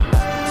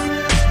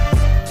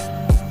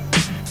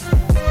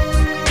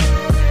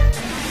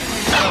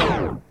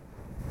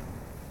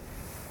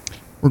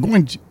We're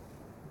going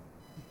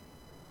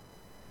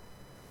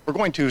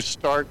to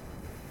start.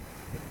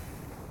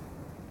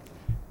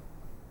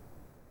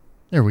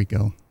 There we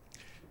go.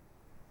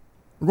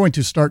 We're going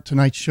to start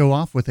tonight's show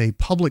off with a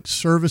public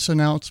service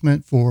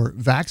announcement for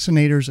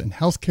vaccinators and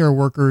healthcare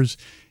workers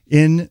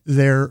in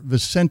their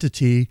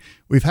vicinity.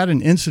 We've had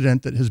an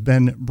incident that has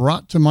been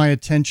brought to my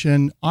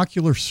attention: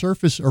 ocular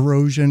surface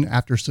erosion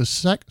after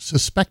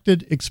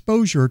suspected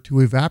exposure to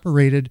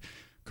evaporated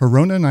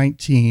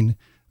Corona-19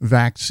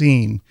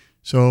 vaccine.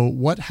 So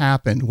what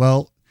happened?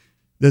 Well,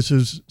 this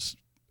is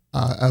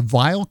a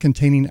vial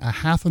containing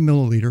 0.5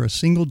 milliliter, a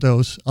single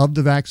dose of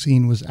the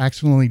vaccine, was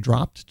accidentally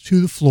dropped to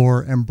the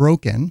floor and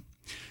broken.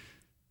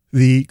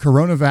 The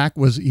CoronaVac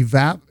was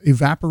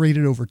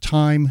evaporated over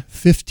time.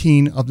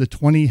 15 of the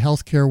 20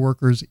 healthcare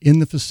workers in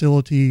the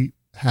facility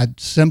had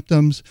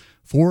symptoms.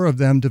 4 of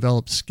them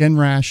developed skin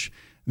rash.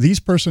 These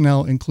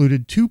personnel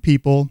included 2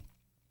 people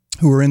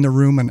who were in the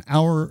room an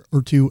hour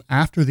or 2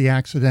 after the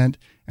accident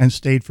and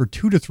stayed for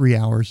 2 to 3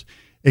 hours.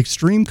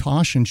 Extreme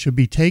caution should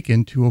be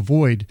taken to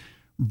avoid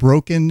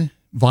broken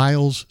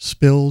vials,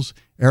 spills,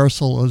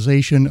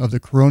 aerosolization of the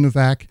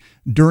CoronaVac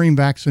during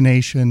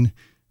vaccination.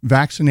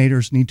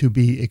 Vaccinators need to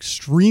be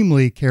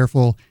extremely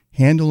careful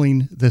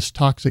handling this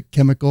toxic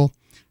chemical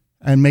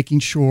and making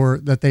sure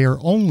that they are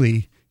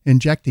only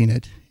injecting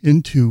it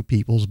into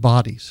people's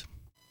bodies.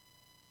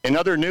 In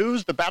other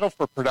news, the battle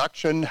for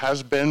production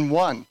has been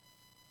won.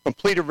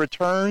 Completed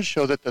returns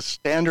show that the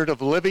standard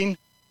of living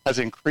has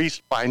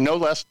increased by no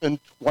less than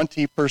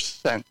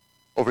 20%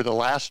 over the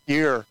last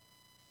year.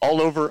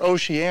 All over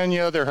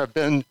Oceania, there have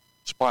been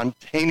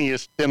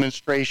spontaneous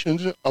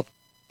demonstrations of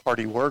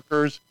party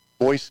workers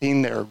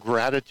voicing their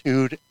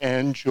gratitude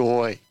and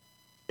joy.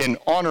 In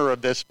honor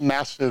of this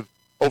massive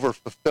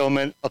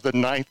overfulfillment of the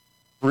 9th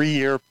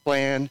 3-year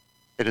plan,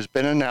 it has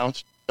been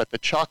announced that the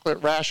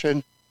chocolate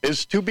ration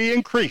is to be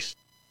increased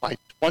by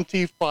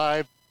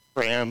 25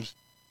 grams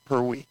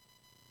per week.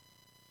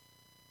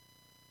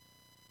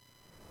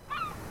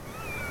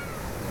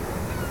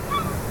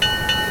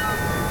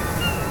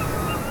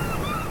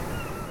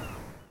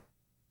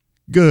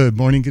 Good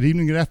morning, good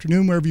evening, good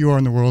afternoon, wherever you are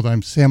in the world.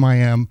 I'm Sam I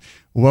Am.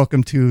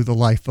 Welcome to the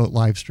Lifeboat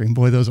live stream.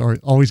 Boy, those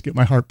always get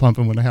my heart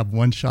pumping when I have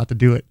one shot to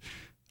do it.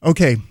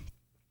 Okay,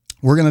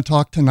 we're going to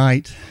talk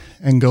tonight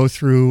and go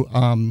through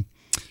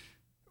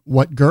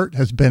what Geert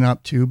has been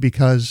up to,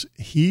 because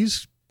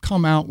he's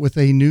come out with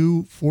a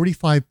new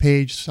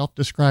 45-page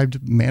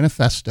self-described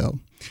manifesto.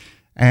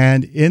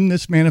 And in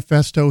this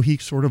manifesto, he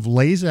sort of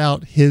lays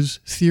out his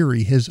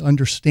theory, his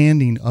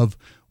understanding of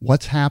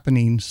what's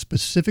happening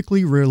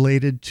specifically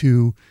related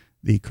to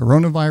the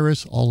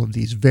coronavirus, all of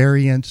these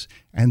variants,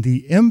 and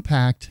the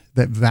impact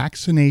that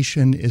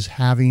vaccination is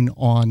having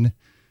on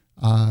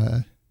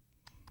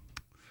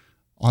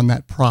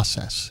that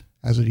process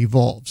as it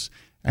evolves.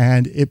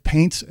 And it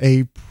paints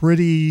a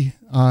pretty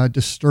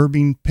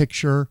disturbing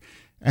picture,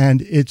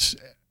 and it's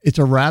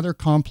a rather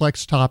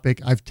complex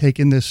topic. I've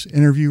taken this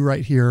interview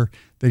right here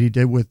that he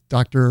did with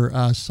Dr.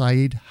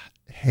 Saeed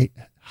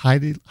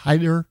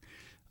Haider,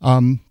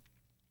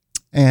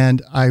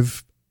 and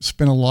I've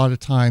spent a lot of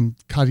time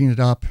cutting it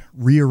up,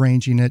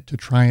 rearranging it to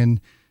try and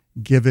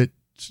give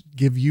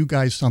you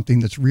guys something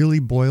that's really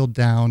boiled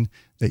down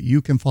that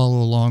you can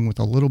follow along with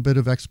a little bit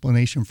of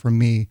explanation from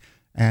me.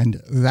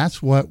 And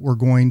that's what we're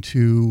going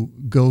to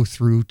go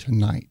through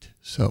tonight.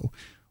 So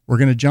we're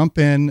going to jump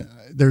in.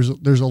 There's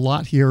a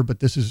lot here,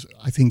 but this is,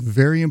 I think,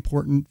 very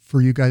important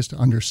for you guys to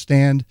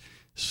understand,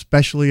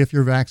 especially if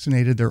you're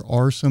vaccinated. There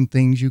are some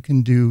things you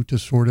can do to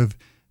sort of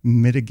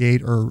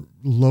mitigate or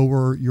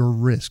lower your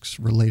risks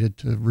related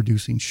to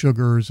reducing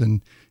sugars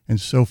and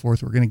so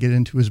forth. We're going to get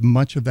into as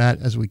much of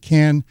that as we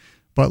can,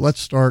 but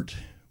let's start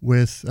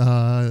with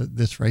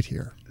this right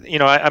here. You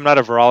know, I'm not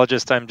a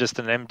virologist, I'm just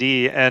an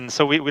MD, and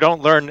so we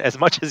don't learn as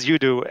much as you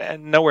do,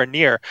 and nowhere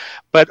near.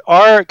 But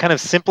our kind of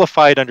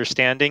simplified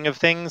understanding of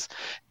things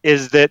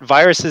is that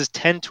viruses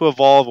tend to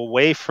evolve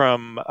away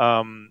from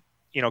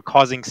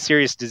causing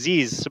serious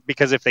disease,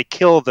 because if they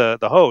kill the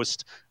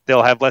host,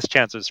 they'll have less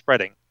chance of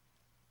spreading.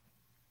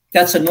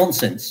 That's a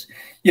nonsense.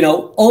 You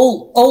know,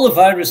 all a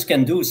virus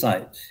can do,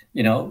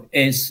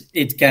 is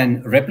it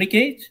can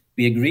replicate,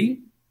 we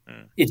agree.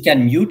 It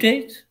can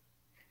mutate.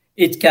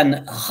 It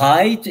can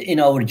hide in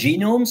our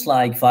genomes,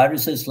 like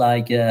viruses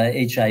like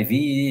HIV,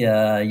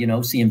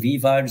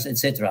 CMV virus,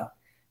 etc.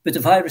 But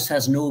the virus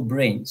has no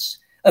brains.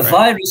 A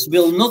virus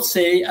will not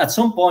say at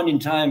some point in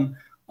time,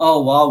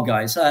 oh, wow,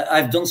 guys,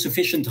 I've done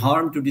sufficient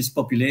harm to this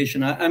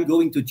population. I'm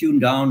going to tune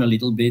down a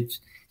little bit.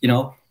 You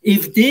know,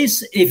 if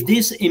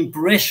this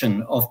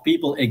impression of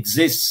people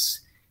exists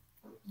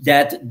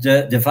that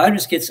the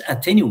virus gets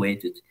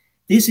attenuated,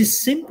 this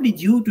is simply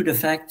due to the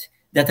fact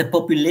that the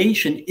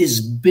population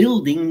is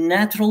building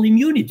natural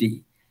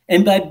immunity.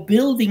 And by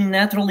building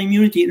natural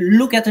immunity,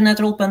 look at the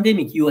natural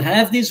pandemic. You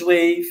have this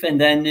wave,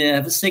 and then you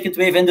have a second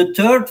wave, and the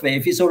third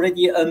wave is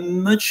already a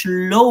much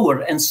lower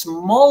and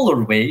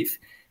smaller wave.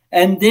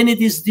 and then it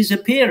is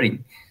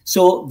disappearing.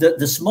 So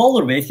the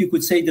smaller wave, you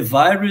could say the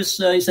virus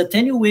is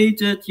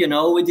attenuated,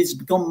 it has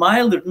become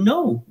milder.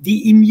 No,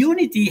 the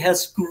immunity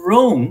has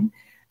grown,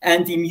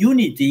 and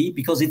immunity,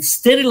 because it's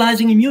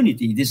sterilizing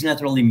immunity, this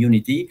natural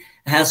immunity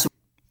has...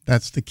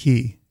 That's the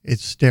key.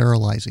 It's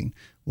sterilizing.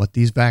 What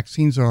these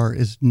vaccines are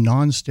is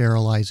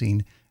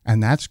non-sterilizing,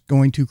 and that's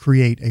going to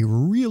create a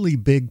really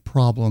big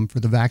problem for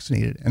the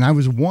vaccinated. And I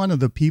was one of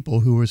the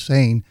people who was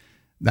saying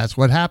that's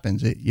what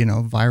happens.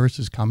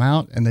 Viruses come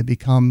out and they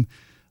become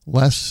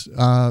less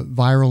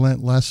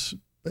virulent,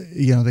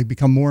 they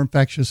become more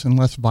infectious and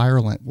less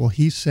virulent. Well,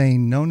 he's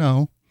saying,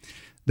 no,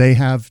 they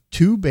have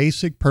two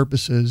basic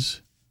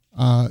purposes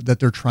that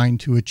they're trying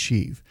to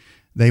achieve.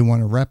 They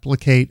want to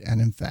replicate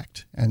and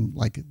infect, and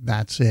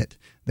that's it.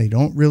 They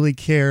don't really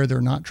care.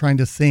 They're not trying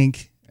to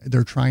think.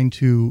 They're trying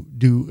to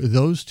do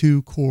those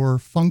two core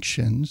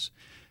functions.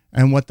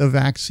 And what the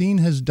vaccine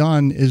has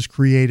done is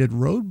created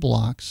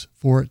roadblocks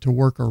for it to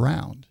work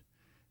around.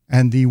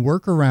 And the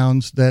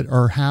workarounds that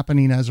are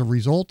happening as a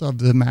result of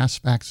the mass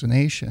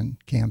vaccination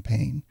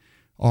campaign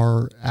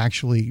are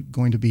actually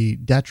going to be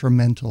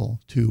detrimental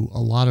to a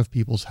lot of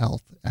people's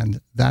health.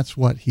 And that's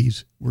what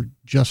we're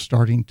just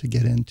starting to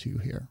get into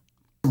here.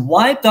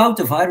 Wiped out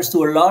the virus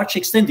to a large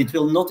extent. It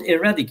will not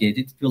eradicate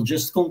it. It will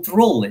just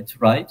control it,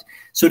 right?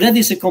 So that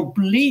is a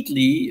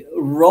completely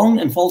wrong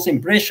and false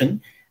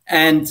impression.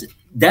 And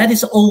that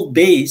is all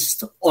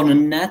based on a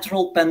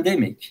natural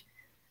pandemic.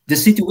 The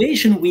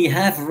situation we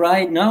have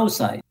right now,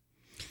 Cy.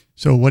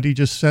 So what he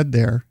just said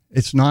there,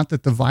 it's not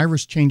that the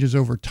virus changes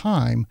over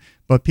time,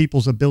 but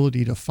people's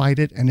ability to fight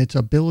it and its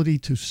ability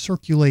to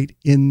circulate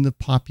in the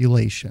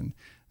population.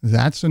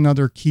 That's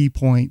another key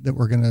point that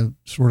we're going to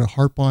sort of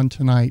harp on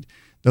tonight.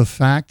 The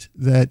fact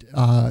that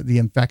the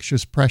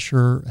infectious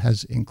pressure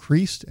has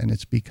increased and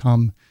it's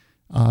become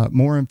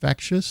more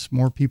infectious.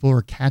 More people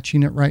are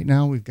catching it right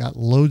now. We've got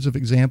loads of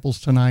examples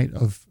tonight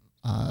of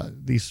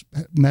these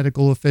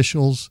medical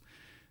officials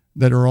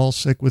that are all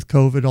sick with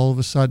COVID all of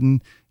a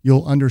sudden.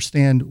 You'll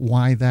understand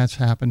why that's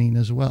happening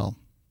as well.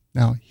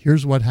 Now,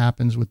 here's what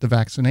happens with the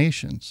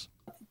vaccinations.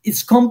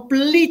 It's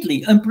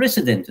completely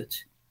unprecedented.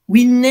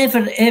 We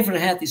never, ever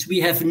had this.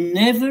 We have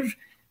never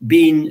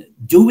been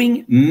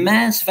doing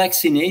mass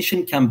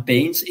vaccination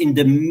campaigns in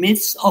the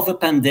midst of a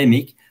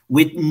pandemic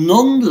with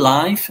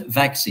non-live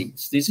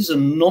vaccines. This is a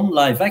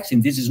non-live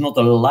vaccine. This is not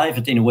a live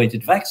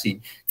attenuated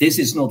vaccine. This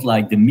is not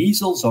like the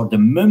measles or the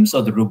mumps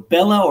or the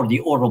rubella or the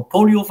oral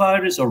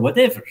poliovirus or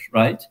whatever,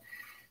 right?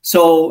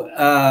 So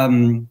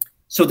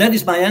that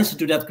is my answer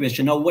to that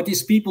question. Now, what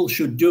is people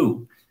should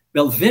do?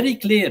 Well, very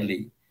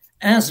clearly,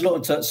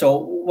 so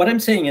what I'm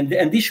saying,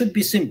 and this should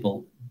be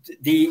simple,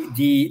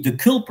 the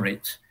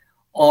culprit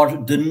are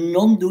the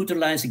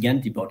non-neutralizing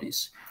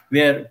antibodies,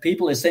 where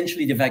people,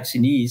 essentially the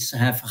vaccinees,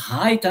 have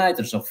high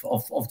titers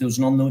of those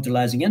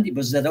non-neutralizing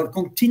antibodies that are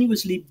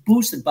continuously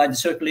boosted by the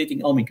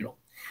circulating Omicron.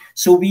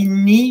 So we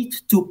need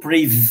to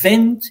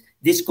prevent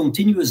this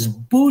continuous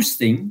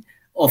boosting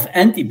of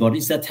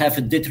antibodies that have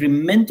a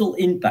detrimental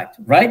impact.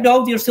 Right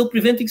now, they're still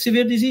preventing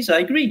severe disease, I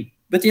agree,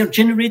 but they are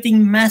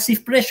generating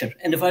massive pressure,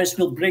 and the virus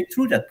will break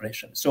through that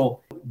pressure.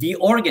 So the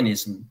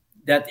organism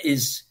that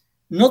is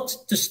not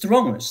the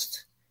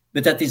strongest,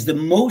 but that is the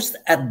most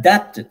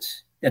adapted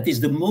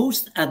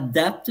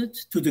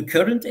to the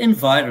current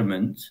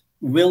environment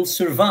will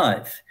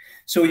survive.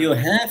 So you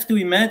have to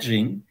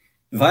imagine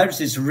the virus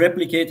is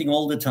replicating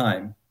all the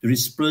time. There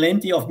is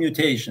plenty of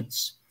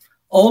mutations.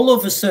 All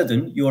of a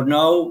sudden, you're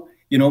now,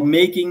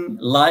 making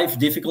life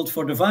difficult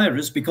for the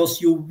virus,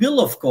 because you will,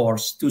 of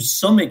course, to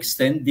some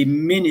extent,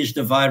 diminish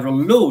the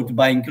viral load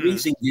by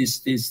increasing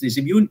this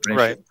immune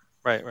pressure.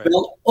 Right.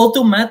 Well,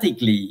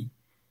 automatically,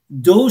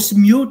 those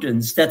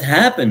mutants that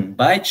happen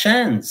by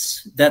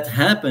chance, that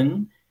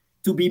happen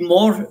to be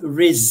more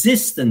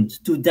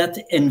resistant to that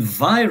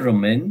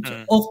environment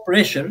of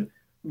pressure,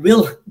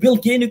 will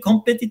gain a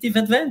competitive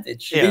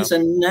advantage. Yeah. There's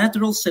a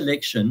natural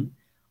selection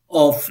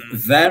of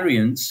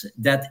variants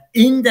that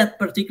in that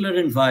particular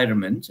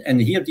environment, and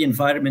here the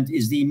environment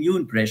is the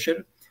immune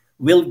pressure,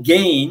 will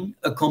gain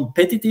a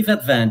competitive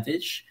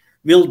advantage,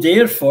 will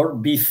therefore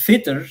be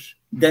fitter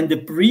than the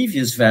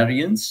previous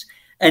variants.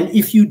 And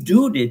if you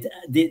do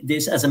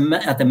this at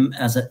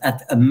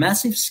a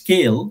massive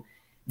scale,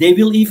 they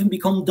will even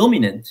become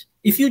dominant.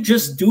 If you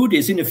just do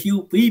this in a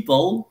few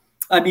people,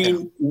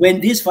 when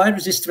this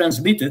virus is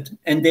transmitted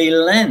and they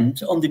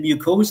land on the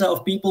mucosa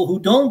of people who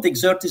don't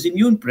exert this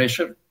immune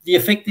pressure, the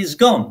effect is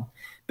gone.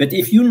 But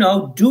if you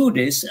now do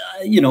this,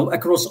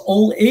 across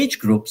all age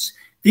groups,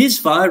 this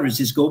virus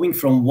is going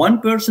from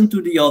one person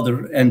to the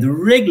other and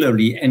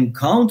regularly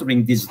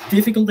encountering this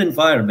difficult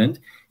environment.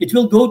 It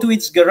will go to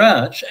its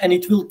garage and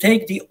it will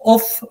take the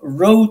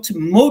off-road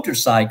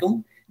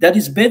motorcycle that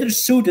is better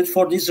suited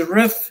for this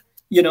rough,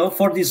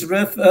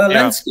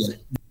 landscape.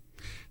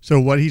 So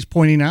what he's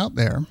pointing out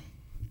there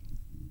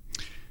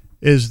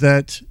is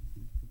that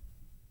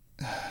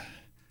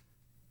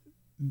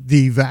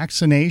the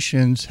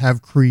vaccinations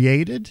have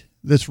created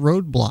this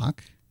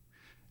roadblock,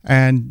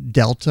 and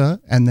Delta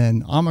and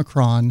then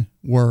Omicron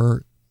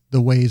were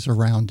the ways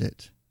around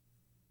it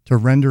to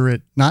render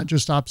it not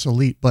just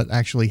obsolete, but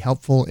actually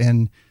helpful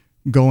in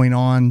going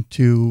on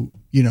to,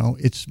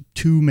 its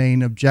two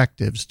main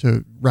objectives,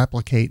 to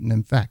replicate and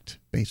infect,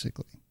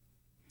 basically.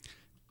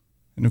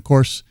 And of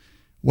course,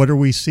 what are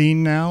we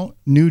seeing now?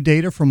 New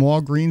data from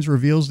Walgreens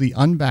reveals the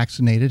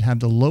unvaccinated have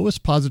the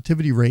lowest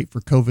positivity rate for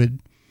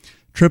COVID.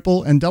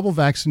 Triple and double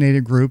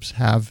vaccinated groups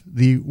have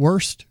the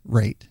worst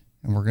rate.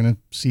 And we're going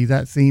to see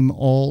that theme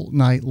all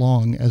night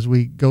long as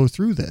we go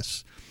through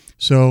this.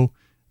 So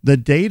the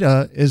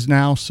data is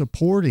now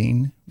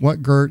supporting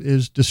what Geert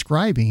is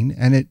describing,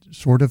 and it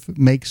sort of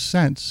makes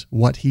sense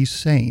what he's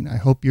saying. I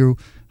hope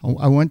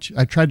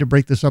I tried to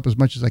break this up as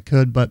much as I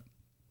could, but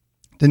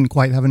didn't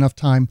quite have enough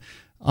time.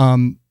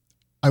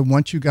 I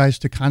want you guys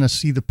to kind of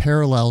see the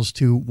parallels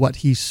to what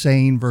he's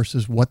saying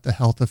versus what the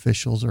health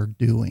officials are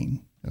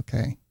doing.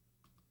 Okay.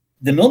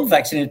 The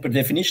non-vaccinated, per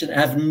definition,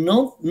 have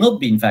not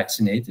been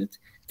vaccinated.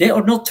 They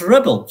are not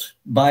troubled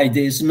by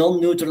these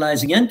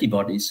non-neutralizing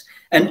antibodies.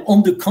 And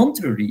on the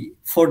contrary,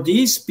 for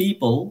these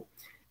people,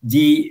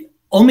 the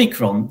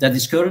Omicron that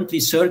is currently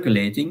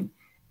circulating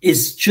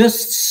is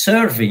just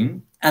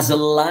serving as a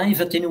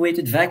live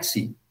attenuated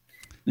vaccine.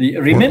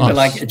 Remember,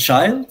 like a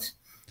child.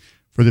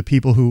 For the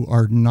people who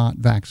are not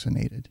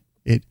vaccinated,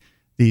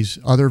 these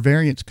other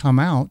variants come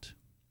out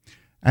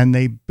and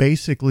they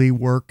basically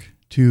work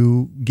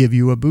to give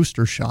you a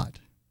booster shot,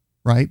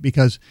 right?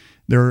 Because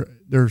they're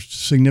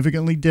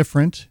significantly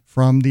different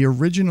from the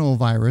original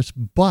virus,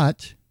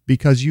 but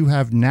because you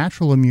have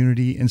natural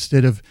immunity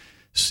instead of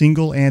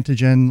single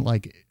antigen,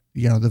 like,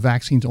 the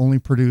vaccines only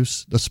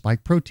produce the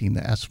spike protein,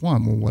 the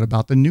S1. Well, what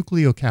about the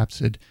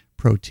nucleocapsid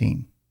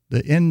protein,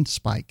 the N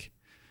spike?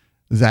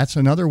 That's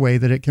another way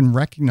that it can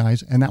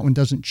recognize, and that one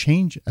doesn't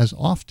change as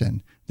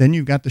often. Then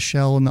you've got the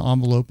shell and the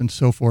envelope and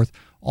so forth.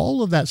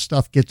 All of that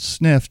stuff gets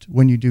sniffed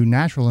when you do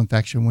natural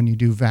infection. When you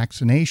do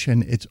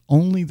vaccination, it's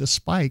only the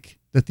spike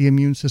that the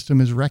immune system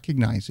is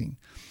recognizing.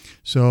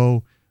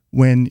 So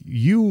when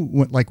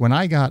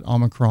I got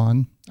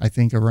Omicron, I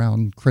think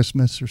around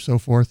Christmas or so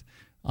forth,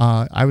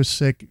 I was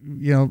sick,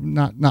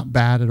 not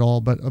bad at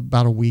all, but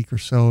about a week or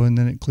so, and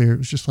then it cleared. It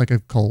was just like a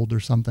cold or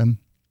something.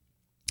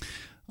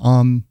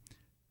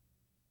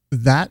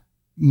 That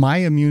my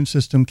immune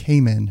system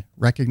came in,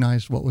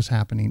 recognized what was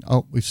happening.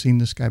 Oh, we've seen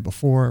this guy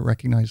before. I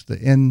recognized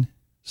the N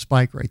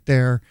spike right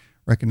there,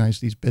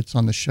 recognized these bits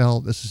on the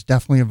shell. This is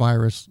definitely a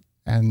virus,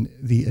 and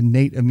the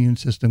innate immune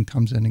system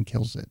comes in and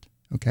kills it.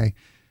 Okay.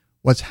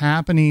 What's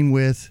happening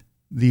with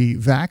the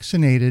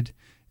vaccinated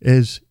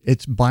is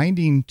it's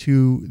binding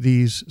to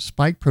these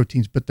spike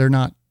proteins, but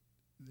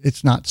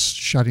it's not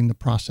shutting the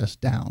process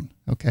down.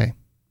 Okay.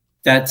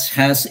 That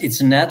has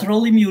its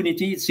natural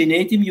immunity, its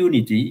innate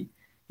immunity.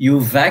 You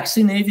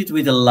vaccinate it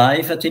with a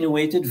live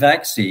attenuated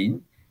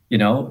vaccine,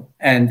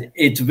 and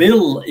it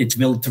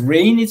will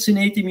train its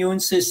innate immune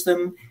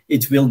system.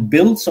 It will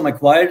build some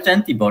acquired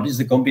antibodies.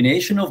 The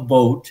combination of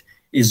both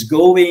is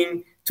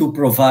going to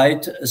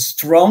provide a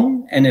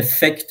strong and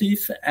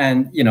effective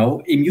and,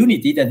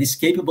 immunity that is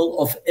capable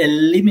of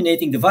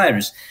eliminating the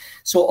virus.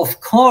 So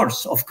of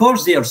course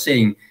they are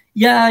saying,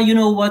 yeah, you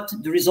know what?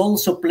 There is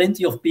also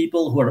plenty of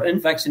people who are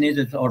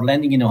unvaccinated or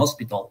landing in a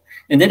hospital.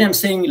 And then I'm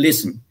saying,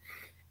 listen,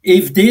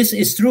 if this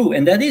is true,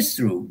 and that is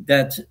true,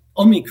 that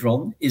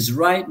Omicron is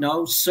right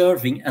now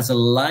serving as a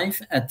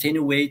live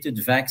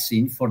attenuated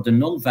vaccine for the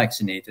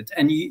non-vaccinated,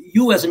 and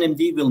you as an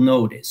MD will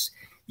know this,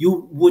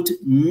 you would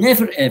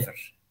never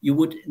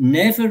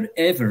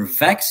ever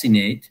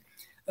vaccinate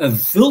a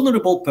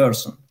vulnerable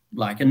person,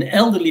 like an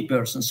elderly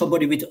person,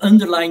 somebody with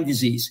underlying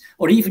disease,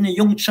 or even a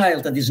young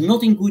child that is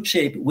not in good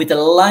shape, with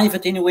a live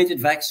attenuated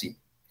vaccine.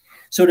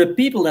 So the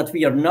people that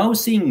we are now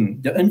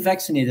seeing, the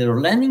unvaccinated, are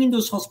landing in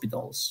those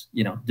hospitals,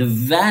 the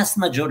vast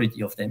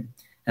majority of them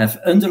have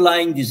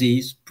underlying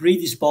disease,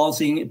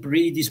 predisposing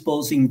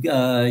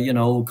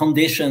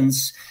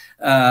conditions,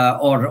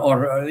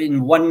 or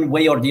in one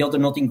way or the other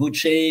not in good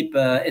shape,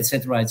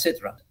 etc.,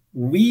 etc.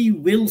 We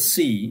will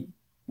see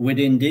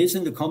within this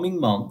in the coming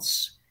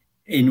months,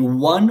 in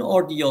one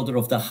or the other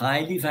of the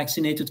highly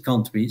vaccinated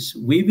countries,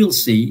 we will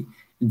see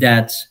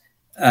that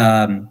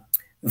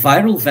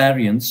viral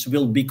variants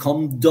will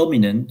become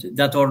dominant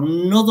that are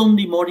not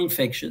only more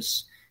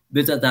infectious,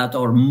 but that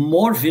are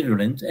more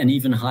virulent and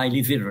even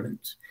highly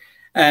virulent.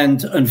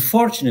 And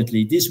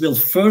unfortunately, this will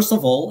first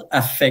of all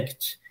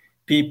affect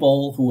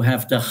people who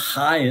have the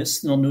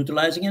highest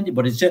non-neutralizing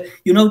antibodies.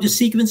 The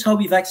sequence how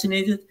we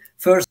vaccinated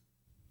first.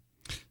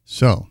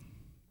 So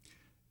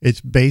it's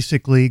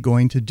basically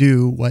going to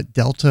do what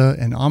Delta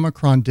and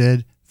Omicron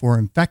did for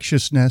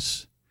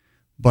infectiousness,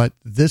 but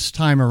this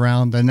time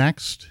around, the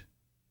next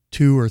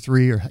 2 or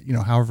 3 or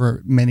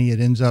however many it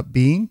ends up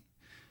being,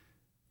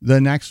 the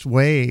next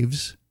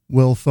waves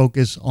will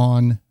focus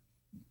on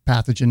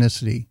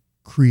pathogenicity,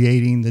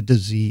 creating the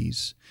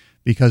disease,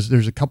 because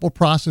there's a couple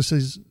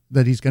processes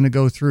that he's going to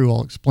go through.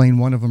 I'll explain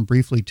one of them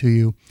briefly to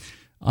you.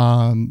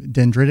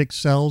 Dendritic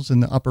cells in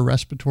the upper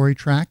respiratory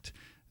tract,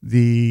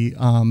 the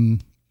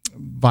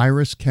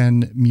virus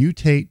can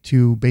mutate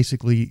to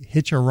basically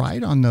hitch a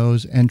ride on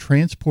those and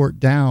transport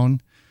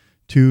down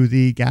to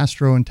the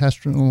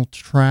gastrointestinal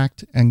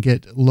tract and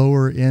get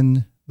lower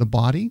in the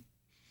body.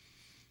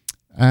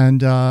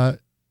 And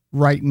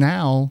right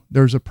now,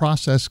 there's a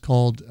process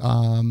called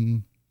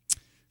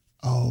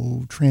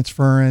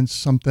transference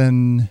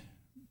something.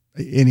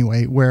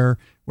 Anyway,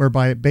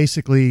 whereby it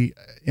basically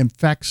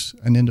infects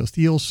an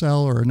endothelial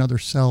cell or another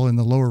cell in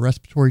the lower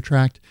respiratory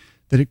tract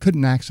that it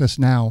couldn't access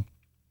now,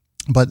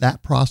 but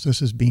that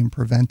process is being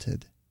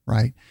prevented,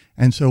 right?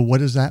 And so what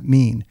does that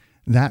mean?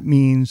 That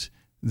means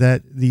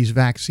that these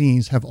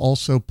vaccines have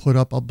also put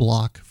up a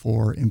block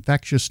for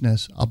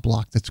infectiousness, a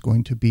block that's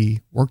going to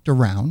be worked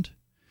around,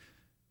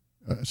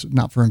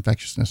 not for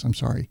infectiousness, I'm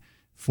sorry,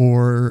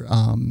 for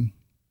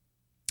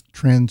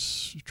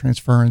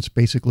transference,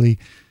 basically,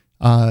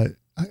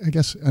 I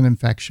guess an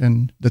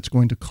infection that's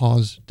going to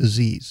cause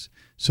disease.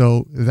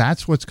 So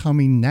that's what's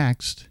coming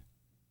next.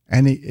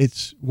 And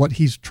it's what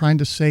he's trying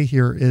to say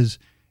here is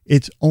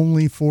it's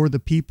only for the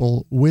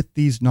people with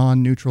these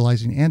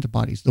non-neutralizing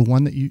antibodies, the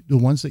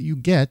ones that you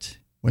get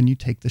when you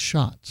take the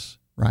shots,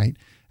 right?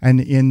 And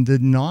in the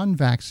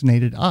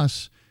non-vaccinated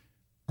us,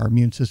 our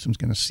immune system's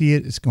going to see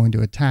it, it's going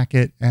to attack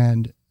it,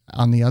 and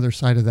on the other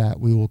side of that,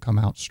 we will come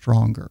out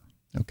stronger,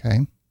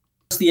 okay?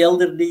 The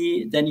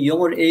elderly, then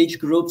younger age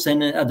groups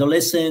and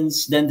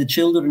adolescents, then the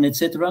children,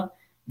 etc.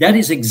 That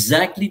is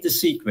exactly the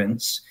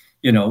sequence,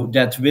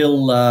 that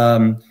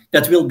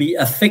will be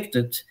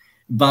affected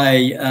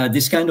by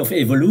this kind of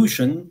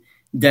evolution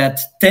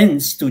that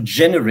tends to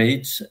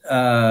generate,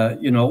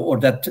 or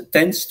that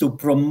tends to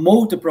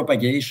promote the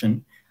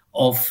propagation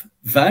of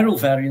viral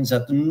variants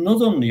that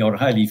not only are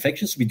highly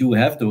infectious, we do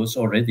have those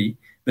already,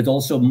 but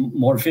also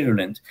more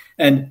virulent.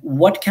 And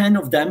what kind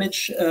of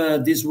damage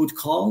this would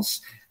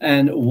cause,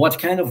 and what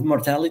kind of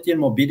mortality and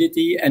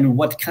morbidity, and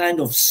what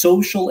kind of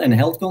social and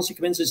health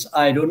consequences,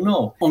 I don't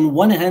know. On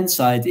one hand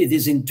side, it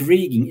is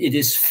intriguing, it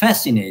is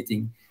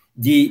fascinating,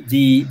 the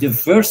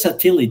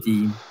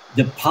versatility,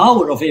 the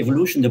power of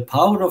evolution, the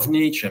power of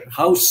nature,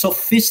 how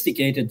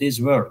sophisticated this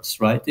works,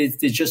 right?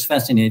 It's just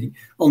fascinating.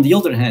 On the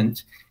other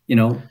hand,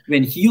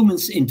 when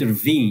humans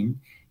intervene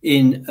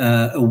in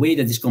a way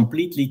that is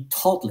completely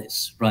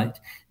thoughtless, right?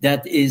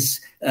 That is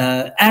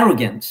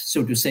arrogant,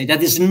 so to say,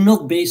 that is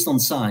not based on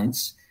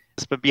science.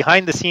 But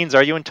behind the scenes,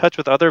 are you in touch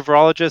with other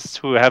virologists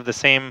who have the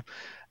same,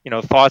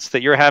 thoughts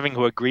that you're having,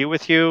 who agree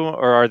with you,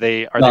 or are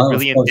they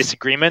really in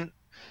disagreement?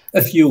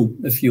 A few.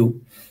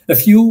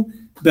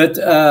 But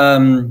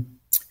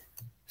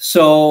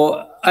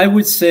so I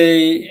would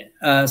say,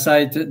 I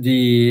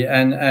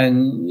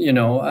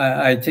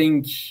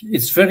think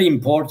it's very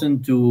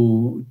important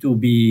to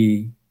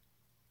be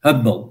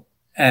humble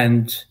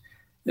and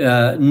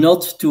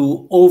not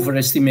to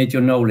overestimate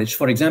your knowledge.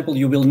 For example,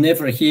 you will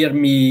never hear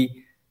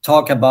me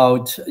talk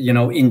about,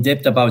 in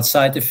depth about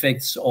side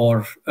effects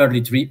or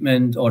early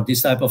treatment or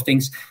this type of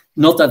things.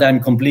 Not that I'm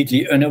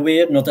completely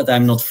unaware, not that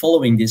I'm not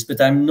following this,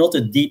 but I'm not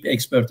a deep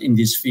expert in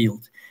this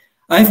field.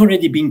 I've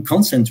already been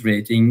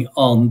concentrating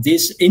on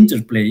this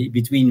interplay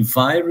between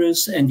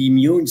virus and the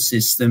immune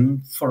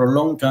system for a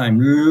long time,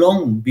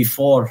 long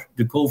before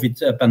the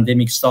COVID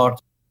pandemic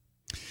started.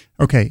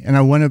 Okay, and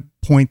I want to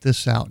point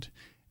this out.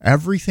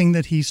 Everything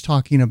that he's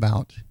talking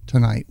about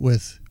tonight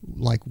with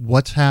like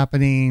what's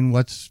happening,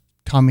 what's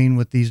coming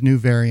with these new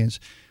variants,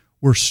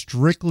 we're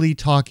strictly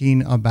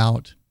talking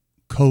about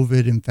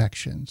COVID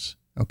infections.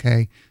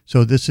 Okay.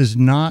 So this is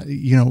not,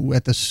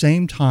 at the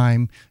same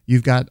time,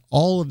 you've got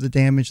all of the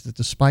damage that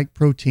the spike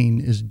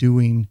protein is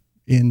doing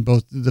in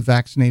both the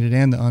vaccinated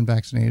and the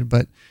unvaccinated,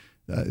 but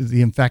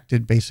the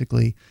infected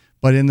basically.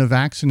 But in the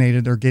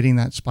vaccinated, they're getting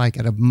that spike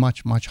at a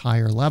much, much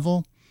higher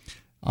level.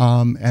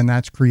 And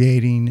that's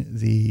creating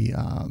the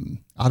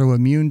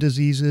autoimmune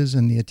diseases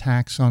and the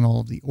attacks on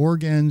all of the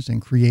organs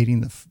and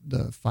creating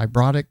the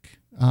fibrotic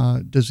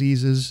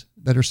diseases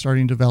that are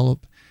starting to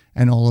develop,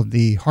 and all of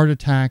the heart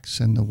attacks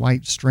and the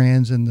white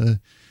strands in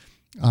the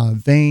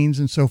veins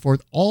and so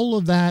forth. All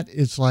of that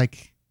is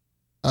like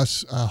a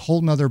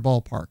whole nother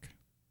ballpark.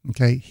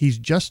 Okay. He's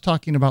just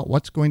talking about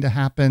what's going to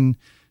happen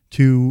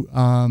to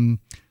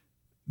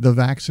the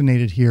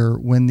vaccinated here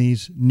when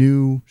these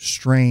new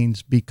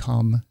strains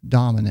become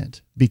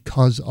dominant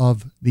because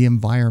of the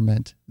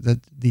environment that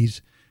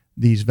these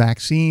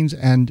vaccines,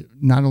 and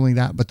not only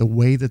that, but the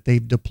way that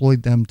they've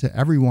deployed them to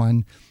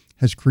everyone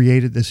has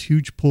created this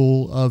huge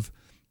pool of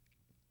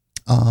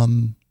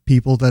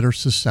people that are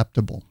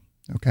susceptible.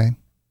 Okay.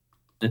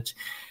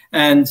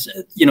 And,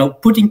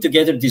 putting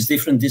together these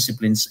different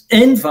disciplines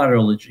and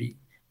virology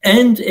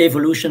and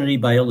evolutionary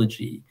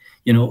biology,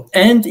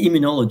 and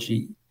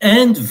immunology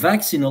and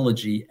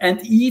vaccinology and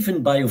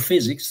even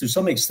biophysics. To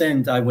some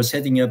extent, I was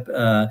heading up,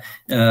 a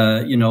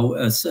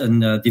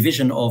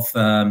division of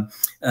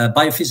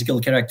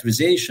biophysical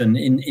characterization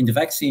in the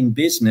vaccine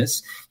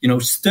business,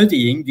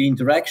 studying the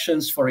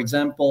interactions, for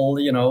example,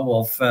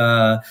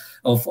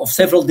 of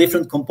several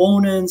different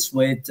components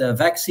with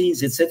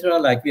vaccines, etc.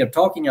 Like we are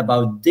talking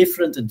about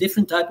different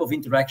type of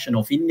interaction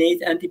of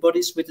innate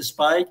antibodies with the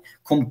spike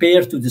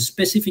compared to the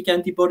specific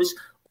antibodies.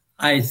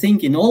 I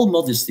think in all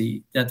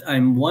modesty that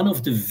I'm one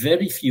of the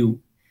very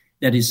few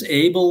that is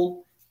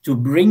able to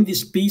bring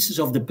these pieces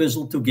of the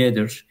puzzle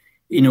together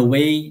in a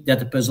way that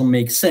the puzzle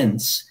makes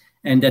sense,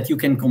 and that you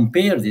can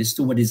compare this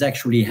to what is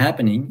actually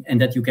happening,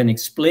 and that you can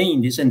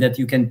explain this, and that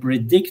you can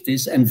predict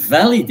this and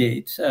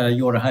validate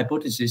your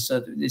hypothesis,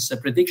 these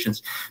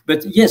predictions.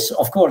 But yes,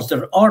 of course,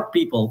 there are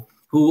people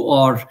who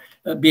are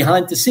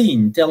behind the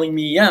scene telling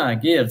me, yeah,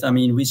 Geert,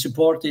 we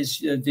support this,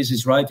 this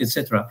is right,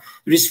 etc.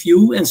 There is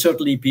few, and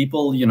certainly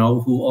people,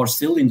 who are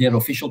still in their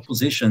official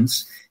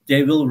positions,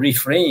 they will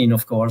refrain,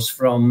 of course,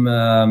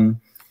 from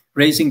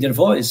raising their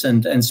voice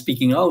and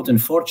speaking out.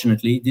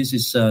 Unfortunately, this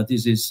is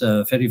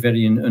very,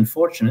 very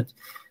unfortunate.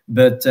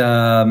 But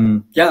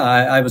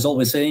I was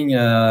always saying,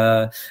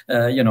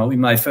 in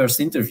my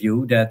first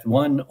interview, that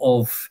one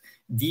of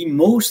the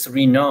most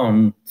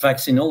renowned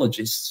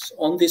vaccinologists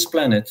on this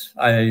planet,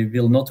 I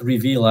will not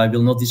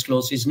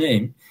disclose his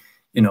name,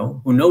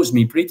 who knows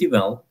me pretty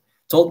well,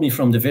 told me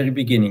from the very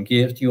beginning,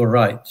 Geert, you're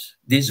right.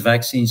 These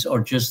vaccines are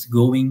just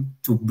going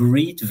to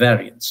breed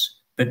variants,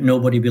 but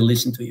nobody will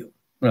listen to you,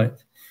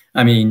 right?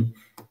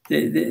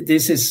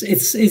 This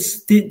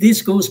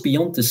goes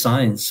beyond the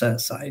science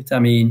side.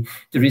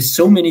 There is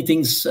so many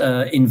things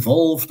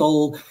involved.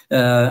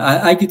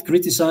 I get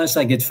criticized,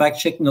 I get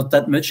fact-checked, not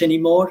that much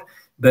anymore.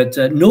 But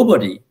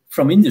nobody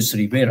from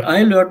industry where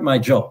I learned my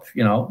job,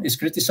 is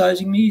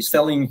criticizing me, is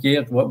telling,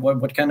 Geert,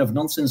 what kind of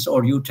nonsense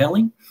are you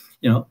telling?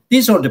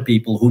 These are the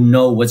people who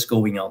know what's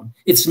going on.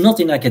 It's not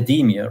in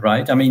academia,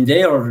 right?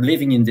 They are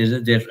living in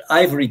their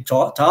ivory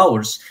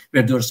towers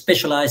where they're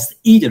specialized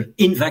either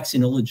in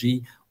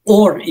vaccinology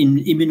or in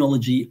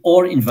immunology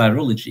or in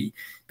virology.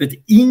 But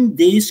in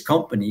these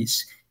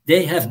companies,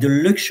 they have the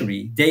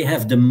luxury, they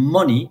have the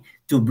money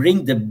to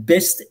bring the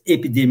best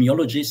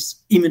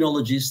epidemiologists,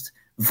 immunologists,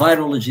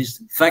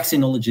 virologists,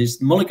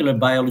 vaccinologists, molecular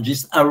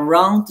biologists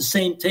around the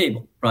same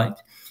table, right?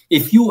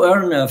 If you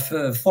earn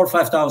 $4,000 or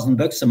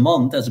 $5,000 a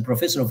month as a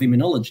professor of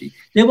immunology,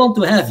 they want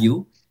to have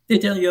you. They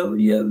tell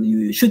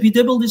you, should we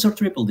double this or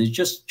triple this?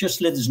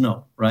 Just let us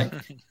know, right?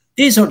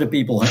 These are the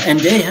people,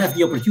 and they have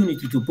the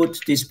opportunity to put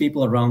these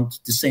people around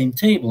the same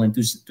table and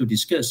to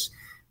discuss.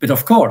 But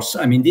of course,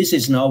 this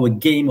is now a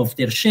game of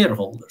their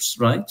shareholders,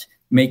 right?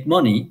 Make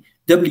money.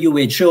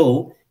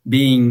 WHO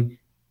being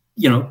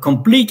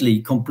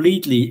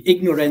completely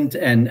ignorant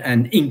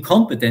and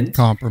incompetent.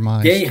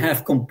 Compromised. They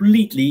have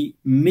completely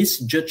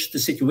misjudged the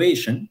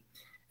situation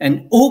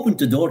and opened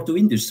the door to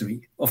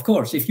industry. Of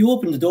course, if you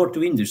open the door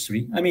to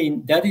industry,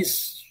 that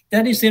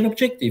is their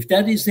objective.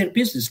 That is their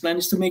business plan,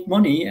 is to make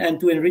money and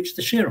to enrich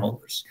the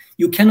shareholders.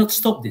 You cannot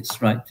stop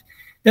this, right?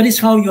 That is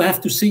how you have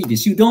to see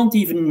this. You don't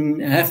even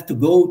have to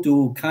go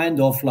to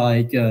kind of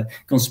like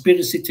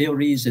conspiracy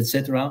theories,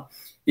 etc.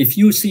 If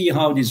you see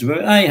how this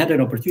works, I had an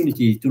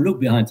opportunity to look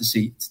behind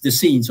the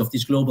scenes of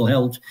these global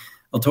health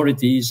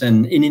authorities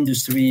and in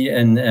industry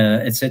and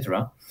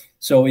etc.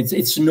 So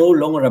it's no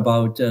longer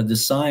about the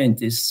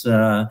scientists.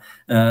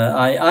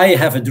 I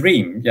have a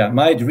dream. Yeah,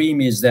 my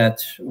dream is that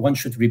one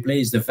should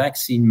replace the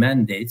vaccine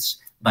mandates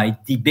by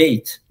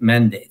debate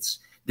mandates.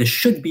 There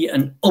should be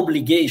an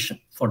obligation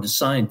for the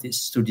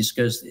scientists to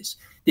discuss this.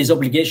 This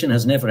obligation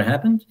has never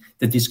happened.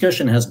 The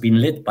discussion has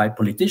been led by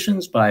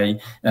politicians,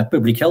 by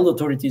public health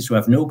authorities who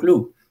have no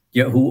clue,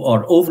 who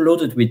are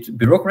overloaded with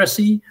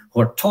bureaucracy, who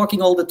are talking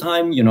all the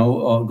time,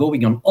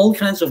 going on all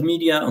kinds of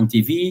media, on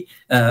TV,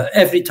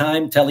 every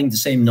time telling the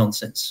same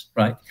nonsense,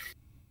 right?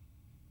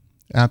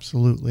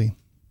 Absolutely.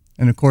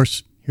 And of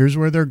course, here's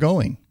where they're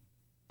going.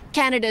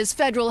 Canada's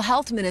federal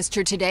health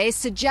minister today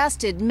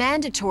suggested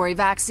mandatory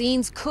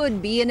vaccines could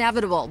be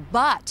inevitable,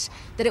 but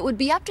that it would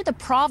be up to the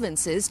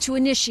provinces to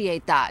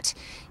initiate that.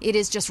 It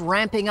is just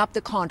ramping up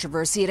the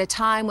controversy at a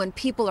time when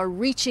people are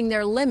reaching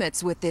their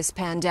limits with this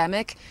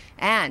pandemic,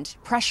 and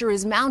pressure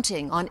is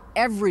mounting on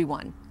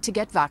everyone to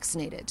get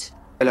vaccinated.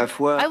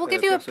 I will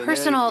give you a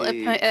personal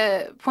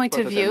point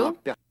of view.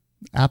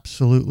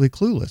 Absolutely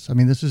clueless.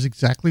 This is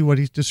exactly what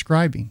he's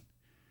describing.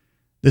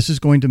 This is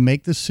going to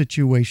make the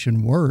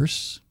situation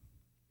worse,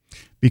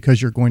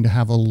 because you're going to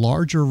have a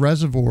larger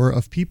reservoir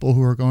of people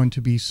who are going to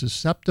be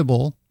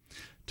susceptible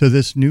to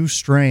this new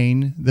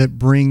strain that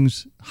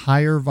brings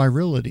higher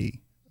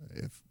virility.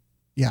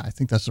 I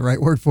think that's the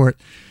right word for it.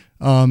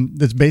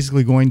 That's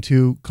basically going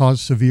to cause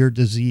severe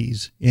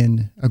disease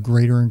in a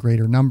greater and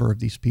greater number of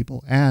these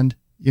people. And,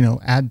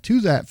 add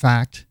to that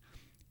fact,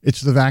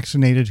 it's the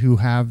vaccinated who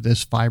have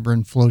this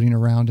fibrin floating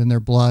around in their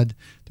blood.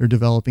 They're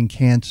developing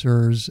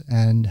cancers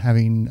and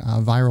having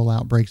viral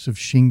outbreaks of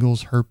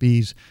shingles,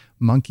 herpes,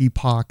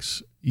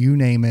 monkeypox, you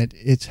name it,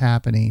 it's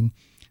happening.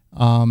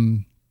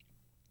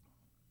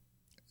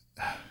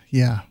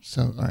 Yeah.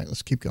 So, all right,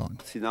 let's keep going.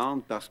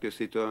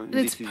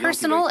 It's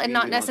personal and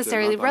not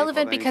necessarily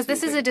relevant because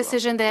this is a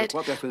decision that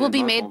will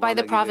be made by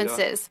the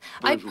provinces.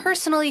 I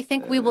personally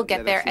think we will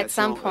get there at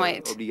some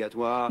point.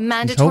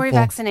 Mandatory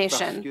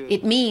vaccination.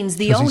 It means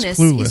the onus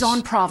is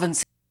on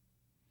provinces.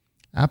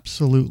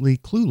 Absolutely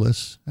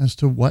clueless as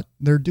to what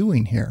they're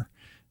doing here.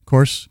 Of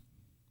course,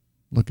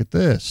 look at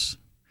this.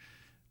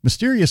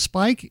 Mysterious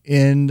spike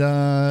in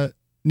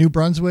New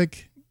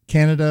Brunswick,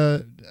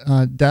 Canada,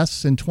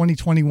 deaths in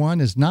 2021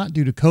 is not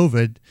due to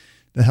COVID,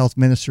 the health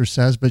minister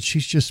says, but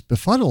she's just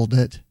befuddled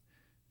at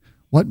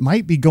what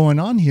might be going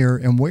on here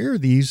and where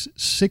these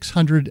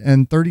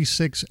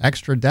 636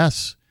 extra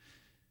deaths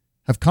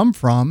have come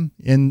from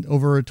in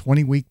over a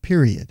 20-week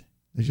period.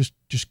 They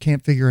just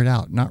can't figure it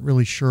out. Not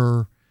really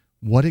sure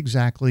what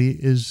exactly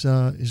is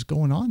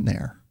going on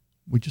there.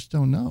 We just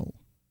don't know.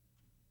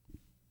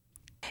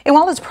 And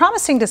while it's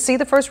promising to see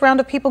the first round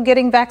of people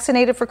getting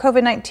vaccinated for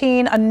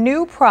COVID-19, a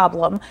new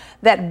problem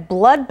that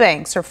blood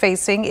banks are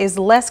facing is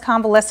less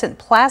convalescent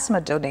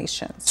plasma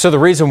donations. So the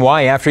reason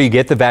why after you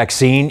get the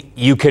vaccine,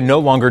 you can no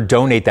longer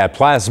donate that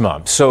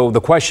plasma. So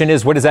the question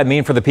is, what does that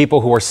mean for the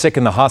people who are sick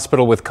in the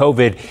hospital with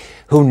COVID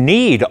who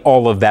need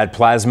all of that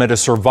plasma to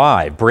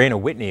survive?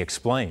 Brianna Whitney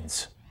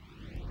explains.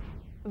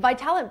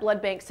 Vitalant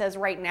Blood Bank says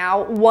right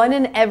now, 1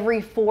 in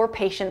every 4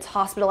 patients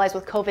hospitalized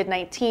with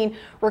COVID-19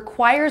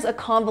 requires a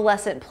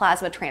convalescent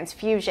plasma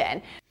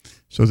transfusion.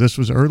 So this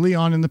was early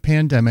on in the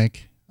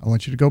pandemic. I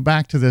want you to go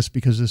back to this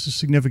because this is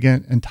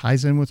significant and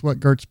ties in with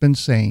what Geert's been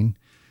saying.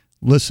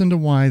 Listen to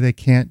why they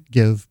can't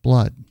give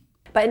blood.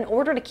 But in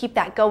order to keep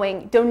that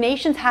going,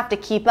 donations have to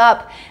keep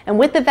up. And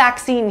with the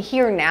vaccine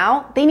here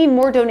now, they need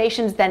more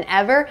donations than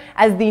ever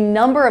as the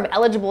number of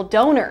eligible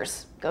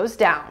donors goes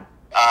down.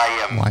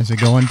 Why is it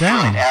going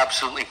down?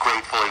 Absolutely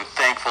grateful and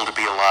thankful to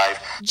be alive.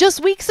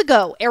 Just weeks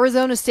ago,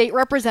 Arizona State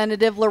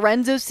Representative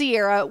Lorenzo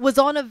Sierra was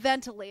on a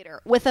ventilator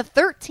with a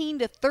 13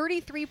 to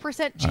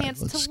 33% chance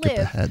to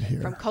live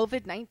from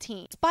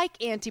COVID-19,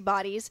 spike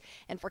antibodies,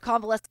 and for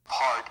convalescent.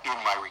 Hard in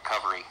my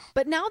recovery.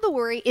 But now the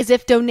worry is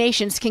if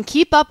donations can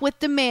keep up with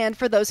demand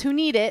for those who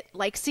need it,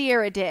 like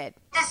Sierra did.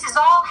 This is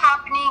all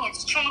happening.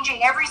 It's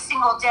changing every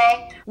single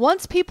day.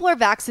 Once people are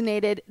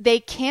vaccinated, they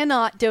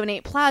cannot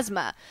donate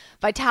plasma.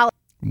 Vitality.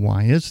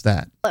 Why is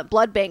that?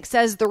 Blood Bank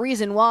says the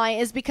reason why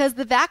is because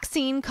the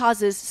vaccine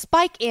causes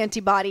spike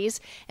antibodies,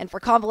 and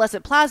for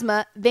convalescent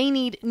plasma, they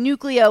need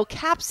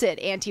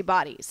nucleocapsid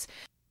antibodies.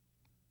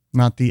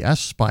 Not the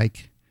S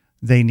spike,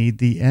 they need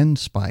the N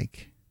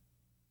spike.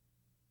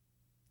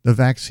 The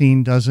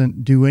vaccine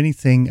doesn't do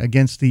anything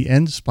against the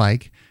N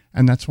spike,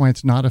 and that's why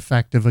it's not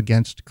effective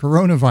against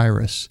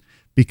coronavirus,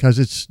 because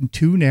it's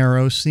too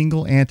narrow,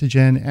 single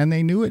antigen, and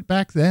they knew it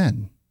back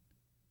then.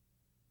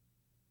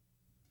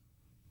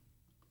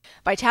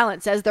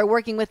 Vitalant says they're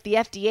working with the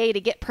FDA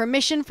to get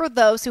permission for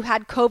those who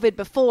had COVID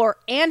before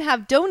and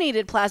have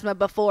donated plasma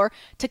before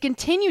to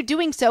continue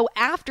doing so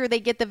after they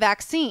get the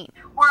vaccine.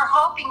 We're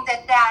hoping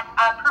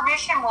that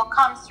permission will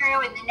come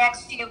through in the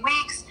next few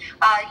weeks, to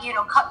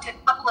a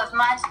couple of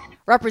months.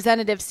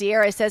 Representative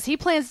Sierra says he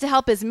plans to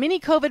help as many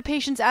COVID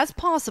patients as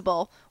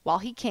possible while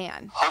he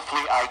can.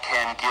 Hopefully I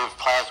can give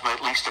plasma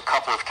at least a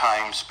couple of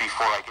times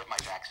before I get my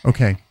vaccine.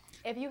 Okay.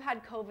 If you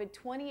had COVID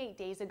 28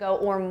 days ago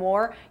or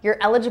more, you're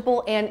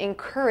eligible and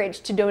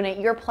encouraged to donate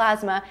your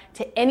plasma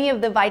to any of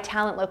the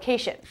Vitalant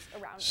locations.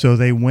 So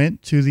they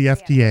went to the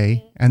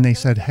FDA and they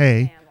said,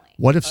 hey,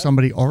 what if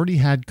somebody already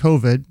had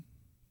COVID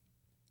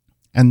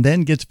and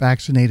then gets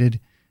vaccinated?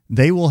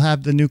 They will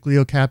have the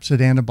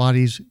nucleocapsid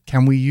antibodies.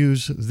 Can we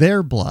use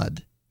their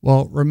blood?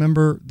 Well,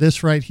 remember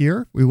this right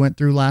here we went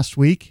through last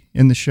week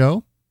in the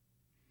show.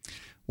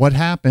 What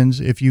happens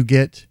if you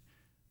get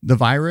the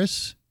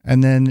virus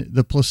and then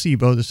the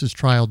placebo? This is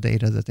trial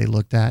data that they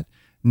looked at.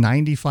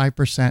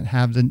 95%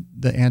 have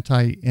the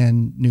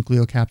anti-N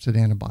nucleocapsid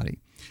antibody.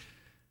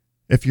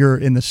 If you're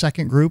in the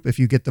second group, if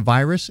you get the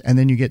virus and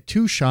then you get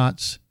 2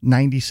 shots,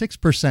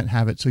 96%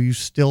 have it. So you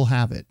still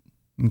have it.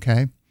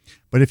 Okay.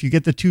 But if you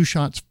get the 2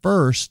 shots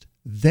first,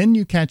 then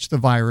you catch the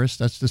virus.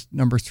 That's this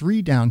number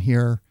 3 down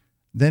here.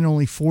 Then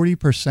only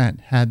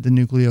 40% had the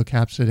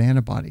nucleocapsid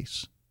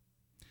antibodies.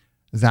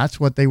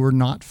 That's what they were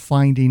not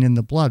finding in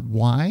the blood.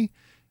 Why?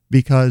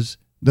 Because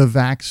the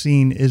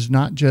vaccine is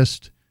not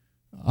just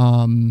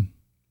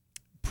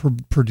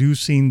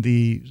producing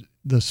the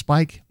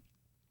spike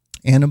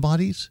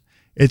antibodies.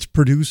 It's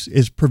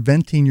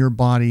preventing your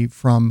body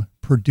from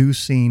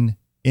producing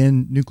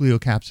in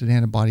nucleocapsid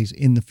antibodies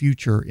in the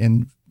future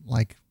in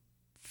like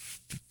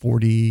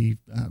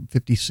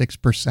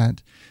 56%,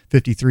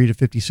 53 to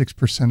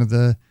 56% of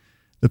the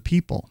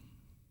people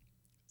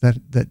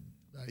that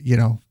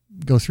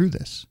go through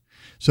this.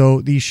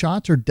 So these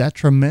shots are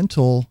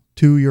detrimental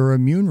to your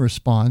immune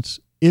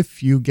response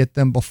if you get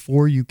them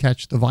before you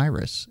catch the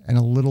virus. And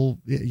a little,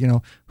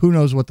 who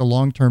knows what the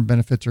long-term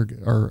benefits or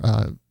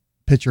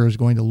picture is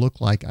going to look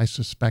like. I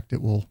suspect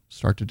it will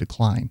start to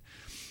decline.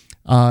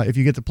 If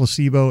you get the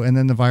placebo and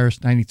then the virus,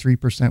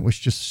 93%,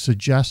 which just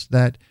suggests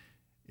that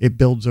it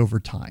builds over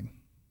time.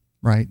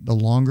 right? The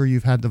longer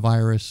you've had the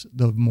virus,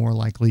 the more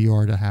likely you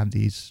are to have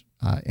these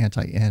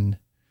anti-N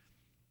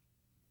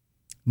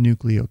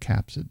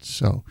nucleocapsids.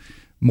 So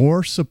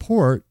more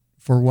support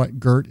for what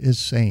Geert is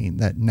saying,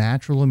 that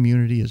natural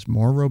immunity is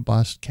more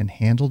robust, can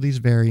handle these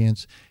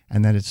variants,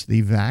 and that it's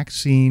the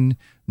vaccine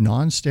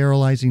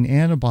non-sterilizing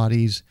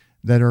antibodies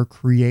that are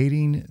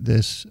creating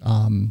this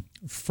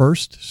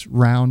first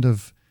round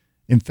of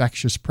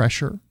infectious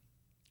pressure,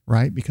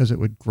 right? Because it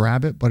would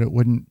grab it, but it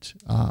wouldn't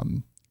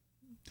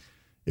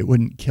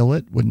kill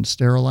it, wouldn't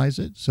sterilize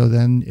it. So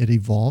then it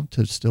evolved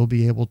to still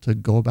be able to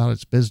go about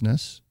its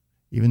business,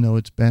 even though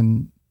it's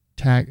been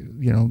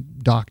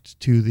docked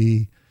to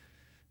the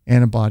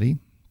antibody.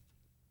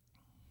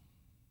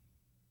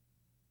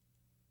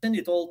 Send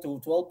it all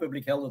to all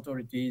public health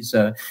authorities,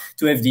 to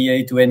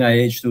FDA, to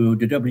NIH, to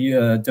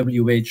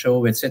the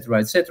WHO, etc.,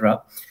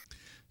 etc.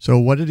 So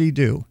what did he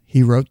do?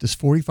 He wrote this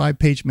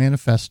 45-page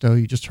manifesto.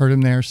 You just heard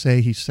him there say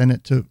he sent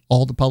it to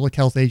all the public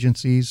health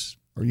agencies,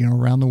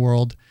 around the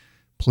world.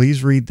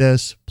 Please read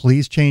this.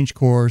 Please change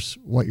course.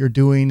 What you're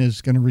doing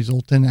is going to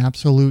result in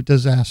absolute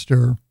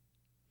disaster.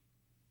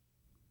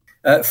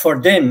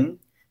 For them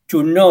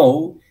to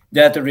know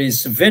that there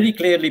is very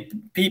clearly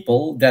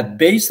people that,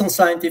 based on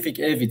scientific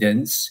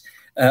evidence,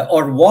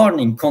 are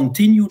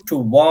continue to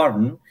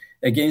warn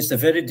against a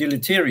very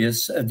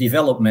deleterious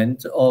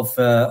development of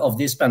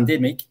this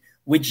pandemic,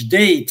 which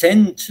they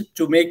tend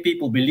to make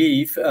people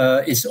believe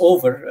is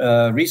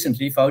over.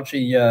 Recently,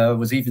 Fauci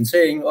was even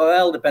saying,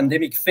 well, the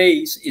pandemic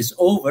phase is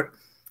over,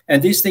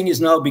 and this thing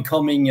is now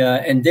becoming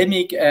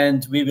endemic,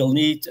 and we will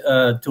need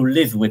to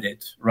live with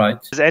it, right?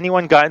 Has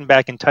anyone gotten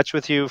back in touch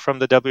with you from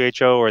the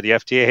WHO or the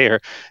FDA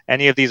or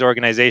any of these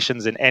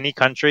organizations in any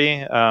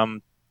country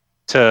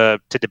to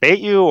debate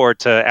you or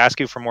to ask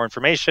you for more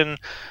information?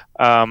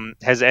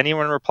 Has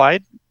anyone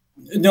replied?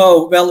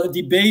 No, well,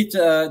 debate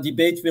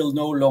will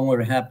no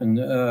longer happen.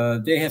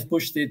 They have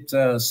pushed it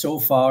so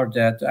far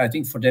that I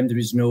think for them there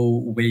is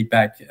no way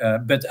back.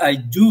 But I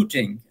do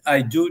think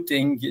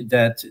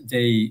that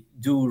they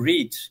do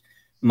read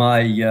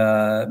my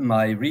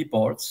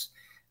reports,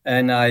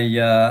 and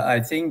I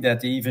think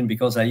that even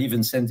because I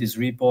even sent this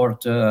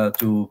report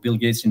to Bill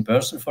Gates in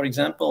person, for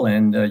example,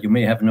 and you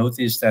may have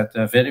noticed that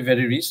very,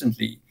 very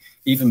recently,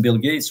 even Bill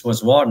Gates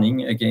was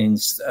warning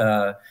against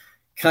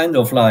kind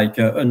of like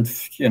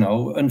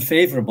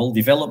unfavorable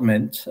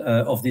development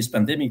of this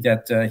pandemic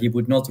that he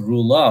would not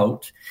rule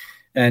out.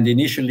 And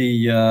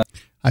initially,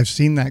 I've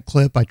seen that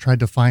clip. I tried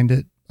to find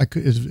it.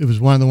 It was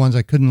one of the ones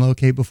I couldn't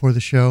locate before the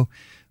show.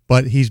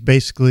 But he's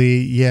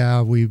basically,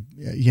 we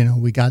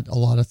got a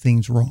lot of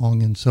things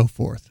wrong and so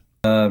forth.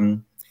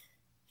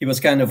 He was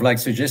kind of like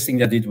suggesting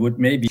that it would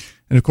maybe.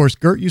 And of course,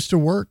 Geert used to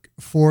work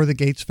for the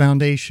Gates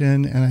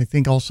Foundation, and I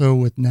think also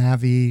with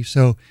Navi.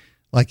 So,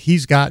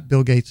 he's got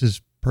Bill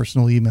Gates's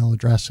personal email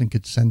address and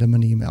could send him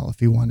an email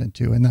if he wanted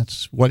to. And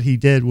that's what he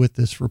did with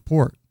this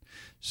report.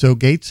 So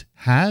Gates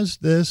has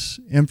this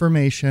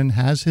information,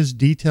 has his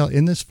detail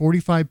in this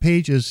 45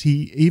 pages.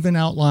 He even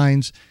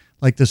outlines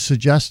the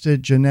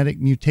suggested genetic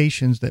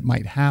mutations that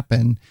might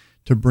happen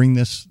to bring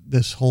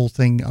this whole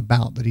thing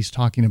about that he's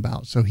talking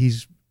about. So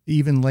he's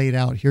even laid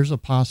out, here's a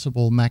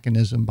possible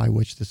mechanism by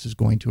which this is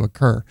going to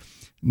occur.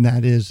 And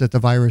that is that the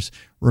virus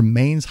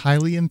remains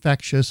highly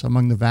infectious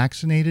among the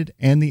vaccinated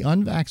and the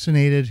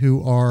unvaccinated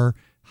who are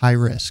high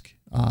risk,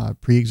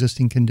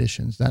 pre-existing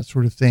conditions, that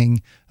sort of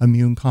thing,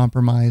 immune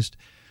compromised.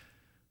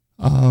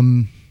 They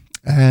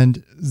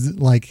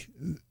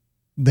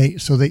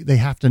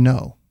have to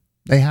know.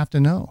 They have to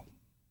know.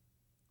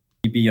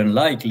 Be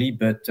unlikely,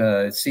 but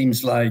it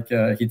seems like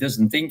he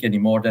doesn't think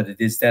anymore that it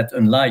is that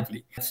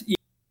unlikely.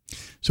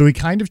 So he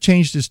kind of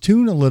changed his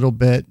tune a little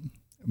bit,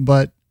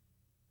 but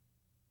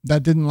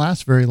that didn't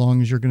last very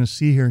long, as you're going to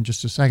see here in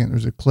just a second.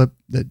 There's a clip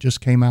that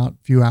just came out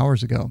a few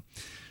hours ago.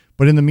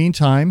 But in the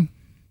meantime,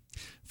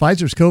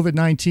 Pfizer's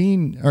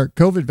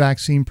COVID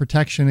vaccine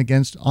protection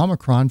against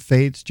Omicron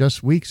fades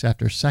just weeks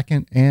after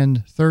second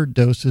and third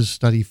doses,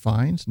 study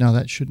finds. Now,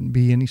 that shouldn't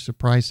be any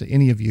surprise to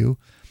any of you,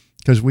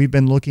 because we've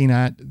been looking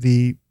at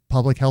the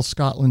Public Health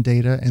Scotland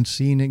data and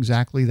seeing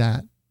exactly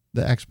that.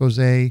 The expose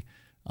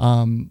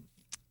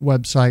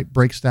website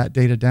breaks that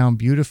data down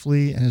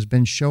beautifully and has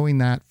been showing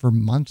that for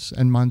months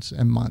and months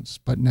and months.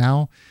 But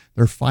now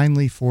they're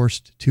finally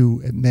forced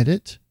to admit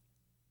it.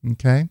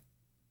 Okay.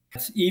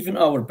 Even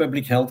our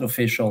public health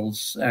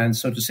officials and,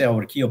 so to say,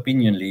 our key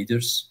opinion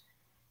leaders,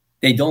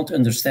 they don't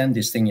understand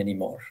this thing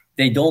anymore.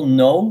 They don't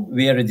know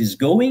where it is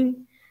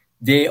going.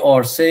 They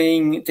are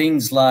saying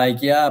things like,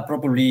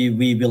 probably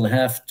we will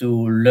have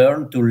to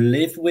learn to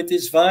live with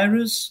this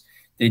virus.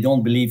 They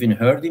don't believe in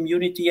herd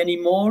immunity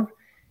anymore.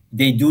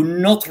 They do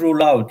not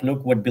rule out,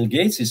 look what Bill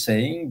Gates is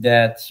saying,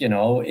 that,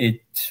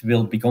 it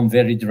will become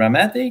very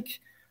dramatic.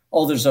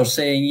 Others are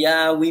saying,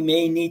 we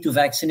may need to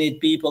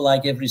vaccinate people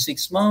every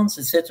 6 months,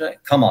 etc.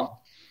 Come on.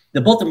 The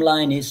bottom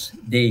line is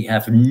they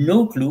have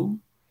no clue.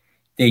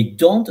 They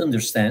don't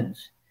understand.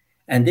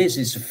 And this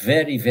is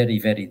very, very,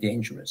 very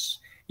dangerous.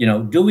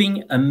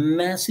 Doing a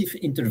massive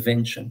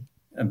intervention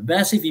a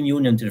massive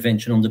immune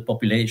intervention on the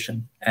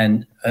population,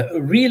 and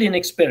really an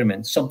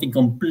experiment, something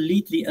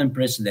completely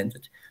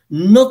unprecedented.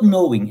 Not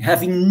knowing,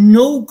 having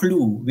no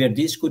clue where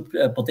this could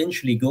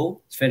potentially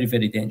go, it's very,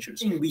 very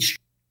dangerous.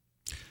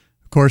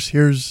 Of course,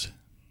 here's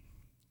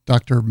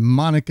Dr.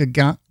 Monica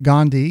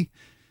Gandhi.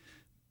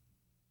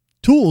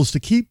 Tools to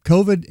keep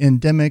COVID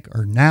endemic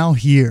are now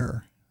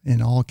here,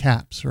 in all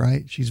caps,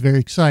 right? She's very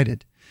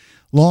excited.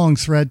 Long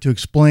thread to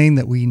explain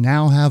that we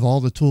now have all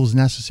the tools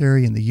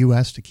necessary in the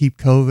U.S. to keep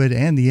COVID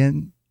and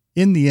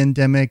in the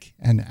endemic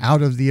and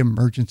out of the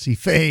emergency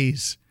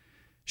phase.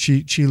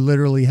 She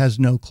literally has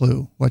no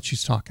clue what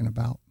she's talking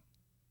about.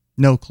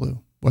 No clue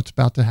what's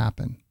about to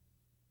happen.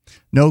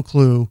 No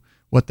clue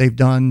what they've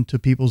done to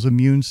people's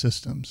immune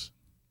systems.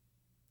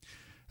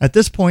 At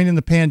this point in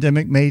the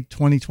pandemic, May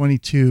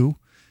 2022,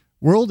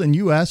 world and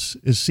U.S.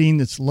 is seeing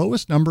its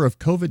lowest number of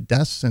COVID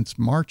deaths since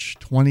March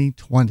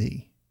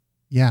 2020.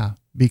 Yeah,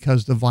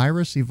 because the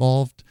virus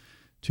evolved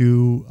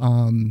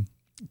to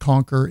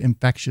conquer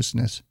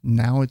infectiousness.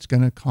 Now it's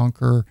going to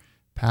conquer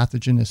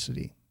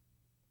pathogenicity.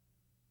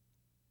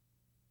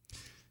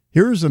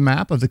 Here's a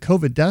map of the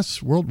COVID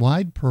deaths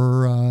worldwide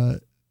per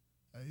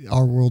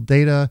our world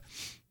data.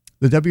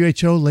 The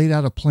WHO laid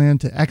out a plan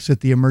to exit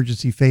the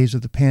emergency phase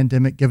of the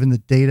pandemic, given the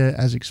data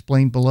as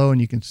explained below.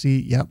 And you can see,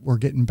 yep, we're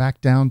getting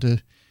back down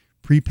to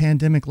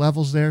pre-pandemic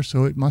levels there.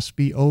 So it must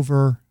be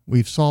over.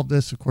 We've solved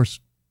this. Of course,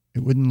 it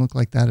wouldn't look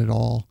like that at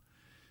all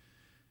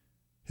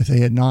if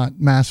they had not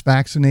mass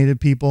vaccinated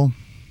people.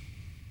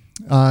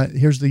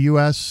 Here's the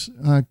U.S.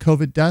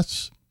 COVID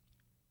deaths.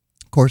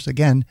 Of course,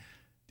 again,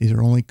 these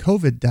are only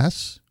COVID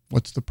deaths.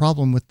 What's the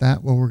problem with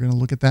that? Well, we're going to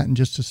look at that in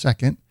just a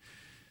second.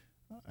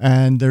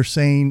 And they're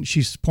saying,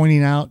 she's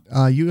pointing out,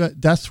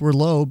 deaths were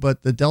low,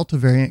 but the Delta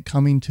variant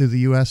coming to the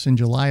U.S. in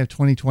July of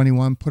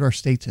 2021 put our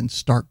states in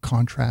stark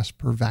contrast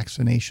per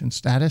vaccination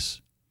status.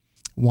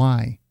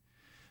 Why?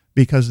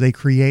 Because they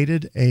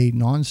created a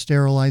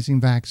non-sterilizing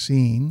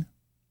vaccine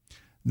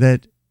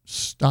that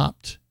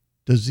stopped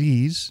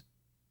disease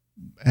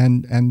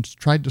and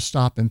tried to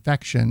stop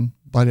infection,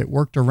 but it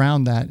worked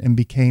around that and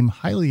became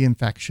highly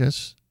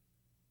infectious,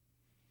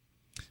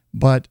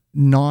 but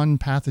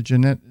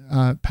non-pathogenic.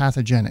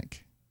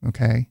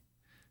 Okay.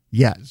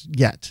 Yes,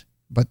 yet.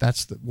 But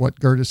that's what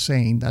Geert is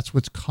saying. That's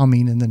what's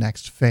coming in the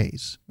next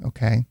phase.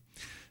 Okay.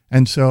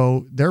 And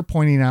so they're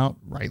pointing out,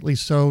 rightly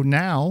so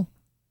now,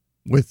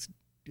 with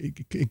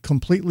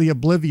completely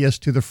oblivious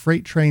to the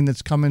freight train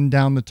that's coming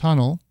down the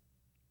tunnel,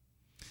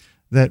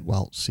 that,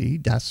 well, see,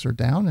 deaths are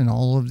down and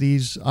all of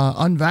these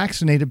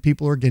unvaccinated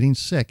people are getting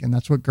sick. And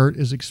that's what Geert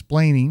is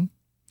explaining.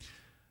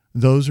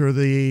 Those are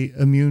the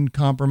immune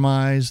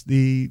compromised,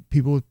 the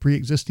people with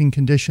pre-existing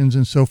conditions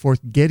and so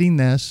forth getting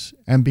this.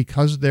 And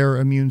because their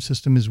immune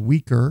system is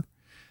weaker,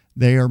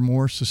 they are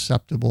more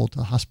susceptible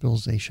to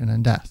hospitalization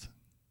and death.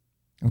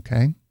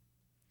 Okay.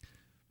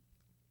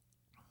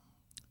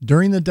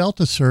 During the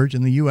Delta surge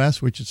in the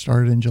U.S., which had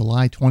started in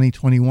July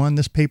 2021,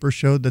 this paper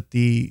showed that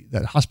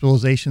that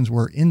hospitalizations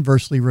were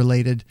inversely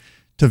related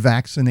to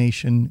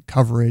vaccination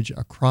coverage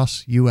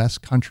across U.S.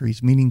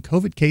 countries, meaning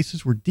COVID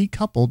cases were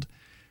decoupled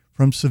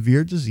from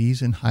severe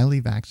disease in highly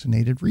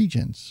vaccinated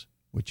regions,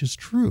 which is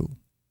true,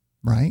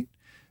 right?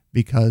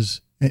 Because,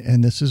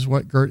 and this is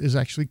what Geert is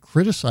actually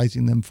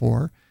criticizing them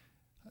for,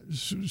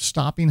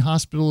 stopping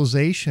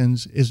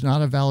hospitalizations is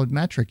not a valid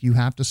metric. You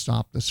have to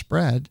stop the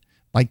spread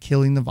by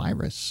killing the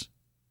virus.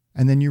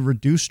 And then you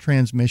reduce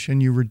transmission,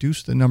 you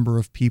reduce the number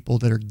of people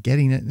that are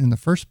getting it in the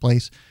first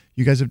place.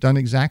 You guys have done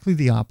exactly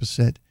the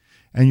opposite,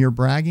 and you're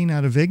bragging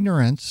out of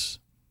ignorance,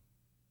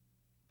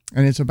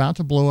 and it's about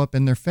to blow up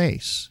in their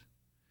face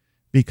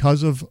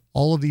because of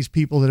all of these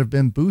people that have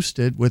been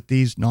boosted with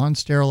these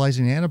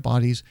non-sterilizing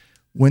antibodies.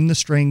 When the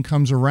strain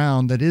comes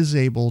around that is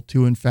able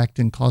to infect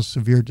and cause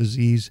severe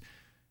disease,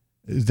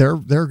 they're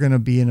going to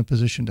be in a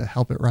position to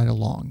help it right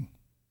along.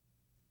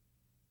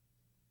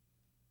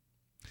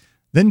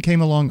 Then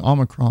came along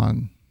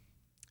Omicron.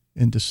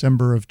 In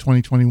December of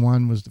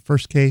 2021 was the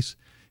first case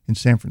in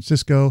San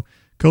Francisco.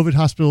 COVID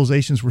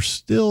hospitalizations were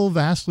still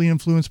vastly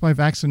influenced by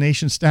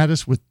vaccination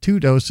status with 2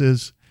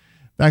 doses.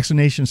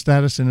 Vaccination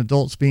status in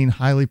adults being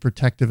highly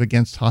protective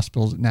against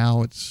hospitals.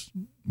 Now it's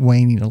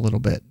waning a little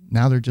bit.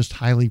 Now they're just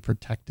highly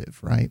protective,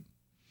 right?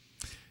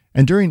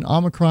 And during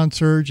Omicron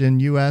surge in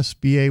U.S.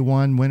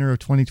 BA1 winter of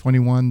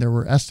 2021, there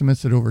were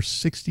estimates that over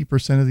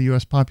 60% of the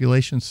U.S.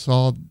 population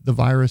saw the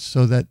virus,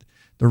 so that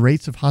the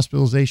rates of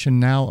hospitalization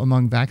now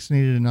among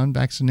vaccinated and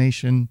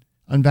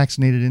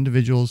unvaccinated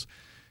individuals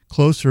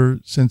closer,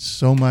 since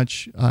so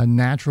much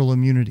natural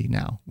immunity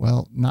now.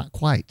 Well, not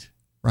quite,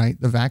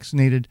 right? The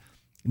vaccinated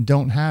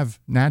don't have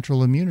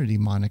natural immunity,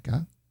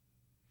 Monica.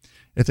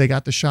 If they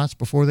got the shots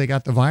before they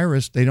got the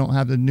virus, they don't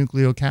have the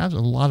nucleocapsid. A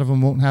lot of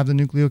them won't have the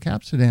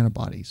nucleocapsid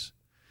antibodies.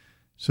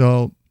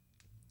 So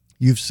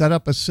you've set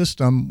up a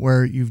system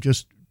where you've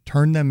just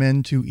turned them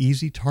into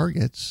easy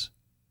targets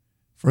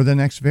for the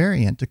next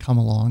variant to come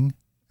along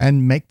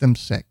and make them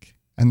sick.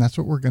 And that's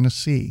what we're going to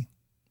see.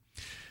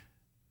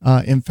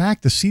 In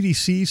fact, the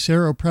CDC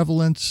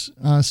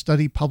seroprevalence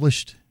study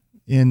published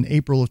in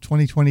April of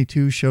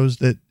 2022 shows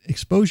that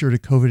exposure to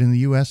COVID in the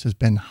U.S. has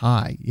been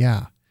high.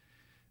 Yeah,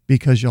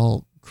 because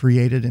y'all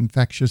created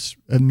infectious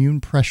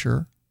immune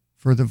pressure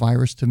for the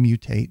virus to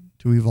mutate,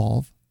 to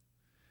evolve,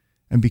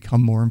 and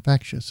become more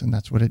infectious. And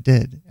that's what it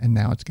did. And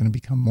now it's going to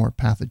become more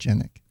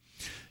pathogenic.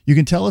 You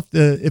can tell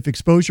if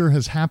exposure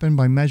has happened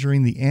by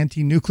measuring the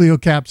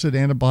anti-nucleocapsid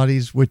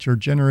antibodies, which are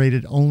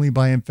generated only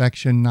by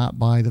infection, not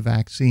by the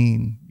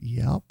vaccine.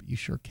 Yep, you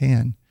sure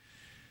can.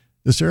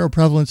 The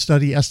seroprevalence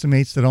study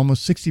estimates that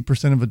almost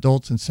 60% of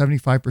adults and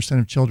 75%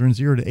 of children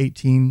 0 to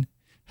 18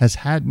 has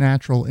had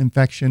natural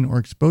infection or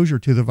exposure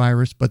to the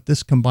virus, but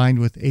this combined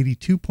with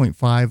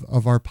 82.5%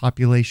 of our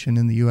population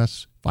in the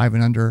U.S. 5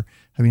 and under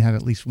having had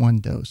at least one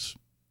dose.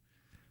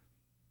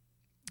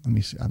 Let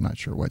me see. I'm not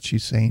sure what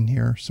she's saying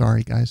here.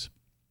 Sorry, guys.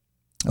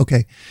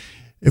 Okay.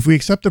 If we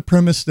accept the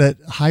premise that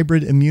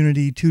hybrid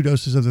immunity, 2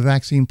 doses of the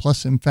vaccine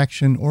plus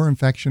infection or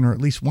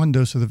at least 1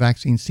 dose of the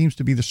vaccine seems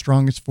to be the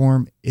strongest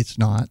form, it's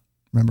not.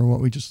 Remember what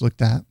we just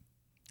looked at?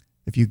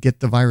 If you get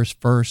the virus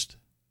first,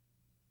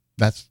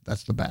 that's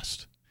the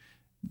best.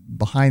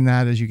 Behind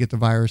that, as you get the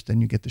virus,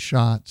 then you get the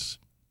shots.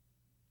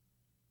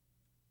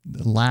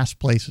 The last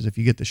place is if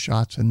you get the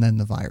shots and then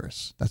the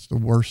virus. That's the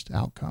worst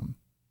outcome.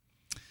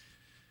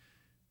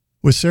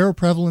 With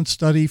seroprevalence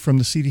study from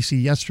the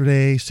CDC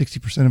yesterday,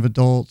 60% of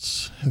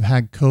adults have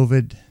had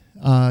COVID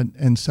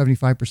and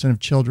 75% of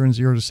children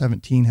 0 to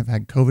 17 have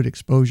had COVID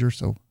exposure,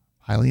 so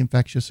highly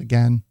infectious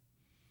again.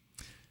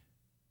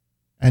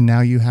 And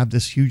now you have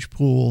this huge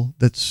pool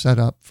that's set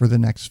up for the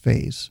next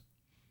phase.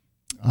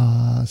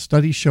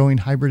 Studies showing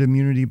hybrid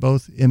immunity,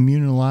 both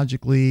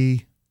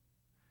immunologically,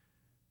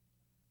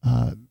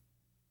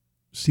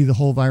 see the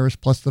whole virus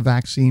plus the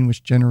vaccine,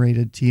 which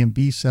generated T and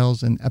B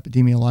cells, and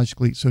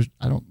epidemiologically. So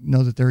I don't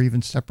know that they're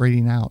even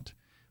separating out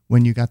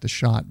when you got the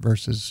shot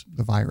versus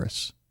the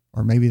virus,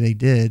 or maybe they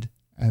did,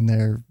 and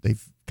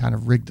they've kind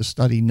of rigged the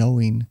study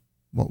knowing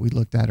what we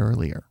looked at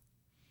earlier.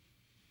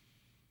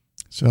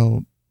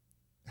 So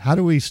how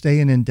do we stay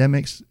in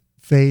endemic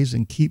phase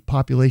and keep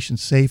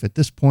populations safe? At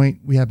this point,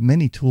 we have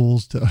many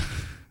tools to...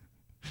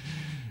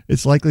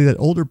 It's likely that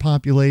older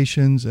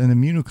populations and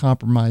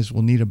immunocompromised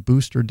will need a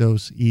booster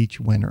dose each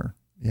winter.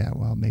 Yeah,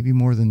 well, maybe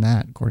more than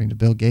that, according to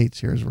Bill Gates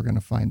here, as we're going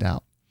to find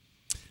out.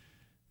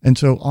 And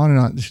so on and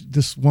on.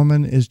 This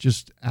woman is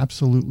just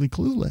absolutely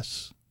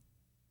clueless,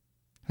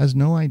 has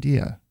no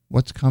idea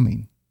what's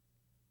coming,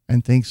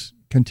 and thinks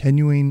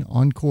continuing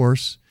on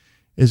course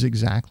is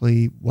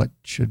exactly what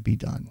should be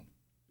done.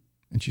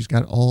 And she's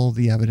got all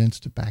the evidence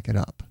to back it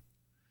up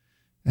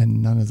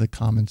and none of the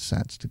common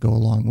sense to go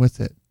along with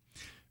it.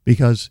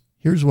 Because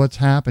here's what's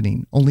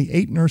happening. Only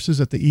 8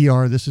 nurses at the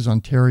ER. This is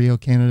Ontario,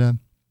 Canada.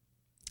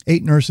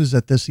 8 nurses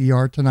at this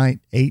ER tonight.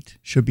 8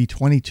 should be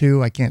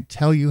 22. I can't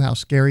tell you how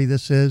scary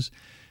this is.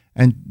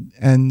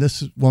 And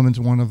this woman's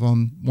one of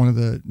them, one of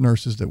the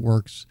nurses that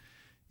works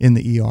in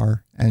the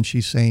ER. And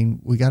she's saying,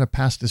 we got to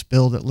pass this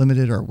bill that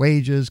limited our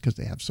wages because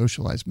they have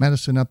socialized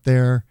medicine up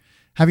there.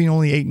 Having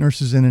only 8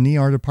 nurses in an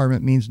ER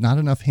department means not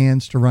enough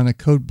hands to run a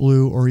code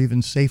blue or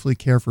even safely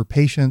care for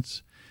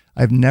patients.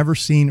 I've never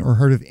seen or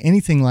heard of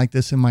anything like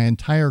this in my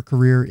entire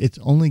career. It's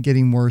only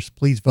getting worse.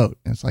 Please vote.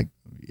 And it's like,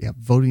 yeah,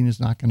 voting is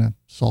not going to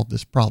solve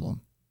this problem.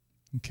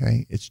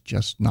 Okay. It's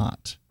just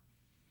not.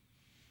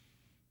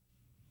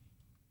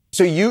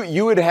 So you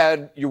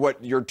had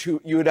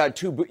two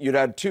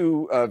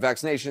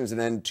vaccinations and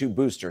then 2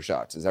 booster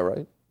shots. Is that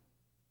right?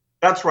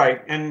 That's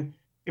right. And,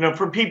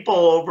 for people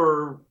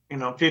over,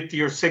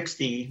 50 or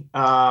 60,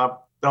 they'll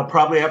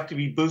probably have to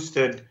be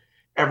boosted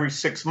every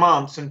 6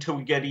 months until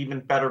we get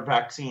even better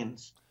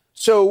vaccines.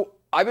 So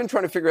I've been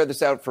trying to figure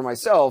this out for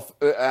myself.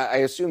 I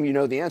assume you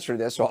know the answer to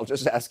this, so I'll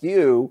just ask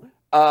you.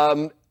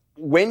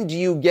 When do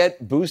you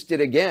get boosted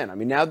again? I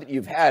mean, now that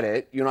you've had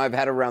it, I've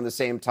had it around the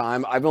same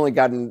time. I've only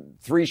gotten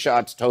 3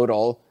 shots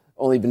total,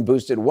 only been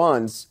boosted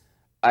once.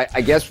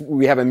 I guess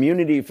we have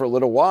immunity for a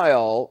little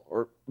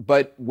while,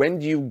 but when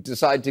do you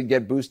decide to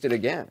get boosted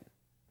again?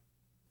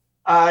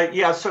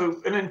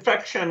 So an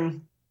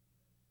infection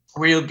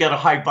where you'll get a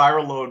high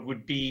viral load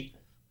would be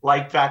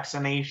like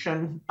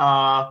vaccination.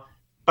 But,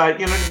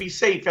 to be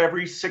safe,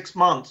 every 6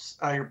 months,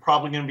 you're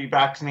probably going to be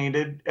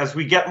vaccinated. As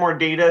we get more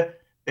data,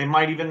 they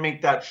might even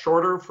make that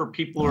shorter for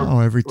people who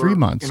are every 3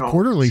 months,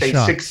 quarterly say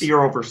shots. 60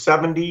 or over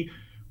 70,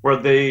 where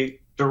the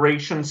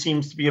duration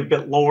seems to be a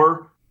bit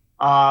lower.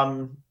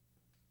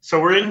 So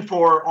we're in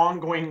for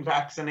ongoing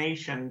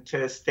vaccination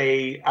to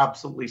stay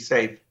absolutely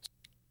safe.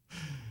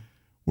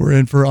 We're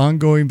in for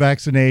ongoing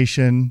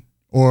vaccination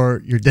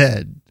or you're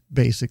dead,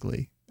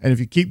 basically. And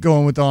if you keep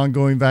going with the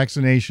ongoing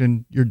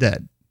vaccination, you're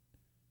dead.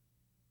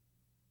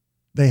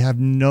 They have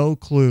no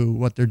clue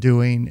what they're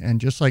doing. And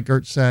just like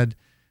Geert said,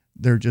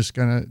 they're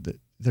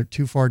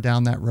too far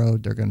down that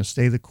road. They're going to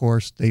stay the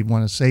course. They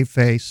want to save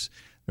face.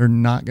 They're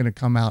not going to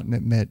come out and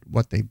admit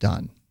what they've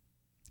done,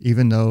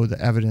 even though the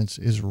evidence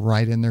is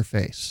right in their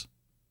face.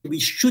 We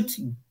should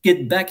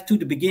get back to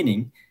the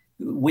beginning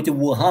with the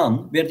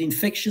Wuhan, where the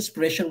infectious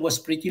pressure was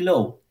pretty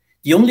low.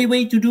 The only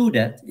way to do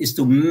that is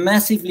to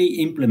massively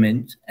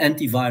implement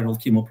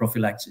antiviral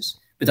chemoprophylaxis.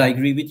 But I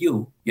agree with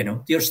you.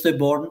 They're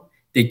stubborn.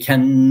 They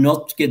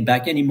cannot get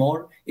back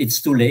anymore.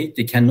 It's too late.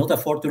 They cannot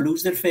afford to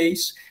lose their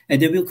face,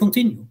 and they will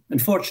continue,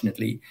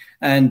 unfortunately.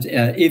 And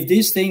if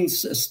these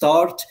things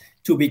start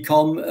to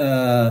become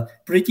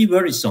pretty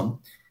worrisome,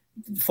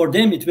 for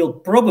them it will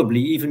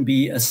probably even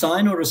be a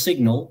sign or a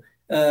signal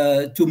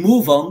to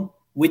move on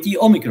with the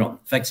Omicron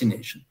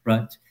vaccination,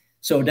 right?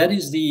 So that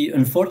is the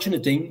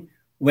unfortunate thing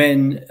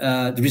when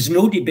there is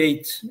no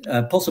debate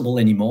possible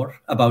anymore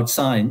about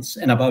science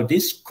and about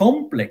these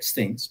complex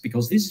things,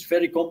 because this is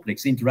very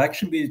complex, the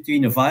interaction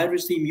between a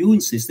virus, the immune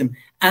system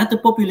at the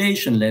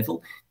population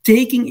level,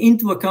 taking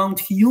into account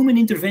human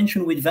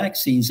intervention with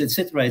vaccines,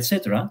 etc.,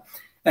 etc.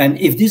 And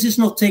if this is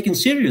not taken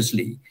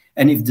seriously,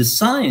 and if the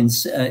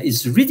science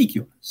is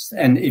ridiculous,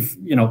 and if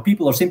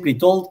people are simply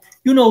told,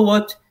 you know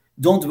what,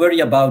 don't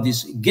worry about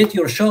this, get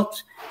your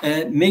shot,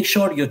 make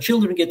sure your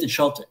children get the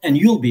shot, and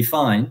you'll be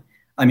fine.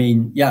 I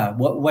mean, yeah,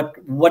 what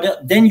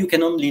then you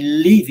can only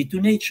leave it to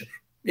nature.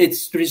 There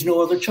is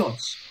no other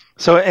choice.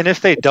 So, and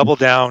if they double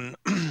down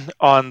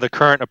on the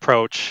current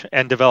approach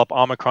and develop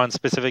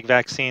Omicron-specific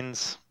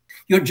vaccines?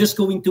 You're just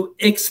going to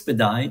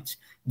expedite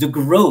the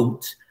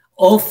growth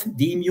of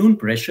the immune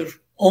pressure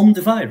on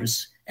the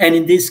virus. And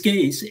in this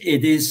case,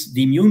 it is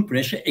the immune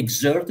pressure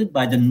exerted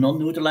by the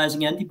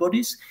non-neutralizing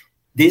antibodies.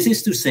 This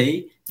is to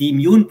say, the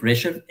immune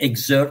pressure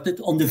exerted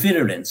on the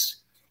virulence.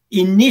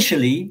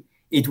 Initially,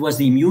 it was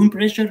the immune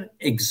pressure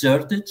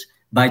exerted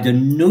by the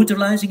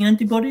neutralizing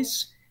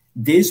antibodies.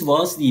 This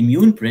was the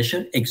immune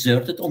pressure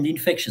exerted on the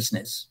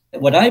infectiousness.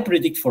 What I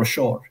predict for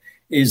sure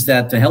is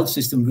that the health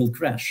system will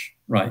crash,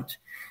 right?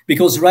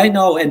 Because right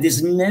now, and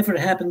this never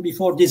happened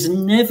before, this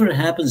never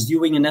happens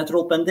during a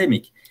natural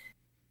pandemic.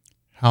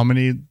 How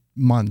many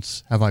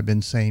months have I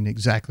been saying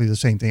exactly the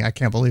same thing? I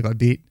can't believe I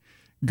beat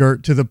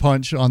Geert to the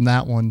punch on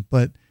that one,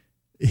 but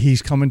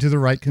he's coming to the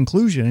right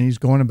conclusion and he's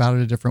going about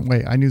it a different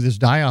way. I knew this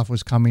die-off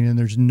was coming, and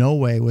there's no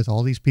way with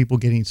all these people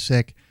getting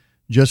sick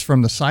just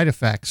from the side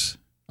effects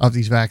of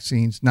these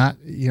vaccines. Not,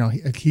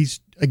 he's,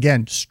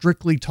 again,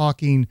 strictly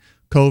talking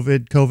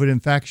COVID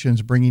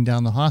infections, bringing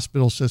down the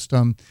hospital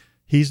system.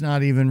 He's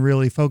not even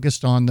really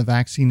focused on the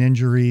vaccine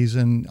injuries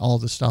and all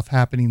the stuff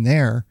happening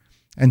there.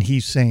 And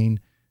he's saying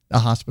the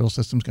hospital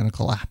system's going to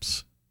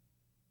collapse.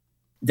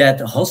 That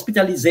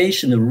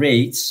hospitalization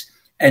rates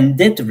and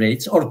death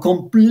rates are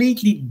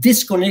completely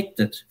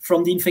disconnected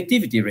from the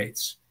infectivity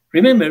rates.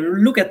 Remember,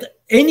 look at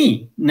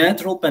any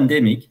natural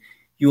pandemic.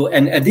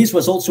 And this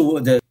was also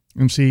the...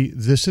 And see,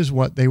 this is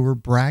what they were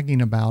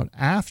bragging about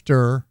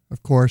after,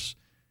 of course,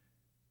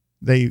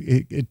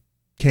 it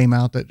came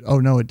out that, oh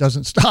no, it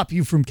doesn't stop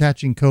you from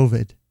catching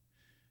COVID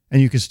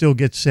and you can still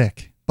get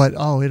sick, but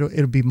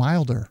it'll be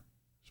milder.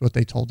 That's what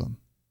they told them.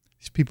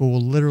 These people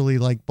will literally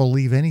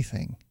believe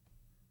anything.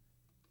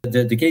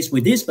 The case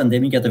with this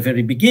pandemic at the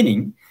very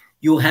beginning,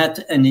 you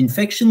had an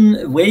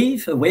infection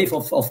wave, a wave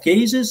of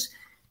cases.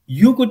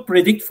 You could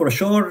predict for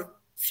sure,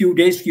 few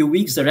days, few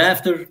weeks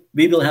thereafter,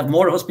 we will have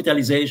more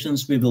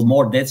hospitalizations, we will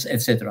more deaths,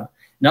 etc.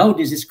 Now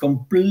this is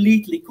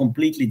completely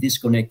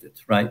disconnected,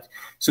 right?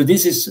 So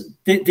this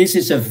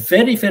is a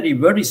very, very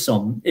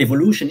worrisome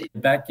evolution.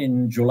 Back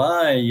in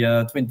July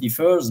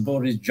 21st,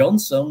 Boris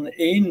Johnson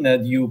in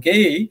the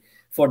UK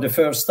for the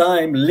first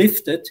time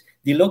lifted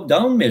the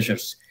lockdown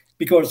measures,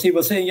 because he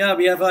was saying, yeah,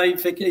 we have high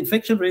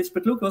infection rates,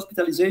 but look,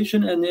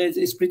 hospitalization and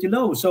it's pretty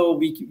low, so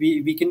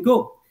we can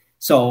go.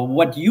 So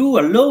what you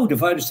allow the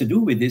virus to do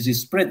with this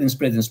is spread and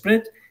spread and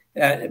spread,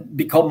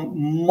 become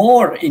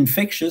more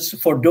infectious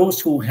for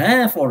those who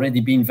have already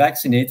been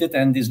vaccinated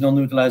and these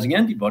non-neutralizing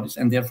antibodies,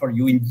 and therefore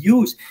you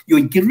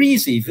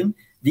increase even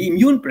the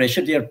immune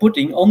pressure they are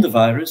putting on the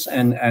virus,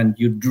 and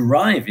you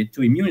drive it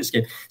to immune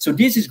escape. So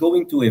this is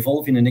going to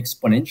evolve in an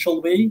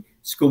exponential way.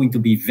 It's going to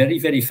be very,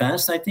 very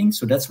fast, I think.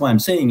 So that's why I'm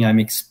saying I'm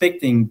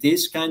expecting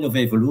this kind of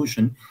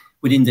evolution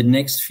within the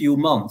next few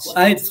months.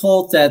 I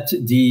thought that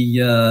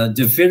the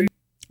very...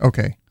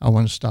 Okay, I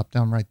want to stop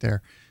down right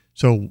there.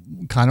 So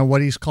kind of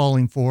what he's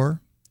calling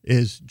for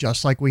is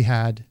just like we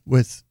had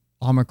with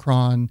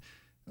Omicron.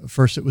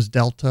 First it was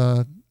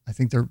Delta. I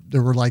think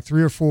there were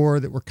 3 or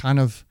 4 that were kind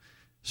of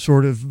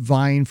sort of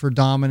vying for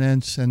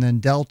dominance, and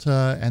then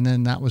Delta, and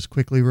then that was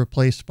quickly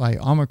replaced by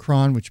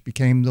Omicron, which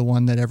became the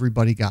one that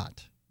everybody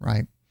got,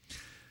 right?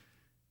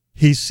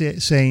 He's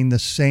saying the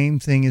same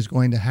thing is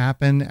going to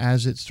happen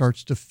as it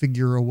starts to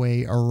figure a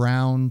way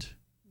around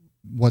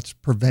what's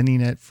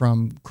preventing it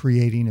from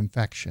creating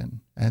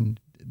infection and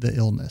the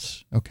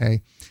illness,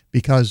 okay?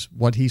 Because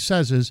what he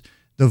says is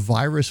the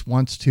virus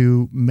wants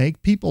to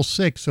make people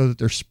sick so that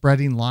they're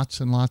spreading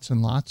lots and lots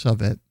and lots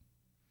of it.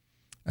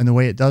 And the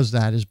way it does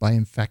that is by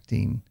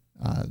infecting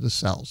the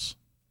cells.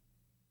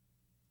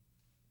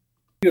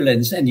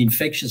 Virulence and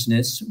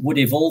infectiousness would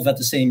evolve at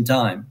the same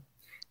time.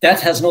 That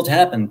has not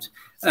happened.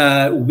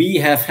 We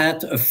have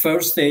had a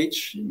first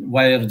stage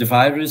where the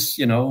virus,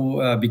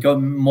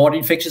 become more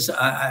infectious.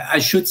 I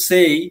should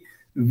say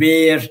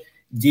where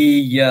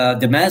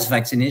the mass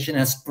vaccination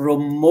has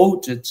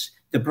promoted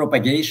the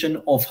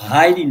propagation of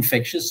highly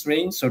infectious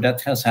strains. So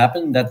that has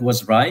happened. That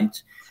was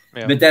right.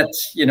 Yeah. But that,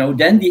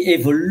 then the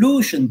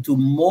evolution to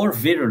more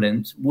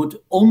virulent would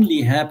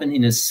only happen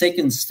in a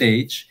second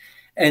stage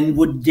and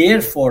would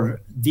therefore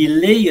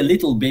delay a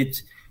little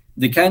bit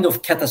the kind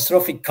of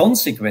catastrophic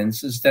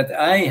consequences that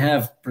I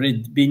have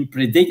been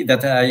predicting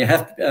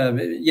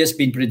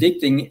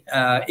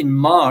in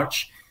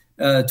March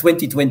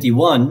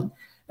 2021.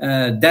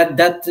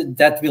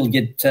 That will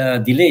get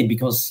delayed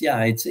because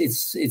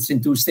it's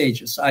in two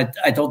stages.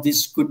 I thought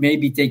this could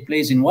maybe take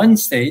place in one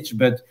stage,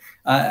 but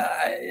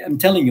I'm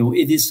telling you,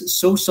 it is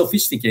so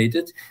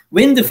sophisticated.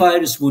 When the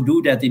virus would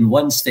do that in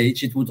one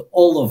stage, it would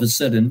all of a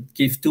sudden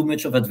give too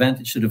much of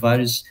advantage to the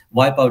virus,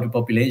 wipe out the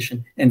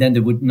population, and then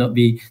there would not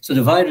be. So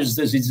the virus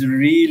does, it's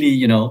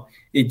really,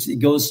 it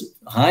goes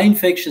high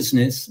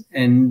infectiousness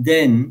and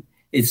then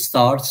it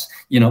starts,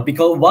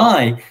 because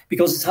why?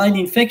 Because it's highly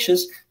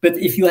infectious. But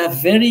if you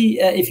have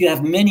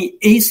many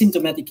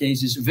asymptomatic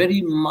cases,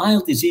 very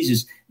mild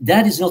diseases,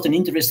 that is not an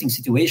interesting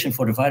situation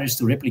for the virus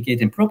to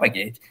replicate and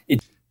propagate.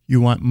 You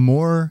want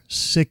more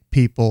sick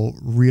people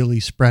really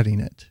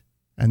spreading it,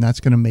 and that's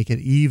going to make it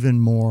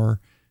even more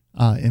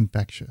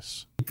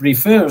infectious. It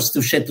prefers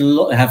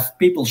to have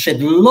people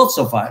shed lots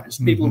of virus,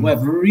 people who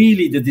have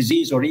really the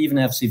disease or even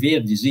have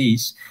severe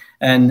disease.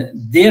 And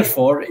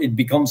therefore, it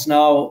becomes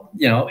now,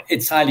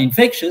 it's highly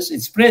infectious,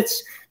 it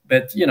spreads,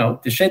 but,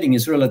 the shedding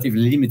is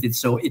relatively limited.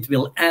 So it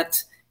will add,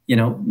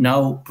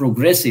 now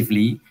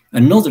progressively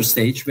another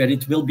stage where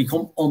it will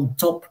become on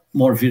top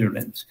more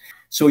virulent.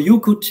 So you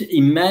could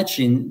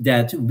imagine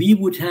that we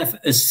would have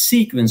a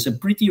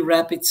pretty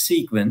rapid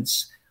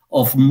sequence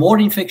of more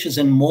infectious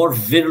and more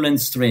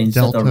virulent strains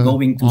Delta, that are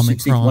going to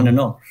succeed one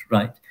another,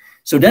 right?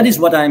 So that is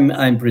what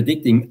I'm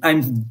predicting.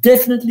 I'm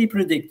definitely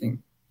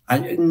predicting,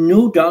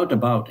 no doubt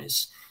about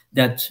this,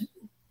 that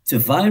the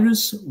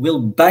virus will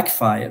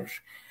backfire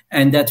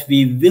and that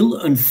we will,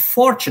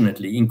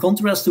 unfortunately, in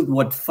contrast to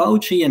what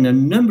Fauci and a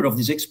number of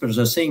these experts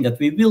are saying, that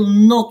we will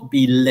not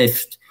be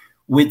left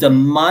with a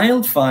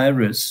mild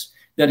virus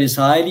that is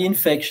highly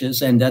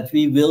infectious and that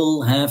we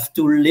will have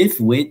to live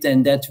with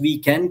and that we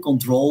can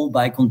control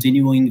by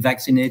continuing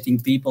vaccinating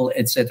people,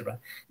 etc.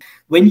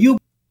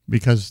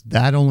 Because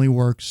that only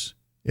works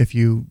if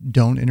you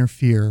don't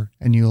interfere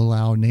and you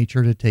allow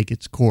nature to take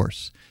its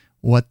course.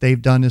 What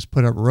they've done is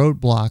put up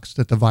roadblocks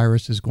that the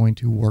virus is going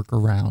to work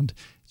around.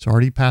 It's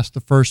already past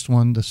the first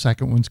one. The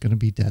second one's going to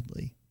be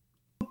deadly.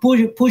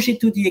 Push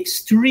it to the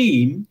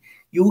extreme,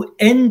 you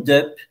end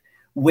up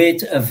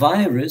with a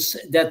virus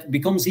that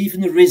becomes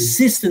even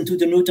resistant to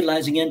the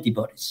neutralizing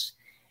antibodies.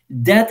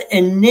 That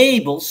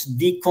enables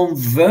the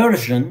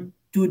conversion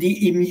to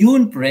the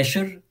immune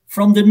pressure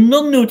from the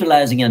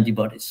non-neutralizing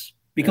antibodies.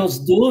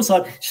 Because those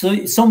are,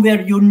 so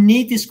somewhere you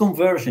need this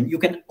conversion. You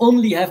can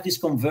only have this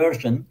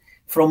conversion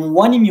from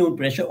one immune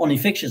pressure on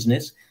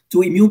infectiousness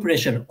to immune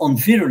pressure on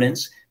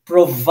virulence,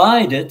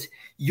 provided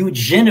you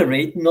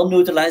generate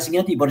non-neutralizing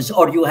antibodies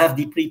or you have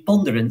the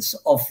preponderance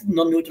of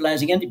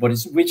non-neutralizing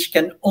antibodies, which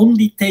can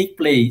only take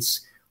place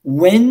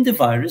when the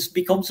virus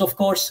becomes, of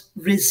course,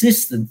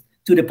 resistant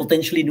to the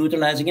potentially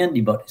neutralizing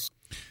antibodies.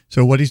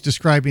 So what he's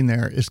describing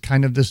there is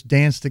kind of this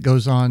dance that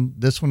goes on.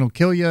 This one will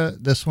kill you.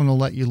 This one will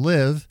let you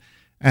live.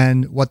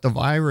 And what the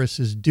virus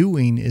is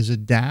doing is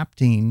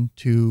adapting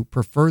to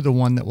prefer the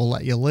one that will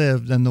let you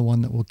live than the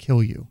one that will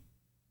kill you.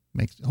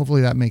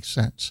 Hopefully that makes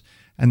sense.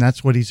 And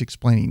that's what he's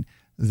explaining.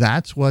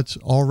 That's what's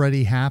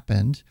already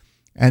happened.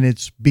 And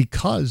it's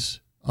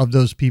because of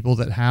those people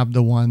that have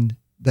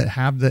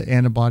the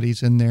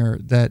antibodies in there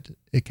that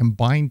it can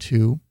bind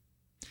to.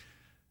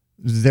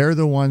 They're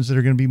the ones that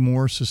are going to be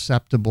more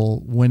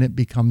susceptible when it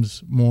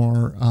becomes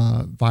more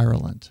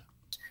virulent.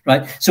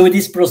 Right. So it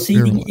is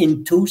proceeding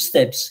in two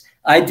steps.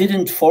 I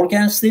didn't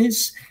forecast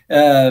this,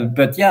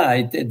 but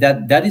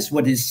that is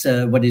what is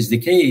the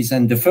case.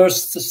 And the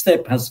first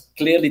step has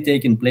clearly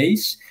taken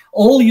place.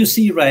 All you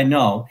see right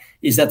now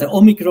is that the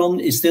Omicron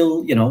is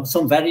still,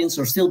 some variants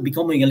are still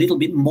becoming a little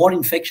bit more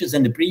infectious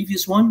than the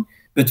previous one,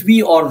 but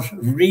we are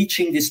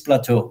reaching this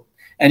plateau.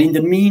 And in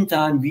the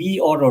meantime,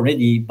 we are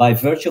already, by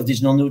virtue of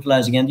these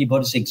non-neutralizing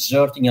antibodies,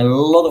 exerting a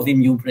lot of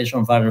immune pressure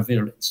on viral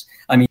virulence.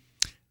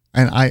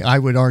 And I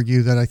would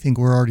argue that I think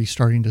we're already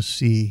starting to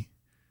see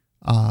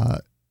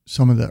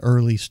some of the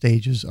early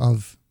stages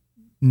of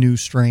new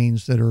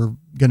strains that are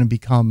going to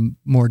become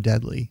more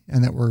deadly,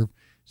 and that we're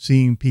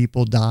seeing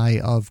people die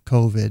of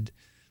COVID,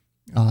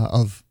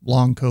 of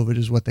long COVID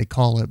is what they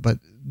call it, but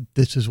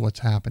this is what's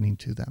happening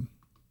to them.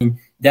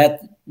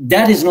 That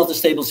is not a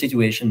stable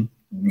situation.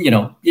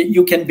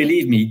 You can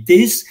believe me.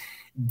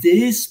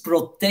 This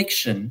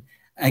protection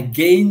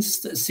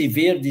against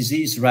severe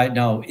disease right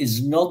now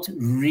is not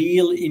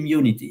real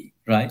immunity,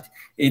 right?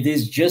 It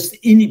is just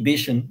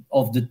inhibition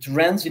of the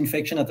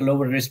transinfection at the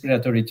lower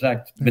respiratory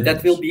tract. But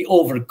that will be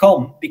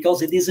overcome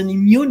because it is an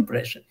immune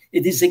pressure.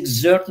 It is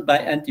exerted by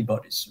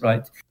antibodies,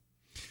 right?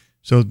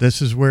 So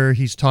this is where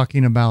he's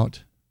talking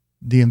about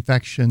the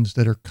infections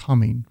that are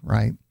coming,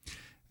 right?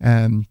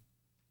 And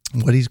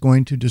what he's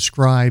going to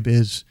describe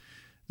is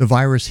the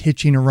virus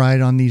hitching a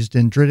ride on these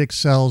dendritic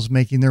cells,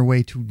 making their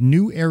way to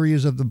new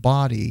areas of the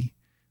body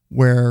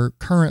where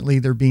currently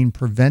they're being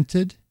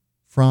prevented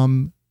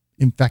from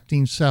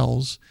infecting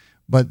cells,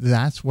 but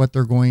that's what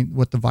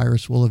what the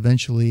virus will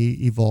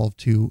eventually evolve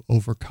to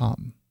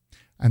overcome.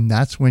 And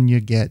that's when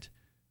you get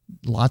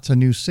lots of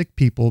new sick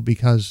people,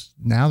 because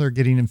now they're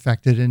getting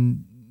infected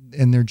in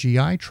their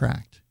GI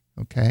tract.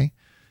 Okay.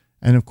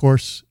 And of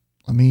course,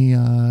 let me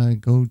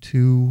go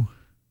to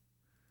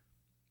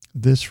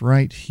this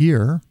right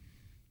here.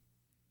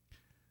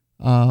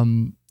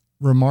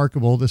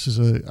 Remarkable. This is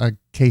a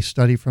case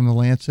study from the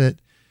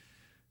Lancet.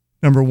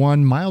 Number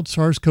 1, mild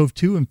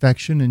SARS-CoV-2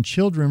 infection in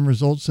children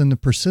results in the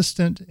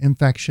persistent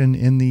infection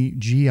in the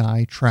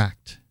GI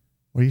tract.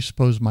 What do you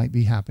suppose might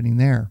be happening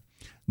there?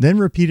 Then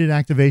repeated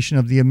activation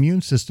of the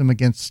immune system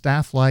against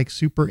staph-like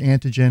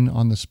superantigen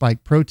on the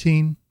spike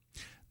protein.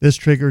 This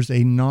triggers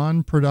a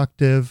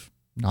non-productive,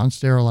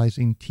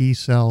 non-sterilizing T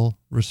cell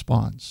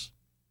response.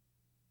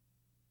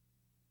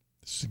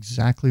 This is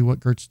exactly what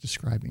Geert's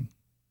describing.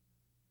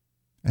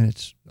 And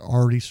it's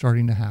already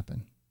starting to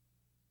happen.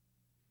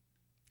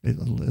 At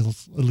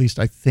least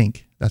I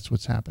think that's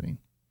what's happening.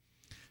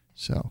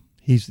 So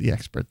he's the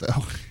expert,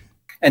 though.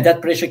 And that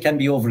pressure can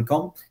be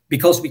overcome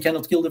because we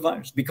cannot kill the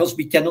virus, because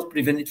we cannot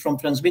prevent it from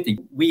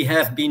transmitting. We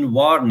have been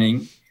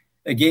warning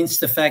against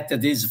the fact that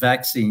these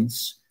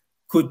vaccines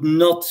could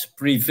not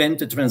prevent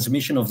the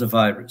transmission of the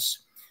virus.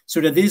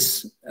 So that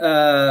these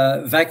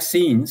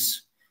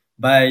vaccines,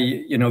 by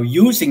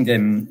using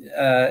them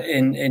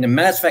in a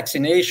mass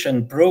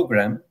vaccination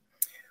program,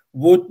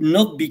 would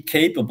not be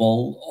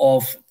capable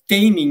of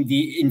taming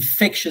the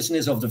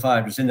infectiousness of the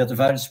virus, and that the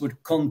virus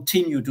would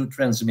continue to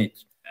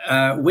transmit.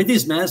 With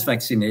this mass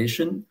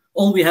vaccination,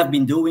 all we have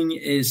been doing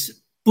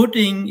is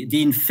putting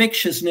the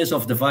infectiousness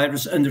of the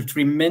virus under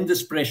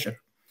tremendous pressure.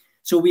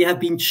 So we have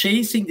been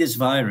chasing this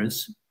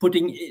virus,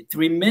 putting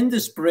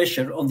tremendous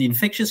pressure on the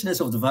infectiousness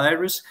of the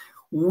virus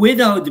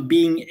without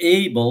being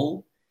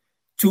able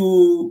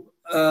to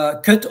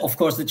cut, of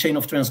course, the chain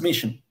of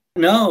transmission.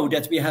 Now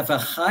that we have a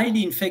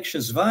highly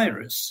infectious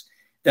virus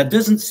that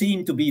doesn't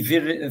seem to be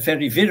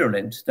very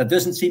virulent, that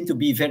doesn't seem to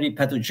be very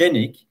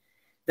pathogenic,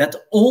 that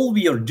all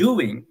we are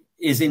doing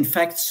is in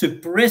fact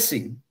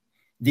suppressing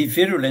the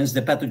virulence,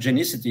 the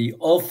pathogenicity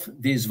of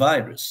this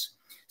virus.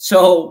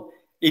 So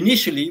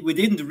initially, we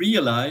didn't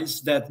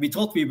realize that we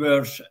thought we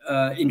were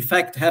in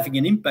fact having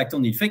an impact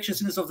on the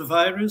infectiousness of the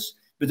virus,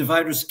 but the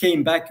virus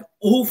came back,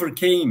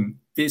 overcame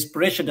this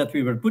pressure that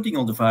we were putting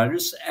on the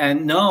virus,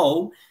 and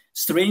now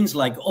strains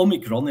like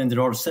Omicron, and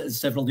there are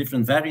several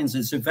different variants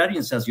and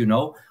subvariants, as you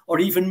know, are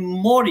even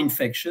more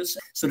infectious.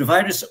 So the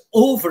virus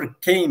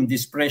overcame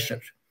this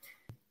pressure.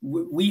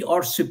 We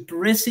are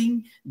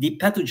suppressing the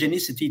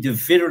pathogenicity, the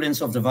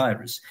virulence of the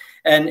virus.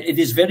 And it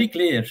is very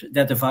clear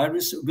that the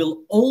virus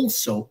will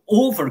also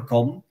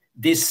overcome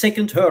this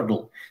second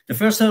hurdle. The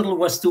first hurdle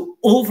was to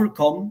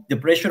overcome the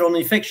pressure on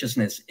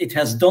infectiousness. It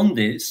has done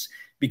this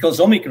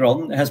because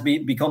Omicron has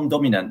become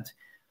dominant.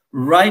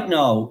 Right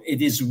now,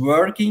 it is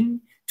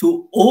working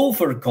to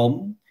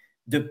overcome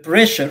the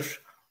pressure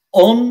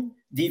on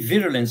the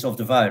virulence of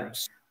the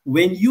virus.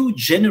 When you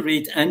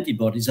generate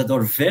antibodies that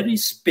are very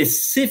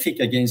specific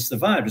against the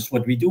virus,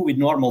 what we do with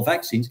normal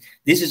vaccines,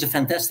 this is a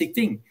fantastic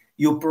thing.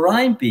 You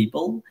prime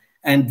people,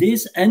 and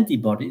these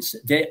antibodies,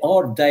 they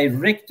are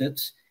directed,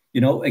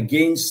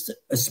 against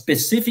a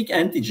specific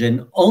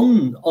antigen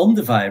on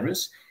the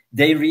virus.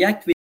 They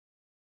react with.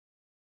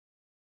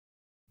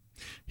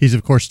 He's,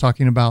 of course,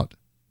 talking about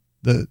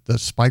the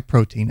spike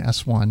protein,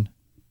 S1,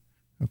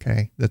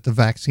 okay, that the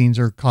vaccines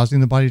are causing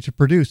the body to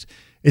produce.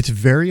 It's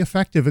very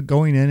effective at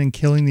going in and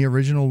killing the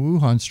original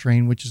Wuhan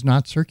strain, which is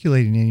not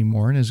circulating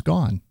anymore and is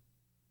gone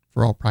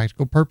for all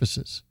practical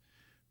purposes,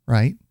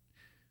 right?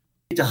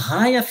 With a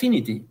high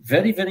affinity,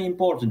 very, very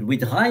important,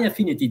 with high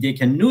affinity, they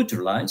can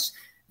neutralize.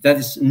 That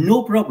is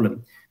no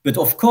problem. But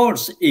of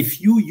course,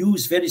 if you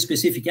use very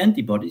specific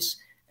antibodies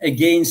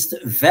against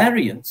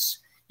variants,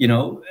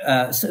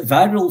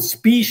 viral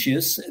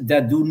species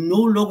that do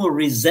no longer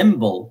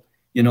resemble,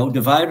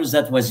 the virus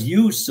that was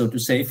used, so to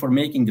say, for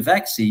making the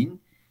vaccine,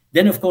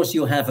 then of course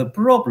you have a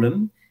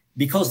problem,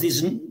 because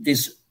these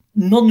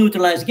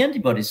non-neutralizing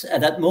antibodies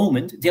at that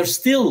moment, they're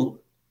still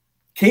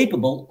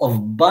capable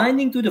of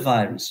binding to the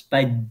virus.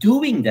 By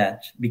doing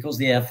that, because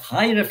they have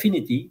higher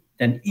affinity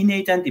than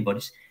innate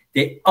antibodies,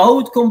 they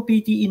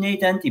outcompete the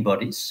innate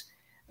antibodies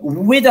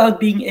without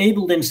being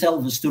able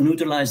themselves to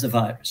neutralize the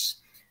virus.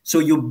 So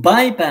you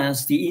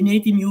bypass the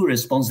innate immune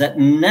response that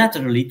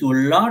naturally, to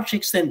a large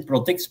extent,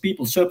 protects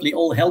people, certainly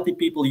all healthy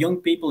people,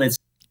 young people.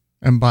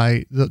 And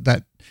by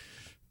that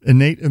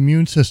innate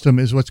immune system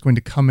is what's going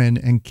to come in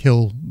and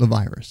kill the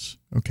virus.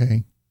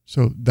 Okay,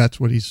 so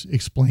that's what he's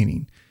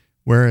explaining.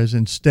 Whereas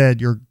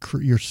instead,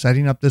 you're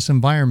setting up this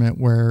environment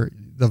where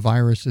the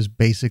virus is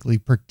basically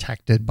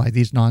protected by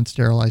these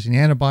non-sterilizing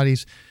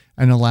antibodies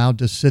and allowed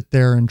to sit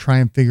there and try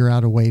and figure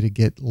out a way to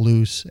get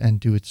loose and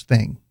do its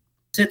thing.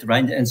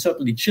 Right? And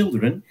certainly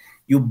children,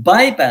 you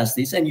bypass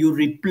this and you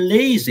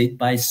replace it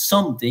by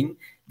something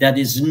that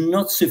is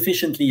not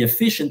sufficiently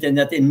efficient and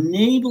that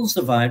enables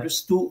the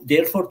virus to,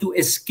 therefore, to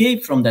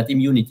escape from that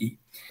immunity.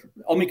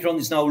 Omicron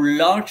is now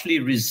largely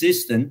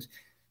resistant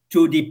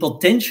to the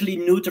potentially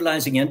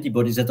neutralizing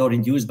antibodies that are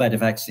induced by the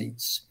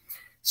vaccines.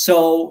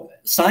 So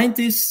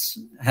scientists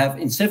have,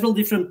 in several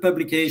different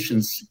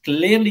publications,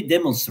 clearly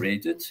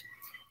demonstrated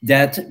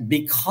that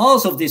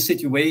because of this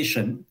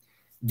situation,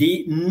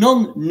 the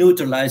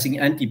non-neutralizing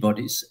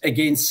antibodies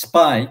against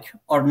spike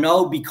are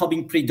now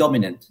becoming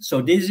predominant.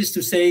 So this is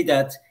to say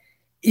that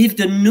if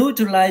the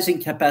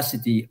neutralizing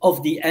capacity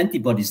of the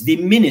antibodies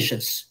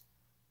diminishes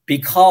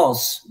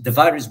because the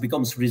virus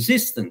becomes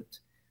resistant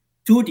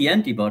to the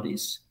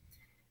antibodies,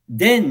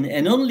 then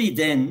and only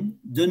then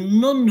the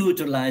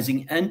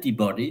non-neutralizing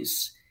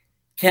antibodies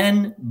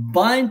can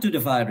bind to the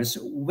virus.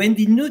 When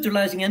the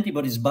neutralizing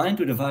antibodies bind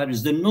to the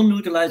virus, the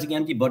non-neutralizing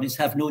antibodies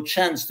have no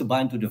chance to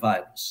bind to the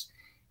virus.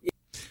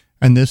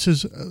 And this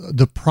is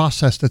the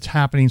process that's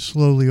happening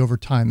slowly over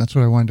time. That's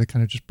what I wanted to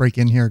kind of just break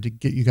in here to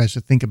get you guys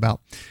to think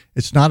about.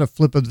 It's not a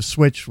flip of the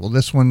switch. Well,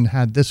 this one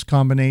had this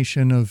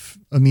combination of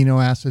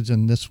amino acids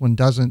and this one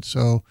doesn't,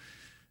 so,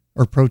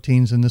 or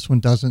proteins, and this one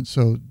doesn't.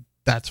 So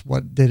that's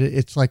what did it.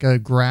 It's like a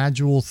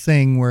gradual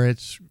thing where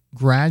it's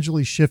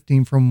gradually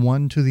shifting from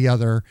one to the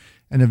other,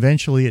 and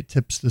eventually it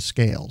tips the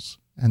scales.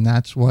 And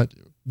that's what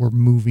we're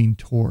moving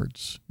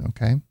towards,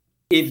 okay?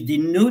 If the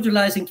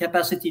neutralizing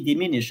capacity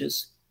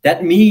diminishes,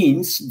 that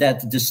means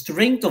that the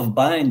strength of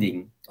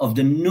binding of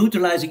the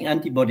neutralizing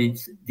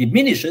antibodies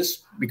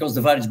diminishes because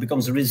the virus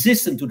becomes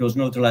resistant to those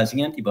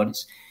neutralizing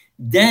antibodies.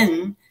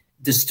 Then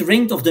the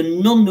strength of the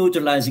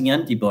non-neutralizing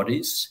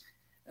antibodies,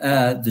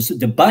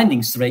 the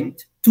binding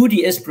strength to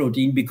the S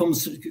protein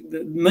becomes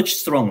much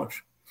stronger.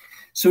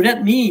 So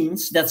that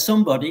means that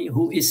somebody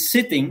who is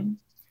sitting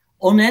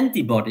on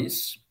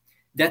antibodies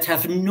that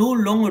have no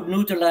longer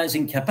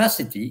neutralizing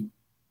capacity,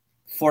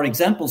 for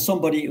example,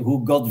 somebody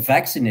who got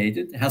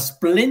vaccinated has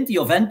plenty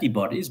of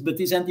antibodies, but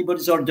these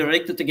antibodies are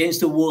directed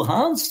against the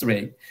Wuhan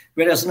strain,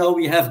 whereas now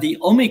we have the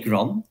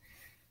Omicron.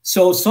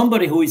 So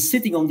somebody who is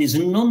sitting on these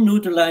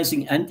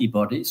non-neutralizing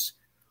antibodies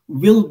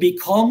will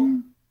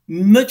become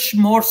much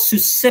more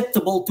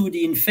susceptible to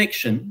the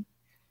infection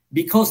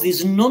because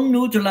these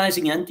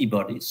non-neutralizing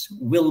antibodies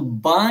will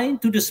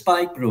bind to the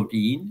spike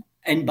protein,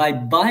 and by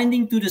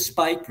binding to the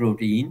spike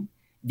protein,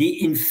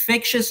 the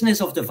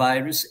infectiousness of the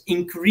virus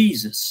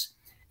increases.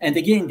 And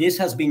again, this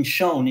has been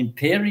shown in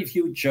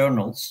peer-reviewed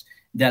journals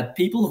that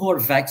people who are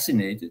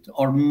vaccinated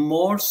are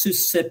more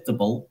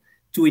susceptible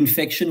to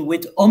infection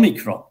with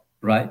Omicron,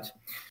 right?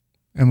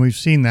 And we've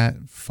seen that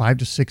 5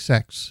 to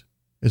 6x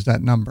is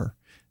that number.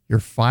 You're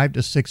 5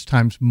 to 6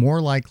 times more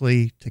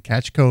likely to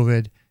catch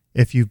COVID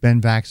if you've been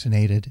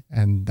vaccinated.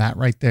 And that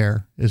right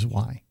there is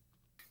why.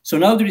 So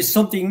now there is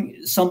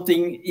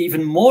something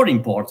even more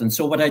important.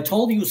 So what I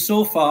told you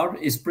so far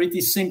is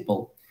pretty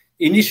simple.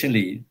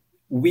 Initially,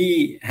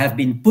 we have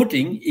been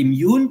putting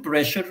immune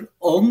pressure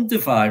on the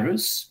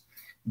virus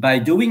by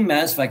doing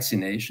mass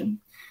vaccination.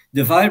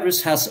 The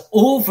virus has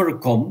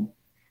overcome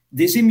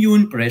this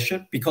immune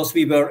pressure because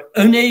we were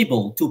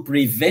unable to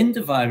prevent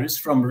the virus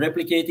from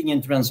replicating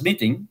and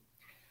transmitting.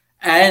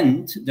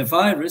 And the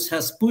virus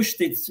has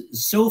pushed it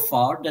so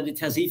far that it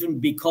has even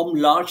become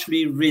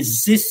largely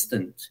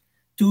resistant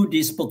to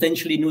these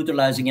potentially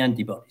neutralizing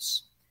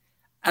antibodies.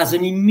 As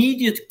an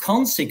immediate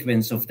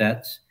consequence of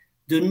that,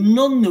 the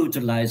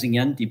non-neutralizing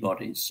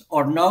antibodies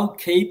are now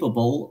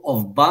capable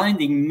of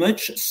binding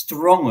much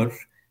stronger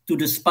to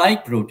the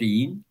spike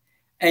protein,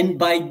 and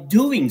by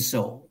doing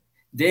so,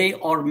 they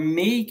are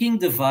making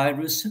the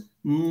virus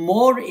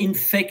more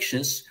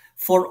infectious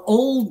for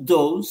all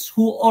those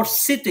who are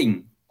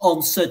sitting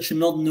on such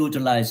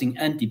non-neutralizing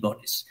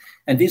antibodies.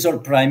 And these are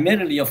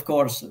primarily, of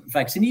course,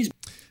 vaccinees.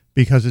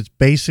 Because it's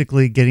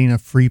basically getting a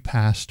free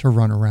pass to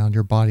run around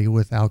your body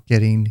without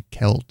getting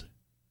killed,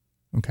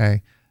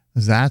 okay?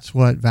 That's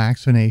what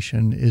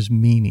vaccination is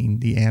meaning.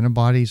 The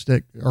antibodies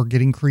that are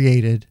getting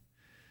created,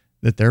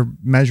 that they're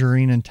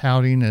measuring and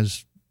touting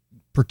as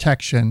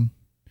protection,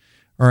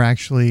 are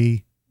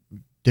actually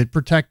did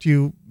protect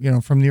you,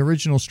 from the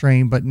original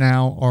strain, but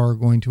now are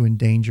going to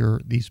endanger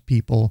these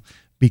people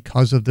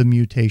because of the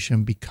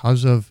mutation,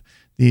 because of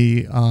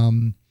the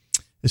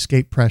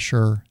escape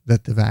pressure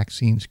that the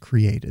vaccines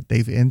created.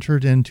 They've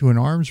entered into an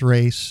arms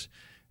race.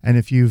 And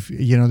if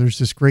there's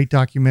this great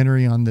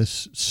documentary on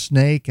this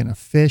snake and a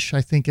fish,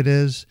 I think it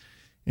is,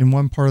 in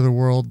one part of the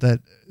world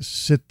that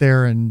sit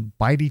there and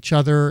bite each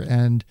other,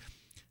 and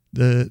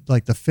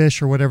the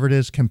fish or whatever it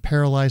is can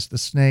paralyze the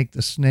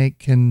snake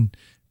can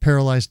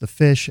paralyze the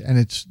fish, and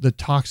it's the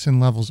toxin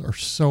levels are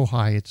so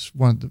high. It's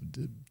one of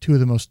the two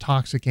of the most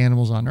toxic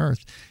animals on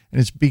earth.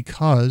 And it's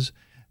because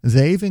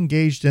they've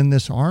engaged in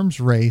this arms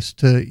race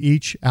to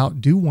each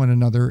outdo one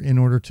another in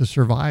order to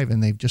survive.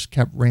 And they've just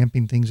kept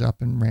ramping things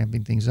up and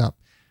ramping things up.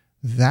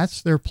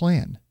 That's their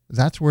plan.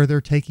 That's where they're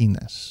taking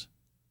this.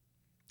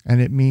 And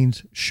it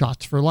means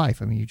shots for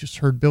life. I mean, you just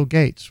heard Bill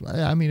Gates.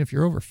 I mean, if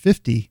you're over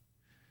 50,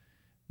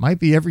 might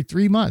be every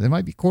 3 months. It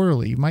might be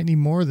quarterly. You might need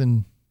more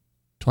than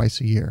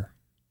twice a year.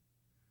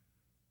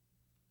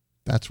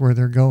 That's where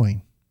they're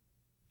going.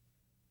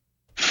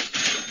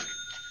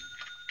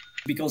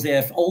 Because they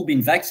have all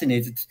been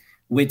vaccinated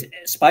with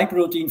spike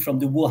protein from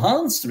the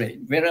Wuhan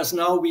strain, whereas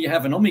now we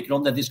have an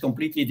Omicron that is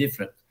completely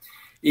different.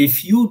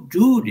 If you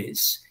do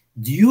this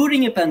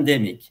during a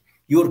pandemic,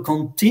 you're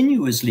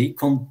continuously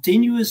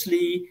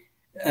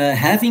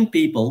having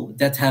people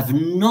that have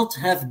not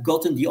have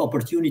gotten the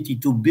opportunity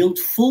to build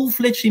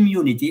full-fledged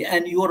immunity,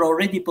 and you are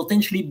already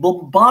potentially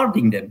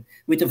bombarding them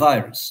with the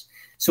virus.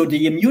 So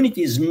the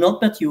immunity is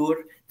not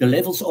mature, the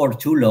levels are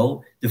too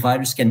low, the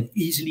virus can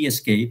easily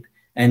escape,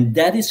 and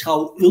that is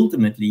how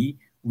ultimately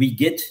we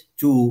get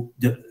to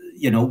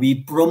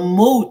we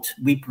promote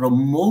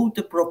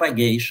the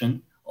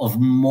propagation of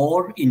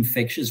more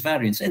infectious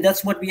variants. And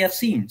that's what we have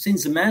seen.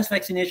 Since the mass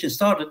vaccination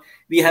started,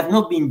 we have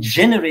not been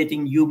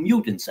generating new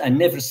mutants. I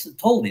never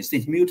told this,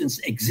 that mutants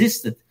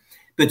existed,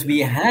 but we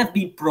have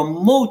been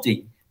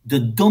promoting the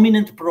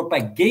dominant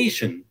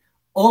propagation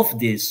of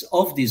these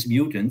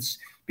mutants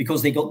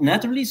because they got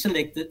naturally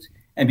selected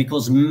and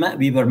because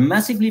we were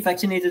massively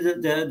vaccinating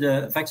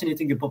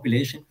the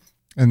population.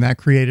 And that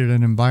created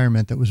an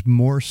environment that was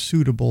more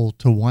suitable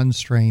to one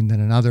strain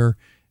than another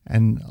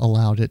and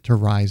allowed it to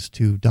rise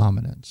to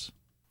dominance.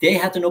 They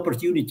had an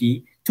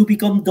opportunity to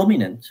become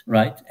dominant,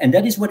 right? And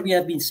that is what we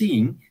have been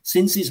seeing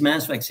since this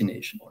mass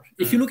vaccination.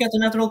 If you look at the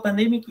natural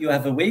pandemic, you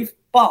have a wave,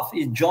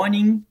 it's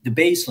joining the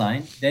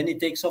baseline, then it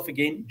takes off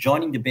again,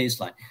 joining the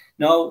baseline.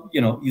 Now,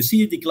 you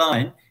see a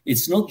decline,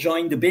 it's not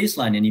joining the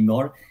baseline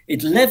anymore,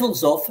 it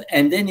levels off,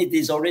 and then it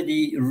is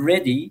already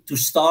ready to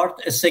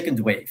start a second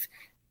wave.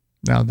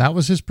 Now, that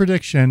was his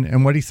prediction,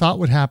 and what he thought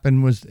would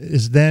happen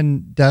is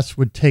then deaths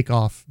would take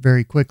off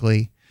very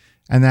quickly,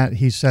 and that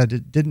he said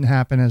it didn't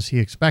happen as he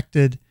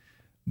expected,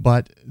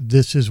 but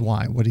this is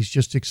why. What he's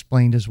just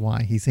explained is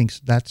why. He thinks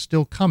that's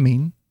still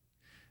coming,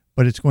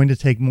 but it's going to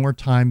take more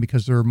time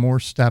because there are more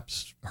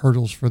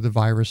hurdles for the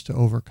virus to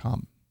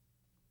overcome.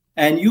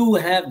 And you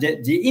have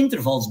the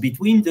intervals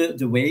between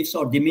the waves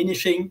are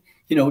diminishing.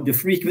 The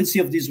frequency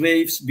of these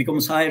waves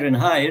becomes higher and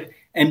higher.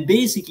 And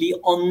basically,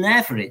 on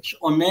average,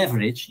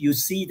 you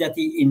see that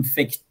the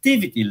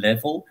infectivity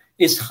level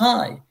is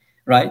high,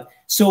 right?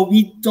 So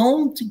we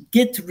don't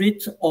get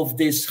rid of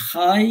this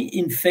high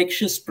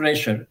infectious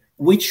pressure,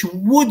 which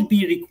would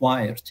be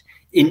required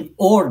in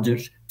order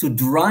to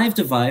drive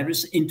the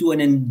virus into an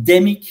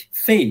endemic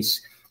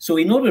phase. So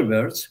in other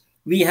words,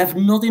 we have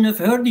not enough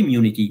herd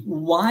immunity.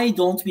 Why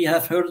don't we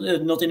have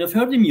not enough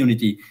herd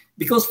immunity?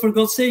 Because for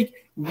God's sake,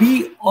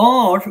 we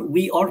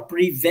are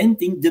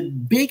preventing the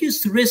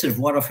biggest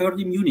reservoir of herd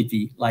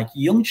immunity, like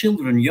young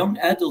children, young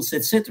adults,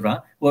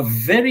 etc., who have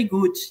very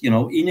good,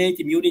 innate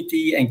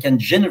immunity and can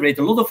generate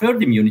a lot of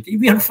herd immunity.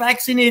 We are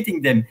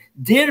vaccinating them,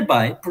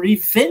 thereby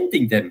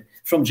preventing them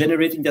from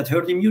generating that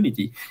herd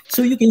immunity.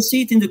 So you can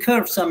see it in the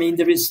curves. I mean,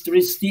 there is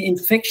the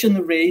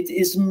infection rate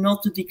is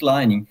not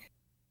declining.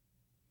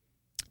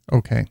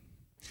 Okay.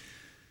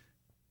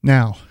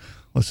 Now,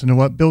 listen to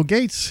what Bill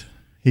Gates,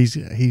 he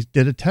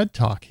did a TED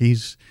Talk.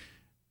 He's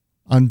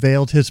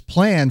unveiled his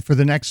plan for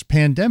the next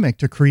pandemic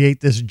to create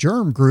this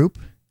germ group,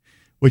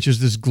 which is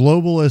this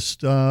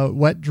globalist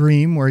wet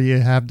dream where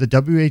you have the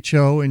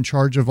WHO in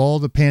charge of all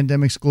the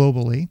pandemics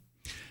globally.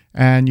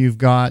 And you've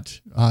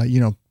got,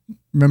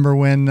 remember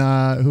when,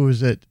 who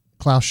was it?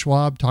 Klaus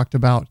Schwab talked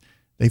about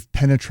they've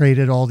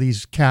penetrated all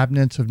these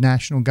cabinets of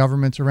national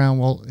governments around.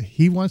 Well,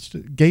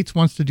 Gates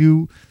wants to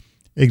do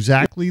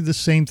exactly the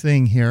same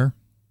thing here.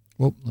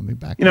 Well, let me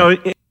back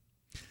up.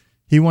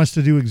 He wants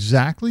to do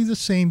exactly the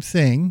same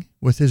thing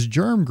with his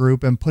germ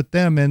group and put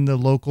them in the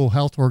local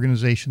health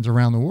organizations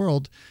around the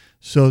world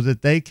so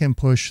that they can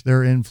push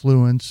their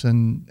influence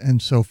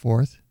and so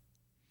forth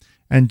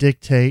and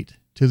dictate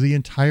to the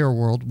entire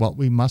world what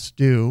we must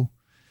do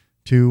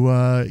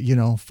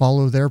to,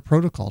 follow their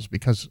protocols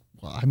because,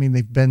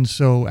 they've been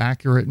so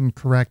accurate and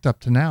correct up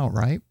to now,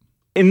 right?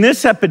 In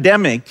this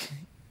epidemic,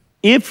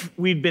 if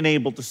we'd been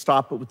able to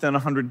stop it within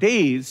 100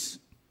 days,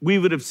 we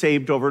would have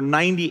saved over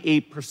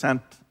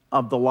 98%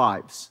 of the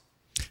lives.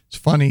 It's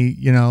funny,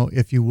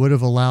 if you would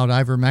have allowed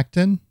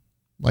ivermectin,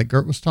 like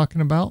Geert was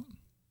talking about,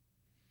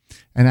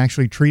 and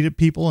actually treated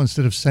people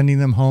instead of sending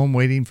them home,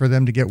 waiting for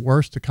them to get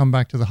worse to come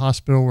back to the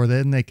hospital where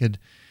then they could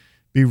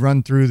be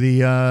run through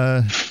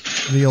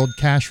the old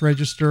cash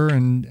register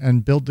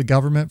and build the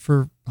government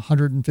for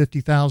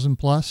 150,000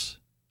 plus,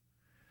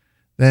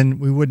 then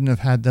we wouldn't have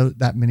had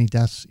that many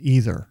deaths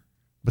either.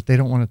 But they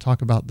don't want to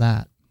talk about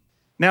that.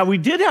 Now, we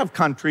did have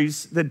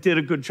countries that did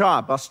a good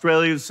job.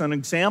 Australia is an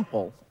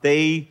example.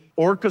 They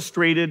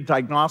orchestrated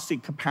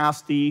diagnostic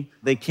capacity.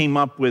 They came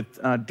up with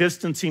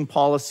distancing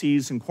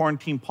policies and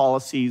quarantine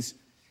policies.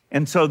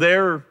 And so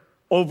their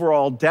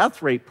overall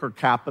death rate per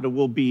capita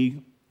will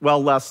be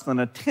well less than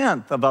a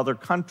tenth of other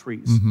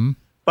countries. Mm-hmm.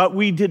 But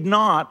we did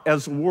not,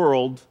 as a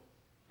world,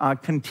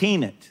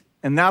 contain it.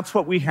 And that's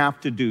what we have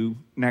to do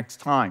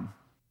next time.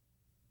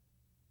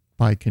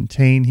 By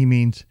contain, he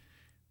means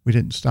we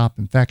didn't stop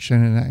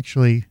infection. And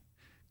actually,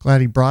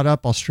 glad he brought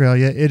up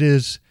Australia. It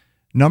is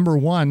number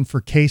one for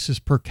cases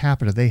per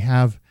capita. They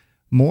have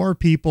more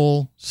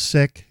people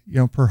sick,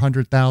 per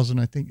 100,000,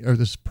 I think, or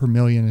this per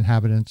million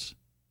inhabitants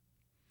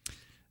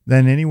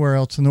than anywhere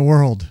else in the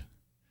world.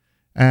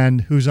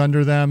 And who's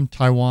under them?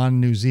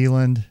 Taiwan, New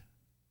Zealand,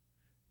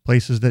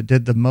 places that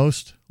did the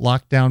most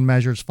lockdown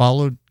measures,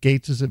 followed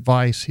Gates'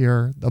 advice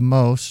here the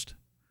most,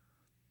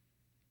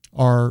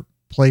 are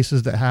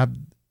places that have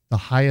the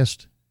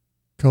highest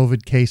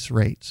COVID case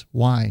rates.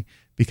 Why?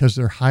 Because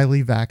they're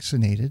highly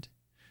vaccinated.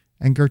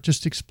 And Geert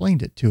just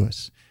explained it to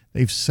us.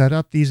 They've set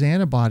up these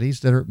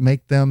antibodies that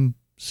make them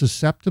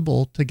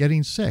susceptible to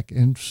getting sick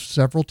and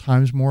several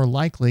times more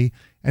likely.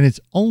 And it's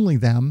only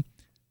them,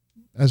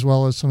 as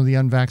well as some of the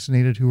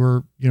unvaccinated who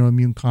are,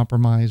 immune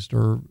compromised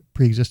or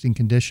pre-existing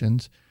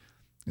conditions.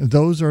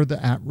 Those are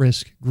the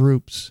at-risk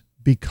groups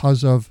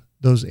because of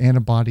those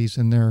antibodies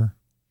in their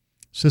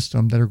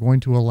system that are going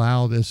to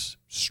allow this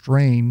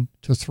strain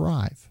to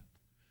thrive.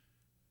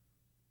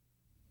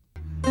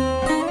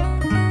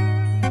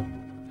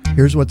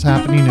 Here's what's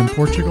happening in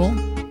Portugal.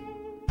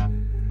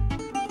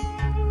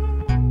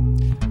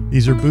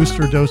 These are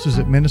booster doses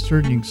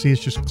administered. You can see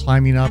it's just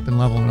climbing up and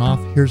leveling off.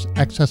 Here's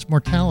excess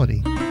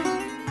mortality.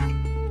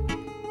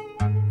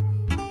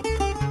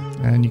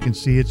 And you can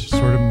see it's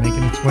sort of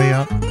making its way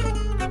up.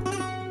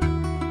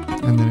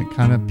 And then it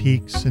kind of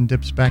peaks and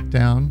dips back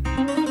down.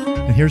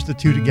 And here's the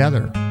two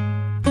together.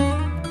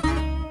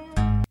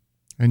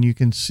 And you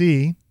can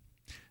see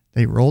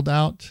they rolled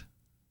out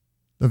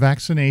the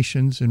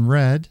vaccinations in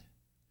red,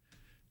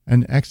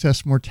 and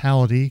excess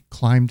mortality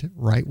climbed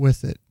right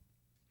with it.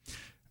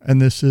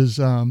 And this is,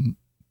 here,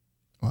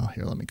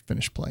 let me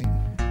finish playing.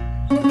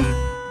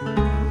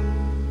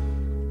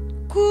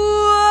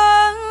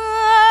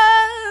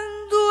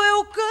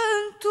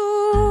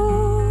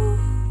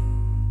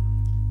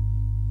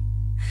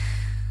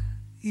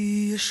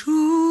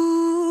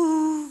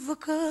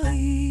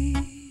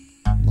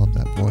 Love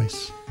that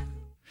voice.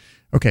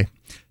 Okay.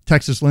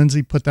 Texas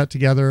Lindsay put that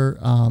together.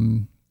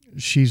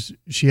 She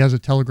has a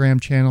Telegram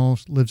channel,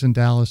 lives in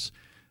Dallas.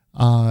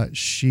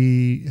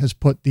 She has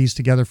put these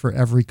together for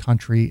every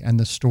country, and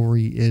the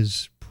story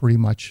is pretty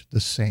much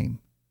the same.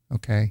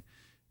 Okay.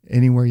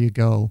 Anywhere you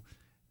go,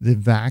 the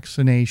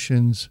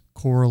vaccinations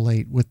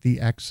correlate with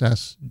the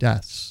excess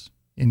deaths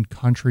in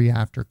country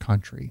after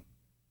country.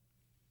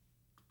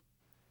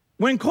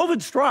 When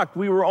COVID struck,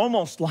 we were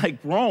almost like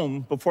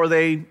Rome before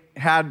they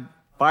had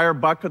fire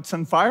buckets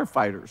and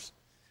firefighters.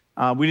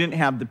 We didn't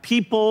have the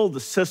people,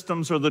 the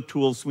systems, or the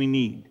tools we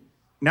need.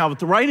 Now, with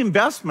the right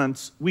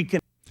investments, we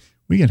can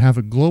have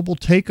a global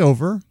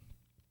takeover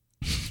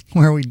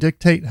where we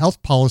dictate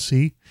health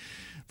policy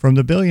from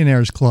the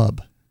billionaires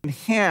club.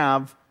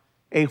 Have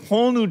a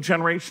whole new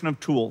generation of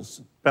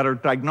tools, better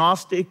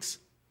diagnostics,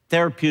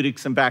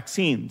 therapeutics, and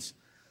vaccines.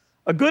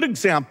 A good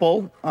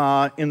example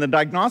in the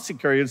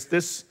diagnostic area is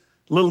this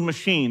little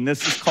machine.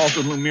 This is called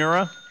the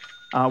Lumira.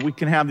 We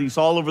can have these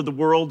all over the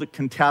world. It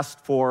can test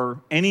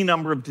for any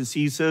number of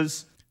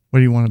diseases. What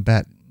do you want to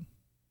bet?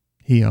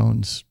 He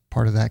owns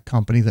part of that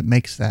company that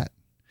makes that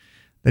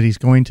he's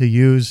going to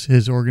use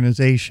his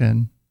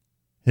organization,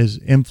 his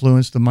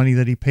influence, the money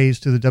that he pays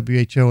to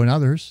the WHO and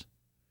others,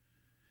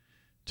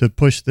 to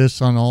push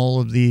this on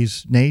all of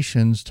these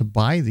nations to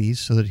buy these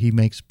so that he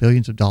makes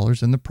billions of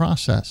dollars in the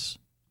process.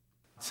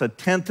 It's a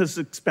tenth as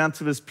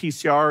expensive as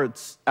PCR.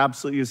 It's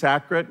absolutely as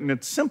accurate, and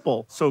it's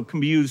simple, so it can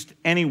be used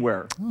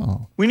anywhere.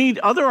 Oh. We need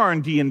other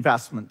R&D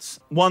investments.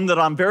 One that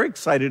I'm very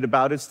excited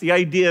about is the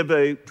idea of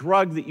a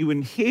drug that you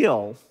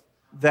inhale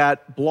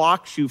that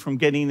blocks you from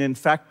getting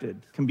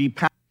infected. Can be.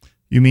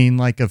 You mean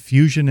like a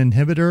fusion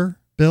inhibitor,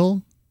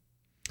 Bill,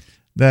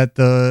 that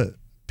the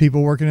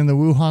people working in the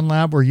Wuhan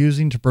lab were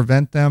using to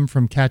prevent them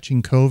from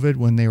catching COVID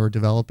when they were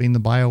developing the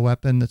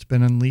bioweapon that's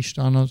been unleashed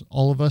on us,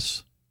 all of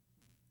us?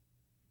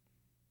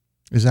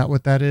 Is that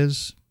what that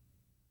is?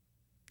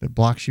 That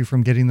blocks you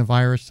from getting the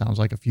virus? Sounds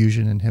like a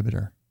fusion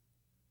inhibitor.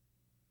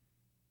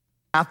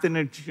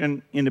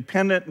 Pathogen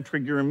independent and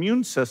trigger your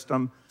immune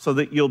system so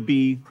that you'll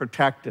be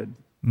protected.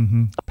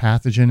 Mm-hmm.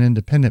 Pathogen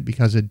independent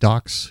because it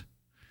docks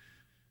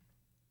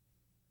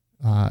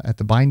at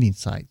the binding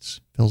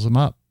sites, fills them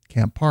up,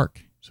 can't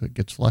park, so it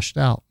gets flushed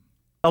out.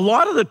 A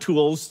lot of the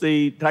tools,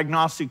 the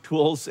diagnostic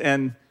tools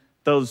and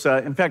those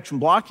infection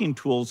blocking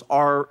tools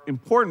are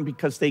important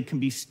because they can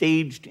be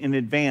staged in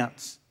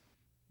advance.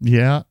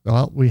 Yeah,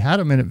 well, we had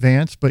them in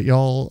advance, but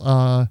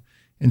y'all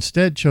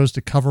instead chose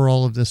to cover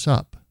all of this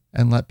up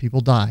and let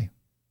people die.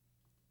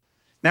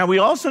 Now, we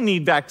also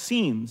need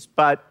vaccines,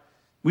 but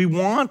we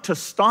want to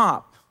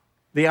stop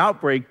the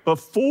outbreak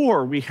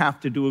before we have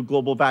to do a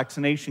global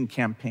vaccination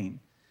campaign.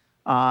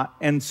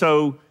 And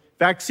so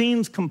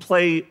vaccines can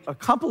play a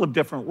couple of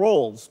different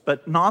roles,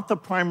 but not the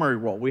primary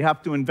role. We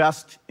have to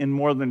invest in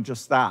more than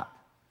just that.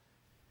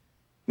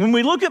 When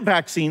we look at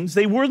vaccines,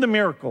 they were the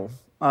miracle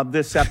of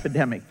this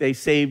epidemic. They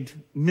saved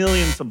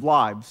millions of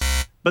lives,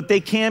 but they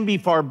can be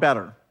far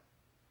better.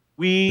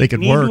 We need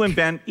to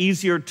invent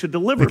easier to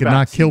deliver vaccines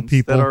not kill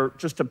people. That are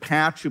just a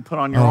patch you put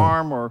on your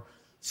arm or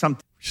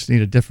something. Just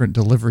need a different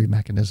delivery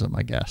mechanism,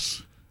 I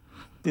guess.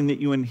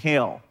 That you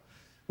inhale.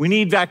 We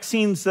need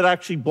vaccines that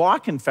actually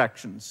block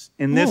infections.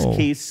 In this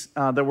case,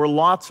 there were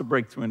lots of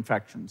breakthrough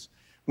infections.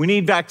 We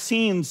need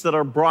vaccines that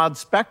are broad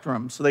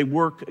spectrum, so they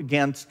work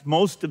against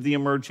most of the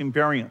emerging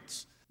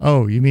variants.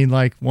 Oh, you mean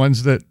like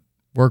ones that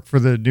work for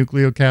the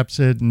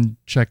nucleocapsid and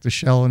check the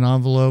shell and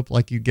envelope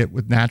like you get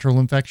with natural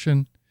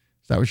infection?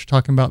 Is that what you're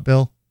talking about,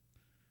 Bill?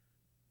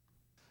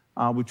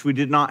 Which we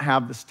did not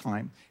have this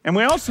time. And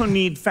we also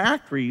need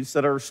factories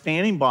that are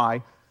standing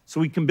by so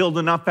we can build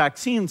enough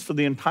vaccines for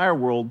the entire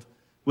world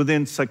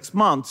within 6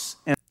 months.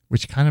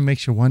 Which kind of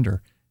makes you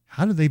wonder,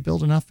 how do they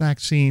build enough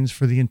vaccines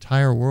for the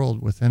entire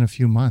world within a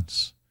few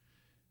months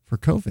for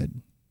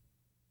COVID?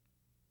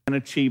 And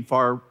achieve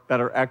far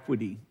better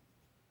equity.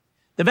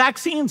 The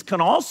vaccines can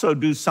also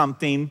do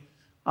something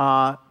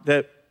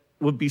that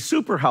would be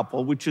super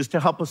helpful, which is to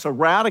help us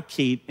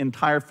eradicate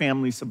entire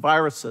families of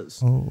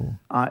viruses.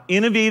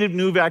 Innovative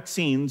new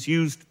vaccines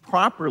used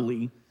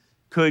properly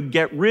could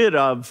get rid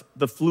of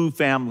the flu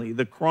family,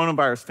 the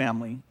coronavirus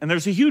family. And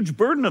there's a huge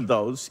burden of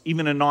those,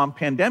 even in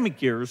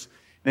non-pandemic years.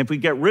 And if we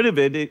get rid of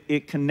it,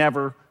 it can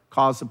never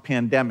cause a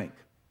pandemic.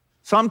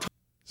 So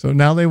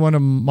now they want to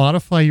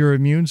modify your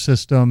immune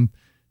system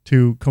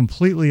to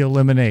completely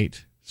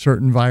eliminate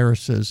certain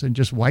viruses and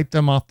just wipe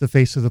them off the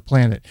face of the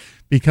planet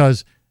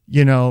because,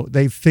 you know,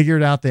 they've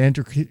figured out the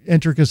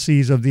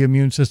intricacies of the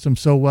immune system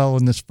so well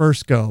in this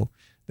first go.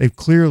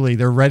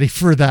 They're ready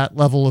for that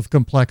level of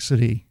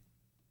complexity.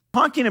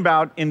 Talking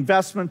about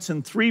investments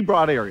in 3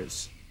 broad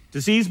areas.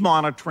 Disease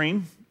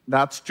monitoring,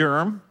 that's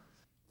germ.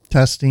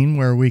 Testing,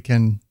 where we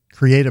can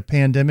create a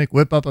pandemic,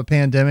 whip up a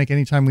pandemic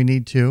anytime we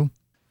need to.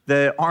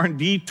 The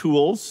R&D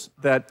tools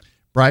that...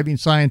 bribing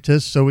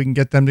scientists so we can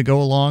get them to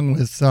go along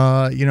with,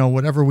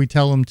 whatever we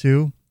tell them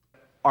to.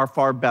 Are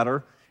far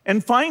better.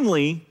 And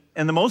finally,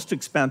 and the most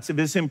expensive,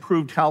 is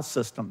improved health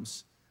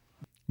systems.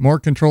 More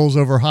controls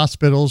over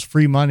hospitals,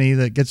 free money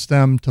that gets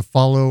them to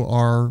follow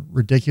our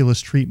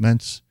ridiculous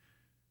treatments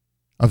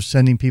of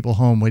sending people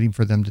home, waiting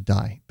for them to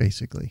die,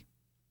 basically.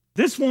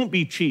 This won't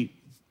be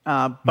cheap,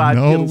 but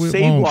it'll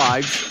save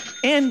lives,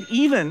 and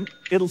even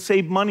it'll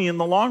save money in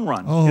the long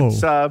run.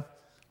 It's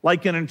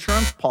like an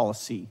insurance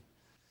policy.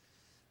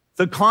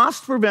 The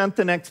cost to prevent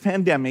the next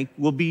pandemic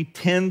will be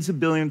tens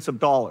of billions of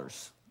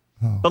dollars.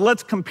 But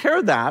let's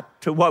compare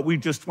that to what we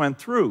just went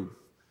through.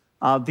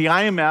 The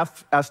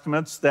IMF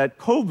estimates that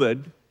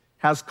COVID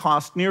has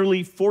cost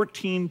nearly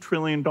 $14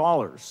 trillion.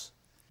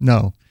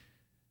 No,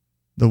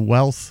 the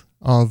wealth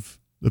of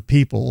the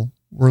people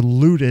were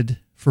looted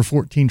for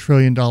 $14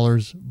 trillion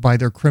by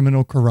their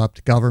criminal,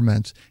 corrupt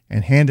governments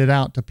and handed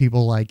out to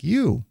people like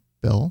you,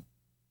 Bill.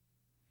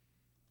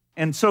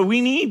 And so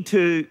we need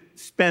to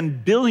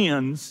spend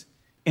billions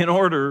in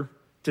order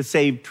to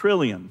save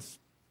trillions.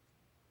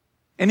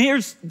 And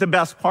here's the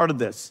best part of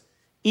this.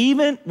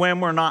 Even when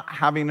we're not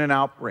having an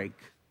outbreak,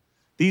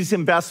 these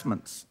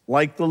investments,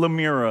 like the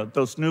Lamira,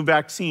 those new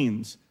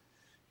vaccines,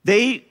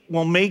 they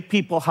will make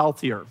people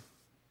healthier.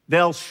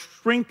 They'll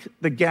shrink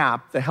the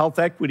gap, the health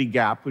equity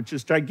gap, which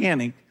is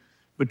gigantic,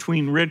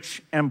 between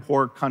rich and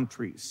poor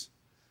countries.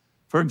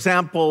 For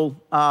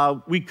example,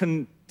 we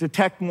can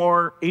detect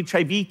more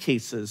HIV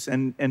cases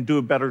and do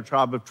a better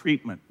job of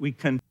treatment. We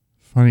can...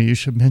 Funny you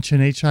should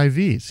mention HIV.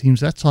 It seems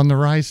that's on the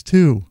rise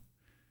too.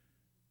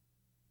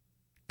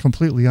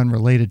 Completely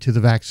unrelated to the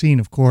vaccine,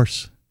 of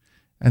course,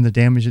 and the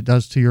damage it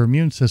does to your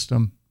immune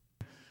system.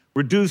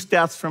 Reduce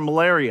deaths from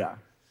malaria.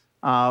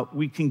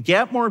 We can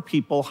get more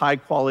people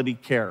high-quality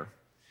care.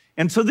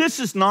 And so this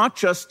is not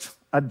just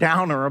a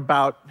downer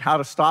about how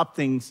to stop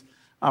things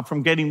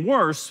from getting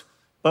worse,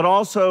 but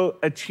also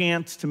a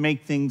chance to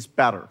make things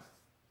better.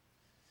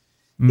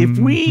 If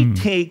we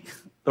take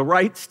the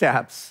right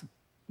steps,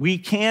 we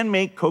can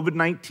make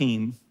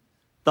COVID-19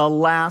 the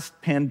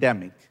last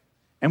pandemic,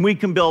 and we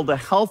can build a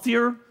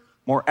healthier,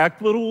 more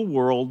equitable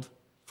world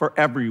for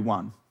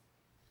everyone.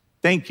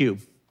 Thank you.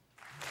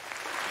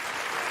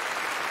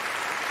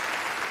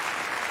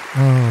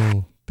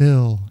 Oh,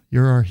 Bill,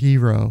 you're our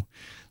hero.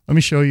 Let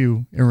me show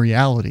you in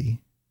reality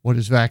what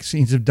his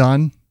vaccines have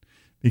done,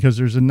 because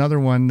there's another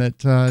one that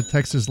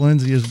Texas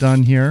Lindsay has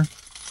done here.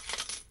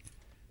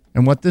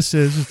 And what this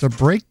is, it's a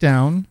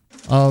breakdown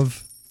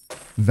of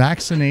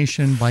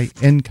vaccination by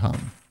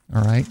income,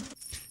 all right?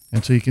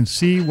 And so you can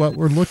see what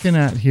we're looking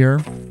at here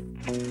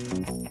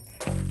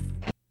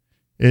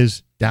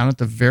is down at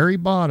the very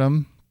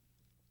bottom,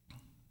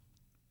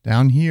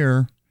 down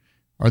here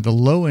are the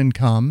low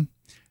income,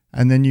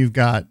 and then you've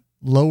got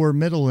lower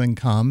middle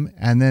income,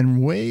 and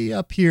then way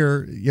up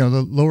here,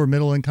 the lower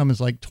middle income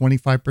is like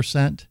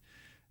 25%,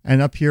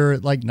 and up here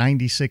at like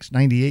 96,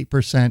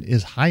 98%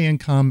 is high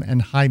income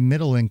and high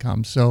middle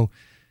income. So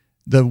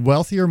the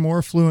wealthier, more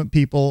affluent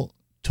people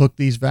took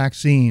these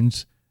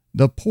vaccines.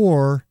 The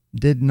poor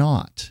did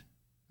not.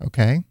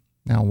 Okay?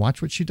 Now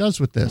watch what she does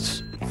with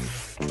this.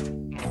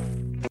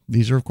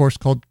 These are, of course,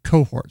 called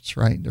cohorts,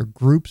 right? They're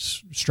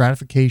groups,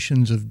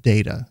 stratifications of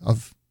data,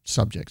 of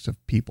subjects, of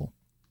people.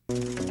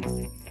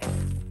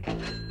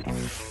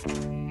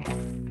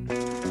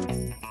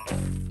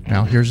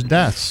 Now here's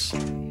deaths.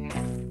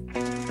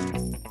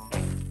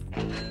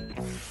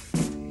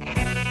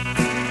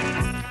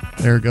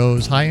 There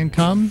goes high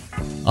income.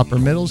 Upper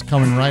middle's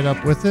coming right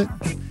up with it.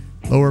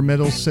 Lower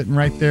middle's sitting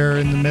right there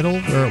in the middle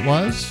where it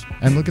was.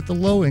 And look at the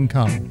low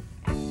income.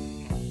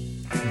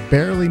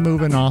 Barely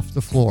moving off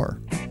the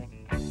floor.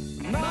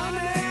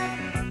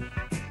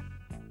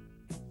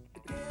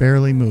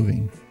 Barely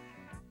moving.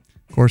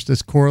 Of course,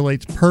 this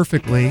correlates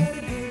perfectly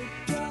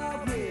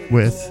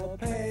with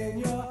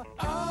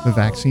the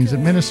vaccines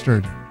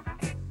administered.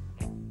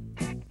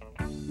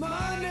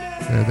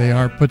 There they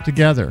are put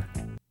together.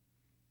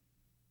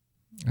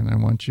 And I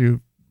want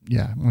you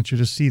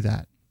to see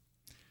that.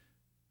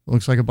 It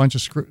looks like a bunch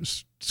of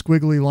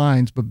squiggly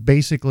lines, but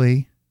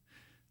basically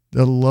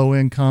the low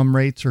income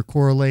rates are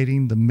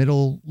correlating, the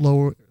middle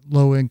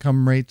low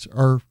income rates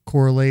are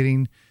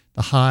correlating,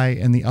 the high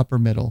and the upper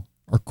middle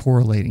are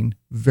correlating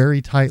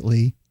very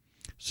tightly,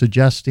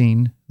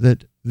 suggesting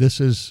that this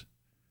is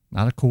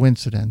not a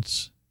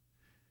coincidence.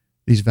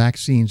 These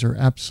vaccines are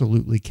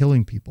absolutely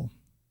killing people.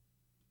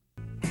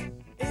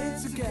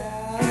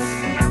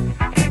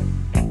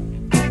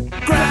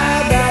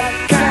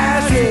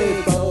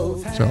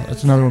 So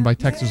that's another one by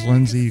Texas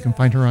Lindsay. You can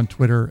find her on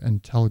Twitter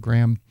and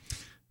Telegram.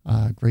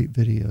 Great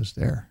videos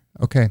there.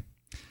 Okay.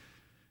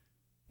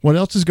 What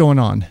else is going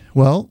on?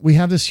 Well, we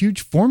have this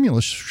huge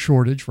formula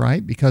shortage,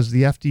 right? Because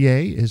the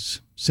FDA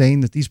is saying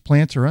that these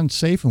plants are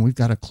unsafe and we've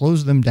got to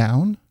close them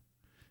down.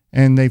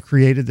 And they've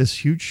created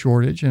this huge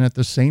shortage. And at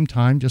the same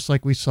time, just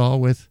like we saw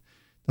with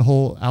the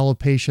whole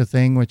alopecia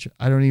thing, which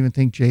I don't even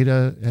think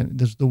Jada, and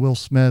this is the Will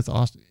Smith,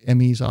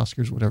 Emmys,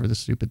 Oscars, whatever the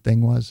stupid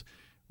thing was,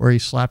 where he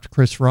slapped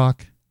Chris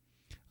Rock.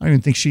 I don't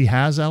even think she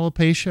has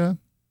alopecia.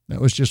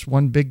 That was just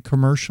one big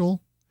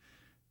commercial.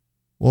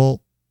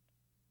 Well,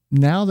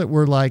 now that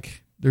we're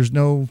like, there's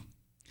no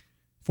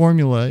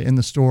formula in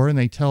the store and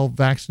they tell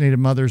vaccinated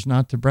mothers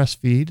not to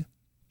breastfeed,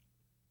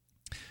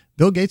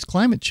 Bill Gates'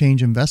 climate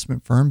change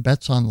investment firm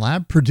bets on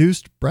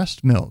lab-produced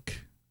breast milk.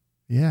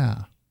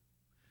 Yeah.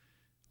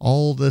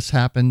 All this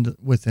happened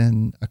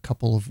within a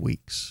couple of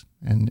weeks.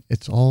 And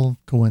it's all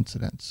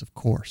coincidence, of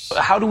course.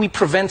 How do we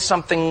prevent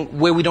something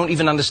where we don't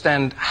even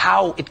understand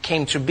how it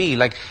came to be?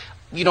 Like,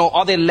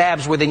 are there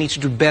labs where they need to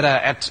do better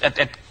at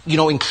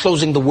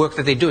enclosing the work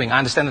that they're doing? I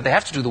understand that they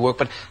have to do the work,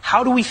 but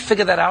how do we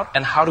figure that out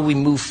and how do we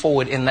move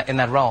forward in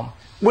that realm?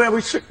 Well,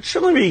 we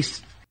shouldn't be.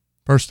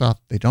 First off,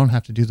 they don't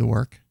have to do the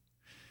work.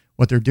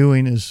 What they're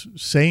doing is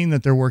saying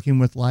that they're working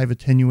with live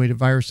attenuated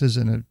viruses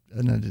in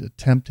an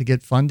attempt to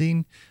get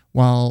funding,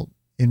 while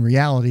in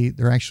reality,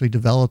 they're actually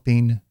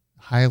developing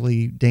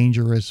highly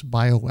dangerous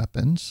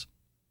bioweapons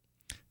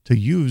to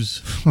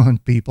use on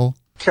people.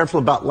 Careful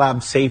about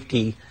lab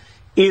safety.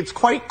 It's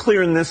quite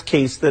clear in this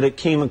case that it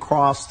came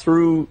across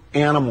through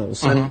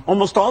animals. Mm-hmm. And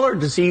almost all our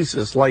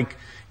diseases, like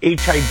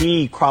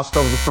HIV, crossed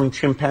over from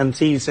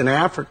chimpanzees in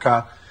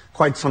Africa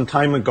quite some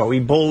time ago.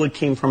 Ebola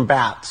came from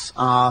bats.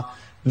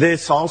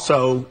 This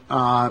also,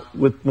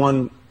 with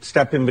one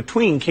step in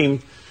between,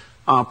 came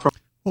from...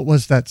 What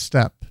was that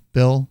step,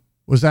 Bill?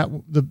 Was that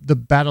the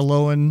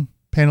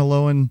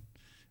Panaloan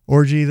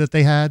orgy that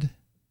they had?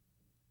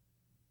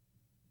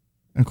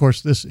 And of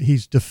course,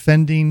 he's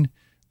defending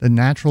the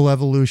natural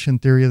evolution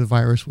theory of the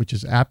virus, which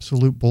is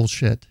absolute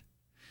bullshit.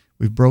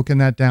 We've broken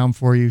that down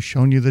for you,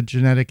 shown you the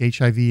genetic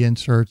HIV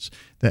inserts,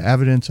 the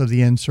evidence of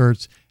the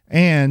inserts,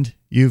 and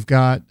you've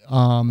got,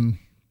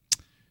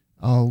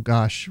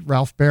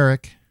 Ralph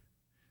Barrick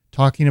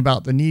talking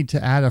about the need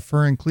to add a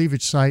furin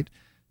cleavage site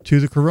to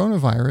the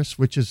coronavirus,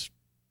 which is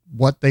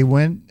what they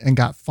went and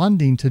got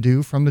funding to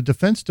do from the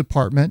Defense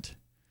Department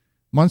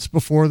months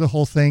before the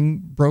whole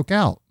thing broke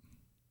out.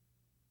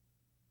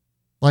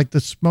 Like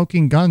the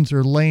smoking guns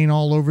are laying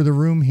all over the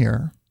room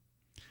here.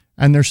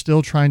 And they're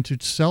still trying to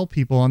sell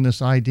people on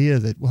this idea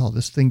that, well,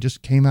 this thing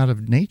just came out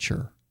of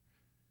nature.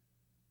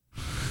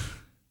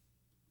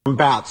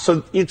 Bats.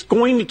 So it's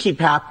going to keep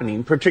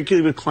happening,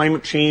 particularly with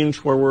climate change,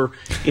 where we're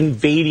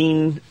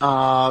invading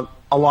a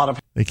lot of...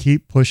 They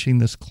keep pushing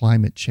this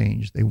climate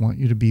change. They want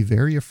you to be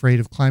very afraid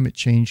of climate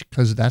change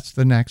because that's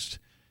the next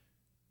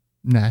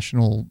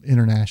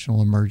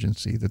international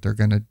emergency that they're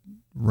going to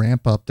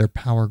ramp up their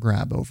power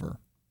grab over.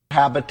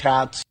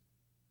 Habitats.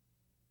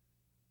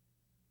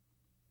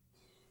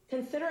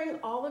 Considering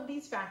all of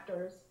these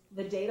factors,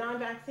 the data on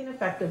vaccine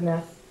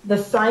effectiveness, the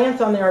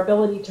science on their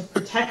ability to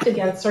protect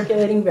against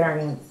circulating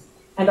variants,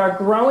 and our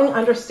growing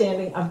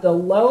understanding of the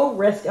low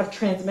risk of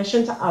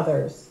transmission to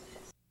others.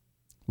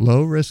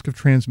 Low risk of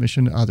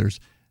transmission to others.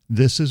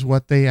 This is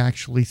what they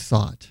actually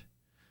thought.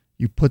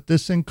 You put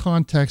this in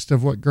context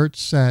of what Geert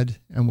said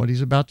and what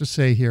he's about to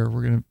say here.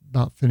 We're going to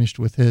about finished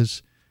with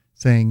his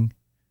thing.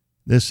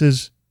 This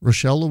is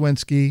Rochelle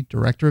Lewinsky,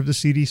 director of the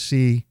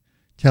CDC,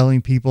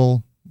 telling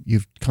people,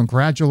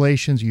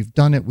 congratulations, you've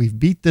done it. We've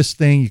beat this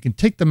thing. You can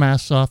take the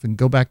masks off and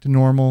go back to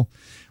normal.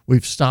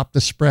 We've stopped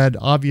the spread.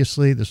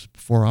 Obviously, this is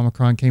before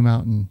Omicron came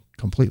out and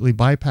completely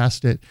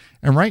bypassed it.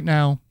 And right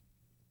now,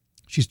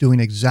 she's doing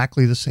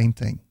exactly the same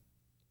thing.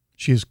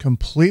 She is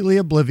completely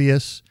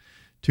oblivious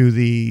to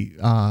the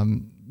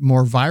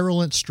more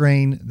virulent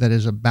strain that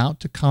is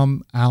about to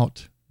come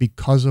out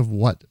because of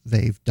what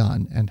they've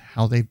done and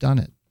how they've done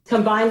it.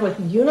 combined with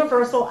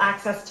universal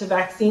access to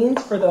vaccines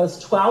for those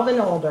 12 and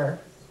older,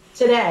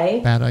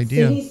 today, bad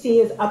idea.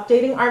 CDC is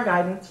updating our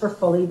guidance for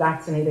fully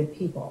vaccinated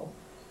people.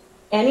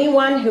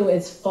 Anyone who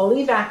is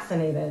fully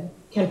vaccinated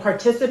can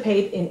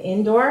participate in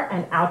indoor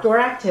and outdoor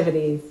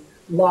activities,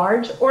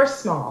 large or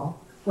small,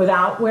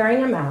 without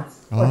wearing a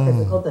mask or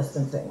physical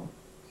distancing.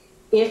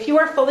 If you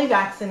are fully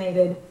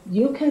vaccinated,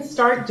 you can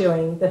start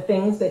doing the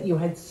things that you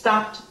had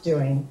stopped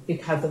doing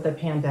because of the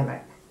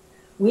pandemic.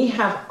 We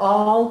have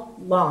all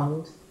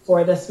longed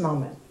for this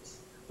moment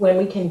when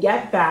we can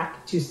get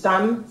back to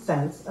some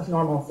sense of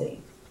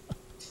normalcy.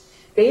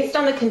 Based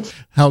on the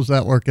how's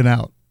that working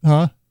out,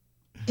 huh?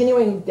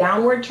 Continuing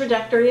downward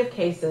trajectory of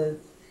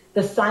cases,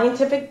 the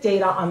scientific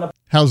data on the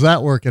how's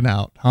that working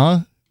out,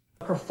 huh?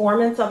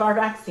 Performance of our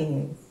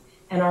vaccines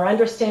and our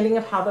understanding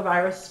of how the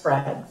virus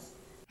spreads.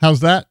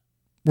 How's that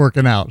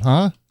working out,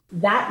 huh?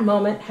 That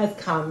moment has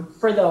come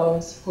for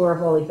those who are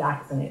fully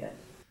vaccinated.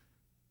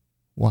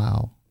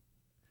 Wow.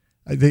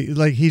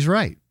 He's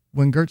right.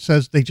 When Geert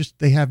says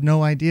they have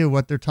no idea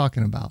what they're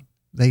talking about.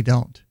 They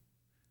don't.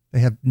 They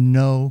have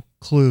no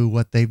clue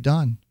what they've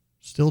done.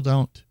 Still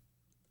don't.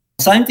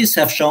 Scientists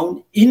have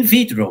shown in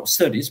vitro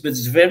studies, but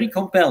it's very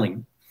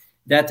compelling,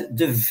 that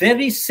the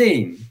very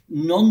same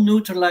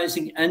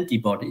non-neutralizing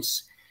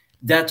antibodies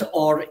that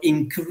are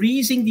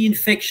increasing the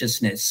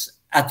infectiousness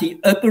at the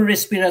upper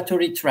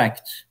respiratory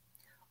tract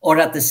are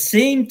at the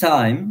same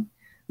time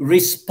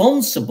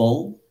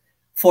responsible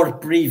for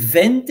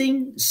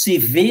preventing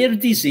severe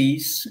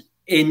disease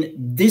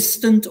in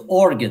distant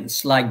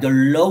organs like the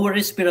lower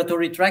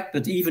respiratory tract,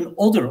 but even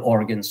other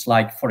organs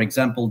like, for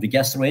example, the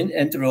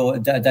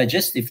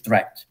gastroenterodigestive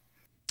tract.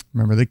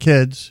 Remember the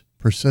kids,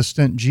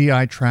 persistent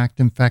GI tract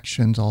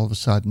infections all of a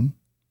sudden.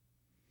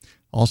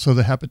 Also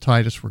the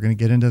hepatitis, we're going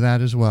to get into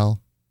that as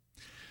well.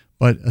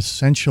 But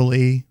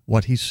essentially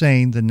what he's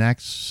saying, the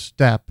next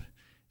step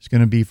is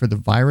going to be for the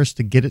virus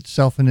to get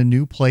itself into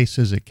new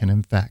places it can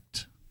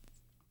infect.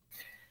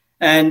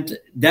 And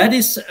that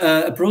is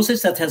a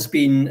process that has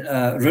been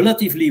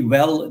relatively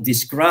well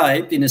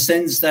described in a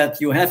sense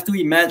that you have to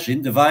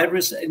imagine the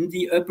virus in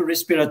the upper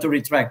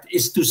respiratory tract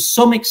is to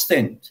some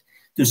extent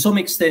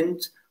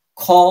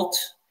caught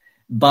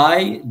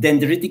by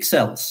dendritic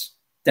cells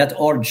that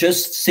are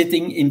just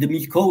sitting in the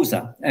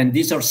mucosa. And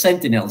these are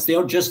sentinels. They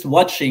are just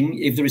watching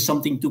if there is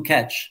something to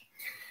catch.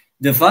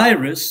 The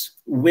virus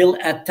will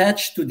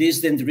attach to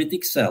these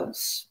dendritic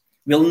cells,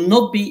 will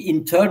not be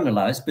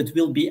internalized, but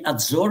will be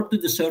absorbed to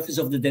the surface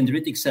of the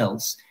dendritic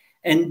cells.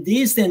 And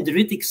these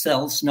dendritic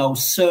cells now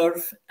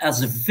serve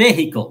as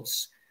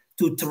vehicles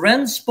to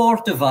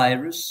transport the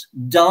virus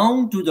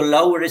down to the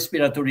lower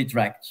respiratory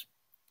tract.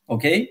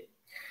 Okay?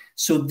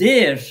 So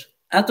there,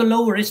 at the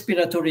lower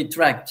respiratory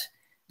tract,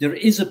 there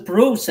is a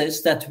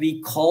process that we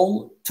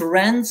call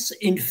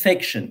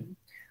transinfection.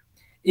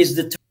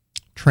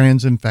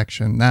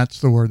 Transinfection. That's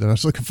the word that I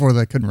was looking for that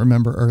I couldn't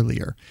remember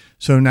earlier.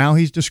 So now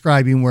he's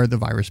describing where the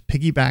virus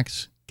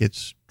piggybacks,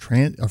 gets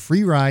a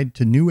free ride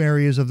to new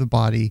areas of the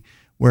body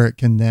where it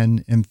can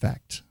then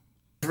infect.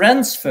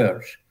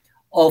 Transfer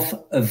of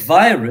a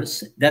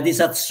virus that is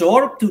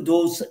absorbed to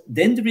those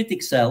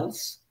dendritic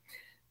cells,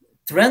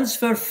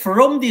 transfer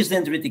from these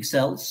dendritic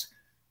cells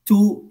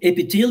to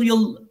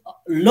epithelial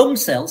lung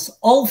cells,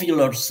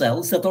 alveolar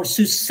cells that are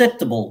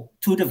susceptible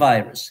to the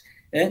virus.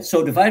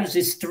 So the virus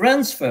is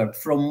transferred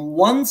from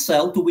one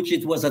cell to which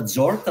it was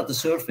absorbed at the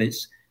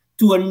surface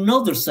to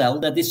another cell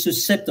that is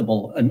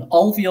susceptible, an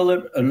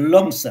alveolar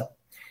lung cell.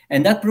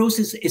 And that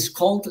process is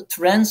called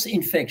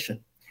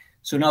transinfection.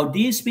 So now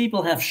these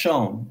people have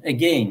shown,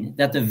 again,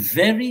 that the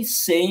very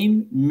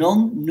same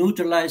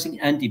non-neutralizing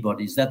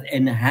antibodies that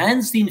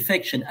enhance the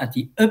infection at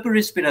the upper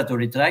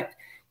respiratory tract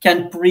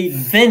can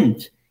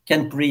prevent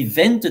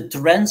the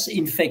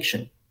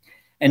transinfection.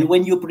 And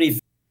when you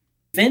prevent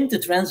the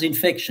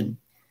transinfection,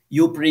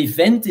 you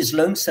prevent these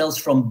lung cells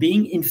from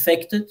being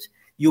infected.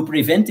 You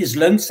prevent these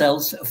lung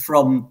cells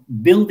from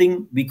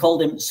building, we call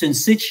them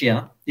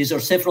syncytia. These are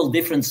several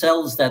different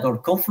cells that are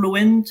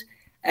confluent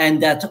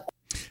and that...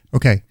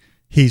 Okay,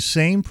 he's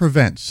saying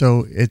prevent,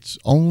 so it's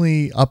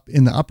only up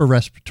in the upper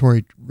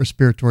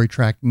respiratory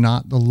tract,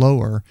 not the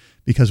lower,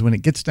 because when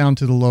it gets down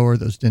to the lower,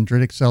 those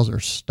dendritic cells are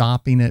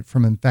stopping it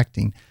from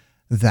infecting.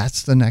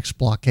 That's the next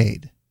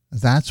blockade.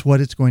 That's what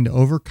it's going to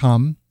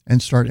overcome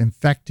and start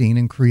infecting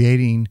and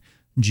creating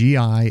GI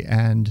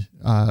and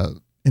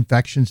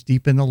infections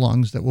deep in the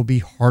lungs that will be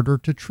harder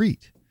to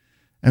treat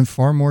and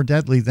far more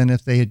deadly than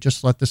if they had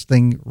just let this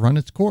thing run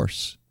its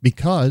course,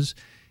 because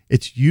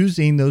it's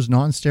using those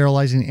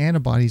non-sterilizing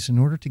antibodies in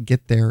order to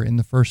get there in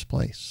the first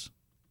place.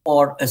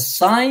 Or a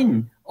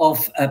sign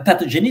of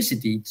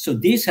pathogenicity. So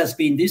these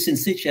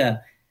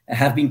syncytia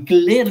have been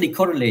clearly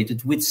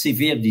correlated with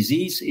severe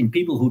disease in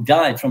people who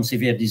died from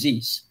severe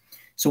disease.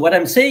 So what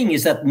I'm saying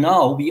is that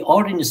now we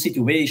are in a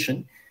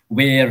situation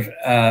where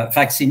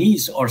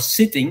vaccinees are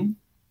sitting,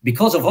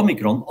 because of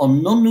Omicron,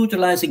 on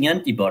non-neutralizing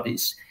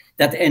antibodies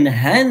that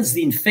enhance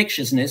the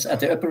infectiousness at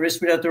the upper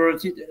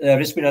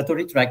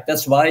respiratory tract.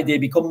 That's why they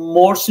become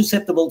more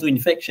susceptible to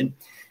infection,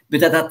 but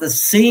that at the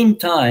same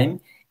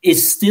time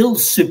is still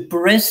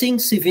suppressing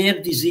severe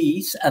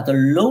disease at the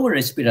lower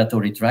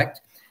respiratory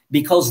tract,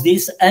 because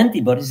these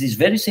antibodies, these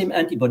very same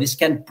antibodies,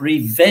 can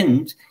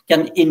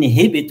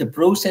inhibit the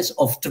process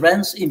of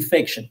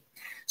trans-infection.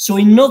 So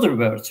in other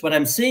words, what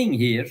I'm saying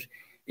here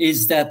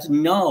is that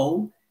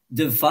now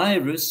the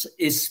virus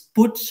is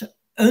put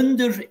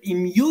under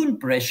immune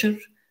pressure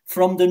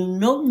from the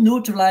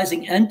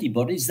non-neutralizing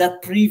antibodies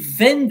that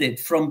prevent it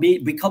from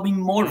becoming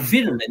more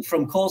virulent,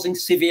 from causing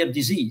severe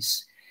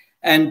disease.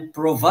 And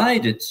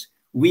provided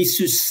we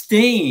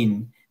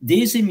sustain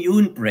this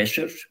immune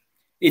pressure,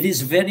 it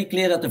is very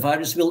clear that the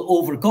virus will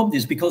overcome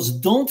this, because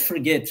don't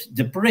forget,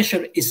 the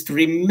pressure is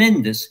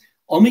tremendous.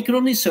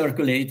 Omicron is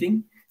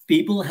circulating.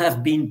 People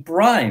have been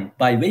primed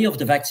by way of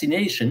the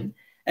vaccination,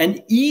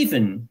 and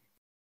even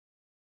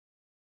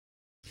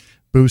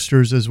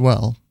boosters as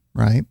well,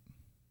 right?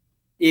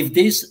 Even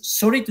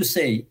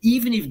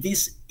if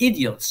these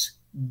idiots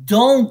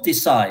don't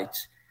decide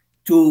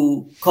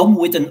to come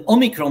with an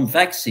Omicron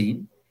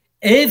vaccine,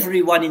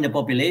 everyone in the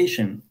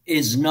population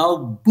is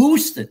now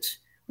boosted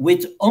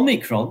with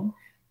Omicron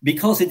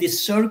because it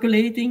is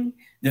circulating.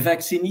 The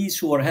vaccinees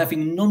who are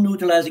having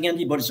non-neutralizing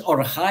antibodies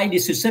are highly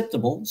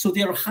susceptible. So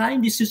they are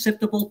highly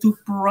susceptible to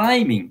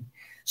priming.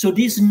 So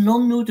these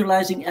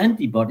non-neutralizing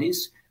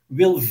antibodies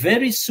will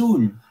very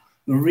soon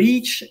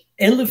reach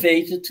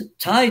elevated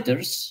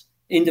titers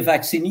in the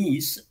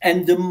vaccinees.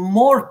 And the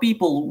more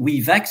people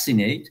we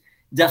vaccinate,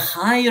 the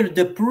higher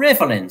the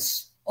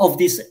prevalence of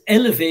these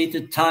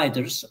elevated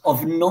titers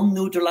of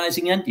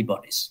non-neutralizing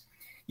antibodies.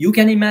 You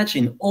can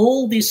imagine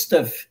all this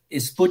stuff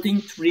is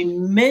putting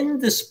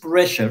tremendous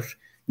pressure,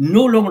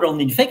 no longer on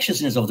the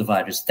infectiousness of the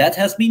virus. That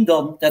has been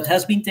done, that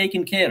has been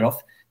taken care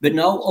of, but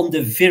now on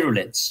the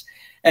virulence.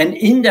 And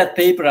in that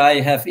paper, I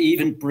have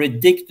even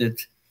predicted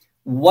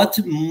what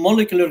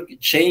molecular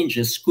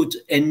changes could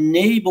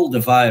enable the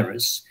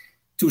virus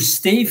to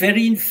stay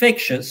very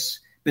infectious,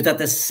 but at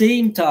the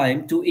same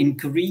time to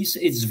increase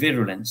its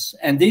virulence.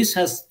 And this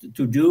has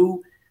to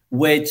do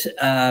with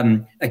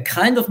a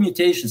kind of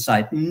mutation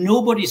site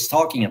nobody's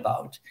talking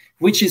about,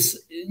 which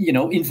is,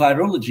 in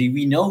virology,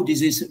 we know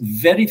this is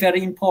very,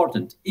 very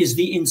important, is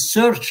the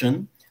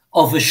insertion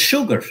of a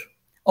sugar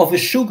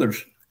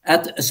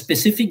at a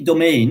specific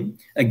domain,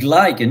 a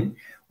glycan.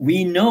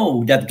 We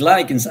know that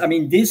glycans,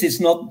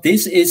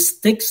 this is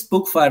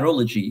textbook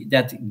virology,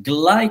 that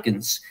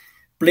glycans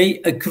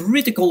play a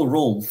critical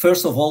role,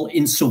 first of all,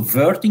 in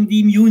subverting the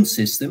immune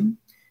system,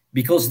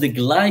 because the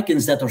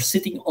glycans that are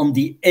sitting on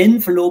the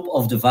envelope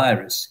of the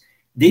virus,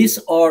 these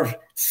are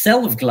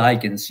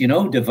self-glycans.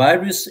 The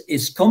virus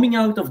is coming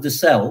out of the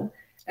cell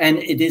and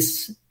it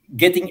is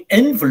getting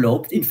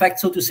enveloped, in fact,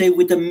 so to say,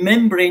 with the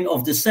membrane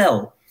of the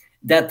cell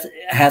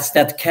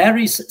that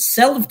carries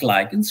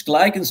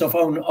self-glycans of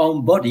our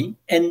own body,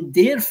 and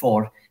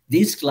therefore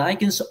these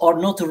glycans are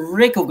not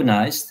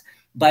recognized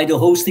by the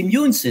host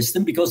immune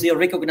system because they are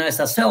recognized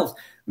as cells,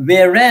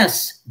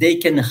 whereas they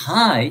can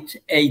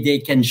they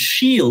can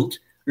shield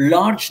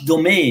large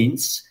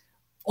domains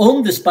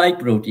on the spike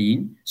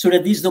protein so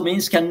that these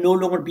domains can no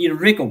longer be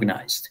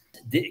recognized.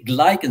 The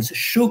glycans,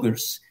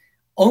 sugars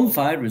on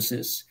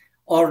viruses,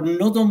 are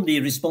not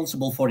only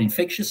responsible for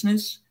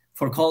infectiousness,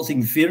 for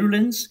causing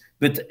virulence,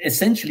 but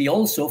essentially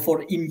also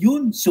for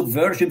immune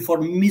subversion,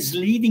 for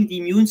misleading the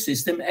immune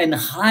system and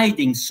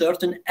hiding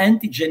certain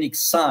antigenic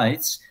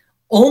sites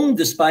on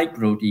the spike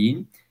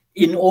protein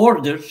in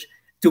order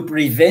to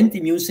prevent the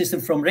immune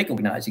system from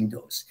recognizing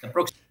those.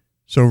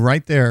 So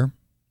right there,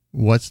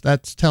 what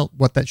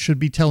that should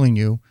be telling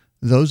you,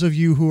 those of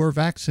you who are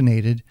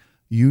vaccinated,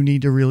 you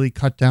need to really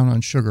cut down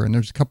on sugar. And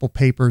there's a couple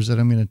papers that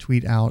I'm going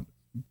to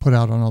put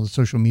out on all the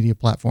social media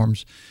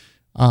platforms.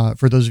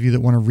 For those of you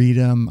that want to read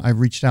them, I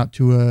reached out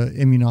to an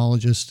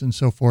immunologist and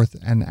so forth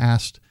and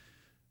asked,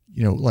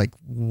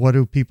 what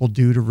do people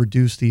do to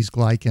reduce these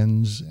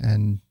glycans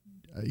and,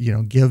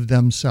 give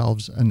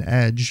themselves an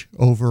edge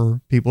over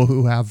people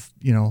who have,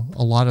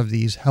 a lot of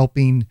these,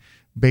 helping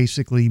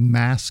basically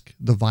mask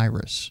the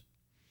virus.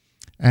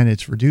 And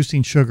it's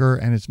reducing sugar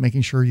and it's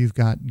making sure you've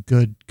got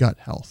good gut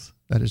health.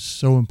 That is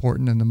so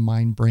important in the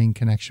mind-brain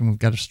connection. We've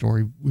got a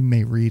story we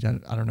may read.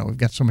 I don't know. We've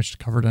got so much to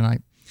cover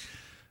tonight.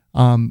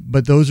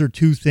 But those are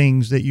two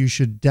things that you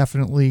should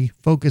definitely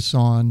focus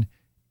on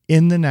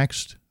in the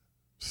next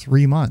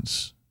 3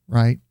 months,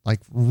 right? Like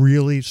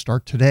really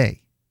start today.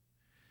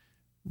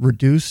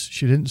 Reduce,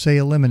 she didn't say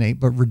eliminate,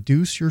 but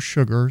reduce your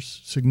sugars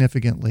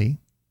significantly.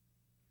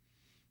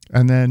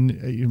 And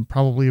then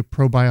probably a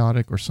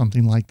probiotic or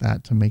something like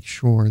that to make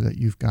sure that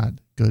you've got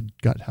good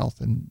gut health,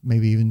 and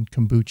maybe even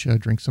kombucha,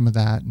 drink some of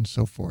that and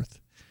so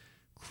forth.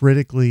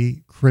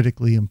 Critically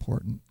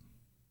important.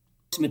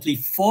 Approximately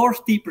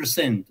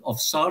 40% of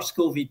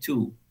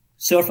SARS-CoV-2,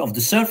 of the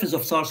surface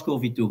of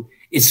SARS-CoV-2,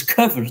 is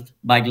covered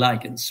by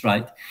glycans,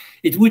 right?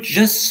 It would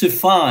just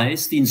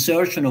suffice the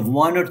insertion of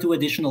 1 or 2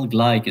 additional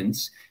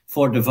glycans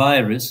for the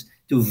virus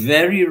to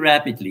very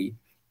rapidly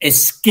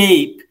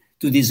escape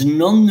to these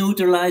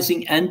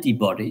non-neutralizing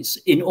antibodies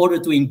in order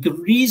to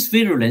increase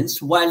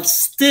virulence while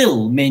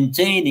still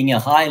maintaining a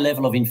high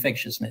level of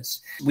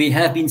infectiousness. We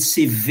have been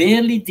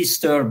severely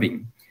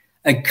disturbing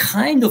a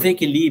kind of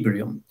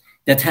equilibrium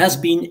that has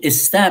been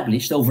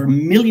established over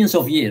millions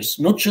of years,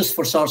 not just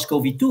for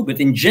SARS-CoV-2, but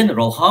in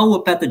general, how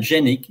a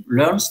pathogenic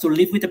learns to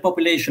live with the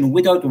population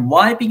without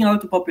wiping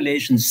out the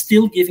population,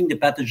 still giving the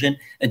pathogen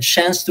a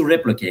chance to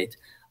replicate.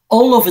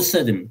 All of a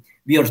sudden,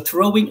 we are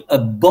throwing a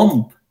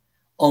bombshell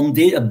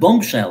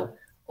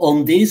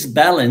on this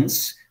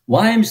balance.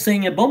 Why I'm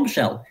saying a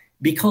bombshell?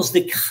 Because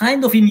the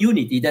kind of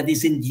immunity that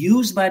is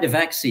induced by the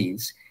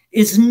vaccines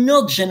is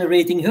not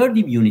generating herd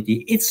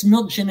immunity. It's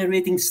not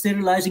generating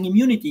sterilizing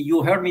immunity.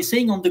 You heard me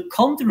saying, on the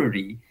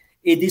contrary,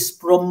 it is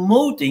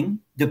promoting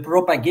the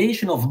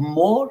propagation of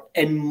more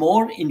and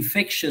more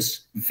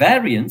infectious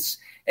variants,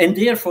 and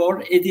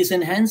therefore it is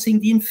enhancing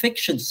the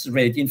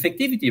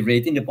infectivity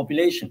rate in the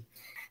population.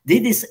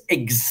 This is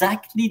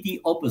exactly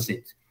the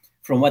opposite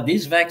from what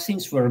these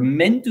vaccines were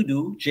meant to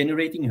do,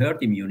 generating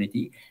herd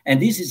immunity. And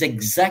this is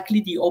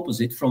exactly the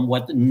opposite from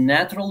what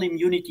natural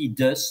immunity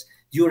does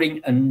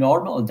during a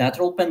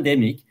natural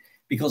pandemic,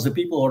 because the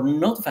people who are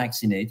not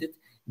vaccinated,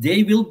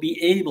 they will be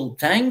able,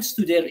 thanks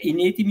to their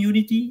innate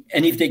immunity,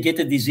 and if they get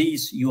a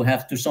disease, you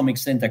have to some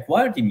extent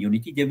acquired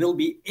immunity, they will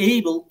be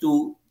able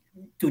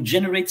to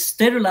generate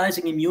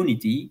sterilizing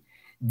immunity,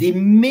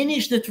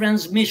 diminish the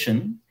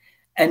transmission,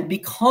 and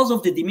because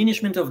of the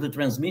diminishment of the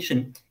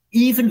transmission,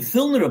 even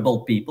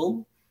vulnerable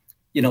people,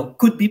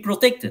 could be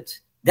protected.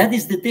 That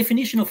is the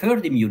definition of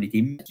herd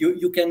immunity.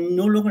 You can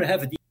no longer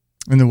have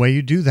And the way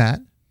you do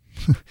that,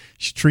 you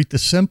treat the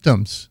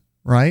symptoms,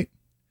 right?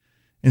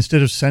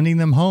 Instead of sending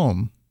them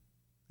home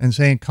and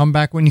saying, come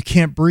back when you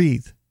can't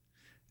breathe.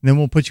 And then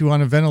we'll put you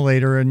on a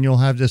ventilator and you'll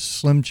have this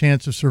slim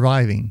chance of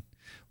surviving.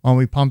 While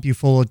we pump you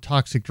full of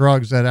toxic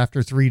drugs that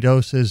after 3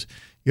 doses,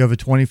 you have a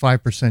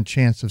 25%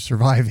 chance of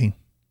surviving.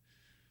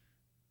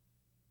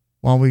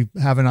 While we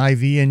have an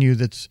IV in you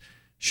that's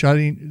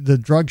shutting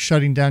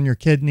down your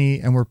kidney,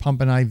 and we're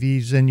pumping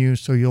IVs in you,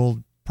 so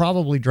you'll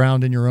probably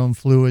drown in your own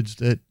fluids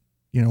that,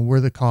 we're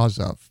the cause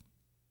of.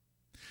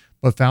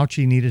 But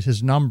Fauci needed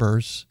his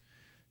numbers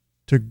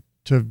to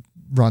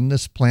run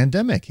this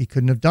pandemic. He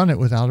couldn't have done it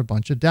without a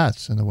bunch of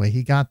deaths. And the way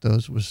he got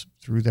those was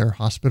through their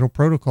hospital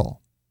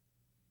protocol,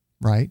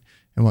 right?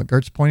 And what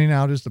Geert's pointing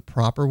out is the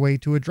proper way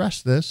to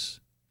address this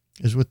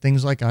is with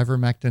things like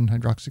ivermectin,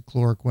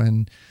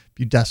 hydroxychloroquine,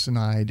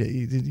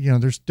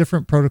 budesonide. There's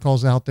different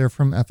protocols out there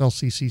from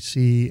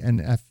FLCCC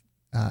and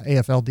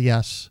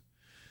AFLDS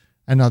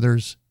and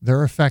others.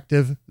 They're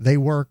effective. They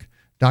work.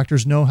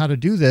 Doctors know how to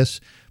do this.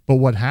 But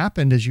what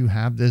happened is you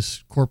have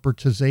this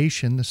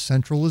corporatization, the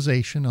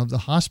centralization of the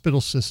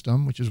hospital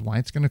system, which is why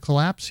it's going to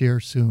collapse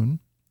here soon,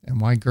 and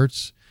why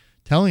Geert's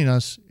telling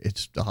us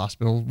the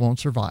hospital won't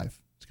survive.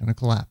 It's going to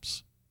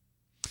collapse.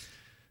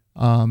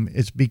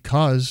 It's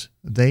because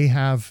they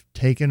have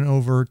taken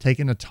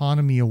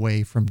autonomy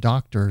away from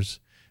doctors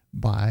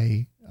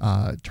by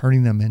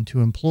turning them into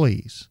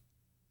employees,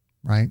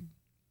 right?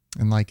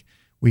 And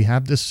we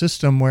have this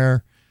system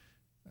where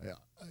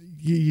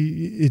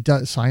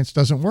science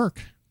doesn't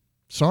work.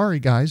 Sorry,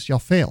 guys, y'all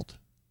failed.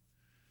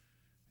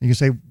 You can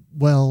say,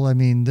 well,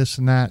 this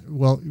and that.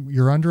 Well,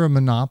 you're under a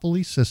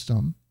monopoly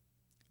system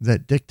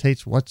that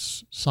dictates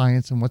what's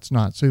science and what's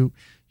not. So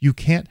you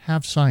can't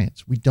have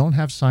science. We don't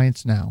have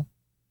science now.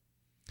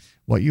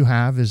 What you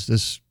have is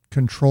this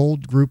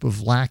controlled group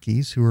of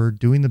lackeys who are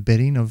doing the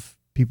bidding of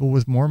people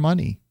with more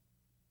money.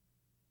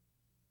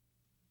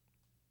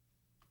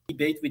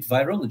 Debate with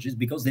virologists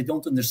because they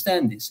don't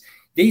understand this.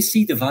 They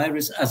see the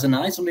virus as an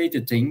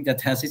isolated thing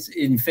that has its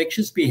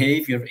infectious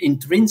behavior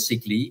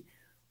intrinsically.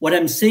 What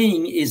I'm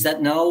saying is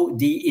that now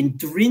the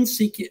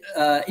intrinsic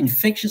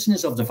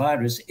infectiousness of the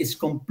virus is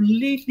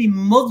completely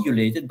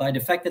modulated by the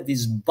fact that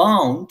it's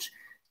bound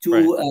to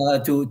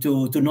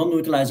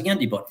non-neutralizing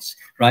antibodies,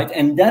 right?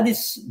 And that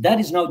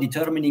is now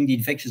determining the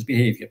infectious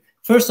behavior.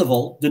 First of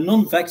all, the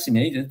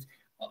non-vaccinated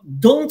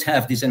don't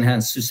have this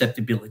enhanced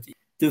susceptibility.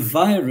 The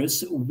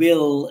virus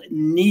will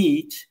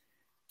need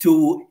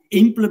to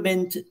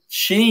implement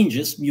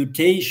changes,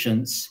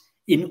 mutations,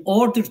 in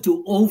order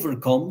to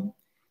overcome,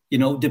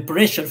 the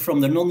pressure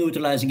from the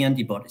non-neutralizing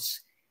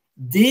antibodies.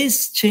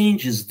 These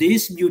changes,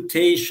 these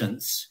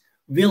mutations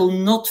will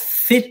not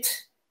fit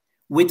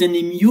with an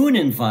immune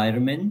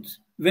environment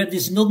where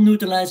these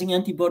non-neutralizing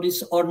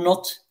antibodies are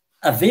not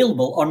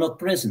available or not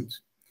present.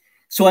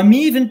 So I'm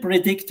even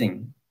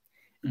predicting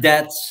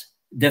that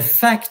the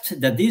fact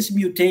that this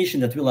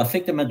mutation that will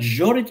affect the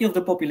majority of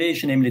the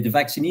population, namely the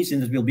vaccinees,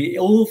 that will be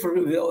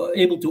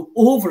able to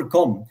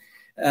overcome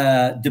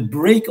the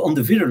break on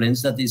the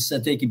virulence that is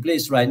taking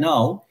place right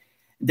now,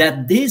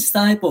 that this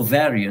type of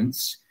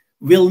variants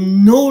will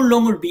no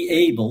longer be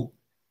able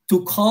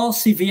to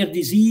cause severe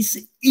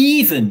disease,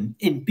 even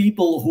in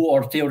people who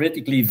are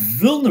theoretically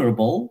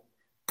vulnerable,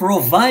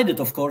 provided,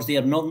 of course, they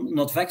are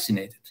not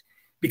vaccinated.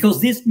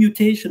 because this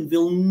mutation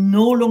will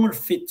no longer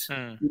fit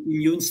the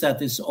immune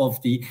status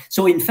of the.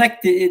 So in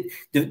fact,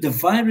 the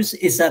virus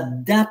is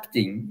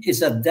adapting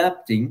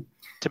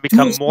to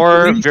become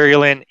more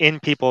virulent in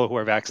people who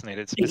are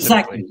vaccinated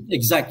specifically.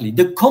 Exactly.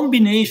 The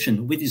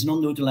combination with these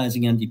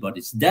non-neutralizing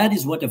antibodies, that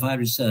is what the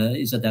virus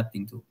is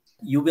adapting to.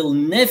 You will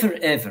never,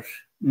 ever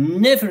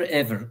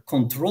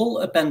control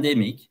a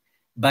pandemic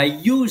by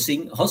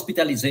using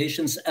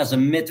hospitalizations as a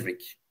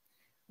metric.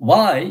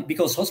 Why?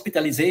 Because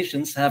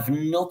hospitalizations have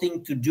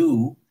nothing to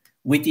do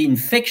with the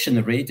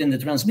infection rate and the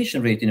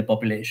transmission rate in a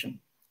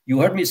population. You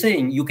heard me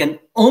saying you can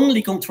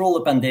only control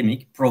a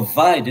pandemic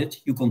provided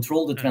you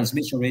control the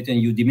transmission rate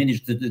and you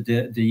diminish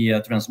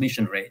the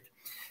transmission rate.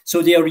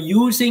 So they are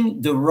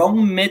using the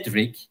wrong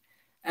metric,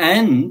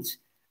 and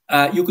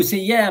you could say,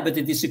 yeah, but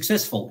it is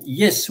successful.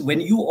 Yes, when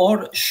you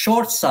are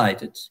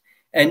short-sighted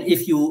and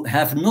if you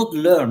have not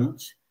learned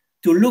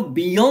to look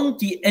beyond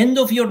the end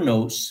of your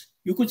nose,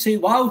 you could say,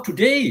 wow,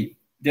 today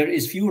there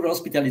is fewer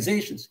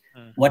hospitalizations.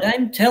 What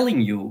I'm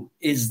telling you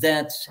is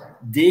that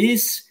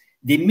this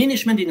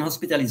diminishment in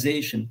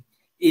hospitalization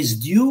is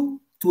due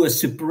to a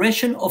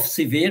suppression of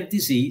severe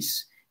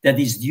disease that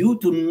is due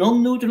to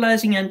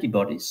non-neutralizing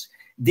antibodies.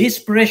 This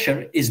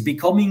pressure is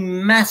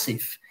becoming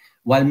massive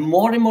while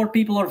more and more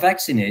people are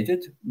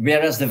vaccinated,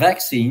 whereas the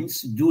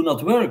vaccines do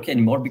not work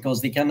anymore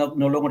because they cannot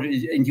no longer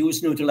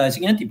induce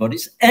neutralizing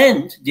antibodies,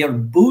 and they are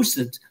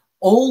boosted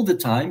all the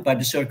time by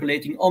the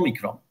circulating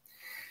Omicron.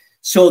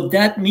 So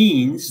that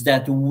means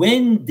that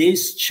when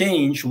this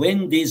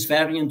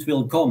variant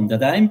will come,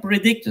 that I'm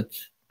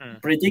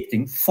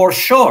predicting for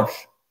sure,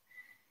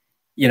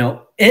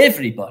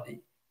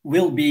 everybody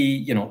will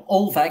be,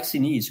 all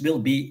vaccinees will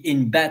be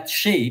in bad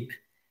shape.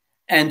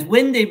 And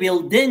when they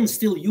will then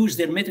still use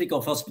their metric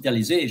of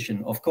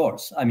hospitalization, of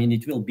course,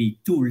 it will be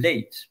too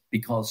late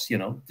because,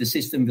 the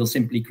system will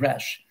simply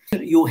crash.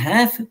 You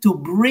have to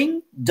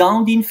bring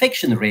down the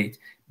infection rate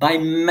by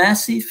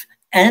massive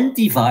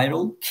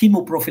antiviral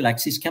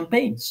chemoprophylaxis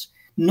campaigns,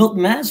 not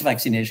mass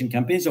vaccination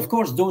campaigns. Of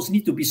course, those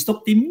need to be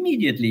stopped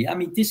immediately.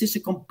 This is a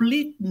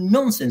complete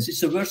nonsense.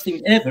 It's the worst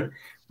thing ever.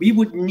 We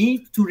would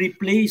need to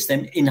replace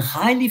them in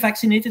highly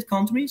vaccinated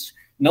countries,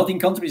 not in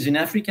countries in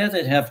Africa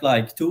that have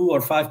like 2 or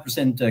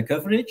 5%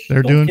 coverage.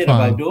 They're doing fine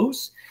about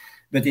those.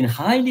 But in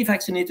highly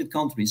vaccinated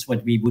countries,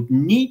 what we would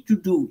need to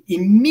do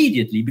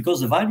immediately,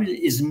 because the virus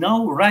is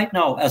right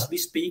now, as we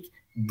speak,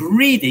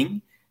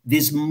 breeding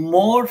these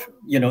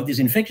these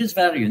infectious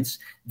variants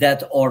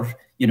that are,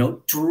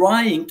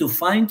 trying to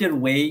find their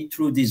way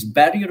through this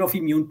barrier of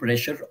immune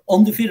pressure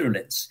on the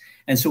virulence.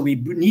 And so we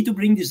need to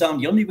bring this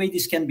down. The only way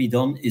this can be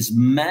done is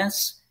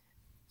mass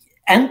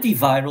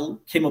antiviral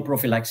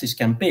chemoprophylaxis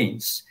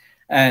campaigns.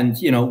 And,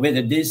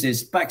 whether this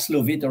is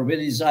Paxlovid or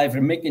whether it's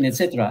ivermectin,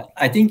 etc.,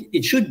 I think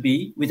it should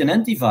be with an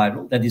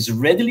antiviral that is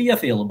readily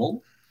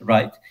available,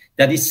 right?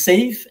 That is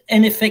safe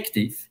and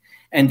effective,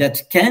 and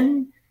that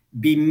can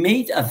be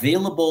made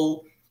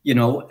available,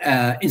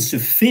 in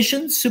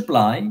sufficient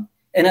supply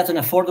and at an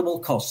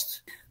affordable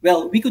cost.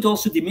 Well, we could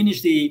also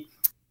diminish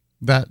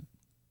That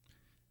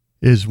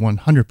is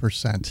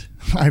 100%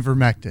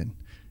 ivermectin,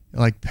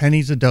 like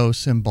pennies a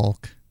dose in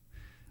bulk.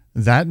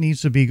 That needs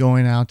to be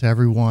going out to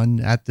everyone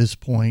at this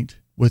point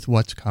with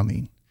what's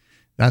coming.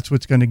 That's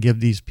what's going to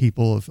give these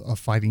people a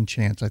fighting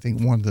chance, I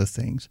think, one of the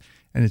things.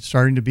 And it's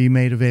starting to be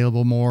made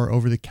available more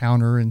over the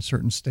counter in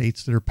certain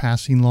states that are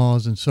passing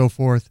laws and so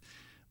forth.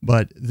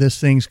 But this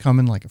thing's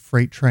coming like a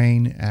freight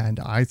train,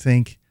 and I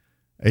think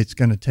it's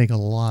going to take a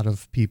lot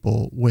of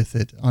people with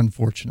it,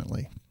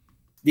 unfortunately.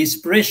 This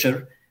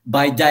pressure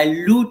by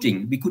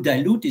diluting, we could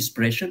dilute this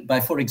pressure by,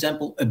 for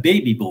example, a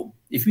baby boom.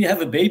 If we have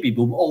a baby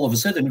boom, all of a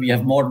sudden we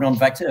have more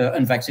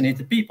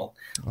unvaccinated people.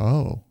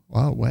 Oh,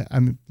 wow. Well,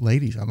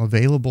 ladies, I'm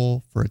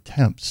available for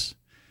attempts.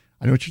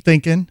 I know what you're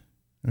thinking.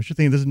 This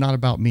is not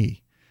about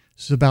me.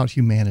 This is about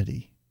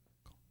humanity.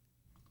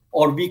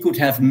 Or we could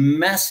have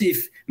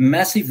massive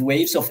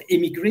waves of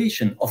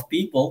immigration of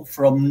people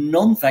from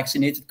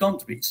non-vaccinated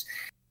countries.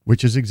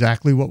 Which is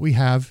exactly what we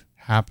have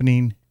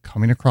happening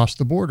coming across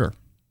the border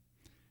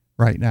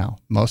right now.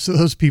 Most of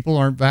those people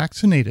aren't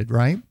vaccinated,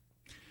 right?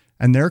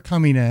 And they're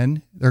coming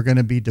in. They're going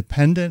to be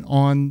dependent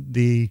on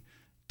the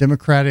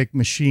democratic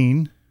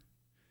machine,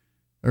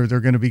 or they're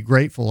going to be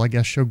grateful, I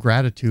guess, show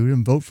gratitude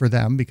and vote for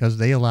them because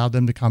they allowed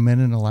them to come in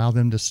and allow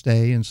them to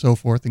stay and so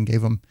forth and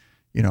gave them,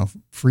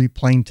 free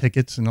plane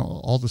tickets and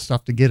all the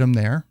stuff to get them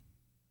there.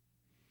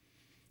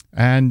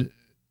 And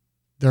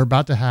they're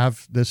about to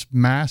have this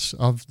mass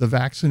of the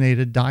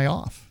vaccinated die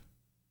off.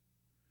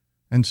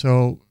 And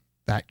so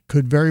that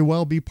could very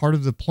well be part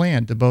of the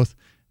plan to both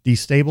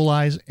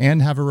destabilize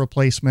and have a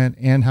replacement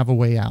and have a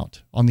way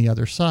out on the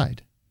other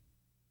side.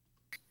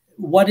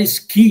 What is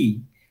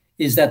key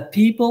is that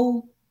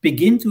people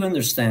begin to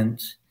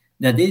understand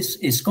that this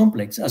is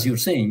complex, as you're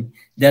saying,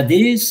 that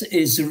this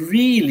is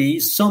really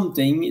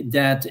something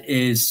that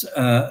is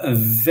a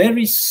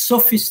very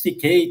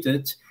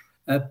sophisticated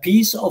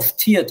piece of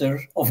theater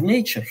of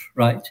nature,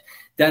 right?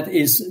 That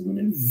is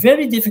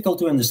very difficult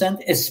to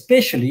understand,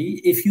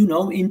 especially if you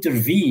now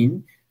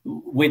intervene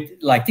with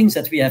like things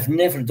that we have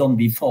never done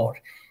before.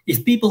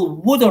 If people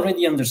would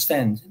already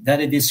understand that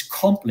it is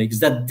complex,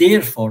 that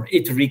therefore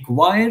it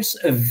requires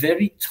a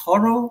very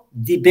thorough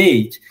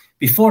debate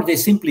before they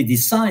simply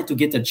decide to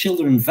get their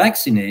children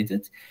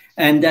vaccinated,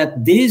 and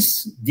that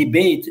this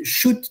debate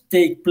should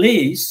take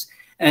place,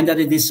 and that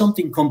it is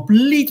something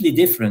completely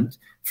different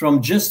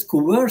from just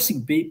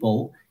coercing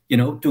people,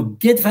 to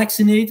get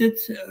vaccinated,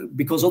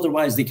 because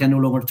otherwise they can no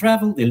longer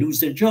travel, they lose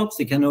their jobs,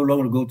 they can no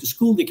longer go to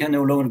school, they can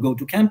no longer go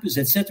to campus,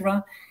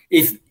 etc.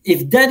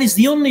 If that is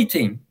the only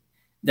thing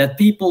that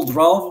people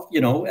draw,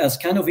 as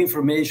kind of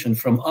information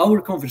from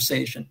our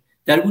conversation,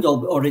 that would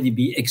already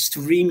be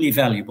extremely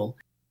valuable.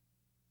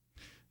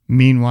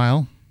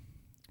 Meanwhile,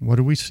 what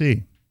do we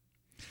see?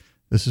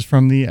 This is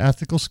from the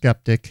Ethical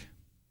Skeptic.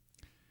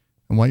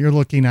 And what you're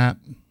looking at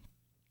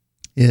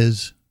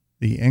is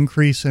the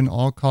increase in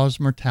all-cause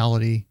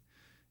mortality.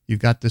 You've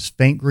got this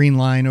faint green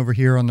line over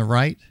here on the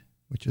right,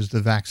 which is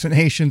the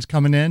vaccinations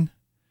coming in.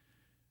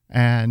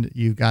 And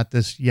you've got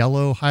this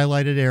yellow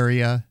highlighted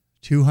area,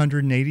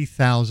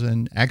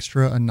 280,000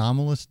 extra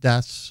anomalous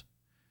deaths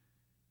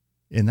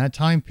in that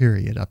time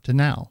period up to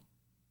now,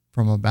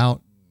 from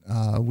about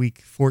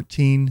week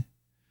 14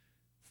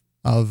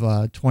 of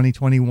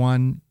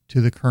 2021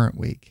 to the current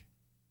week.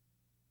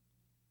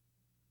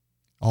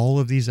 All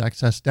of these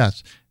excess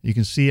deaths. You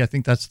can see, I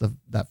think that's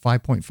that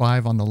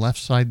 5.5 on the left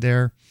side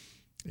there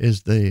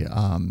is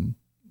the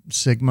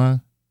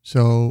sigma.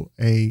 So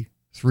a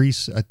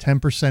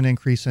 10%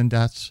 increase in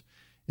deaths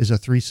is a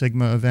 3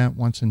 sigma event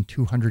once in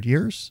 200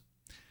 years.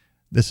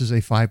 This is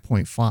a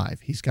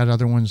 5.5. He's got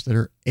other ones that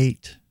are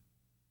 8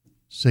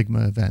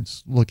 sigma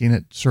events, looking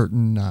at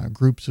certain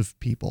groups of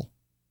people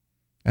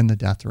and the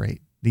death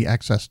rate, the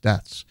excess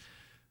deaths.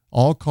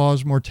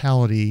 All-cause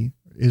mortality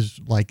is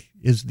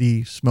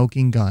the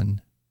smoking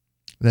gun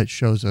that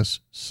shows us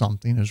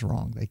something is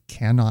wrong. They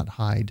cannot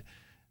hide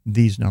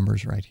these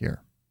numbers right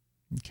here.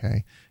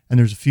 Okay. And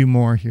there's a few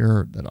more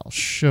here that I'll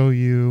show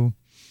you.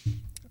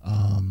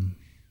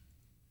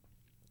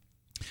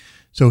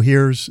 So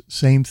here's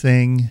same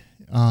thing.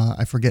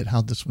 I forget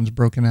how this one's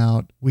broken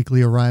out.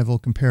 Weekly arrival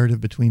comparative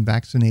between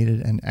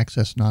vaccinated and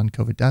excess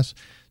non-COVID deaths.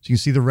 So you can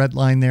see the red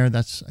line there.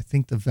 That's, I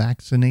think, the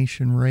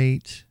vaccination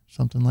rate,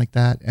 something like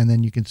that. And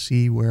then you can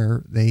see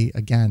where they,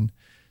 again,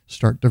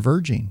 start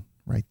diverging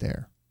right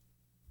there.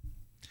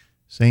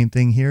 Same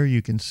thing here.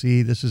 You can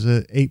see this is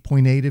a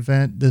 8.8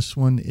 event. This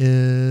one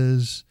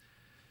is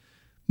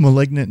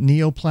malignant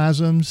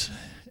neoplasms,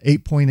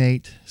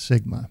 8.8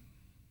 sigma.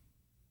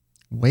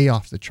 Way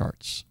off the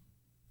charts.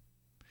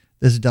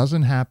 This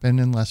doesn't happen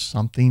unless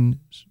something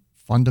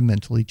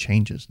fundamentally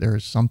changes. There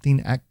is something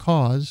at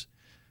cause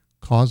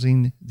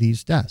causing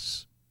these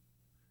deaths.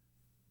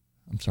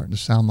 I'm starting to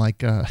sound like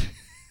the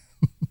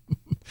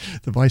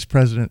vice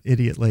president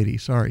idiot lady.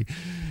 Sorry.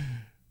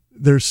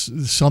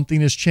 There's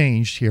something has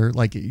changed here.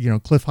 Like,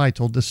 Cliff High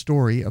told this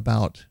story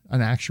about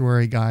an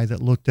actuary guy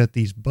that looked at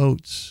these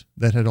boats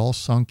that had all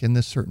sunk in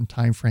this certain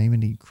time frame,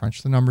 and he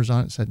crunched the numbers on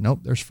it and said, nope,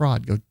 there's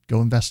fraud.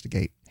 Go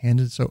investigate.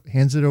 Hands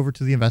it over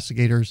to the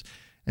investigators.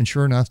 And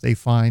sure enough, they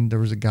find there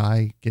was a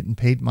guy getting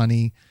paid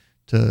money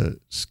to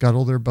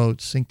scuttle their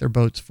boats, sink their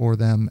boats for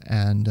them,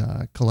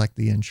 and collect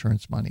the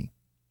insurance money.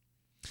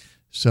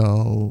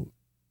 So,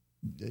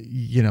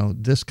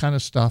 this kind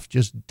of stuff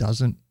just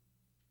doesn't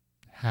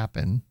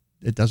happen.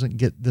 It doesn't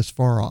get this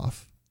far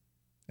off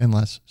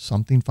unless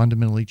something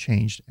fundamentally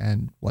changed.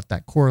 And what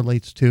that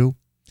correlates to,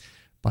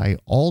 by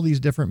all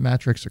these different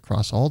metrics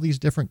across all these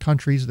different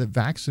countries that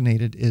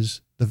vaccinated,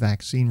 is the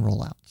vaccine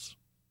rollouts.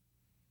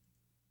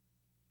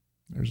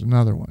 There's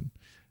another one.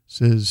 It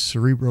says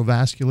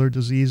cerebrovascular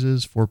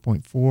diseases,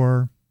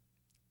 4.4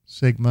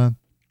 sigma,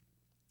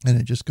 and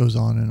it just goes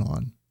on and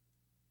on.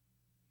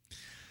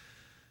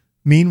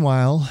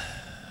 Meanwhile,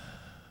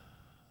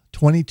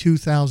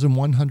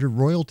 22,100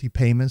 royalty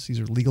payments. These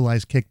are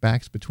legalized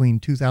kickbacks between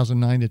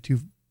 2009 to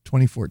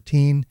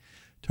 2014,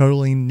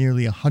 totaling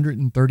nearly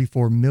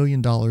 $134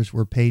 million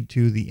were paid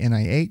to the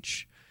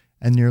NIH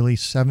and nearly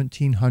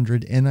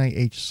 1,700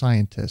 NIH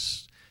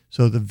scientists.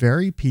 So the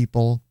very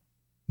people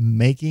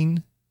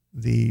making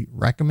the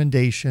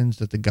recommendations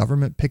that the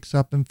government picks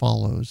up and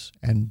follows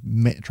and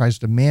tries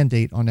to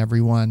mandate on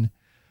everyone,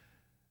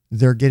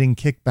 they're getting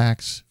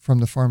kickbacks from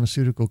the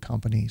pharmaceutical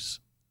companies,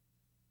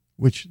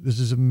 which this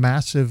is a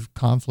massive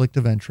conflict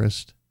of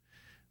interest,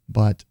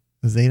 but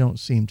they don't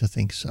seem to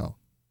think so.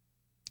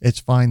 It's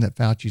fine that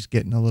Fauci's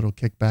getting a little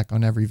kickback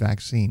on every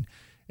vaccine.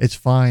 It's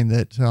fine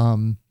that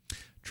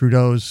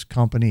Trudeau's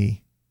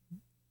company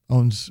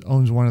owns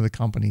one of the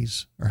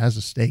companies, or has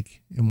a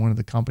stake in one of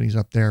the companies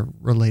up there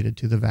related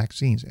to the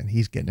vaccines, and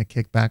he's getting a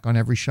kickback on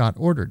every shot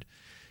ordered,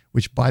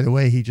 which, by the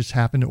way, he just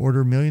happened to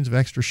order millions of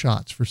extra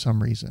shots for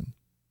some reason.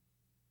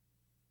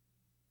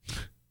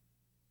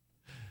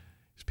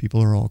 These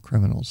people are all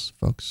criminals,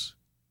 folks.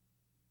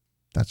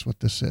 That's what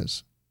this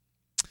is.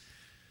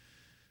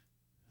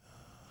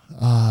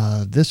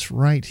 This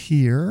right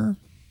here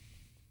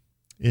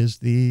is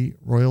the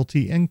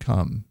royalty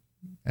income.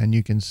 And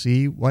you can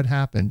see what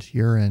happened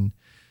here in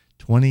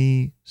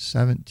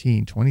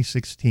 2017,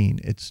 2016,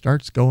 it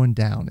starts going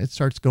down. It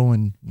starts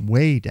going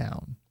way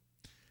down.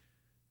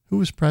 Who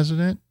was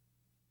president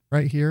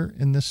right here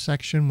in this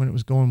section when it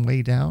was going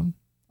way down?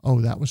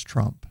 Oh, that was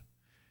Trump.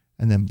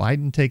 And then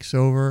Biden takes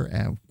over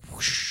and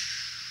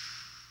whoosh,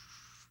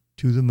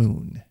 to the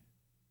moon.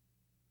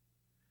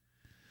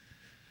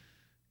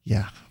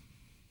 Yeah.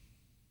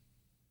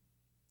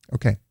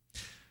 Okay.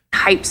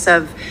 Types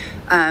of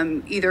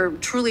either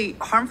truly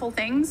harmful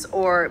things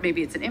or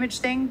maybe it's an image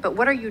thing, but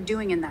what are you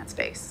doing in that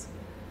space?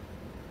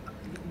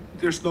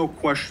 There's no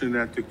question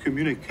that the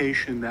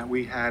communication that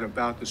we had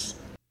about this.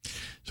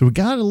 So we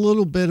got a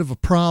little bit of a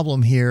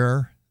problem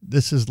here.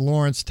 This is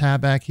Lawrence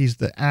Tabak. He's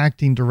the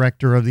acting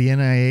director of the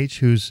NIH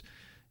who's,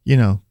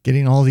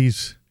 getting all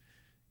these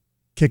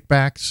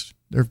kickbacks.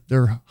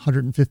 They're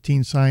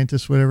 115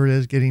 scientists, whatever it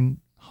is, getting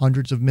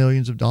hundreds of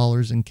millions of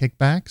dollars in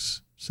kickbacks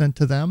sent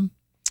to them.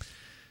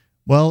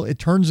 Well, it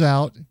turns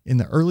out in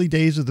the early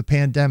days of the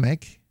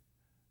pandemic,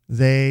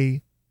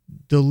 they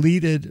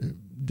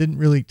didn't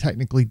really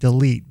technically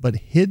delete, but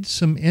hid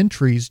some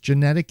entries,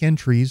 genetic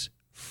entries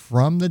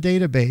from the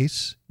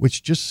database,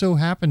 which just so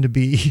happened to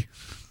be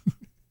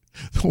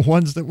the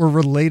ones that were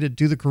related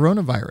to the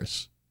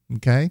coronavirus.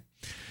 Okay.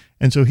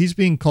 And so he's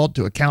being called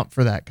to account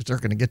for that because they're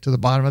going to get to the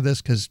bottom of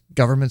this because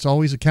government's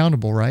always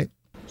accountable, right?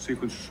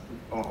 Sequence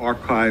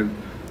archive,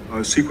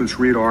 sequence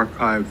read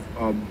archive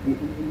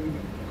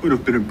could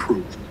have been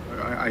improved.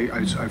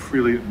 I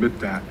freely admit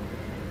that.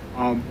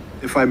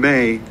 If I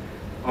may,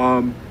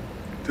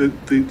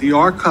 the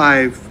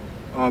archive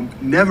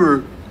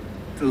never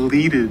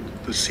deleted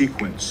the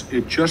sequence.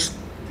 It just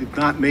did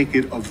not make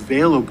it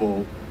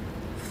available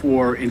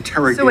for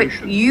interrogation.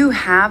 So you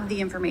have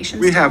the information?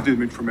 We have the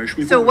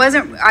information. So it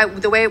wasn't,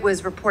 the way it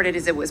was reported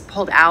is it was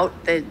pulled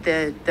out,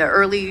 the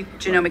early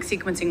genomic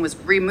sequencing was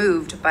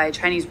removed by a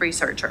Chinese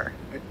researcher.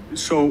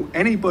 So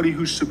anybody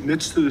who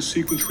submits to the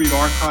sequence read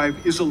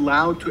archive is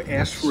allowed to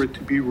ask for it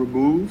to be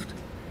removed,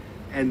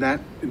 and that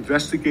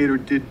investigator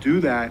did do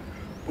that,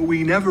 but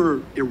we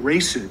never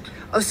erase it.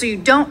 Oh, so you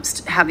don't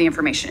have the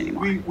information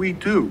anymore? We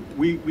do.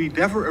 We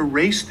never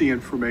erase the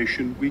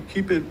information. We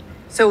keep it.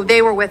 So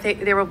they were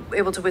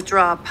able to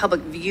withdraw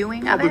public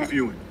viewing of it? Public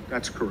viewing,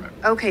 that's correct.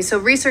 Okay, so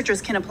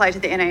researchers can apply to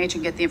the NIH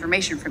and get the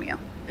information from you.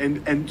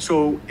 And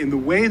so in the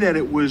way that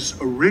it was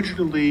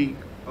originally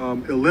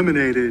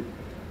eliminated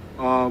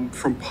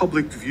from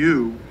public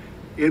view,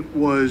 it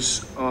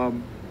was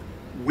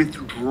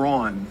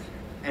withdrawn.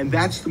 And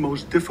that's the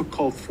most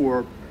difficult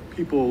for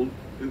people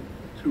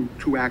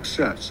to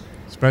access.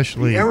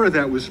 Especially the error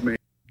that was made.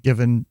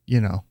 Given,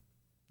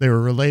 they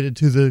were related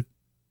to the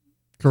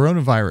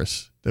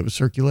coronavirus that was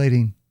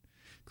circulating,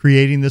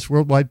 creating this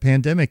worldwide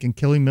pandemic and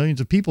killing millions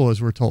of people,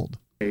 as we're told.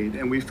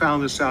 And we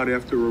found this out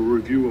after a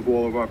review of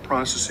all of our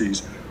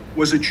processes,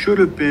 was it should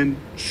have been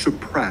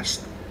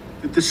suppressed.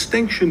 The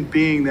distinction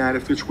being that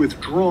if it's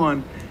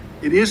withdrawn,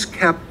 it is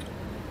kept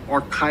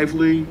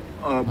archivally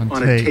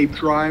on a tape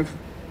drive.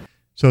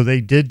 So they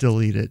did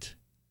delete it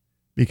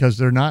because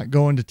they're not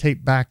going to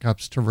tape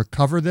backups to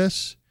recover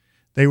this.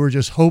 They were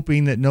just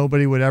hoping that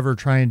nobody would ever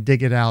try and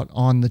dig it out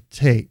on the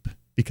tape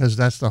because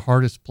that's the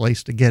hardest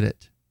place to get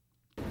it.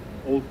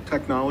 Old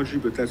technology,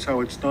 but that's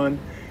how it's done.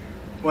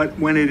 But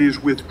when it is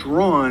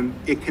withdrawn,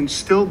 it can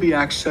still be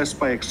accessed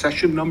by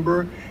accession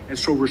number, and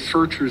so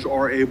researchers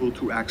are able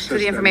to access So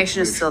the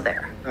information is still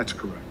there? That's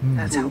correct.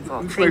 That's helpful.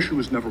 Information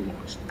was never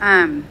lost.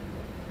 I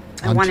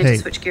wanted tape.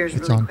 to switch gears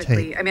It's really on quickly.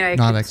 tape, I mean, I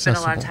not could spend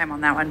a lot of accessible. time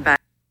on that one, but...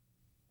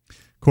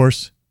 Of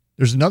course,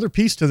 there's another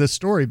piece to this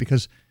story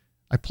because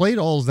I played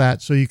all of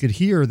that so you could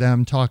hear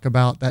them talk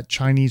about that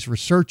Chinese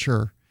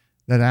researcher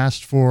that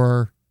asked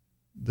for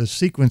the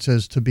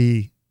sequences to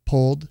be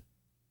pulled.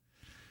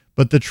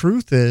 But the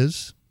truth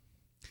is,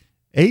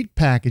 8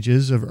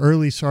 packages of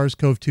early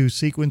SARS-CoV-2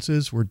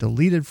 sequences were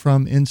deleted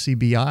from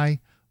NCBI.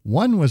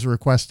 1 was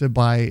requested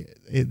by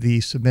the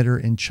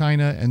submitter in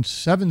China and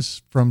 7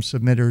 from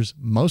submitters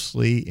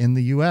mostly in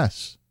the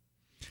U.S.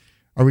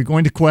 Are we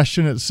going to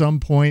question at some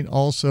point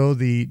also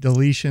the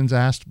deletions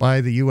asked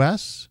by the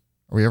U.S.?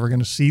 Are we ever going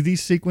to see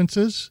these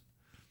sequences?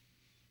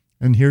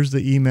 And here's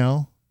the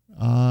email.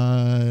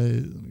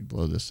 Let me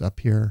blow this up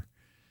here.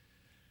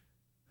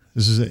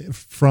 This is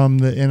from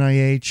the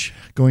NIH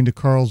going to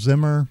Carl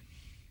Zimmer.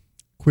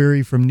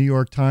 Query from New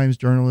York Times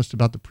journalist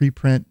about the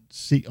preprint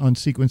on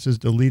sequences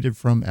deleted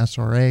from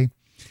SRA. And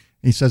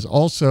he says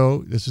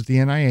also, this is the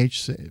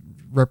NIH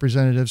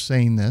representative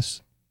saying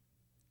this,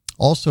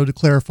 also to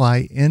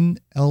clarify,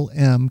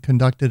 NLM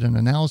conducted an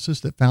analysis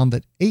that found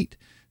that 8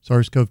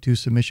 SARS-CoV-2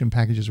 submission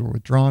packages were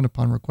withdrawn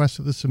upon request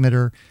of the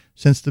submitter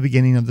since the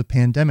beginning of the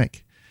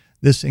pandemic.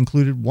 This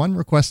included 1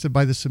 requested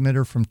by the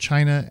submitter from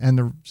China and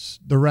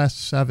the rest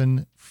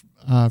 7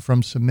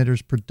 from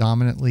submitters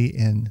predominantly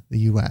in the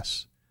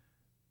U.S.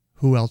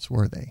 Who else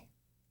were they?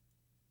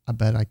 I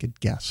bet I could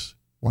guess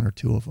 1 or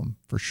 2 of them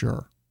for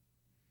sure.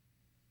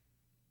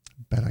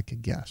 I bet I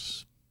could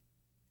guess.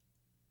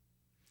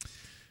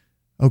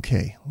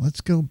 Okay,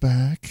 let's go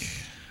back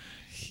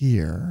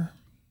here.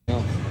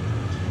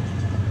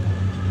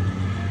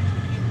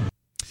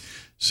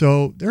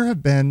 So there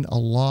have been a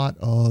lot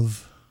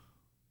of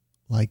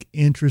like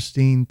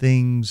interesting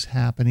things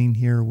happening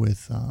here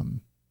with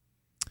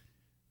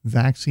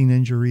vaccine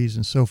injuries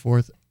and so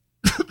forth.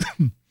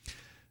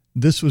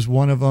 This was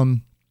one of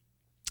them,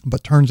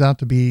 but turns out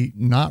to be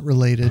not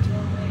related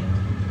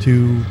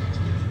to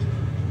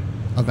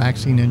a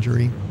vaccine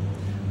injury.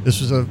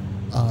 This was a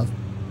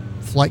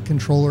flight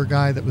controller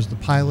guy that was the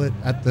pilot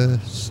at the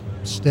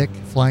stick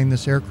flying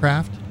this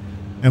aircraft.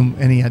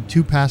 And he had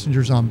 2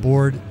 passengers on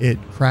board. It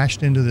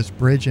crashed into this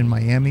bridge in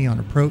Miami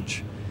on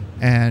approach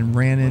and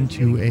ran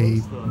into a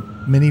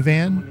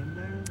minivan.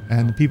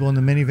 And the people in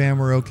the minivan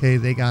were okay.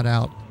 They got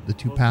out. The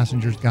 2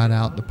 passengers got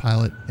out. The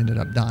pilot ended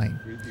up dying.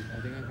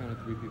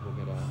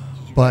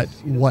 But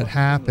what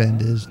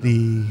happened is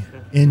the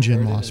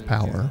engine lost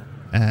power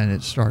and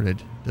it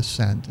started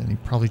descent. And he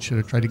probably should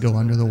have tried to go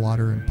under the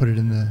water and put it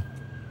in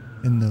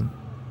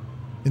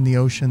the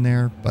ocean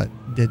there, but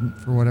didn't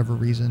for whatever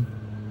reason.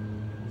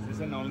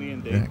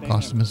 And it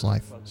cost him his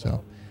life.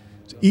 So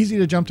it's easy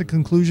to jump to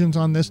conclusions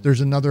on this. There's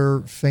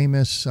another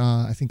famous,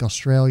 I think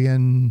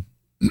Australian,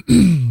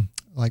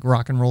 like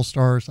rock and roll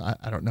stars.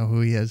 I don't know who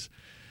he is,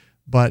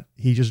 but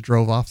he just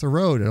drove off the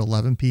road at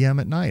 11 p.m.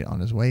 at night on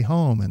his way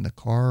home, and the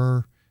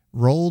car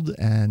rolled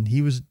and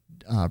he was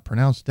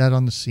pronounced dead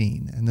on the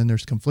scene. And then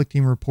there's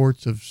conflicting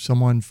reports of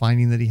someone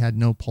finding that he had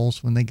no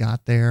pulse when they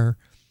got there.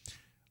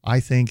 I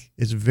think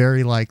it's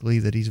very likely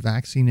that he's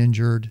vaccine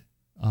injured.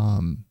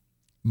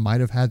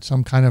 Might have had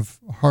some kind of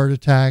heart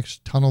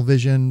attacks, tunnel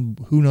vision,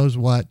 who knows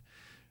what,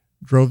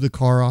 drove the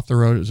car off the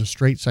road. It was a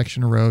straight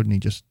section of road and he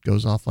just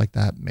goes off like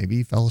that. Maybe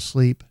he fell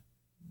asleep.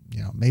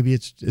 Maybe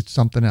it's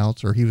something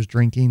else, or he was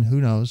drinking,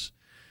 who knows.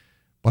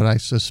 But I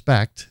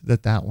suspect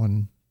that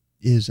one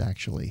is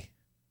actually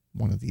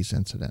one of these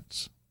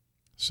incidents.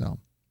 So,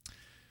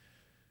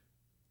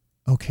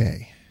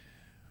 okay.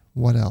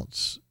 What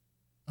else?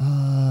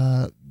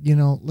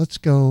 Let's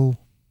go.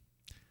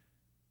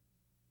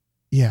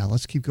 Yeah,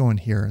 let's keep going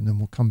here, and then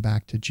we'll come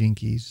back to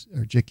Jicky's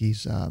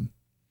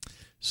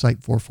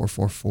Site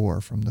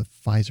 4444 from the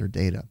Pfizer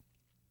data.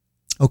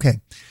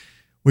 Okay,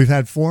 we've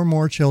had 4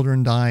 more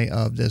children die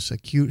of this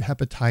acute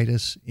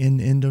hepatitis in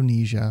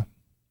Indonesia.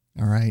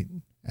 All right,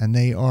 and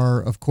they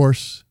are, of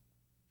course...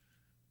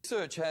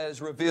 Research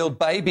has revealed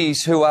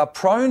babies who are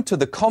prone to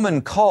the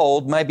common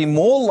cold may be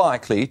more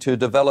likely to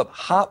develop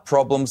heart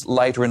problems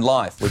later in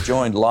life. We're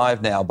joined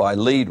live now by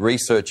lead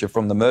researcher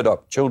from the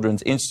Murdoch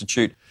Children's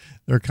Institute.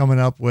 They're coming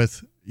up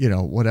with,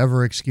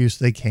 whatever excuse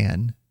they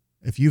can.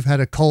 If you've had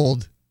a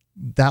cold,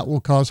 that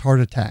will cause heart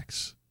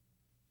attacks.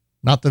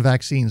 Not the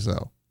vaccines,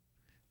 though,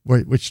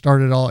 which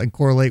started all and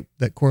correlate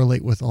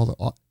with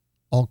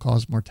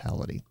all-cause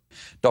mortality.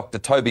 Dr.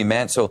 Toby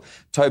Mansell.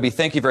 Toby,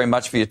 thank you very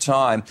much for your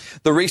time.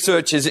 The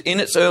research is in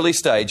its early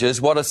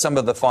stages. What are some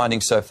of the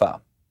findings so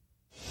far?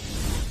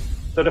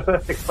 So to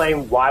first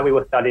explain why we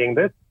were studying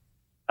this,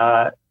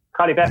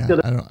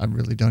 cardiovascular... Yeah, I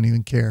really don't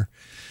even care.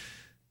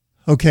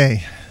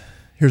 Okay,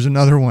 here's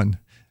another one.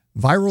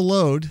 Viral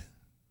load.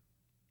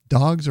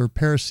 Dogs or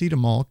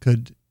paracetamol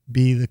could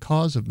be the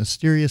cause of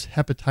mysterious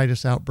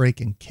hepatitis outbreak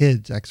in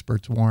kids,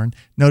 experts warn.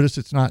 Notice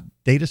it's not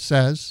data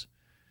says,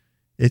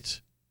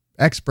 it's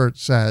expert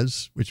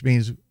says, which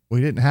means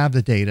we didn't have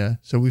the data.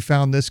 So we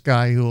found this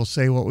guy who will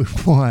say what we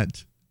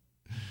want.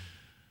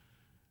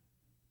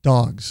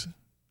 Dogs,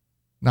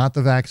 not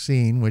the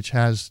vaccine, which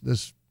has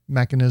this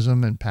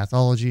mechanism and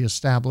pathology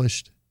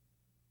established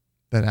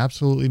that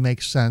absolutely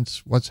makes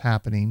sense what's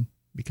happening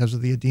because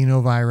of the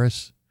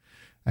adenovirus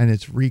and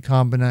its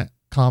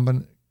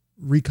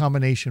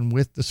recombination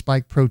with the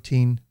spike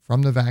protein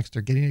from the vax.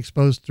 They're getting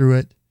exposed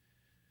through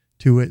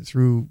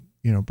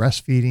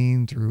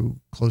breastfeeding,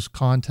 through close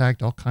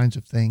contact, all kinds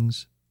of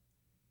things.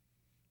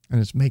 And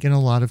it's making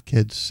a lot of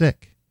kids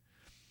sick.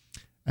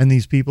 And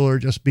these people are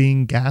just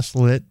being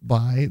gaslit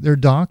by their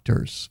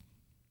doctors.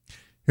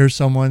 Here's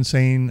someone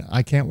saying,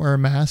 I can't wear a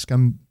mask,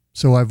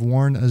 so I've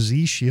worn a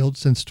Z shield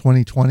since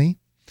 2020.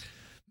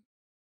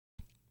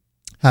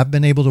 Have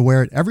been able to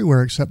wear it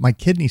everywhere except my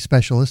kidney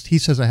specialist. He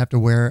says I have to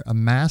wear a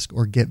mask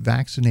or get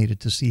vaccinated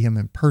to see him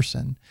in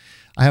person.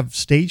 I have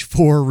stage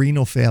 4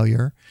 renal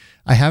failure.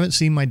 I haven't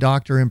seen my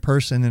doctor in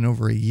person in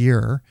over a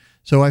year.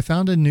 So I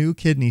found a new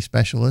kidney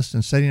specialist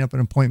and setting up an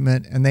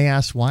appointment, and they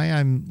asked why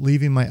I'm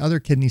leaving my other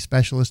kidney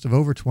specialist of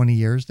over 20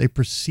 years. They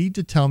proceed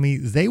to tell me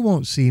they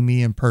won't see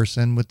me in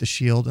person with the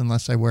shield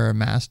unless I wear a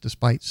mask,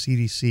 despite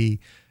CDC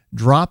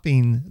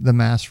dropping the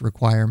mask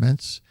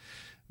requirements.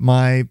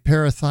 My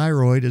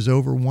parathyroid is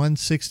over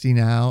 160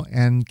 now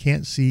and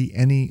can't see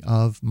any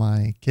of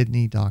my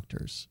kidney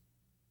doctors.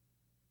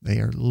 They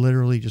are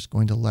literally just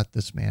going to let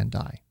this man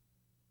die.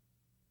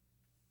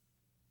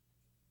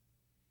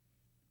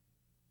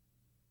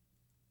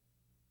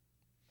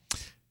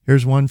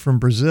 Here's one from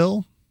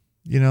Brazil.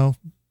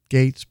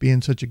 Gates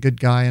being such a good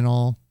guy and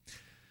all.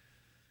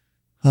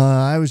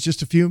 In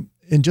just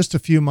a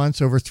few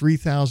months, over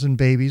 3,000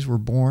 babies were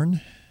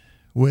born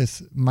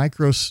with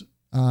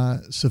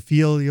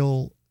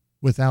microcephalial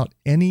without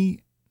any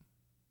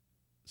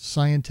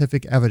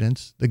scientific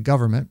evidence. The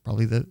government,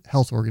 probably the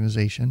health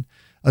organization,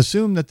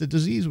 assumed that the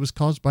disease was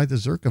caused by the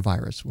Zika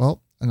virus.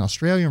 Well, an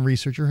Australian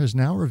researcher has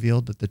now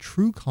revealed that the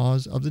true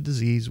cause of the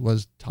disease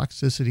was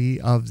toxicity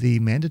of the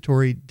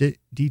mandatory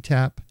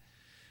DTaP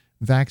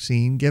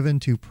vaccine given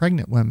to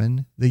pregnant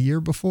women the year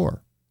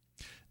before.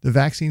 The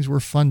vaccines were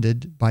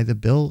funded by the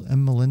Bill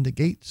and Melinda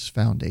Gates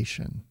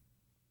Foundation.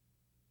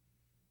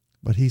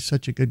 But he's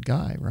such a good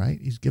guy, right?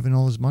 He's giving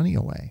all his money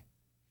away.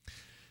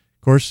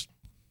 Of course,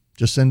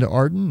 Jacinda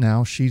Ardern,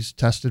 now she's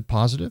tested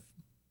positive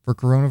for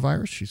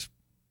coronavirus. She's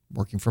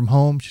working from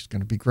home. She's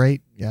going to be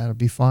great. Yeah, it'll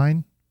be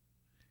fine.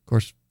 Of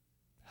course,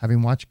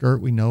 having watched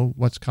Geert, we know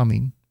what's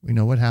coming. We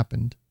know what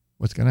happened,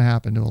 what's going to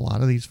happen to a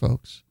lot of these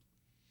folks.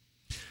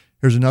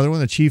 Here's another one,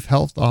 the chief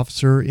health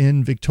officer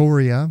in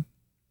Victoria.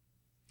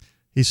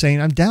 He's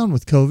saying, I'm down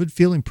with COVID,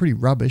 feeling pretty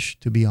rubbish,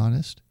 to be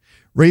honest.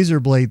 Razor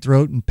blade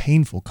throat and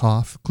painful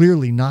cough.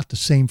 Clearly not the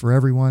same for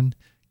everyone.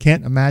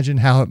 Can't imagine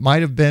how it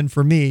might have been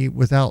for me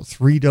without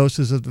 3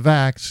 doses of the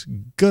vax.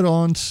 Good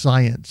on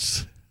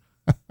science.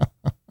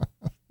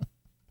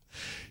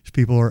 These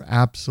people are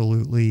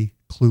absolutely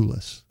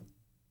clueless.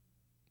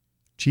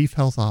 Chief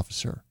health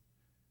officer.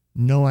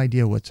 No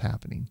idea what's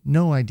happening.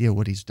 No idea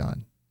what he's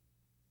done.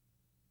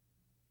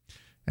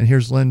 And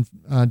here's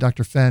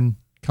Dr. Fenn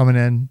coming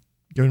in,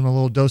 giving him a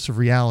little dose of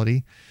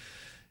reality.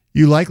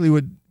 You likely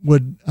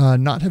would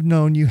not have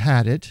known you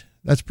had it.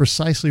 That's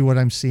precisely what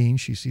I'm seeing.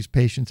 She sees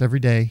patients every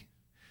day.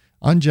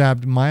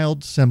 Unjabbed,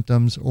 mild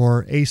symptoms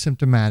or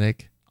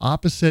asymptomatic,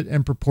 opposite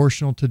and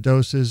proportional to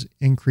doses,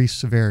 increased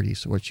severity.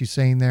 So what she's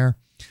saying there,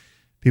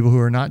 people who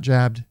are not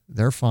jabbed,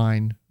 they're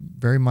fine.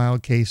 Very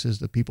mild cases.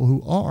 The people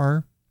who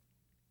are,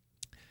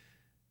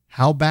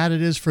 how bad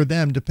it is for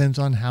them depends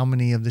on how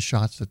many of the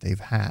shots that they've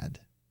had.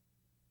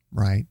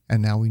 Right?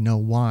 And now we know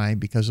why,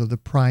 because of the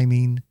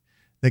priming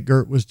that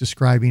Geert was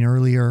describing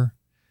earlier.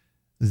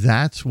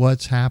 That's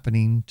what's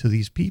happening to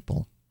these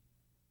people.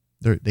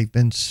 They've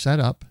been set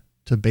up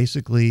to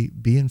basically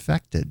be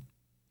infected,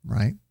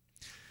 right?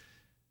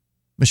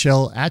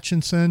 Michelle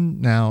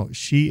Atchison, now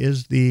she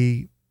is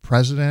the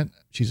president.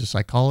 She's a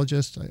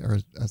psychologist or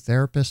a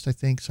therapist, I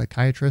think,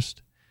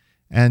 psychiatrist,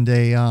 and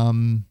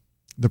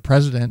the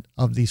president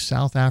of the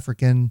South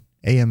African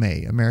AMA,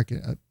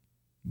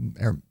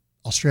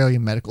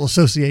 Australian Medical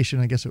Association,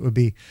 I guess it would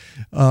be.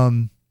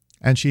 And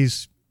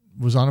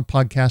was on a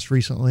podcast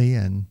recently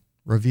and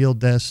revealed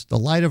this. The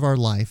light of our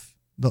life,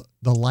 the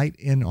light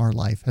in our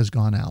life has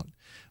gone out.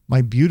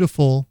 My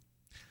beautiful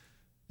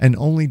and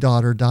only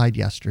daughter died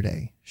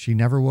yesterday. She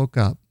never woke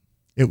up.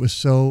 It was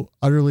so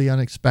utterly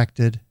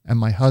unexpected, and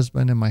my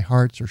husband and my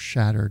hearts are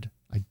shattered.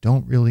 I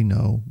don't really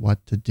know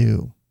what to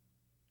do.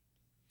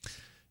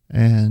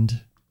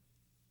 And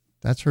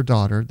that's her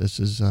daughter. This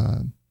is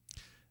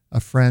a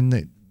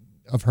friend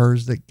of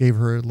hers that gave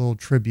her a little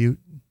tribute.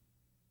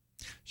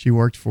 She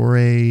worked for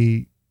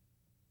a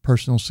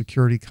personal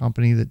security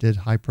company that did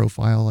high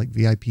profile, like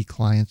VIP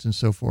clients and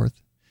so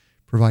forth,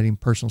 providing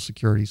personal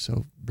security.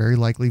 So very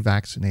likely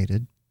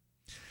vaccinated.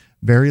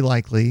 Very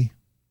likely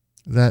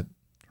that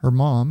her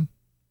mom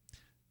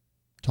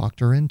talked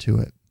her into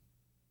it.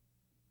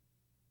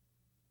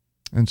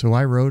 And so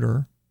I wrote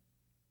her.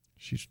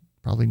 She's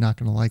probably not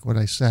going to like what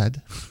I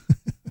said,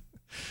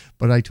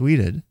 but I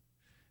tweeted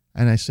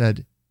and I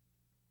said,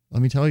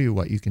 let me tell you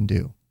what you can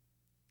do.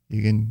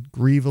 You can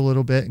grieve a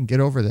little bit and get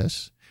over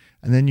this.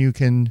 And then you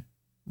can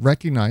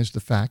recognize the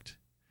fact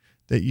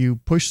that you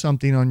push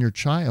something on your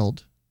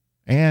child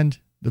and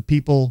the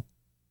people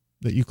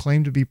that you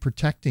claim to be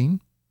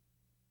protecting,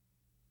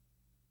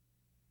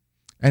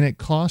 and it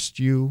cost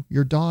you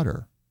your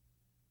daughter.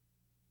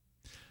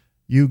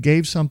 You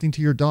gave something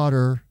to your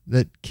daughter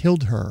that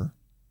killed her,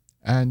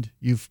 and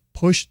you've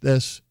pushed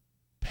this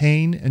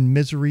pain and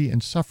misery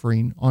and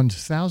suffering on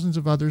thousands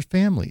of other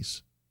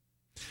families.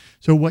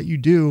 So what you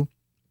do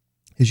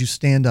is you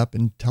stand up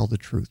and tell the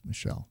truth,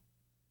 Michelle.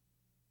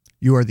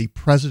 You are the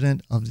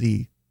president of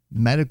the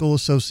Medical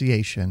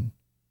Association.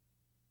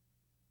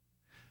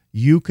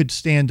 You could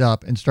stand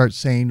up and start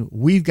saying,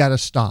 we've got to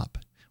stop.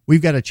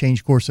 We've got to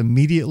change course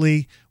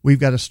immediately. We've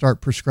got to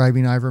start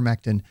prescribing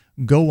ivermectin.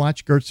 Go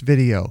watch Geert's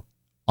video.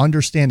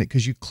 Understand it,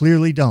 because you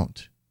clearly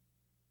don't.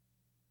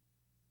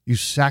 You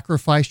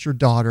sacrificed your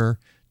daughter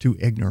to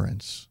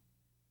ignorance.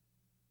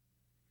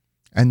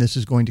 And this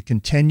is going to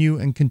continue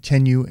and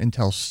continue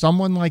until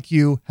someone like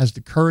you has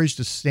the courage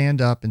to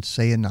stand up and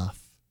say enough.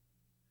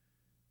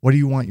 What do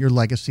you want your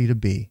legacy to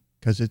be?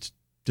 Because it's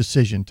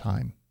decision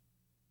time.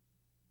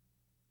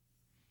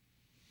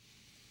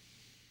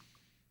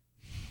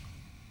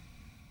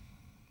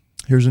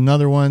 Here's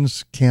another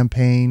one's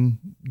campaign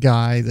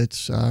guy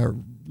that's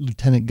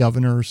lieutenant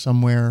governor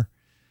somewhere.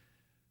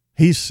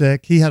 He's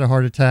sick. He had a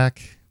heart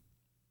attack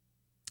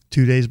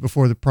 2 days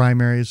before the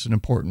primaries, an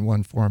important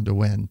one for him to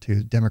win,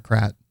 to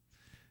Democrat.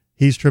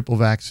 He's triple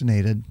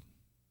vaccinated.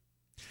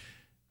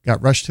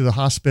 Got rushed to the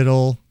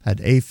hospital, had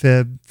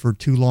AFib for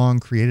too long,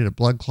 created a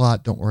blood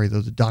clot. Don't worry,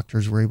 though, the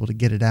doctors were able to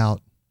get it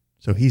out.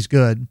 So he's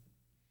good.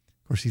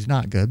 Of course, he's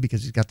not good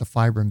because he's got the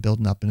fibrin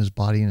building up in his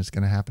body, and it's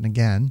going to happen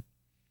again.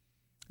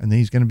 And then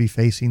he's going to be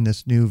facing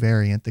this new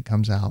variant that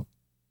comes out.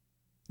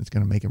 It's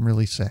going to make him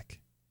really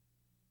sick.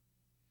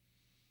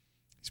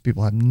 These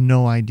people have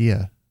no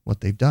idea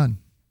what they've done.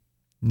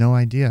 No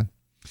idea.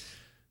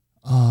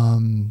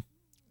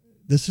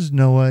 This is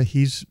Noah.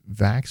 He's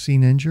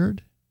vaccine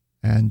injured,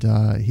 and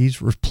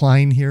he's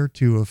replying here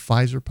to a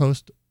Pfizer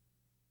post.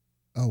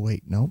 Oh,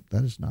 wait. Nope,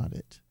 that is not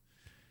it.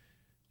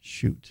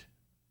 Shoot.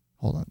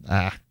 Hold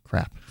on.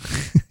 Crap.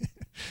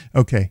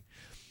 Okay.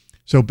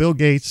 So Bill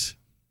Gates,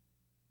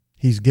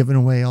 he's given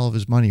away all of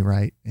his money,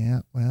 right?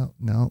 Yeah, well,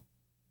 no.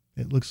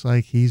 It looks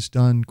like he's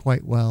done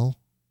quite well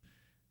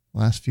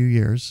last few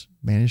years,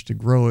 managed to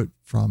grow it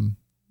from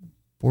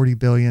 40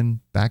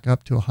 billion back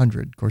up to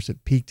 100. Of course,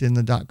 it peaked in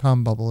the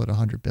dot-com bubble at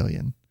 100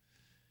 billion.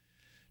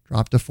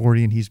 Dropped to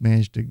 40, and he's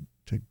managed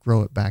to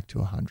grow it back to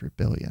 100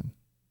 billion.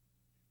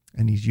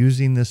 And he's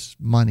using this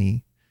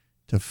money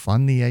to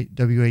fund the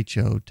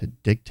WHO, to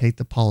dictate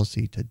the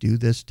policy, to do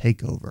this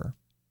takeover.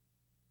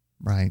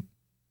 Right?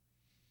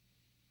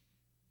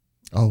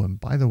 Oh, and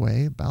by the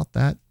way, about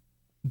that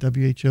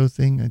WHO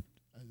thing,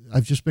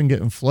 I've just been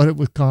getting flooded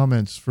with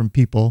comments from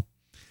people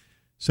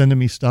sending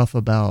me stuff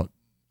about,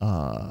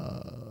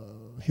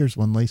 here's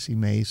one Lacey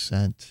May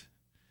sent.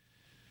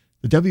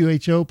 The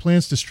WHO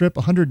plans to strip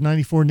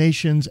 194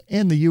 nations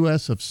and the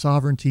U.S. of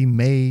sovereignty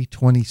May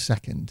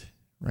 22nd.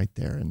 Right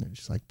there. And they're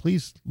just like,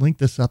 please link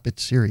this up.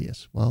 It's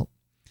serious. Well,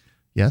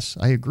 yes,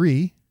 I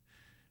agree,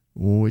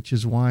 which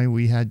is why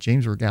we had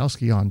James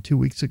Rogowski on 2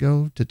 weeks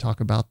ago to talk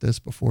about this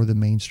before the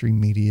mainstream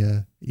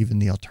media, even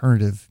the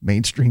alternative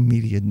mainstream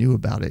media, knew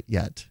about it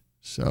yet.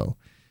 So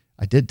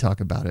I did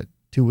talk about it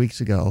 2 weeks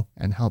ago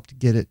and helped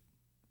get it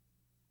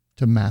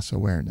to mass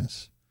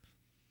awareness.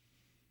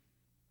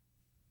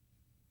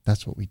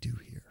 That's what we do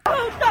here.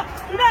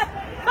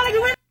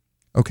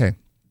 Okay.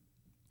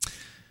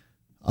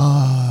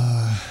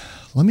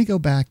 Let me go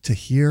back to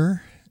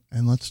here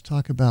and let's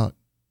talk about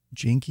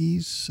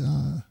Jinky's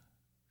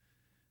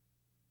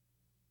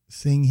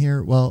thing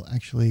here. Well,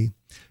 actually,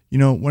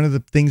 one of the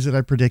things that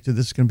I predicted,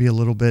 this is going to be a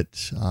little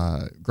bit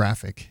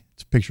graphic.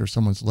 It's a picture of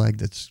someone's leg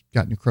that's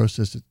got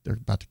necrosis. They're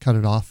about to cut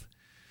it off.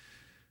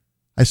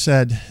 I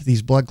said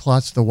these blood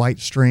clots, the white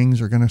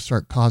strings, are going to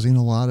start causing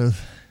a lot of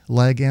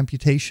leg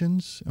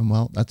amputations. And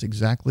well, that's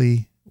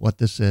exactly what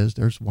this is.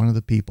 There's one of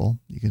the people.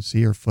 You can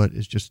see her foot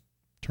is just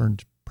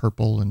turned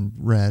purple and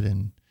red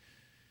and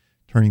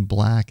turning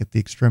black at the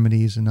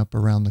extremities and up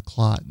around the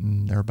clot,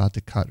 and they're about to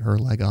cut her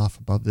leg off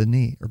above the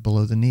knee or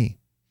below the knee.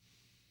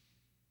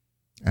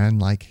 And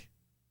like,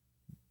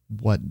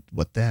 what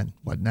then?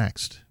 What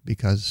next?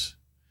 Because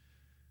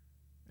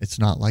it's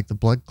not like the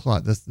blood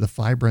clot, the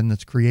fibrin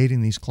that's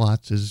creating these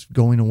clots is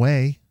going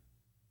away.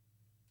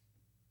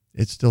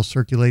 It's still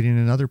circulating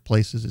in other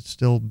places. It's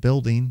still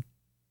building.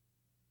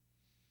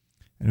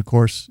 And of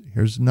course,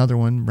 here's another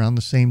one around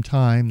the same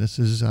time. This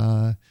is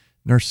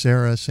Nurse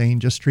Sarah saying,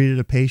 just treated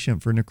a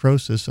patient for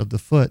necrosis of the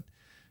foot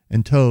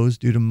and toes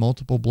due to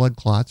multiple blood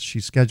clots.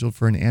 She's scheduled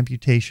for an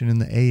amputation in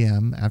the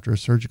AM after a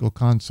surgical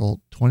consult.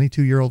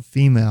 22-year-old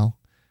female,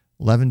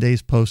 11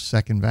 days post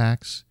second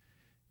vax,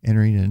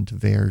 entering into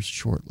VAERS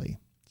shortly.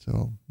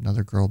 So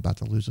another girl about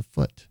to lose a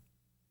foot.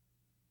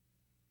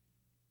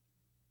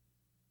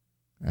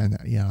 And,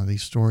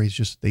 these stories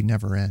just, they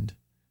never end.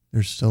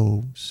 There's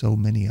so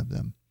many of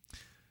them.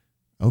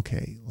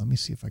 Okay, let me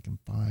see if I can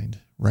find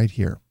right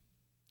here.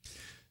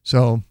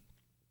 So,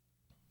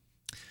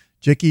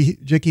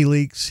 Jicky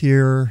Leaks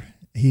here,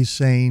 he's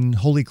saying,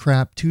 holy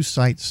crap, 2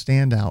 sites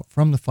stand out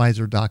from the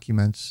Pfizer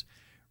documents.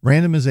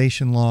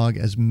 Randomization log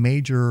as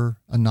major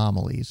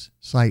anomalies.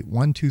 Site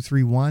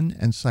 1231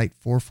 and site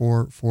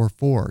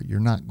 4444. You're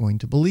not going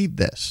to believe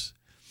this.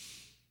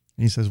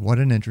 And he says, what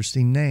an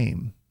interesting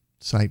name.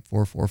 Site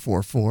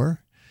 4444.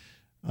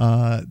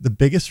 The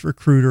biggest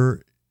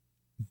recruiter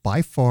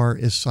by far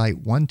is site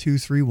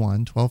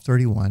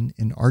 1231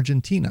 in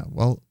Argentina.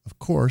 Well, of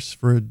course,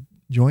 for a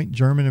joint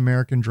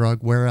German-American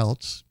drug, where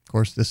else? Of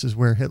course, this is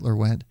where Hitler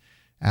went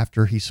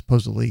after he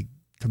supposedly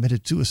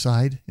committed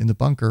suicide in the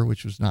bunker,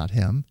 which was not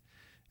him.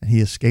 And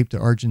he escaped to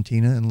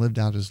Argentina and lived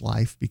out his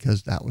life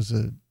because that was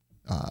a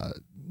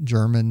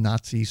German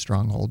Nazi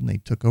stronghold, and they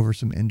took over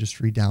some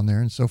industry down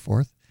there and so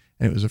forth.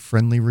 And it was a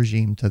friendly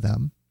regime to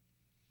them.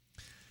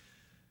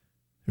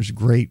 There's a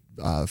great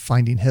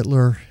Finding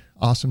Hitler,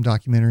 awesome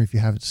documentary if you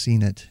haven't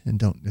seen it,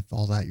 and if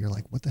all that, you're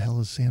like, what the hell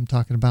is Sam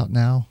talking about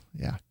now?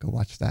 Yeah, go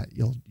watch that.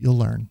 You'll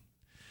learn.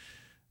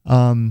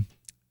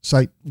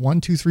 Site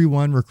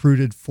 1231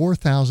 recruited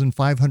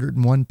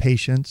 4,501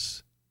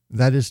 patients.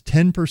 That is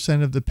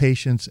 10% of the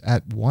patients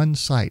at one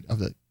site of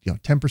the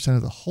 10%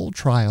 of the whole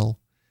trial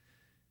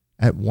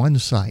at one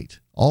site.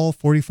 All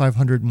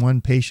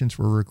 4,501 patients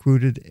were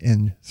recruited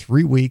in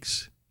 3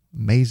 weeks.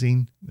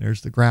 Amazing.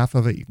 There's the graph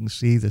of it. You can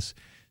see this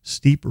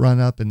steep run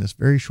up in this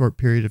very short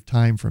period of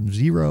time from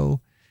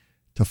 0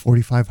 to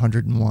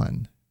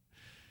 4,501.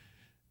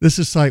 This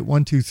is site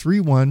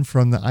 1231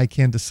 from the I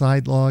Can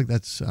Decide log.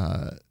 That's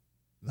the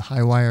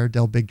Highwire,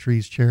 Del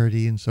Bigtree's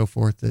charity and so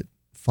forth that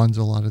funds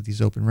a lot of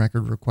these open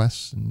record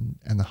requests and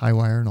the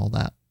Highwire and all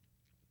that.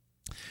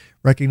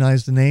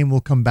 Recognize the name.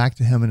 We'll come back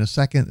to him in a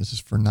second. This is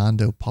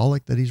Fernando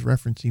Pollock that he's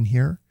referencing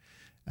here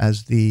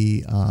as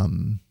the,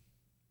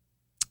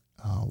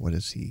 what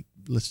is he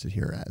listed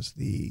here as?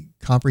 The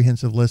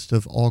comprehensive list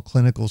of all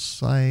clinical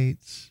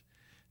sites.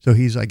 So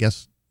he's, I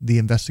guess, the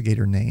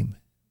investigator name.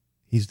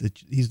 He's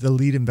the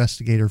lead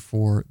investigator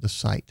for the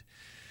site.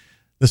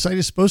 The site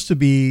is supposed to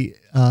be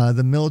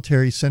the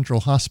Military Central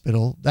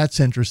Hospital. That's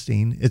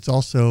interesting. It's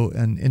also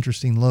an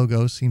interesting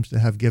logo. Seems to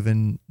have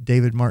given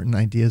David Martin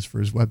ideas for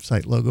his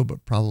website logo,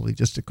 but probably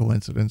just a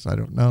coincidence. I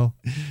don't know.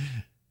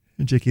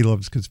 Jicky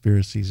loves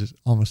conspiracies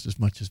almost as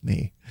much as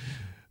me.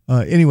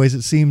 Anyways,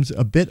 it seems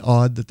a bit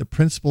odd that the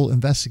principal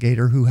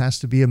investigator, who has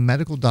to be a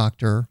medical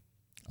doctor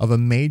of a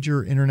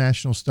major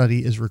international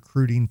study, is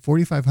recruiting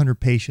 4,500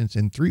 patients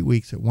in 3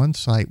 weeks at one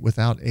site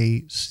without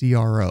a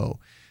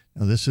CRO.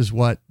 Now, this is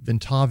what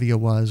Ventavia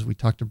was. We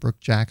talked to Brooke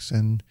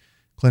Jackson,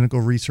 clinical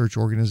research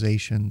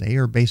organization. They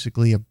are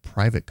basically a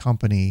private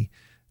company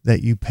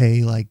that you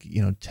pay like,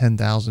 $10,000,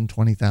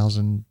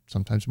 $20,000,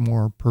 sometimes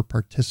more per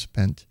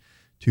participant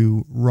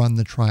to run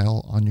the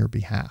trial on your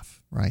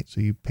behalf, right? So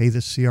you pay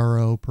the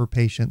CRO per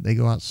patient. They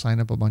go out, sign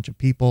up a bunch of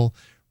people,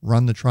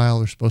 run the trial.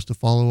 They're supposed to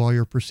follow all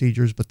your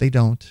procedures, but they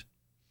don't.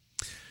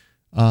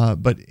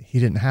 But he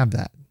didn't have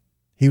that.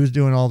 He was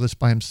doing all this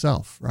by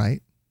himself,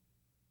 right?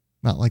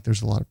 Not like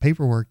there's a lot of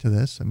paperwork to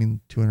this.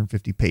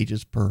 250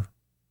 pages per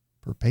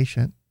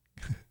patient.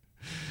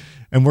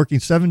 And working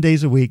 7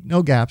 days a week,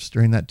 no gaps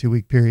during that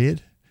 2-week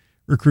period.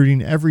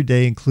 Recruiting every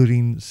day,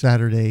 including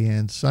Saturday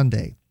and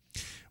Sunday.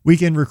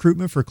 Weekend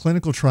recruitment for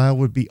clinical trial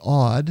would be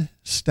odd.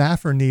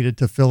 Staff are needed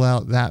to fill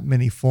out that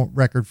many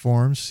record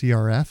forms,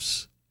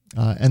 CRFs.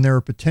 And there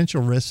are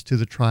potential risks to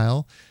the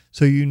trial.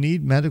 So you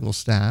need medical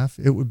staff.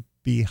 It would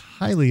be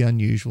highly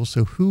unusual.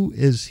 So who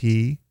is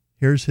he?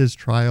 Here's his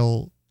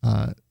trial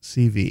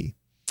CV.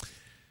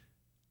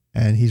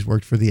 And he's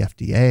worked for the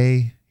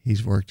FDA.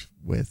 He's worked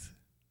with,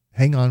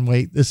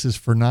 this is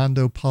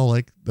Fernando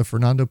Pollock, the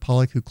Fernando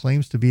Pollock who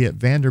claims to be at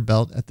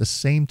Vanderbilt at the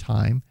same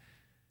time,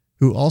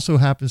 who also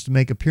happens to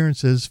make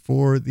appearances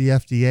for the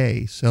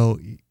FDA. So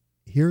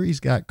here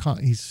he's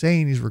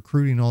saying he's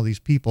recruiting all these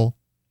people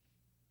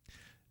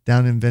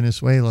down in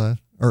Venezuela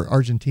or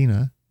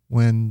Argentina,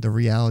 when the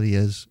reality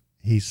is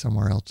he's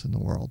somewhere else in the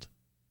world.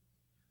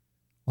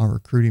 While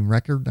recruiting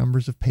record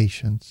numbers of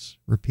patients,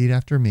 repeat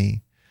after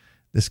me,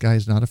 this guy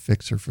is not a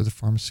fixer for the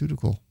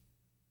pharmaceutical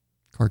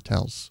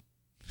cartels.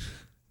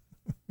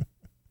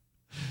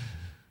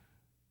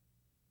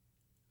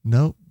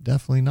 Nope,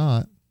 definitely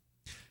not.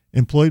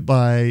 Employed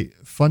by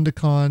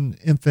Fundacon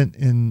Infant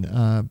in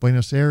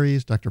Buenos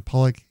Aires, Dr.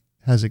 Pollock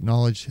has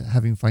acknowledged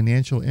having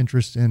financial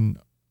interest in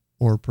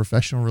or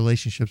professional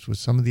relationships with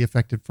some of the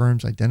affected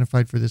firms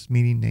identified for this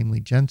meeting, namely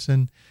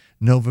Janssen,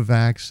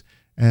 Novavax,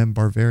 and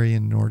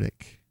Bavarian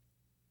Nordic,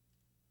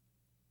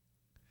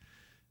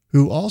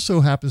 who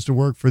also happens to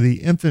work for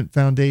the Infant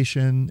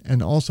Foundation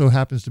and also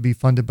happens to be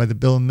funded by the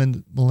Bill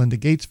and Melinda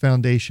Gates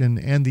Foundation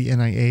and the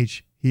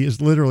NIH. He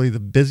is literally the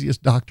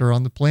busiest doctor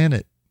on the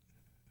planet.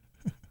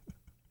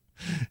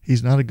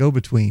 He's not a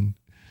go-between.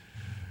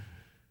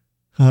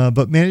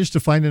 But managed to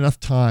find enough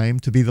time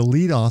to be the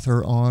lead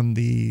author on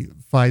the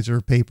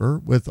Pfizer paper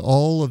with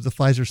all of the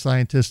Pfizer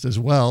scientists as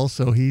well.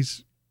 So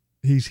he's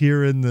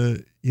here in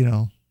the,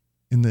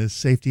 in the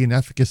safety and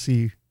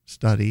efficacy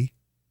study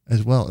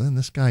as well. And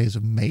this guy is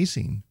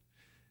amazing.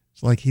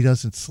 It's like he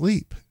doesn't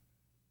sleep.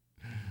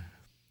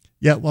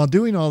 Yet while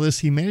doing all this,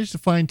 he managed to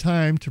find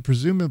time to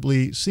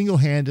presumably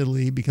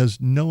single-handedly, because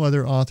no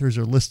other authors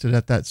are listed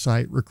at that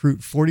site,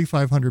 recruit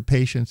 4,500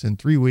 patients in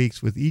 3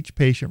 weeks, with each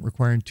patient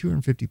requiring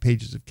 250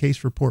 pages of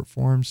case report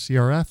forms,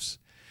 CRFs.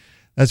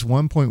 That's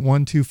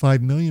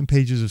 1.125 million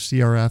pages of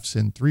CRFs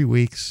in 3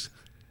 weeks.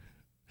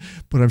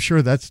 But I'm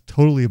sure that's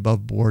totally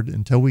above board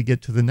until we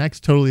get to the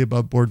next totally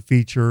above board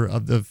feature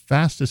of the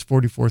fastest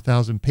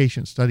 44,000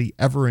 patient study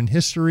ever in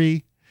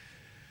history.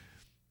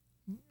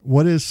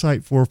 What is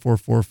Site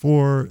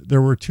 4444?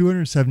 There were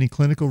 270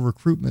 clinical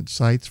recruitment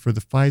sites for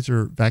the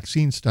Pfizer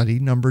vaccine study,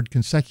 numbered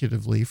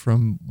consecutively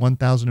from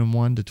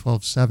 1001 to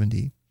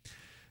 1270.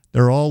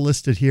 They're all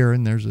listed here,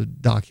 and there's a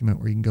document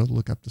where you can go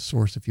look up the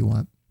source if you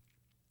want.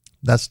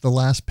 That's the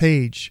last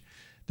page.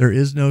 There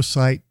is no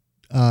Site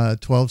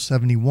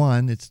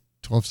 1271. It's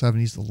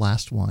 1270 is the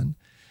last one.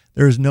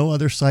 There is no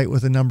other site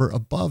with a number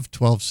above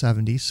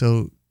 1270,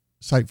 so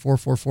Site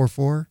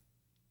 4444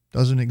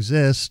 doesn't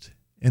exist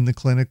in the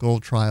clinical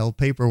trial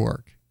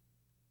paperwork.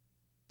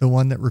 The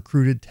one that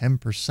recruited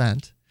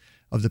 10%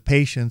 of the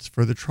patients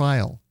for the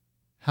trial.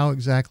 How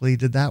exactly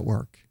did that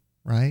work,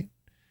 right?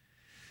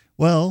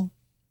 Well,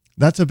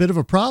 that's a bit of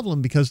a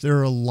problem because there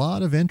are a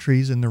lot of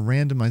entries in the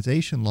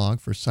randomization log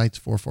for Sites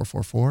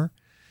 4444.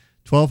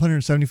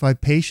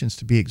 1,275 patients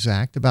to be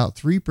exact, about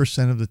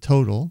 3% of the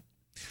total.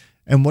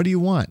 And what do you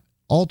want?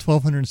 All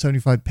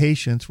 1,275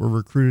 patients were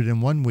recruited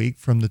in 1 week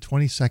from the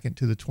 22nd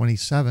to the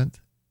 27th.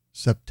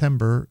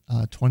 September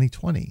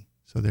 2020.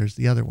 So there's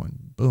the other one.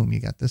 Boom, you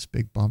got this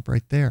big bump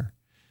right there.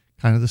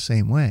 Kind of the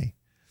same way.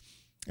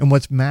 And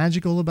what's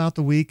magical about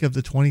the week of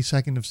the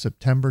 22nd of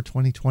September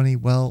 2020?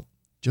 Well,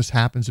 just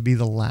happens to be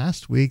the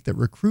last week that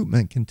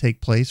recruitment can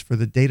take place for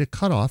the data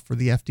cutoff for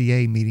the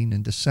FDA meeting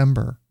in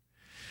December.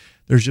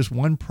 There's just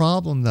one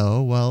problem,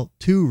 though. Well,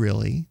 two,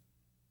 really.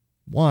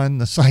 One,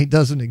 the site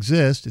doesn't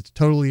exist. It's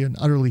totally and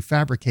utterly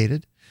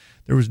fabricated.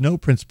 There was no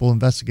principal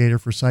investigator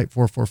for Site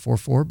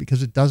 4444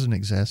 because it doesn't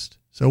exist.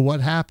 So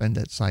what happened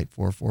at Site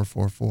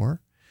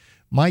 4444?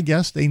 My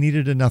guess, they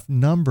needed enough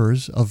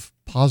numbers of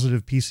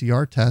positive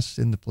PCR tests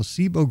in the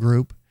placebo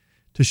group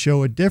to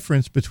show a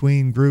difference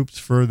between groups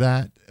for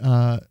that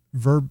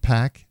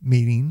VRBPAC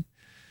meeting.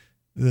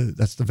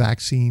 That's the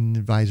Vaccine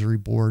Advisory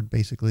Board,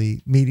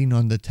 basically, meeting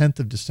on the 10th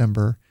of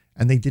December,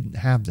 and they didn't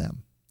have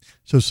them.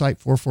 So Site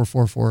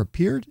 4444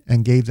 appeared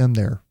and gave them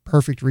their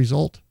perfect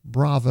result.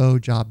 Bravo,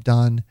 job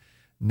done.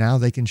 Now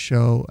they can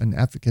show an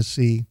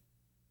efficacy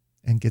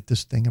and get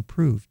this thing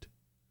approved.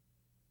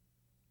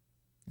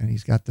 And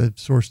he's got the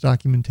source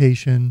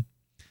documentation.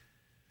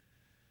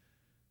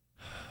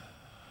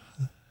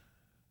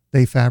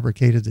 They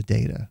fabricated the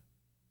data.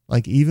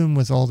 Like, even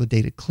with all the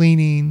data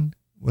cleaning,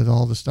 with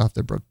all the stuff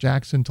that Brooke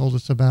Jackson told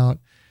us about,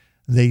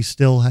 they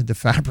still had to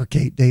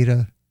fabricate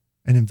data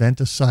and invent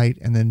a site.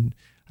 And then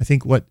I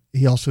think what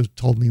he also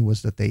told me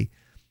was that they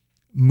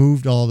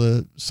moved all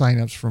the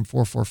signups from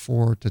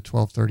 444 to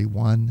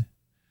 1231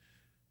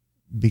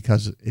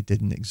 because it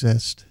didn't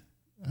exist.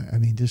 I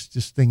mean, this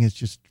thing is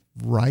just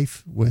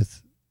rife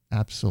with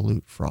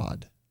absolute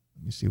fraud.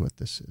 Let me see what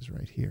this is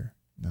right here.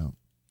 No.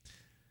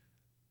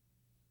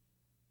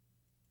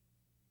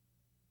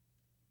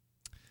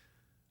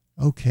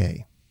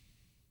 Okay.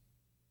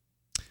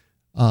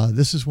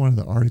 This is one of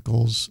the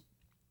articles,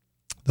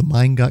 the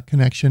mind-gut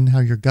connection, how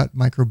your gut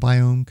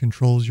microbiome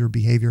controls your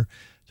behavior.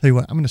 Tell you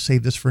what, I'm going to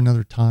save this for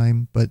another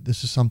time, but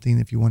this is something,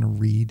 if you want to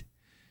read,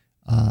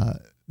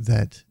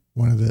 that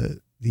one of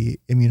the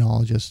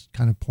immunologists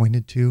kind of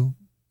pointed to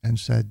and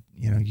said,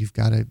 you've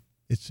got to,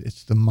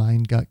 it's the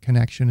mind-gut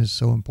connection is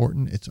so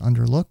important. It's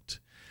underlooked.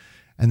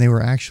 And they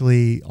were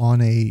actually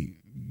on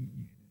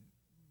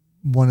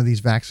one of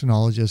these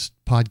vaccinologist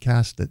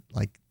podcasts that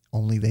like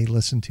only they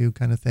listen to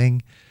kind of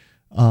thing,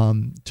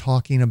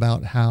 talking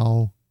about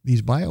how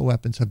these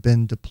bioweapons have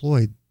been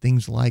deployed,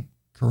 things like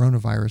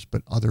coronavirus,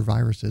 but other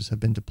viruses have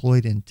been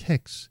deployed in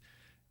ticks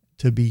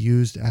to be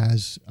used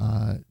as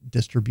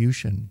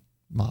distribution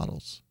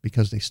models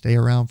because they stay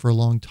around for a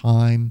long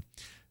time.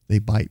 They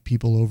bite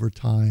people over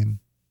time.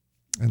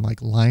 And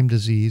like Lyme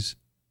disease,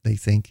 they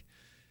think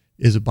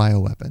is a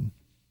bioweapon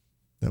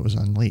that was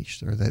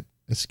unleashed or that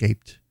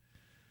escaped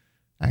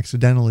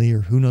accidentally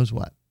or who knows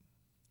what,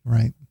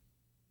 right?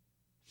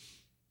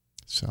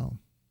 So,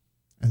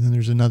 and then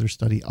there's another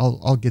study.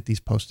 I'll get these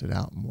posted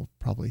out and we'll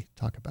probably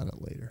talk about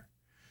it later.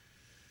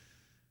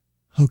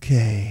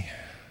 Okay.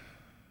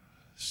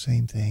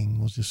 Same thing.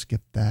 We'll just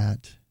skip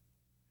that.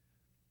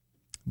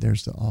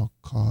 There's the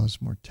all-cause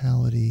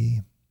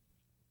mortality.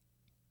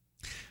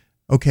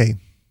 Okay.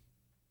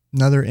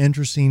 Another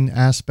interesting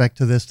aspect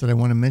to this that I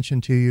want to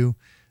mention to you.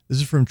 This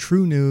is from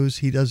True News.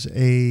 He does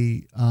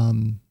a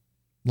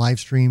live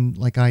stream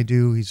like I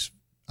do. He's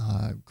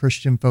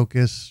Christian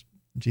focused.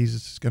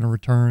 Jesus is going to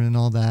return and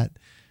all that.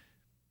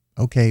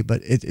 Okay,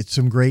 but it's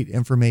some great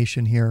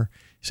information here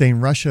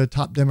saying Russia,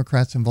 top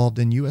Democrats involved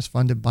in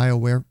U.S.-funded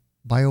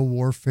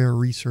biowarfare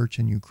research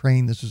in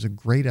Ukraine. This is a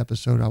great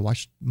episode. I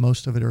watched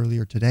most of it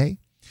earlier today.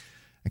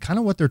 And kind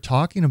of what they're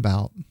talking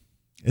about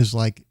is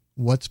like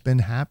what's been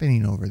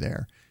happening over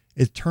there.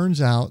 It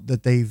turns out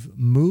that they've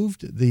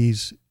moved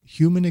these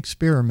human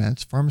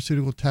experiments,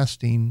 pharmaceutical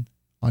testing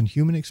on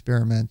human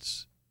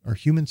experiments or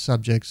human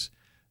subjects,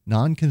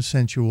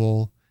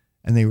 non-consensual,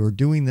 and they were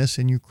doing this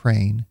in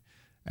Ukraine.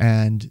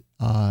 And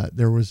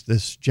there was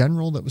this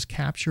general that was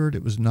captured.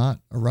 It was not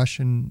a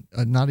Russian,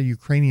 not a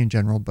Ukrainian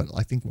general, but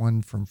I think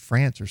one from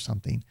France or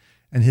something.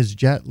 And his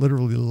jet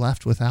literally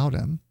left without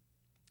him.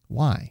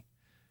 Why?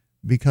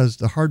 Because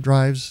the hard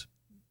drives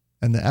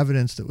and the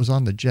evidence that was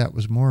on the jet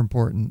was more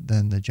important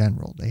than the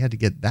general. They had to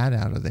get that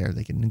out of there.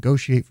 They can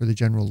negotiate for the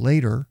general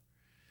later.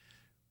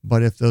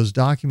 But if those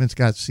documents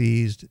got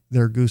seized,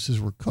 their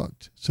gooses were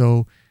cooked.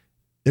 So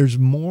there's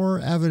more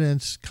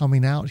evidence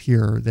coming out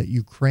here that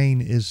Ukraine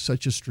is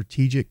such a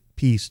strategic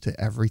piece to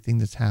everything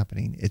that's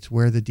happening. It's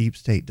where the deep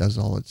state does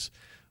all its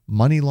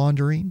money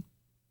laundering.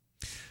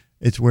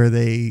 It's where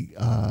they,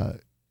 are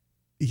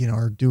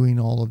doing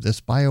all of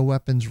this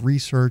bioweapons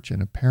research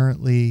and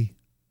apparently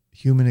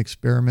human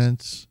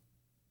experiments,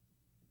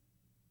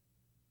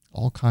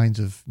 all kinds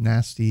of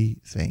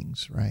nasty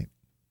things, right?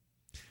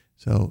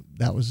 So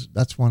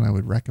that's one I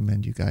would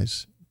recommend you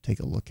guys take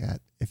a look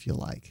at if you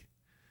like.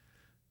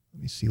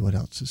 Let me see what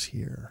else is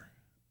here.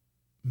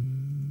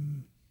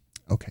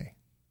 Okay.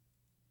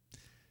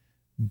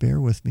 Bear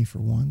with me for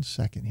 1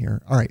 second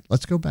here. All right,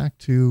 let's go back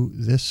to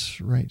this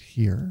right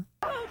here.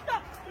 I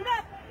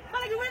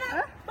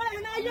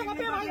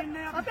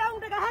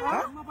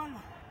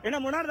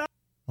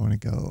want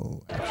to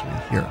go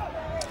actually here.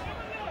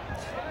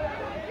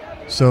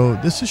 So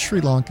this is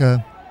Sri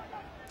Lanka,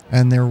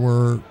 and there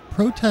were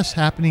protests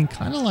happening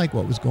kind of like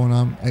what was going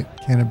on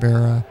at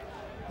Canberra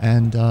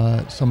and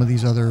some of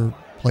these other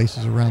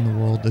places around the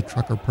world, the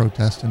trucker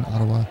protest in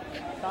Ottawa.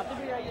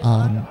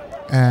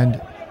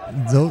 And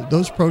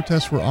those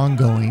protests were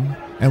ongoing.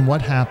 And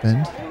what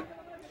happened?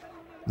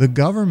 The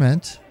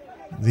government,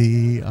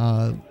 the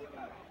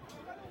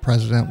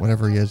president,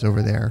 whatever he is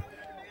over there,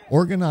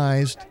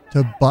 organized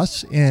to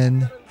bus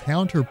in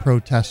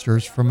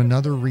counter-protesters from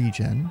another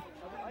region,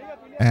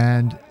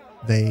 and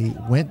they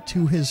went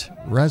to his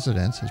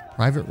residence, his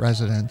private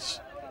residence,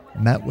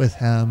 met with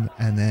him,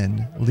 and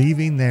then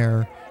leaving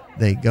there,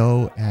 they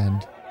go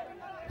and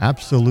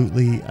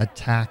absolutely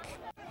attack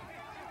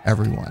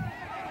everyone.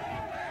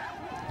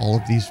 All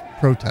of these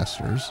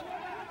protesters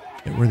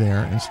that were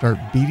there, and start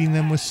beating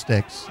them with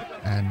sticks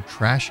and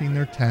trashing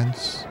their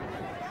tents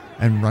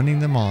and running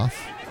them off.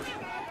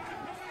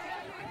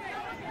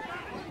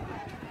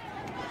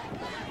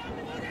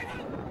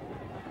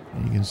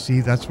 And you can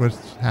see that's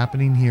what's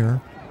happening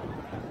here.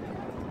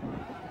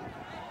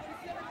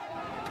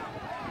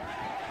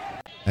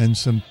 And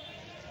some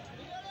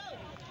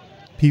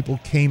people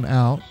came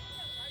out.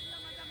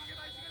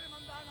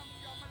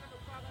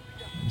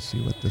 Let me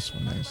see what this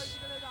one is.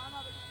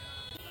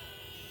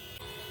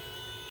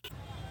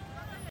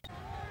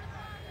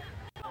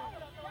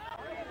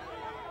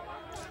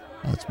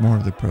 That's more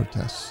of the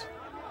protests.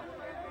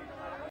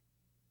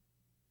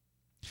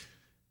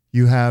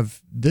 You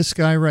have this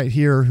guy right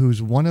here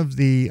who's one of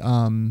the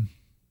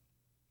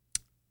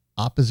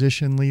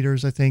opposition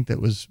leaders, I think,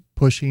 that was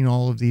pushing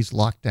all of these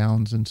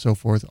lockdowns and so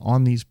forth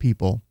on these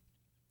people.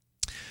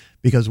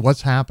 Because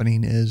what's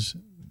happening is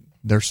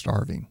they're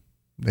starving.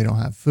 They don't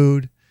have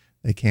food.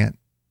 They can't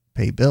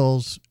pay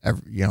bills.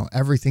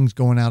 Everything's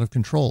going out of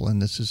control.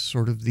 And this is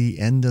sort of the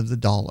end of the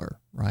dollar,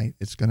 right?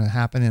 It's going to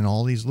happen in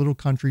all these little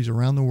countries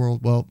around the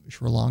world. Well,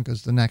 Sri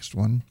Lanka's the next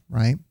one,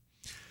 right?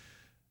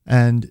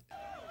 And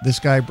this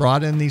guy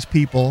brought in these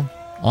people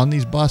on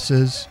these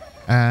buses,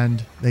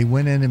 and they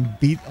went in and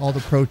beat all the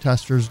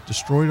protesters,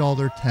 destroyed all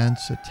their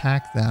tents,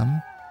 attacked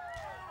them.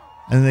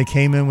 And they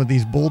came in with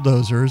these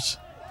bulldozers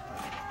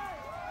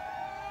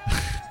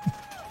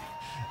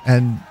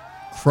and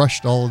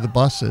crushed all of the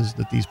buses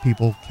that these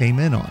people came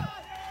in on.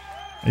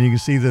 And you can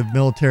see the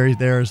military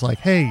there is like,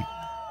 hey,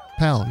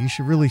 pal, you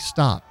should really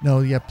stop.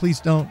 No, yeah, please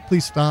don't.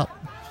 Please stop.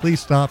 Please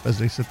stop, as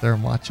they sit there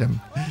and watch him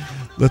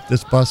lift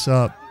this bus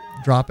up,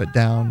 drop it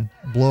down,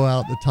 blow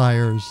out the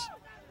tires,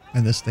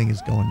 and this thing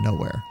is going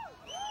nowhere.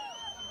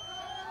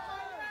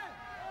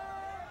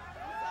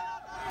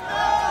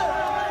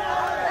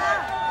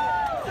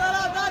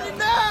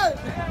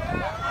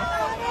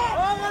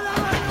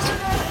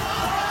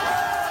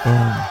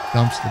 Boom,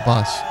 dumps the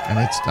bus, and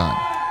it's done.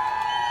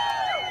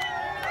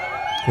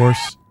 Of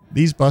course,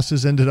 these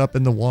buses ended up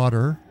in the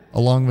water,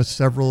 along with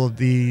several of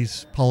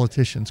these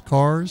politicians'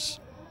 cars.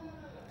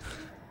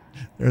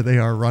 There they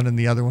are running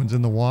the other ones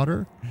in the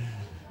water.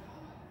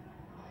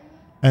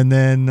 And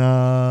then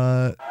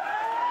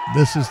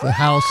this is the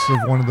house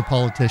of one of the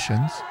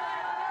politicians.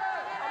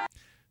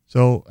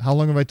 So how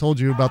long have I told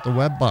you about the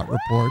WebBot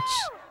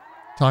reports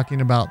talking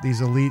about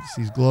these elites,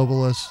 these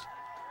globalists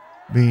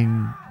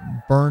being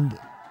burned,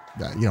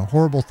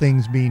 horrible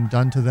things being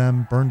done to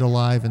them, burned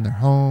alive in their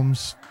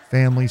homes,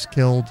 families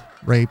killed,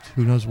 raped,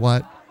 who knows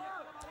what?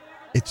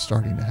 It's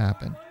starting to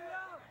happen.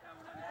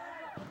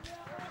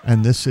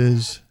 And this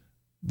is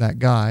that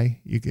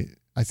guy.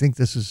 I think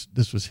this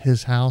was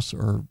his house,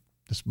 or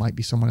this might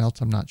be someone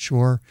else, I'm not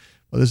sure.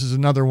 But this is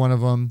another one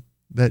of them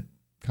that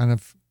kind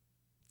of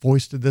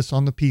foisted this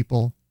on the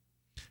people,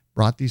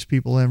 brought these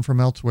people in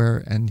from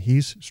elsewhere, and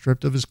he's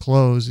stripped of his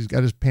clothes. He's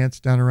got his pants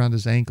down around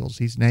his ankles.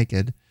 He's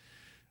naked.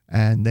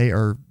 And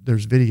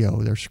there's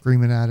video. They're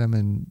screaming at him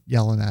and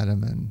yelling at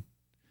him and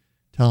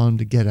telling him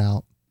to get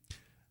out.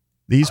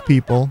 These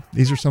people,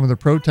 these are some of the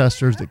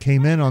protesters that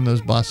came in on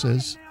those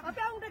buses.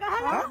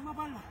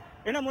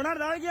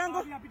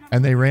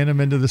 And they ran him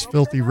into this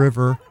filthy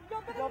river.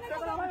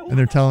 And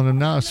they're telling him,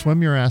 no,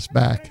 swim your ass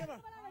back.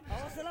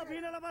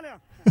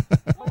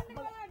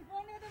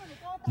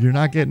 You're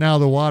not getting out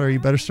of the water. You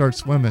better start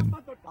swimming.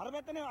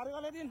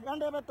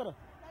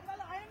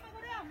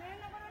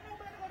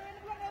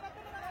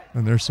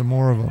 And there's some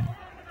more of them.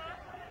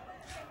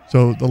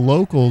 So the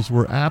locals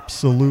were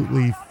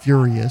absolutely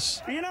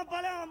furious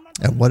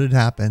at what had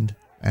happened.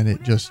 And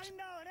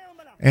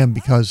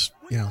because,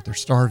 they're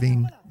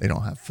starving, they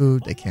don't have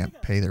food, they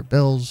can't pay their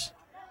bills.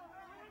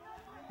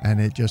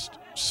 And it just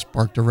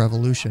sparked a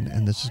revolution.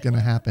 And this is going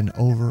to happen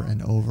over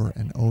and over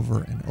and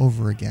over and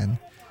over again.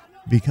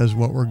 Because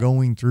what we're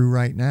going through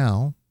right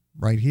now,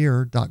 right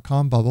here,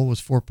 .com bubble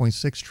was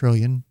 4.6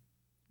 trillion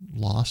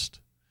lost.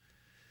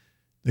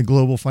 The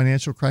global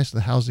financial crisis,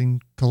 the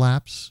housing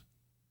collapse,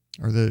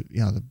 or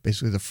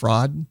basically the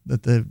fraud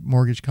that the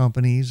mortgage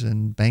companies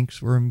and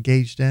banks were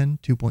engaged in,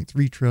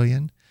 2.3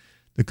 trillion.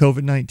 The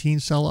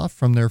COVID-19 sell-off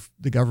from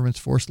the government's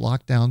forced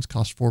lockdowns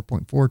cost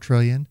 4.4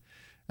 trillion,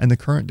 and the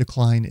current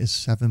decline is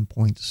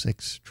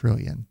 7.6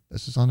 trillion.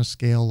 This is on a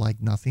scale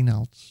like nothing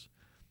else,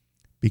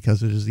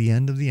 because it is the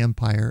end of the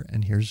empire.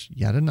 And here's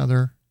yet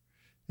another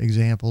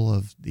example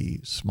of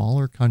the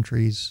smaller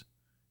countries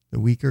The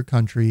weaker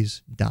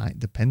countries die,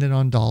 dependent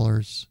on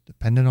dollars,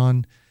 dependent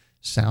on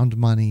sound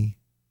money,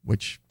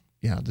 which,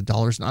 the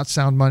dollar's not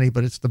sound money,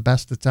 but it's the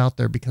best that's out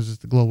there because it's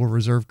the global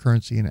reserve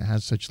currency and it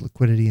has such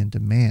liquidity and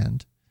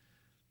demand.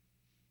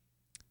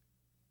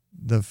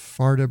 The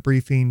FARDA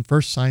briefing,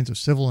 first signs of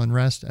civil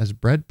unrest as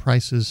bread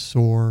prices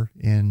soar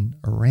in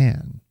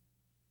Iran.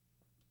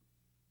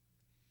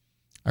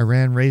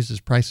 Iran raises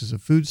prices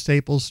of food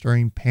staples,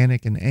 stirring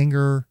panic and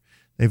anger.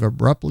 They've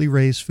abruptly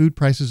raised food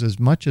prices as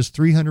much as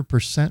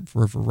 300%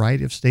 for a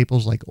variety of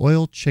staples like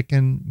oil,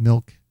 chicken,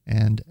 milk,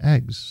 and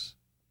eggs.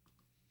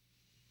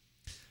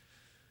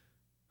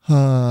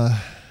 Okay,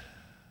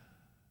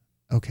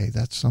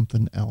 that's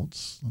something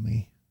else.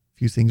 A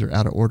few things are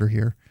out of order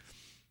here.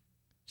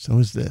 So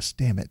is this,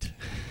 damn it.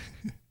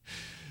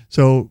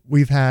 So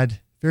we've had,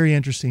 very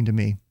interesting to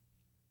me,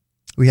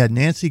 we had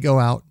Nancy go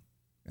out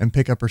and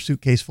pick up her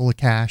suitcase full of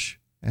cash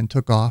and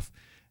took off.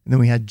 And then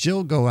we had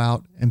Jill go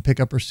out and pick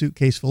up her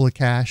suitcase full of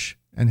cash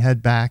and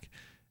head back.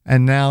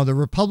 And now the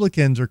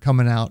Republicans are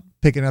coming out,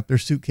 picking up their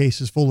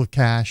suitcases full of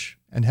cash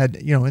and head,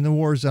 in the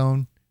war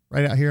zone,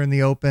 right out here in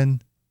the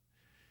open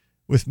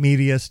with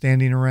media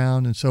standing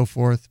around and so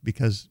forth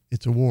because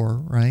it's a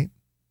war, right?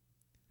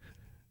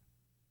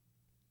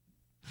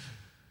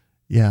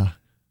 Yeah.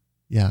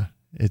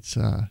 It's,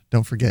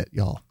 don't forget,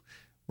 y'all,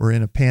 we're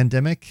in a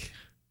pandemic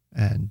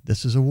and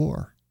this is a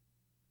war.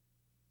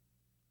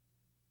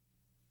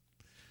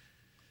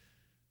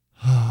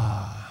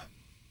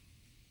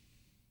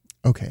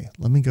 Okay,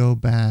 let me go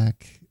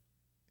back.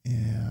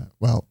 Yeah,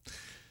 well,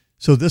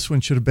 so this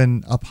one should have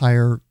been up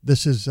higher.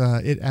 This is,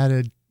 it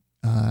added,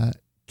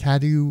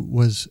 Cadu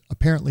was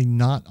apparently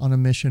not on a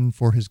mission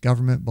for his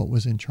government, but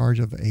was in charge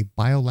of a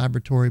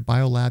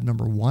biolab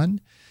number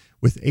 1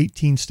 with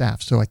 18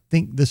 staff. So I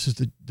think this is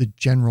the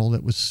general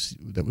that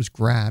was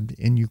grabbed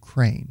in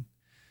Ukraine.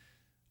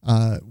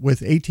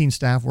 With 18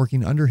 staff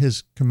working under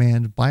his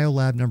command,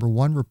 biolab number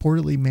 1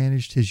 reportedly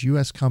managed his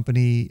U.S.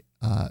 company,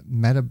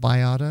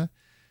 Metabiota,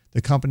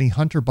 the company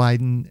Hunter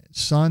Biden,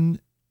 son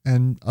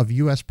of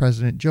U.S.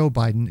 President Joe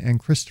Biden, and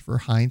Christopher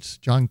Heinz,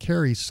 John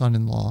Kerry's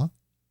son-in-law.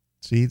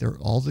 See, they're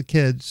all the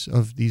kids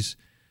of these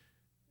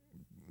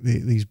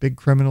big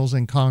criminals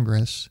in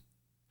Congress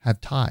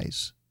have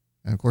ties.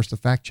 And of course, the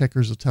fact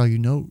checkers will tell you,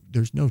 no,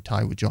 there's no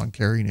tie with John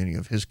Kerry and any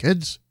of his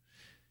kids.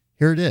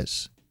 Here it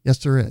is. Yes,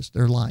 there is.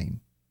 They're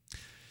lying.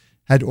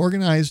 Had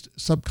organized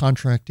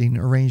subcontracting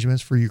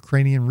arrangements for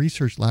Ukrainian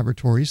research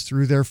laboratories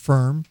through their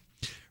firm,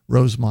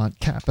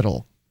 Rosemont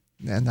Capital.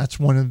 And that's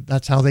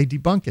how they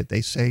debunk it.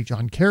 They say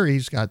John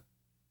Kerry's got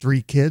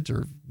 3 kids,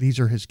 or these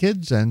are his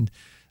kids, and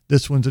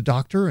this one's a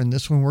doctor, and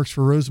this one works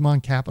for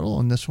Rosemont Capital,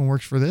 and this one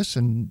works for this,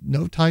 and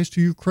no ties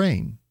to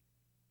Ukraine.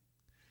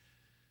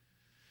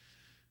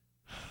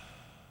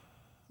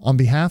 On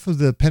behalf of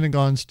the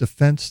Pentagon's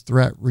Defense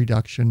Threat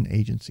Reduction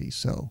Agency,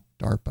 so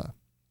DARPA.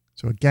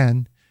 So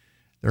again,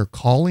 they're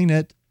calling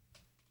it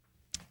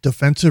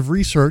defensive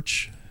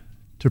research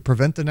to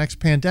prevent the next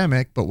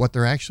pandemic, but what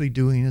they're actually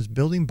doing is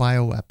building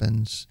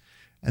bioweapons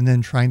and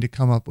then trying to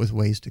come up with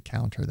ways to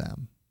counter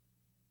them.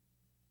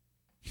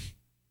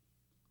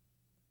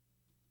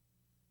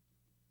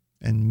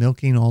 And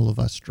milking all of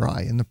us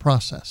dry in the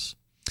process.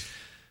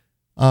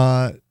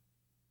 I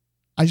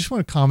just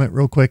want to comment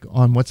real quick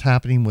on what's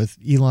happening with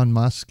Elon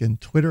Musk and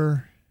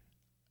Twitter.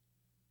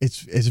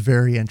 It's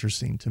very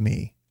interesting to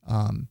me.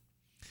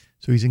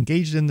 So he's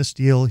engaged in this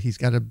deal. He's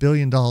got $1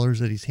 billion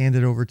that he's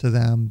handed over to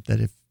them,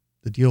 that if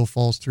the deal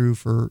falls through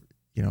for,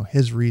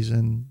 his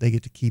reason, they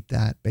get to keep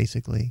that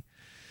basically.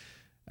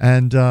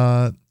 And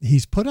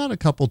he's put out a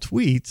couple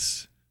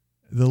tweets.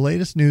 The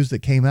latest news that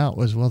came out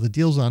was, well, the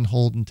deal's on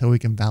hold until we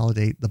can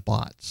validate the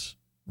bots,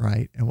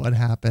 right? And what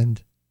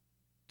happened?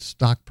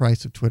 Stock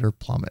price of Twitter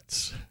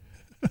plummets.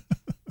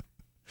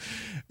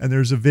 And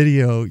there's a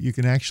video. You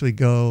can actually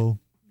go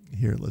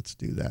here. Let's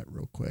do that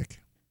real quick.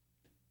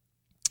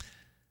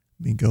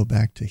 Let me go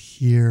back to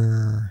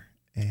here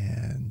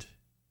and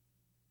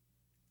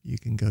you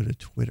can go to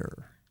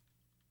Twitter.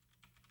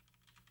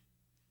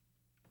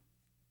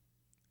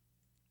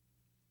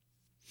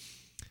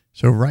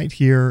 So right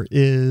here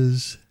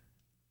is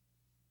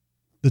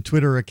the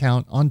Twitter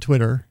account on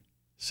Twitter,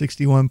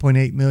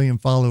 61.8 million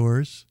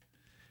followers.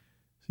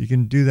 So you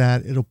can do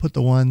that. It'll put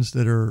the ones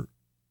that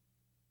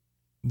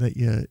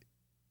you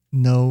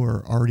know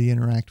or already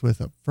interact with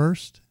up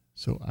first.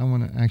 So I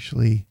want to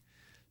actually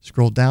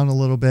scroll down a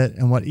little bit.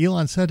 And what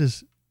Elon said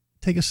is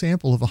take a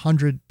sample of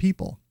 100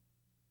 people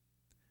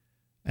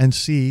and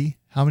see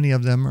how many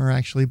of them are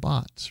actually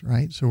bots,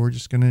 right? So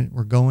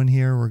we're going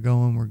here, we're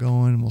going,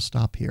 and we'll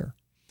stop here.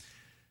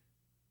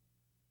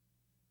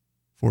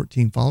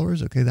 14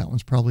 followers. Okay, that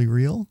one's probably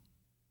real.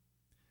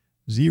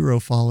 0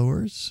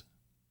 followers.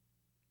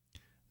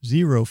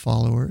 0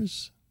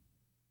 followers.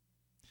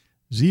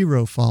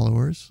 0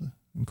 followers.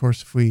 Of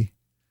course, if we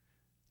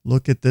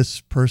look at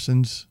this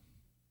person's,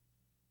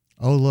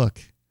 oh, look,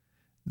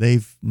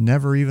 they've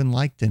never even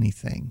liked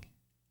anything.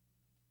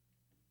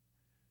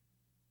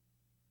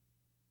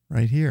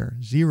 Right here,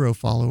 0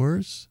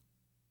 followers.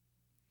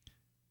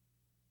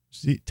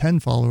 10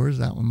 followers,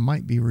 that one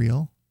might be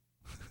real.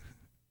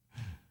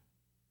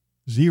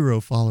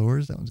 0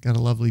 followers, that one's got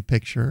a lovely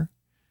picture.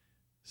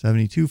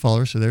 72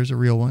 followers, so there's a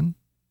real one.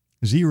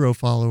 0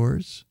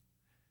 followers.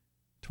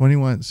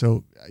 21.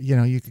 So,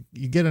 you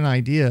get an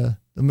idea.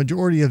 The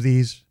majority of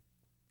these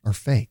are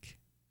fake.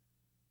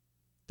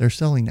 They're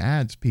selling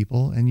ads,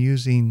 people, and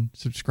using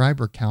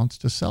subscriber counts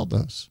to sell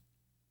those.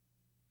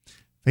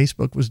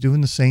 Facebook was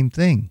doing the same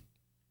thing.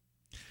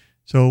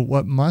 So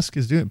what Musk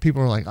is doing,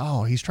 people are like,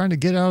 oh, he's trying to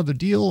get out of the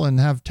deal and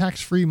have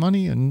tax-free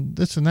money and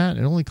this and that.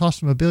 It only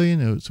cost him $1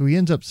 billion. So he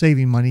ends up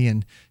saving money,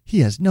 and he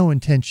has no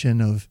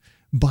intention of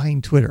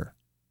buying Twitter.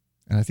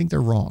 And I think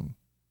they're wrong.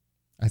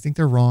 I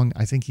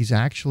think he's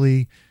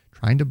actually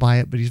trying to buy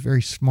it, but he's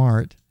very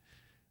smart,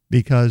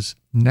 because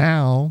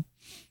now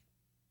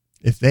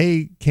if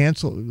they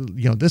cancel,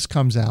 this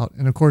comes out.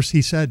 And of course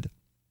he said,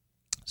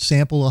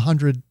 sample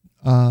 100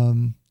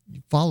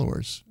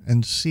 followers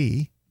and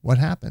see what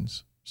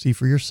happens. See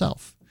for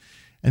yourself.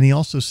 And he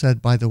also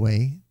said, by the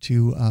way,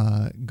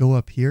 to go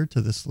up here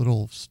to this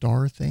little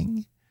star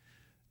thing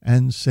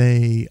and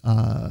say,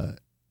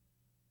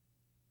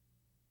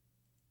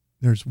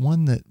 there's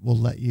one that will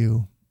let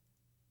you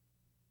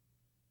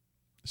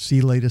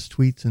see latest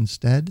tweets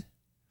instead.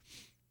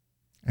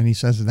 And he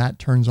says that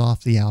turns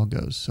off the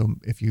algos. So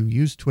if you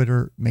use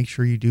Twitter, make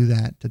sure you do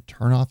that to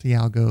turn off the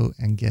algo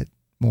and get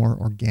more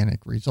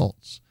organic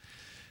results.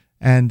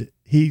 And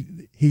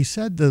he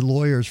said the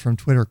lawyers from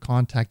Twitter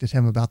contacted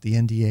him about the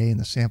NDA and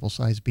the sample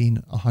size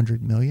being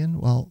 100 million.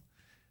 Well,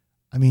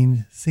 I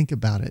mean, think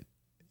about it.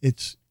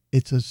 It's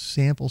a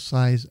sample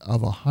size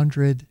of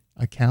 100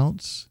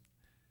 accounts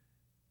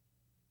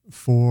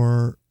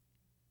for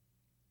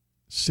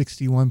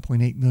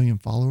 61.8 million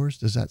followers.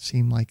 Does that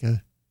seem like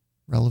a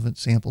relevant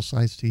sample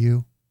size to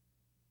you?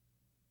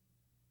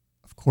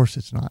 Of course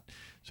it's not.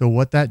 So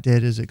what that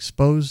did is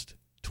exposed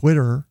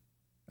Twitter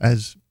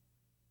as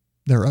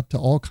they're up to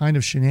all kind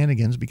of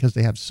shenanigans because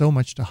they have so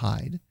much to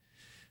hide.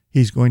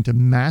 He's going to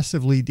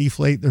massively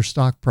deflate their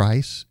stock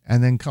price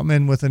and then come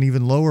in with an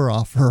even lower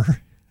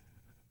offer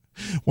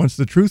once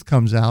the truth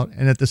comes out.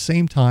 And at the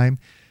same time,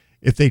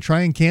 if they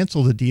try and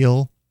cancel the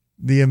deal,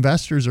 the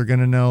investors are going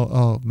to know,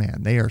 oh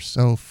man, they are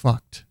so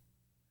fucked.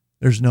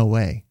 There's no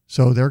way.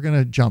 So they're going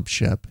to jump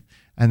ship,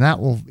 and that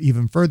will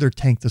even further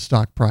tank the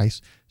stock price.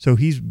 So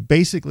he's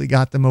basically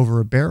got them over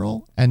a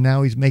barrel, and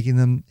now he's making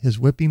them his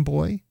whipping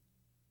boy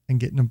and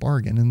getting a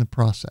bargain in the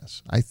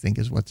process, I think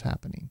is what's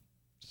happening.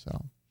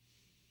 So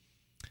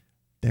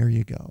there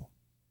you go.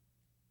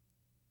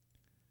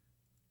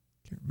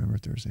 Can't remember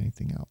if there was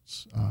anything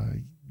else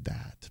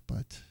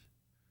but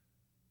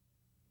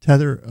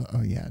Tether.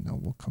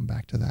 We'll come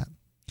back to that.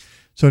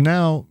 So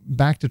now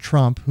back to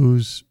Trump,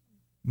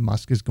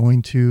 Musk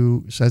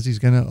says he's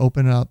going to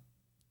open up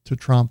to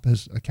Trump.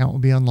 His account will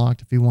be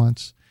unlocked if he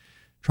wants.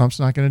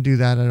 Trump's not going to do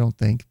that, I don't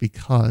think,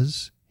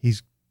 because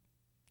he's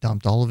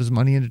dumped all of his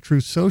money into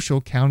Truth Social,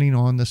 counting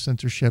on the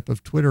censorship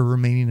of Twitter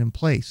remaining in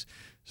place.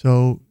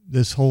 So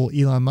this whole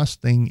Elon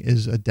Musk thing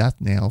is a death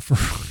nail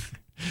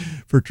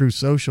for Truth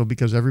Social,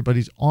 because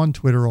everybody's on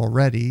Twitter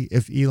already.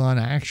 If Elon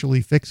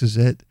actually fixes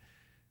it,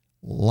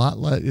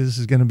 this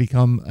is going to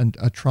become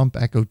a Trump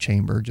echo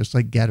chamber, just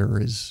like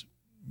Getter is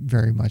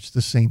very much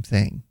the same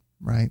thing,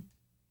 right?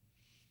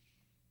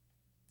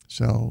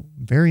 So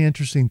very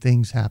interesting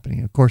things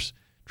happening. Of course,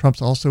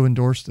 Trump's also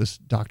endorsed this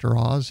Dr.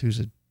 Oz, who's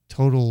a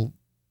total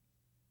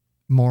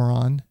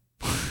moron.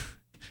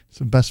 It's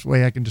the best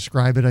way I can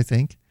describe it, I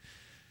think.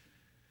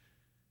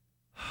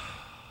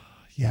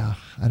 Yeah,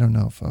 I don't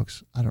know,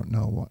 folks. I don't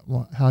know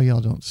how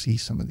y'all don't see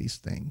some of these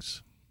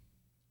things.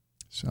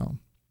 So,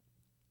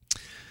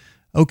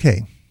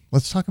 okay,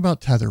 let's talk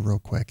about Tether real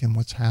quick and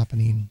what's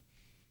happening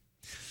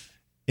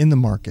in the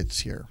markets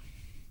here.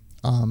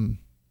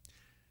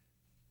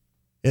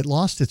 It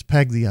lost its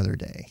peg the other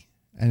day,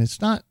 and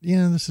it's not,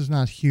 this is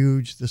not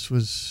huge. This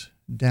was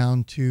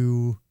down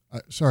to,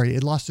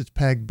 it lost its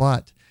peg,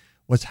 but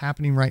what's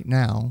happening right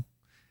now,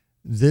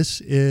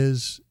 this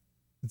is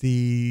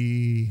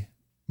the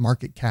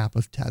market cap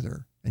of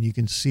Tether. And you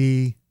can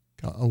see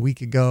a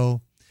week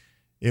ago,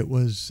 it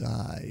was,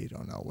 I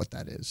don't know what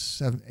that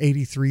is,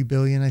 83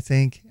 billion, I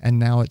think. And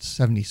now it's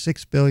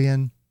 76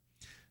 billion.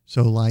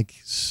 So like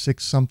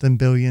 6-something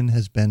billion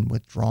has been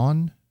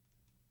withdrawn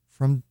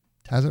from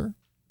Tether.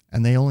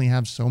 And they only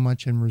have so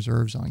much in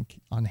reserves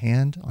on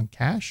hand, on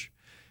cash.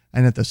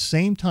 And at the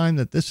same time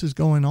that this is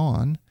going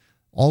on,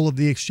 all of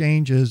the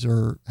exchanges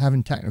are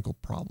having technical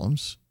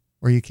problems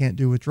where you can't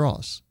do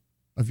withdrawals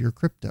of your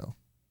crypto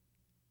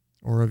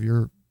or of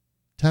your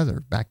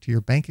Tether back to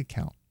your bank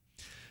account,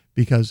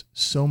 because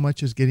so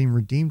much is getting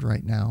redeemed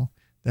right now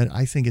that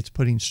I think it's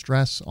putting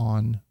stress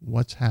on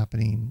what's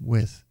happening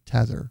with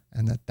Tether,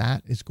 and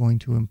that is going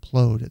to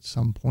implode at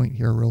some point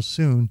here real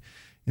soon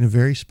in a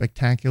very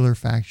spectacular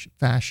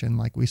fashion,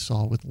 like we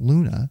saw with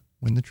Luna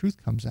when the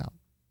truth comes out.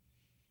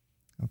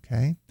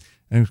 Okay.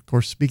 And of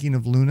course, speaking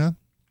of Luna,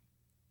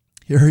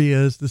 here he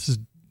is. This is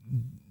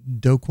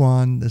Do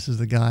Kwon. This is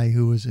the guy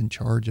who was in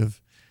charge of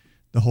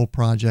the whole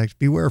project.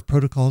 Beware of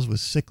protocols with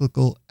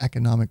cyclical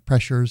economic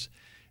pressures.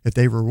 If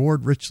they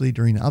reward richly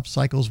during up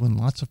cycles when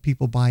lots of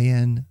people buy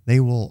in, they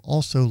will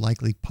also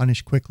likely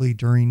punish quickly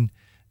during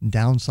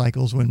down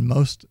cycles when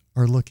most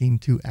are looking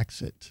to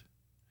exit.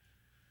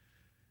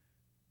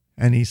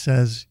 And he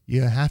says,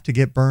 you have to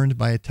get burned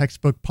by a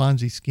textbook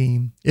Ponzi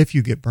scheme. If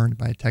you get burned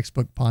by a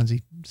textbook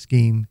Ponzi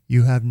scheme,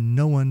 you have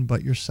no one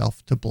but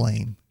yourself to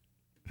blame.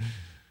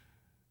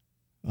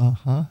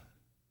 Uh-huh.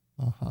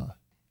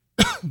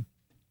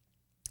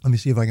 Let me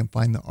see if I can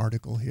find the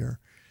article here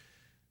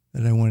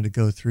that I wanted to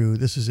go through.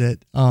 This is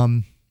it.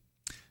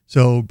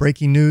 So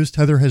breaking news,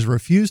 Tether has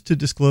refused to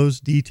disclose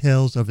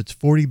details of its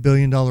 $40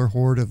 billion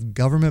hoard of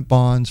government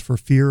bonds for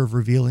fear of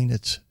revealing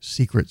its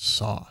secret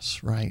sauce,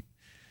 right?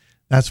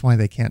 That's why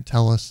they can't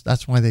tell us.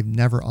 That's why they've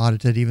never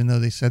audited, even though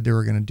they said they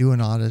were going to do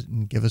an audit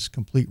and give us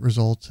complete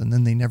results. And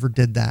then they never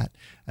did that.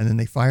 And then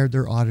they fired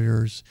their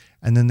auditors.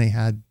 And then they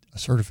had a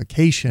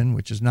certification,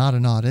 which is not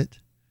an audit.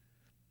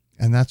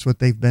 And that's what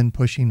they've been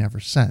pushing ever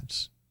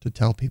since, to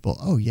tell people,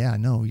 oh, yeah,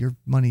 no, your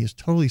money is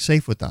totally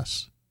safe with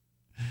us.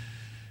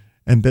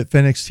 And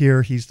Bitfinex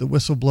here, he's the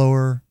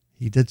whistleblower.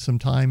 He did some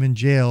time in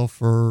jail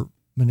for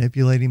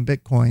manipulating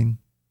Bitcoin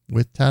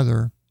with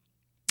Tether.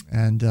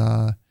 And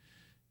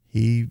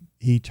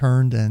he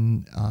turned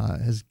and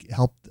has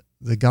helped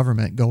the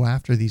government go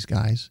after these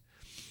guys.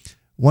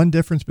 One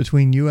difference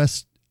between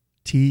UST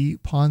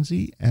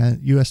Ponzi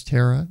and US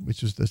Terra,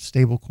 which is the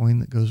stable coin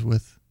that goes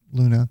with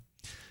Luna,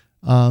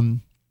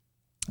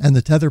 and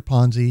the Tether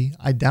Ponzi,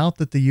 I doubt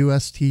that the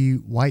UST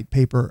white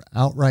paper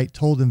outright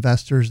told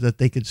investors that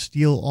they could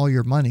steal all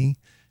your money.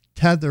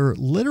 Tether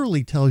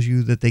literally tells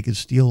you that they could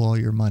steal all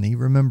your money.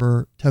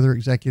 Remember, Tether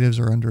executives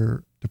are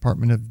under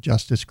Department of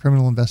Justice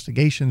criminal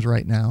investigations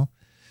right now.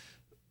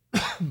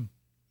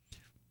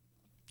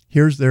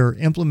 Here's their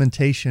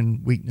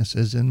implementation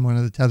weaknesses in one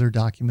of the Tether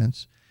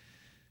documents.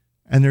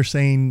 And they're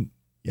saying,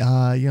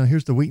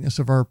 here's the weakness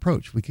of our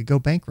approach. We could go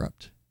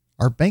bankrupt.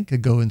 Our bank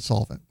could go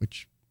insolvent,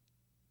 which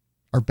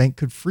our bank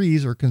could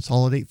freeze or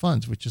consolidate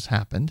funds, which has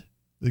happened.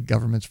 The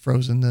government's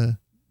frozen the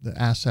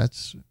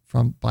assets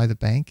by the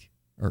bank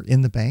or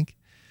in the bank.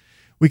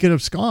 We could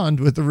abscond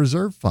with the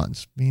reserve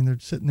funds. I mean, they're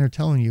sitting there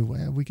telling you,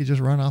 well, we could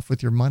just run off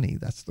with your money.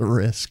 That's the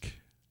risk.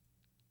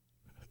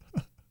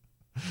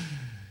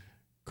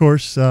 Of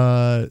course,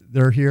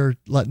 they're here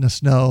letting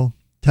us know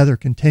Tether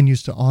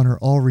continues to honor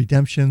all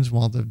redemptions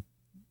while the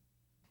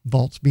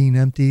vault's being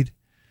emptied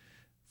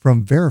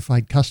from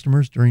verified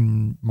customers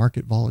during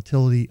market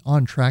volatility,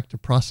 on track to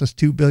process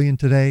 $2 billion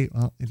today.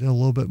 Well, they did a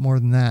little bit more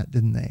than that,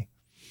 didn't they?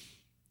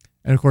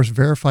 And of course,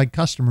 verified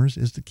customers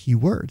is the key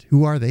word.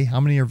 Who are they? How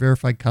many are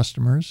verified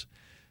customers?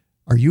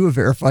 Are you a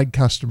verified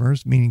customer?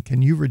 Meaning,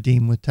 can you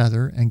redeem with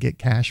Tether and get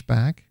cash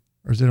back?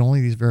 Or is it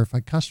only these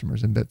verified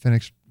customers? And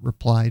Bitfinex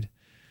replied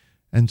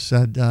and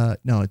said,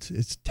 no,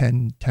 it's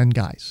 10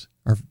 guys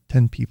or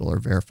 10 people are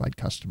verified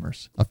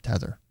customers of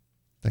Tether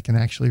that can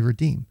actually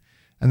redeem.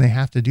 And they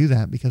have to do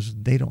that because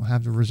they don't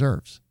have the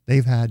reserves.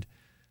 They've had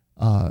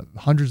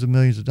hundreds of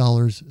millions of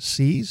dollars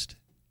seized.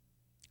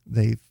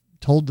 They've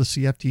told the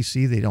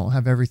CFTC they don't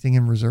have everything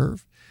in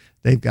reserve.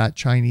 They've got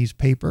Chinese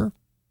paper,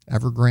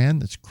 Evergrande,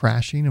 that's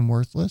crashing and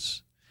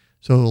worthless.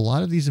 So a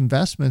lot of these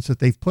investments that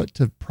they've put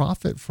to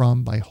profit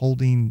from by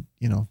holding,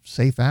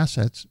 safe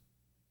assets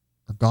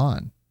are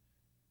gone.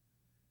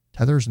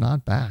 Tether's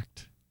not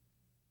backed.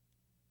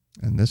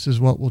 And this is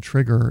what will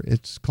trigger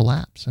its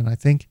collapse. And I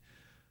think,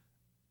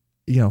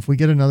 if we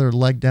get another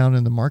leg down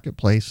in the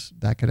marketplace,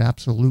 that could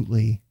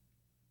absolutely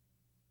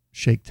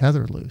shake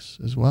Tether loose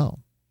as well.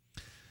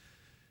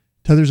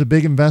 Tether's a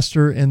big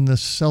investor in the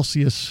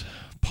Celsius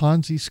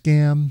Ponzi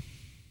scam.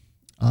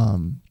 I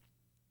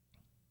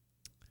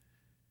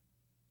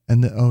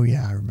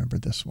remember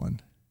this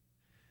one.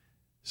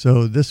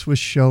 So this was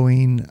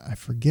showing, I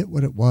forget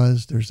what it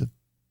was. There's a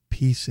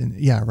piece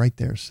right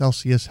there.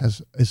 Celsius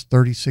is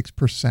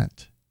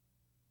 36%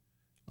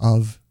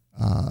 of,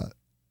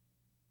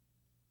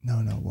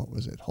 what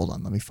was it? Hold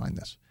on, let me find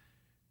this.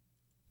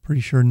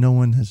 Pretty sure no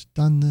one has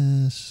done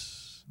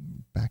this.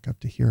 Back up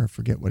to here. I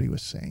forget what he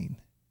was saying.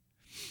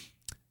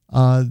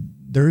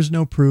 There is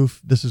no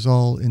proof. This is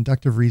all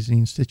inductive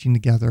reasoning, stitching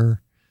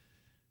together.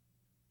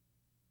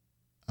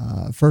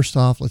 First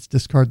off, let's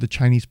discard the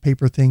Chinese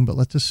paper thing, but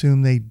let's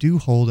assume they do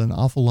hold an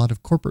awful lot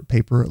of corporate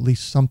paper, at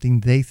least something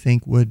they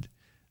think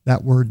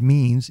that word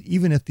means,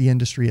 even if the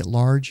industry at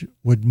large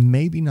would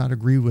maybe not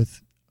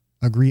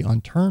agree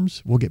on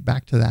terms. We'll get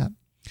back to that.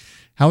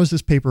 How is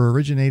this paper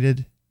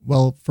originated?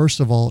 Well, first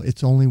of all,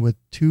 it's only with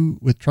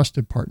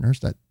trusted partners,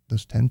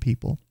 those 10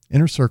 people,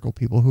 inner circle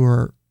people who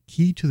are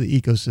key to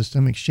the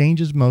ecosystem,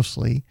 exchanges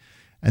mostly,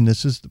 and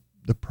this is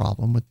the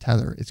problem with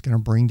Tether. It's going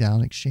to bring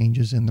down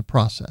exchanges in the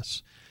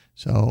process.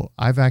 So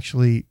I've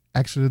actually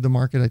exited the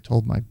market. I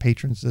told my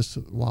patrons this a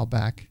while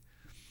back,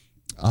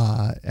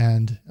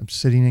 and I'm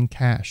sitting in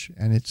cash,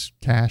 and it's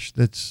cash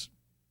that's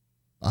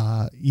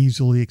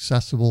easily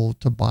accessible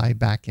to buy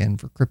back in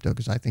for crypto,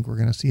 because I think we're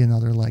going to see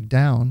another leg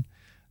down,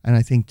 and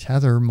I think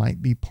Tether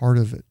might be part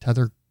of it.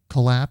 Tether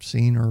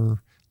collapsing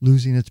or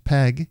losing its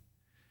peg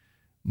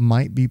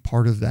might be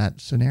part of that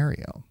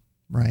scenario,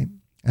 right?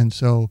 And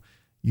so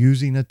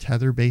using a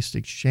tether-based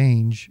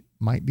exchange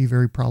might be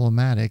very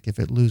problematic if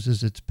it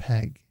loses its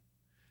peg.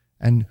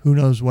 And who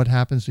knows what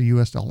happens to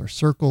US Dollar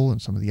Circle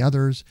and some of the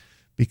others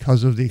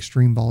because of the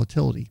extreme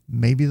volatility.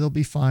 Maybe they'll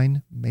be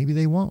fine. Maybe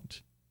they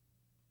won't.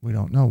 We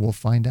don't know. We'll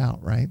find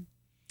out, right?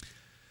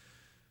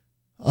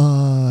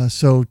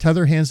 So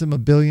Tether hands them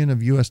 $1 billion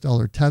of US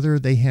dollar Tether.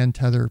 They hand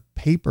Tether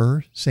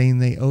paper saying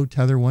they owe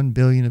Tether $1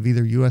 billion of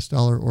either US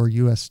dollar or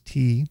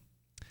UST,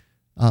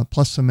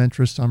 plus some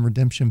interest on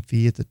redemption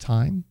fee at the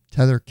time.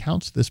 Tether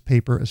counts this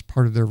paper as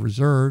part of their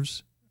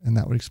reserves, and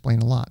that would explain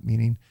a lot,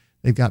 meaning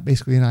they've got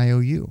basically an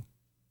IOU.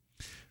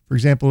 For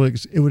example,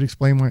 it would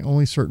explain why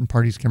only certain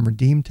parties can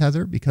redeem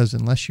Tether, because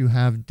unless you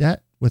have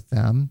debt with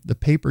them, the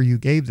paper you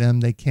gave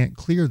them, they can't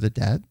clear the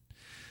debt.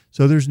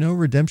 So there's no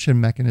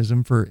redemption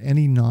mechanism for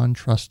any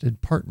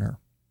non-trusted partner,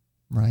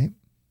 right?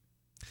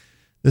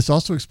 This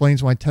also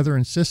explains why Tether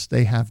insists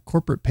they have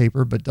corporate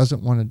paper but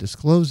doesn't want to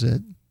disclose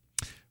it.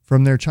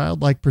 From their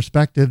childlike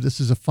perspective, this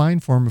is a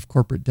fine form of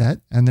corporate debt,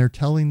 and they're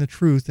telling the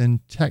truth in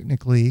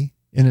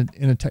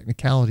a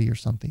technicality or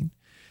something.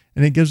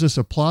 And it gives us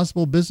a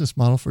plausible business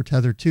model for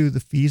Tether too. The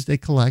fees they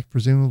collect,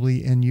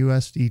 presumably in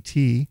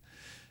USDT,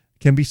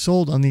 can be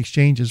sold on the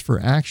exchanges for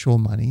actual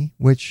money,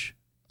 which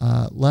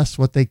less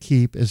what they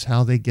keep is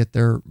how they get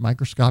their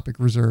microscopic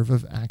reserve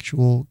of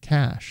actual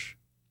cash,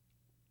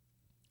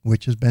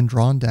 which has been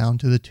drawn down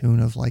to the tune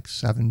of like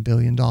 $7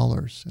 billion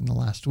in the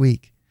last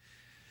week.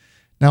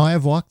 Now, I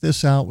have walked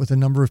this out with a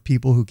number of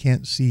people who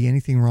can't see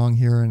anything wrong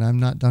here, and I'm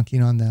not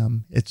dunking on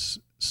them. It's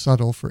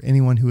subtle for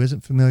anyone who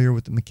isn't familiar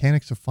with the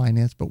mechanics of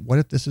finance, but what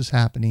if this is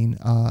happening?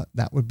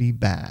 That would be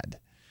bad.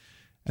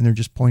 And they're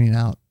just pointing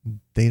out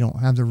they don't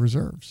have the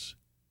reserves.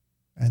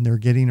 And they're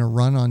getting a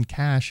run on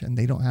cash, and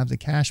they don't have the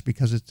cash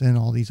because it's in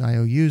all these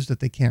IOUs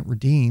that they can't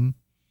redeem.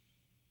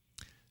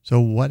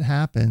 So what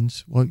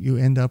happens? Well, you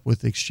end up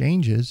with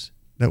exchanges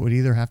that would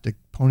either have to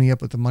pony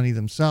up with the money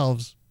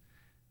themselves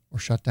or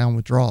shut down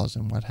withdrawals.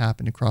 And what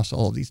happened across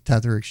all of these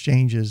Tether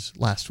exchanges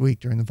last week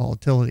during the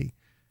volatility?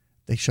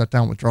 They shut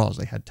down withdrawals.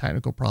 They had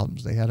technical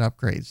problems. They had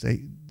upgrades.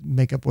 They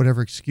make up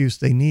whatever excuse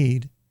they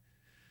need.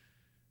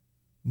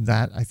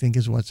 That, I think,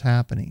 is what's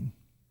happening,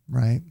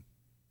 right?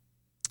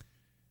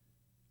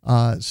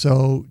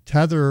 So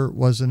Tether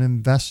was an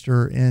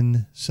investor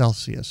in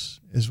Celsius,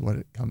 is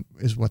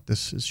what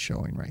this is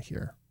showing right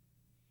here.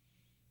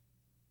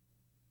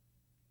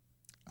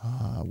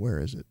 Where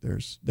is it?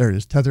 There it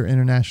is. Tether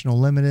International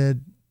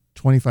Limited,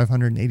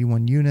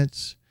 2,581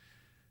 units,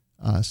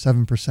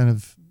 7%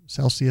 of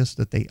Celsius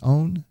that they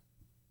own.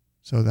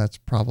 So that's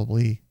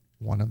probably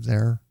one of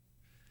their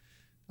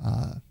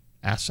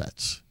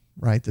assets,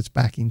 right? That's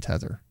backing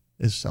Tether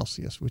is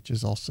Celsius, which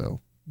is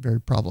also very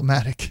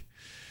problematic.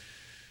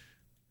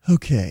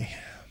 Okay.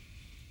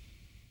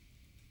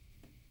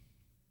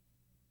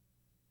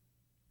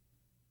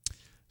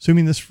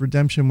 Assuming this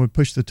redemption would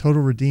push the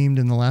total redeemed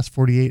in the last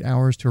 48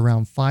 hours to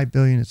around $5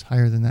 billion, it's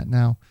higher than that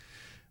now.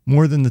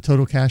 More than the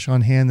total cash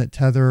on hand that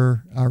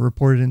Tether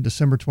reported in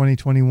December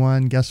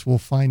 2021. Guess we'll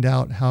find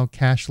out how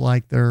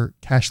their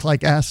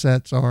cash-like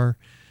assets are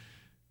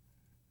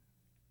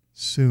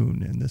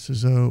soon. And this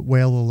is a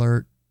whale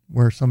alert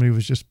where somebody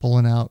was just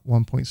pulling out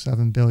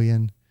 $1.7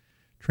 billion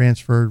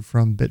transferred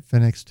from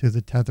Bitfinex to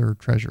the Tether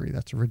treasury.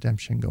 That's a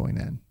redemption going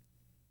in.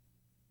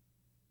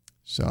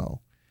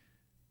 So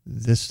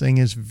this thing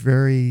is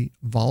very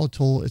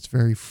volatile. It's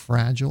very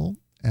fragile,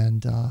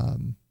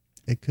 and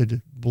it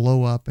could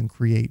blow up and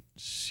create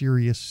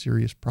serious,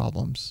 serious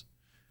problems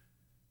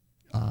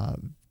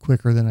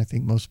quicker than I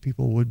think most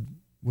people would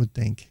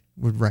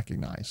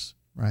recognize,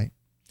 right?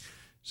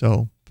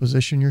 So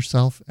position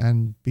yourself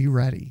and be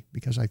ready,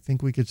 because I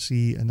think we could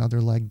see another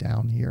leg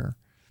down here.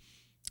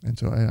 And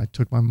so I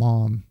took my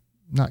mom,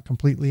 not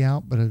completely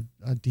out, but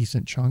a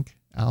decent chunk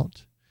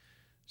out,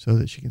 so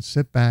that she can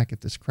sit back.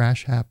 If this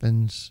crash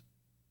happens,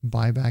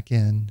 buy back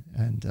in,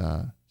 and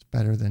it's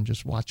better than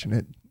just watching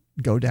it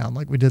go down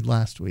like we did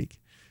last week.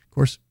 Of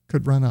course,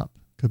 could run up,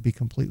 could be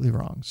completely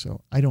wrong.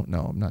 So I don't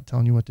know. I'm not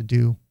telling you what to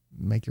do.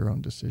 Make your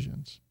own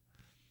decisions.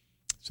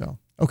 So,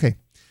 okay,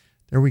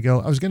 there we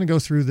go. I was going to go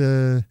through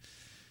the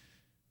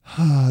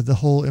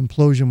whole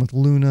implosion with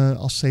Luna.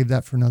 I'll save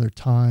that for another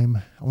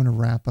time. I want to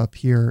wrap up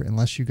here.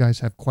 Unless you guys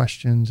have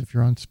questions, if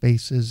you're on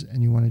Spaces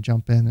and you want to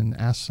jump in and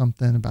ask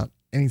something about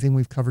anything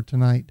we've covered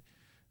tonight,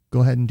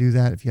 go ahead and do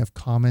that. If you have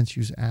comments,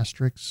 use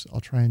asterisks.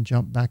 I'll try and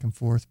jump back and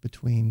forth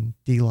between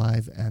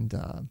DLive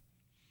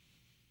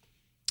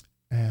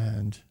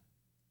and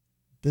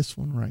this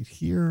one right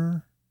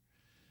here.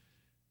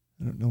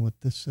 I don't know what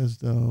this says,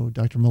 though.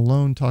 Dr.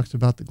 Malone talks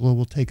about the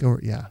global takeover.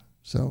 Yeah,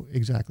 so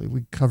exactly.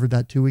 We covered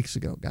that 2 weeks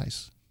ago,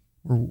 guys.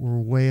 We're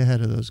way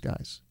ahead of those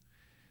guys.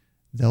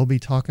 They'll be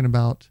talking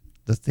about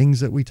the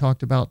things that we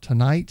talked about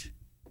tonight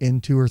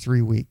in 2 or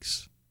 3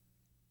 weeks.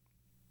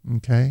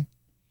 Okay?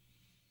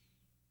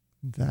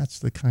 That's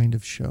the kind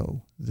of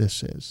show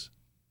this is.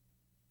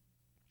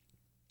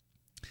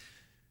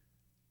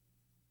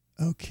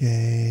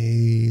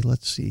 Okay,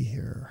 let's see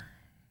here.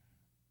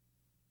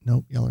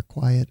 Nope, y'all are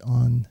quiet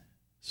on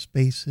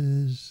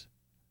Spaces.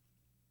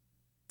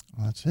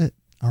 Well, that's it.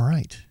 All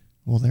right.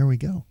 Well, there we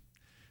go.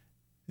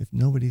 If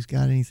nobody's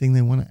got anything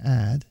they want to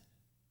add,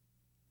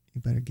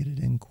 you better get it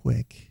in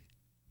quick.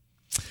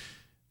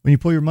 When you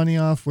pull your money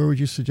off, where would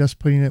you suggest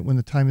putting it when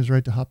the time is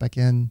right to hop back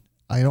in?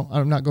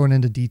 I'm not going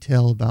into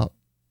detail about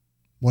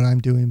what I'm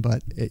doing,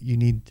 but you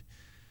need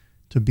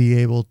to be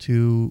able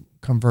to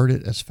convert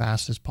it as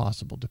fast as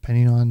possible,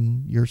 depending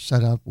on your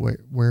setup,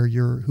 who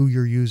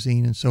you're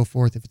using and so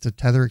forth. If it's a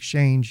tether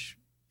exchange,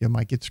 you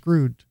might get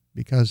screwed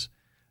because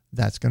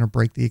that's going to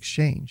break the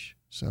exchange.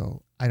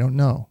 So I don't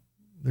know.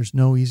 There's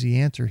no easy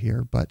answer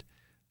here, but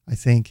I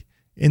think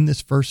in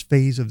this first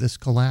phase of this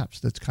collapse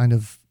that's kind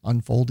of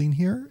unfolding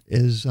here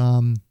is,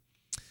 I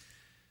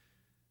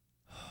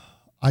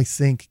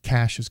think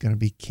cash is going to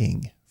be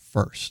king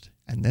first,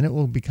 and then it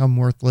will become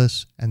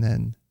worthless, and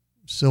then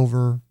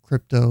silver,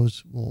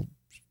 cryptos will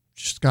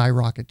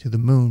skyrocket to the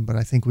moon. But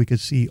I think we could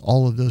see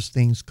all of those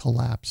things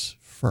collapse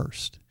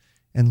first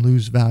and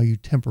lose value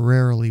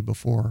temporarily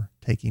before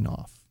taking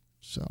off.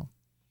 So,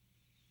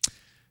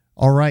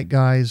 all right,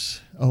 guys.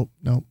 Oh,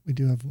 no, we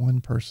do have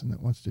one person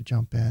that wants to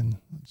jump in.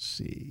 Let's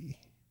see.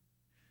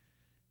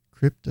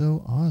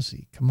 Crypto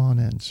Aussie, come on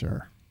in,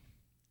 sir.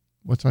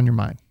 What's on your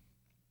mind?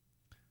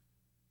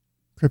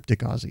 Cryptic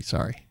Aussie,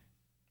 sorry.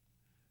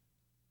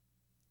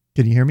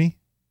 Can you hear me?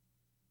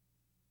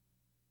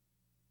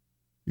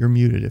 You're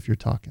muted if you're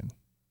talking.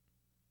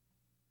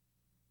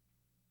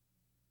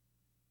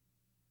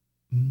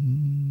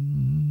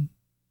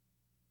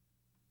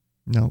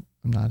 Nope,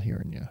 I'm not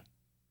hearing you.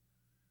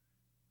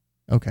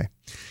 Okay.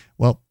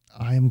 Well,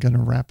 I am going to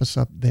wrap us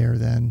up there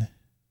then,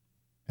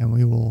 and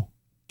we will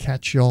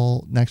catch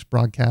y'all next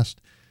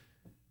broadcast.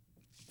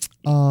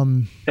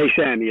 Hey,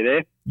 Sam, you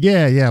there?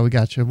 Yeah, we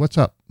got you. What's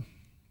up?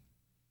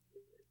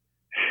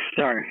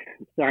 Sorry,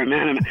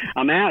 man.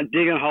 I'm out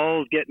digging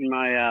holes, getting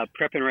my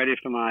prepping ready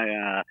for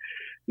my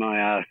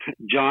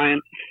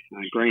giant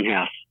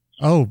greenhouse.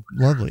 Oh,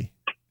 lovely.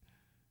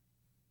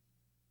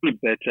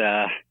 But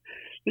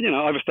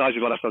oversized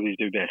is what I probably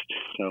do best.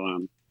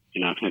 So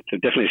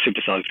it's definitely a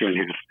supersized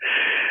greenhouse.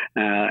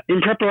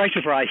 In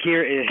preparation for, I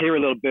hear a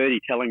little birdie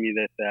telling me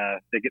that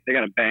they're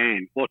going to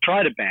ban, or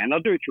try to ban.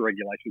 They'll do it through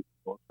regulations,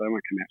 of course. So they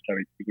won't come out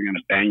and say we're going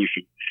to ban you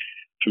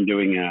from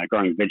doing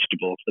growing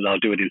vegetables, but they'll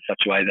do it in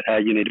such a way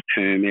that you need a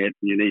permit,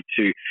 you need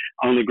to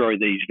only grow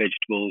these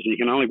vegetables, you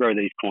can only grow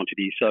these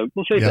quantities. So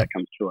we'll see if that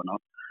comes through or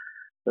not.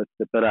 But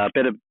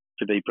better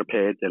to be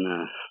prepared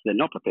than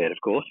not prepared,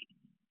 of course.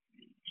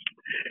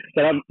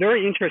 But I'm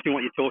very interested in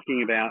what you're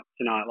talking about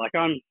tonight. Like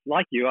I'm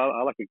like you,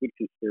 I like a good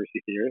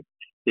conspiracy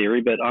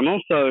theory, but I'm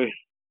also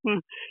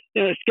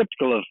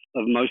skeptical of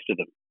most of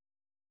them.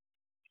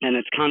 And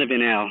it's kind of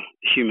in our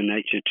human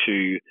nature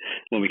to,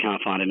 when we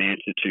can't find an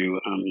answer, to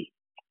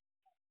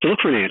look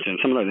for an answer. And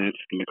some of those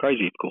answers can be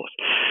crazy, of course.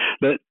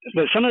 But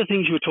some of the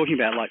things you were talking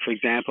about, like, for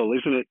example,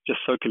 isn't it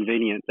just so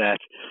convenient that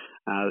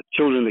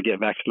children that get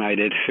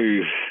vaccinated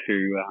who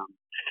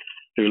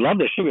love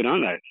their sugar,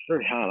 don't they? It's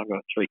very hard. I've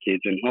got 3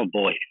 kids, and oh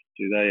boy,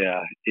 is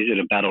it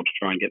a battle to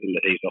try and get them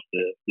to ease off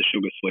the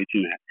sugar sweets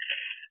in that.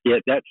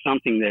 Yet that's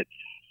something that's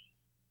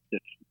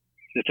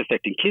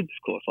affecting kids,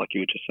 of course, like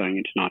you were just saying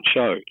in tonight's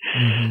show.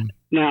 Mm-hmm.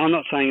 Now, I'm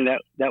not saying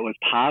that was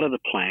part of the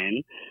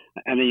plan.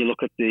 And then you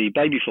look at the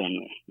baby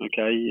formula,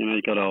 okay?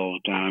 You've got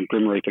old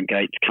Grim Reaper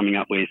Gates coming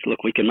up with,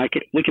 look, we can make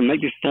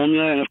this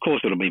formula, and of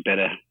course it'll be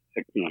better.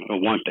 It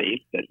won't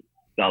be, but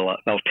they'll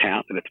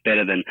tout that it's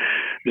better than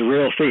the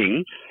real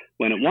thing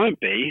when it won't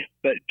be,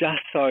 but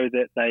just so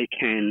that they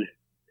can,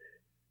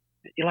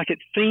 it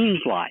seems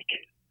like,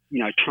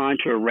 trying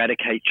to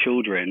eradicate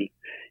children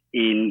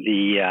in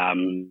the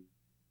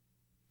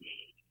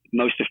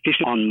most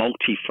efficient on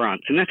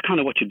multi-fronts. And that's kind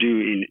of what you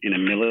do in a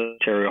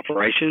military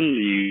operation.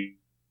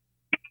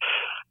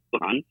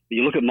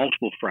 You look at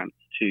multiple fronts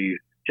to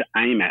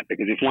aim at,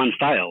 because if one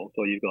fails,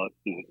 or you've got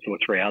 2 or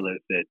 3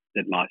 others that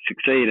might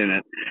succeed in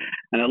it,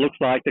 and it looks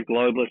like the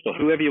globalists, or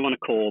whoever you want to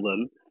call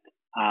them,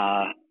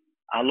 are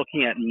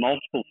looking at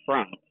multiple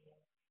fronts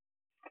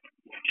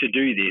to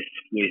do this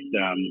with.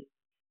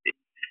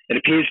 It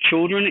appears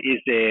children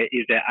is their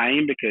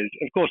aim, because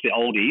of course the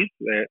oldies,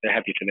 they're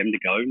happy for them to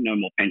go, no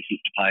more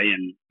pensions to pay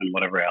and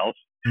whatever else.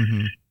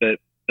 Mm-hmm. But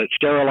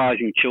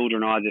sterilizing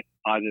children either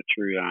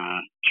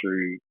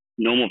through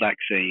normal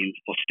vaccines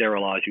or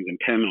sterilizing them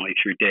permanently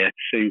through death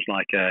seems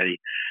like a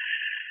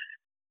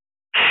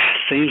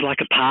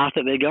path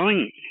that they're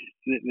going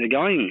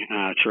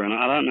through. And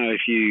I don't know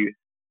if you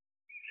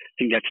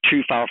think that's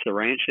too far off the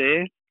ranch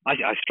there.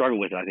 I struggle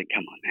with it. I think,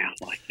 come on now,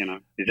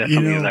 is that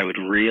something that they would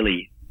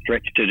really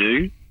stretch to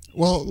do?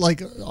 Well,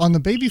 like on the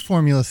baby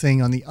formula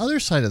thing, on the other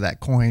side of that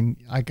coin,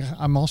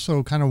 I'm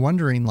also kind of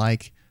wondering,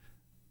 like,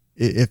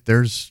 if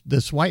there's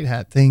this white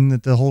hat thing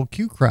that the whole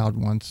Q crowd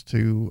wants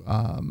to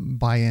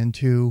buy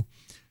into,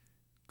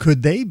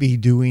 could they be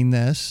doing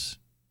this,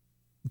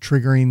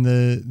 triggering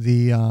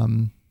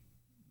the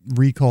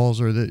recalls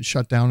or the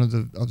shutdown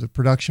of the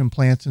production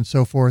plants and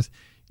so forth,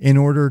 in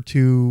order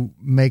to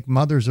make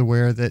mothers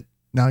aware that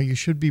Now, you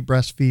should be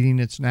breastfeeding.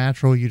 It's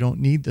natural. You don't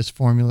need this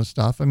formula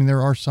stuff. I mean,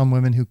 there are some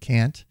women who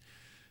can't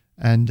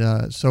and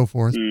so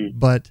forth,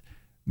 but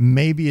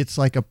maybe it's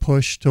like a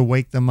push to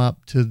wake them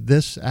up to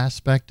this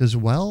aspect as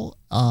well.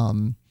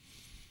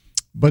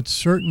 But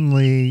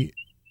certainly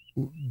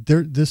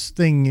this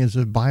thing is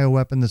a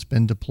bioweapon that's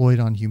been deployed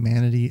on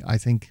humanity. I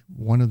think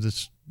one of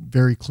the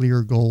very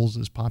clear goals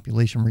is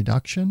population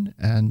reduction.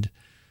 And,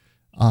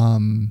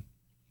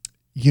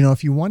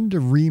 if you wanted to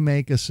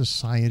remake a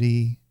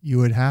society, you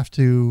would have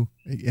to,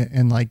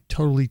 and like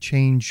totally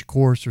change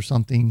course or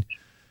something,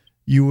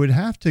 you would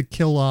have to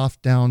kill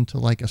off down to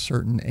like a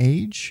certain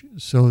age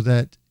so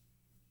that,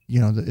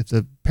 if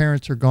the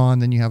parents are gone,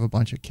 then you have a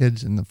bunch of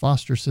kids in the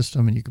foster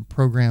system and you can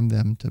program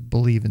them to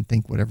believe and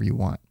think whatever you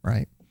want.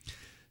 Right.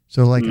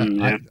 So like,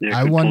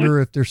 I wonder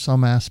if there's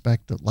some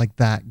aspect of like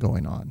that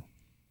going on.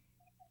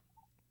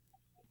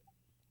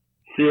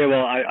 Yeah,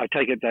 well, I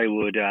take it they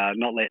would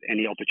not let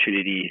any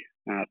opportunity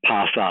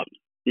pass up,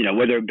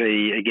 whether it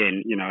be,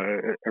 again,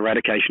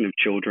 eradication of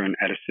children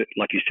at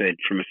like you said,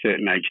 from a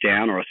certain age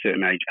down or a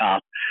certain age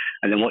up.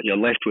 And then what you're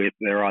left with,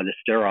 they're either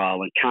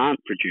sterile and can't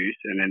produce,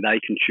 and then they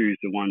can choose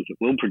the ones that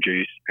will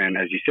produce. And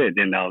as you said,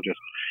 then they'll just,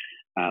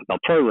 they'll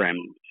program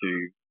them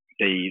to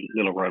be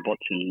little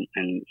robots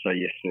and say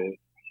yes, sir,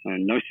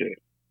 and no, sir.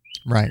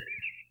 Right.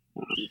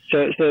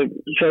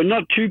 So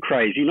not too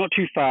crazy, not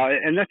too far,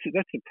 and that's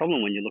the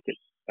problem when you look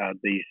at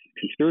these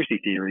conspiracy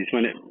theories.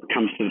 When it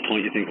comes to the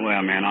point you think,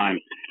 "Wow, man,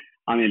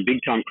 I'm in big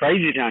time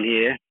crazy town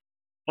here."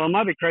 Well, it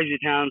might be crazy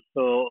town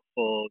for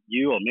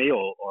you or me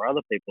or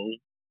other people,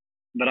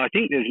 but I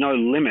think there's no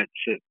limits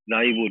that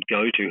they would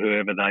go to,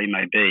 whoever they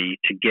may be,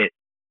 to get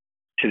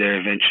to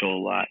their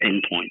eventual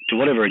endpoint, to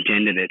whatever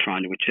agenda they're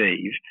trying to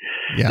achieve.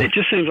 Yeah. It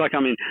just seems like,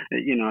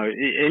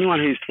 anyone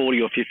who's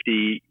 40 or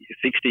 50,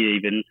 60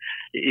 even,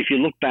 if you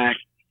look back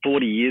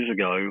 40 years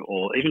ago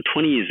or even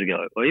 20 years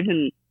ago or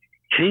even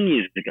 10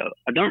 years ago,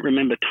 I don't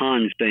remember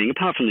times being,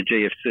 apart from the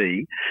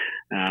GFC,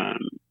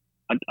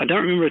 I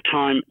don't remember a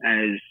time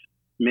as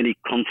many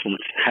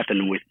confluence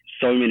happen with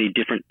so many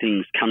different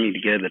things coming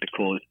together to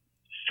cause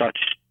such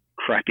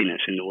crappiness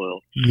in the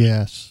world.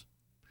 Yes.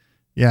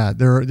 Yeah,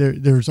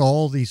 there's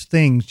all these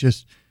things,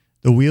 just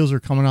the wheels are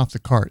coming off the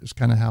cart. It's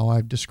kind of how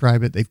I've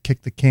described it. They've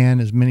kicked the can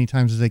as many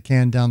times as they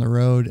can down the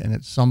road, and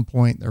at some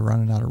point they're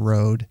running out of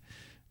road,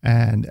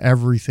 and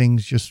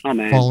everything's just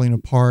falling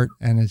apart,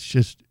 and it's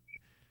just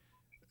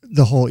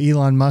the whole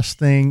Elon Musk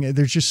thing.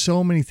 There's just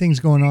so many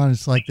things going on.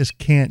 It's like this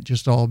can't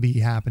just all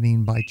be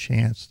happening by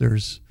chance.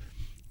 There's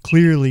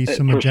clearly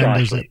some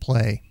agendas at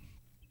play.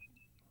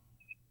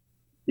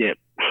 Yeah.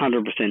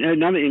 100%.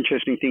 Another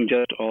interesting thing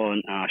just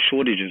on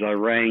shortages, I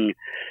rang,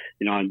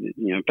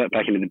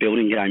 back into the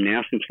building game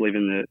now since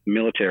leaving the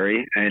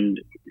military, and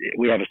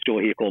we have a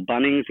store here called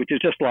Bunnings, which is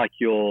just like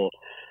your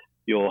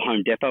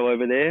Home Depot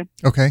over there.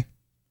 Okay.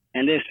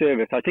 And their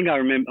service, I think I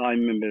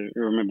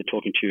remember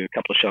talking to you a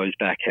couple of shows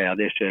back how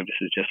their service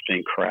has just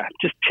been crap,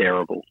 just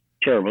terrible.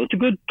 It's a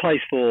good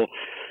place for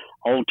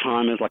old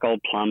timers, like old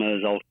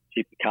plumbers, old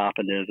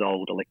carpenters,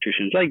 old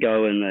electricians. They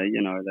go and they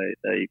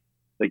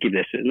give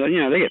their,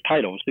 they get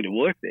paid obviously to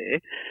work there,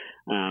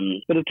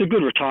 but it's a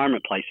good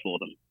retirement place for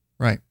them.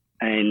 Right.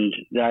 And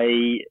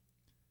I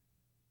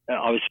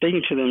was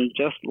speaking to them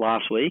just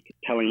last week,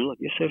 telling them, look,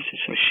 your service is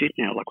so shit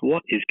now. Like,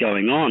 what is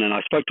going on? And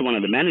I spoke to one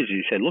of the managers.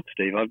 He said, look,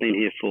 Steve, I've been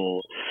here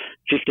for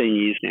 15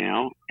 years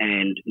now,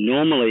 and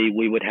normally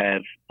we would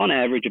have, on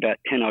average, about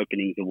 10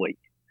 openings a week.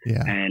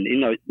 Yeah. And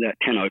in that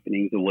 10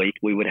 openings a week,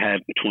 we would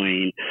have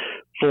between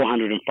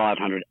 400 and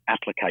 500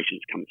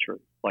 applications come through.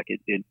 Like he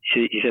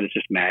said, it's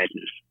just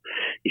madness.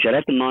 He said,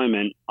 at the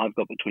moment, I've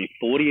got between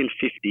 40 and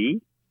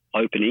 50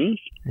 openings.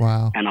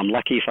 Wow. And I'm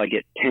lucky if I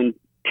get 10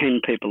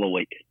 people a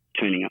week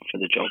turning up for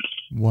the jobs.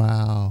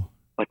 Wow.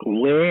 Like,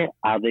 where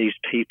are these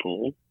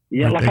people?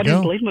 Yeah, Where'd like I didn't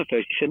go? believe him at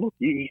first. He said, look,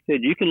 he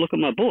said, you can look at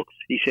my books.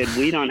 He said,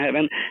 we don't have,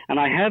 and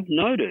I have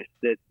noticed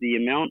that the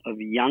amount of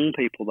young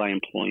people they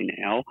employ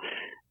now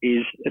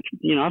is,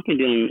 I've been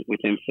dealing with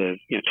them for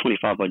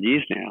 25 odd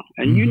years now,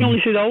 and you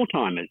normally see the old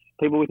timers,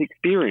 people with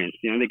experience.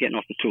 They're getting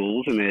off the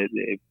tools and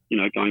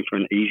they're going for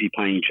an easy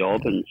paying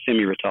job and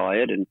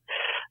semi-retired. And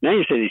now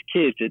you see these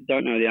kids that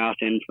don't know the arse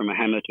end from a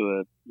hammer to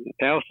a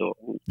power saw.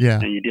 Yeah.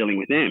 And you're dealing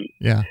with them.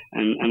 Yeah.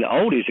 And the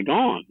oldies are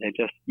gone. They're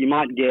just, you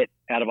might get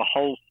out of a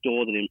whole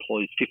store that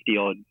employs 50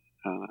 odd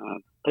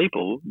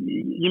people,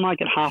 you might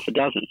get half a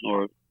dozen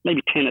or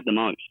maybe 10 at the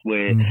most,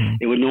 where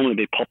it would normally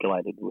be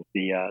populated with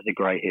the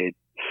grey-haired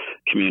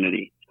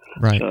community.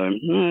 Right. So,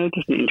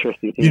 just an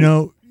interesting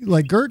thing.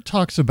 Like Geert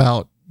talks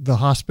about the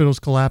hospitals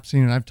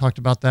collapsing, and I've talked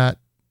about that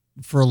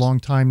for a long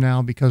time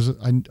now because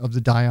of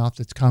the die-off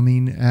that's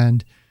coming.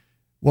 And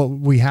what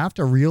we have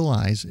to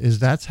realize is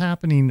that's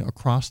happening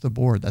across the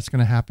board. That's going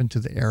to happen to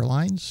the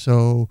airlines.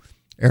 So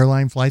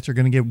airline flights are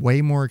going to get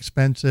way more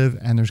expensive,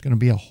 and there's going to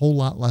be a whole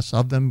lot less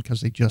of them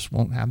because they just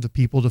won't have the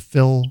people to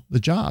fill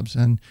the jobs.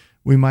 And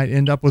we might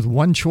end up with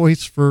one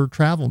choice for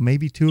travel,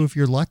 maybe two if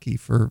you're lucky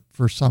for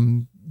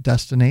some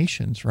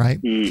destinations, right?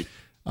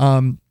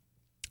 I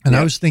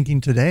was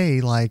thinking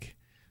today, like,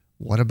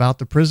 What about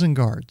the prison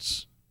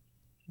guards?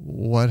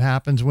 What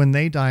happens when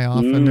they die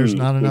off and there's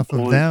not enough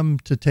of them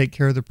to take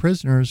care of the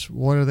prisoners?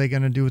 What are they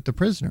going to do with the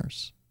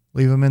prisoners?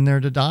 Leave them in there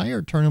to die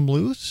or turn them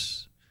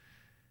loose?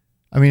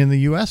 I mean, in the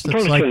U.S.,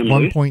 that's like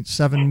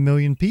 1.7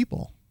 million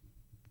people.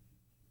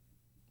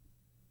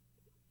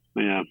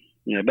 Yeah,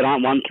 but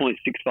aren't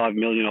 1.65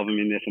 million of them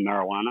in there for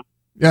marijuana?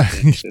 Yeah,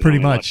 pretty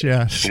much,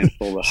 yes.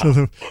 So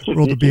the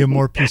world would be a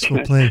more peaceful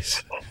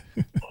place.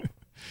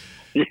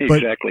 Yeah,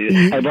 exactly.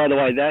 Hey, by the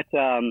way,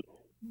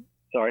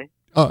 sorry?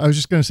 Oh, I was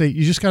just going to say,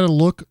 you just got to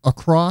look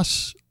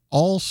across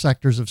all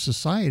sectors of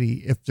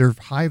society. If there are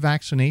high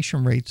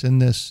vaccination rates in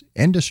this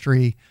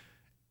industry,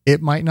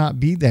 it might not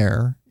be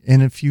there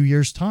in a few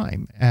years'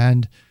 time.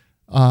 And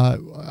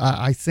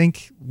I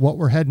think what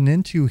we're heading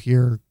into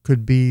here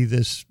could be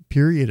this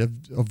period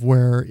of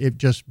where it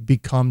just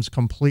becomes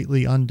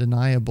completely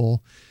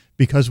undeniable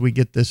because we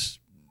get this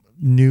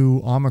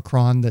new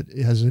Omicron that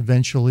has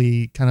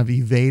eventually kind of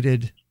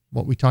evaded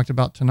what we talked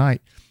about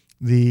tonight,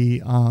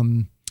 the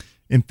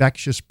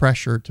infectious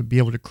pressure to be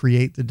able to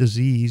create the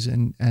disease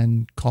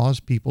and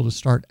cause people to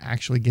start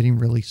actually getting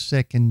really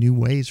sick in new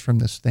ways from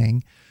this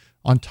thing,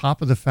 on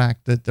top of the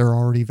fact that they're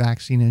already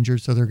vaccine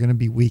injured, so they're going to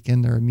be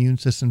weakened, their immune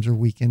systems are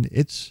weakened.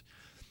 I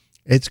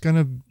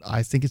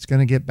think it's going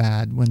to get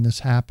bad when this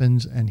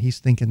happens, and he's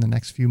thinking the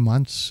next few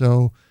months.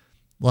 So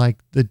like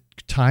the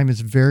time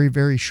is very,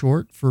 very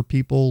short for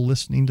people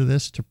listening to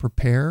this to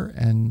prepare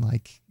and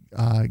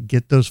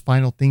get those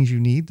final things you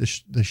need.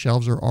 The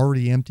shelves are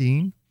already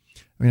emptying.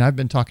 I mean, I've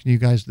been talking to you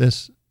guys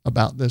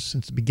about this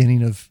since the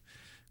beginning of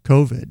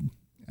COVID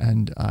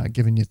and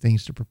giving you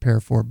things to prepare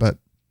for, but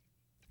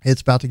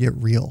it's about to get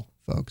real,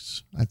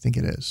 folks. I think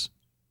it is.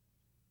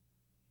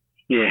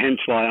 Yeah, hence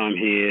why I'm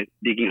here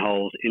digging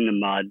holes in the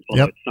mud,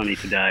 although it's sunny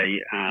today,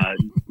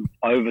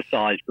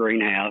 oversized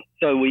greenhouse.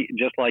 So we,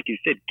 just like you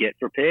said, get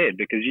prepared,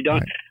 because you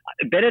don't,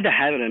 better to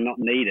have it and not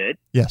need it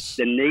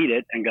than need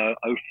it and go,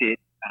 oh shit,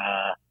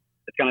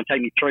 it's going to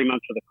take me 3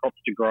 months for the crops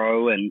to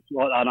grow, and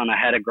I don't know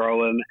how to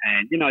grow them.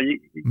 And,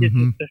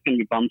 it's just going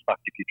to be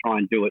bumfucked if you try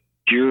and do it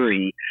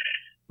during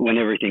when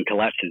everything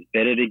collapses.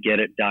 Better to get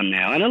it done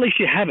now. And at least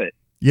you have it.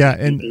 Yeah.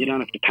 And you don't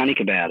have to panic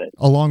about it.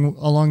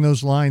 Along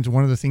those lines,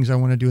 one of the things I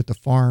want to do at the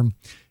farm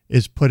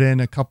is put in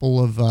a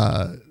couple of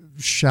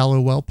shallow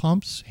well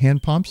pumps,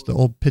 hand pumps, the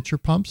old pitcher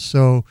pumps.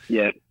 So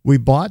we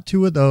bought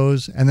 2 of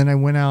those, and then I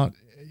went out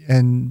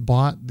and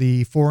bought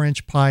the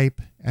 4-inch pipe,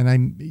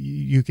 and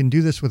you can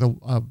do this with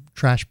a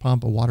trash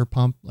pump, a water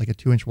pump, like a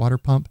 2-inch water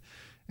pump,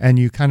 and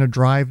you kind of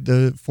drive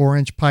the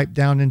 4-inch pipe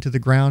down into the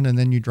ground, and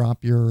then you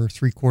drop your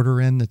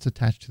 3/4 in that's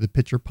attached to the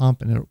pitcher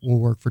pump, and it will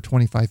work for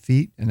 25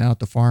 feet. And out at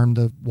the farm,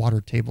 the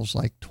water table's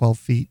like 12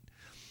 feet.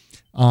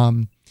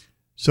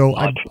 So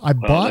I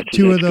bought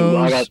 2 of those.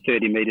 Cool. I got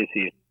 30 meters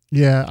here.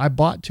 Yeah, I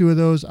bought 2 of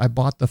those. I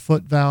bought the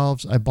foot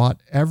valves. I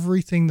bought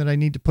everything that I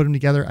need to put them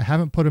together. I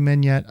haven't put them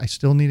in yet. I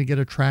still need to get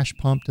a trash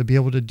pump to be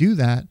able to do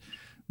that.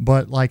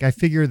 But I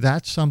figure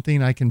that's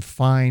something I can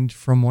find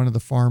from one of the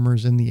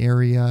farmers in the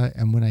area.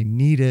 And when I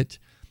need it,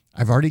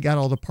 I've already got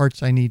all the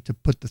parts I need to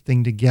put the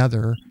thing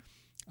together.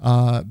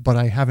 But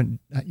I haven't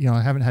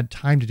had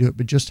time to do it.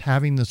 But just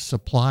having the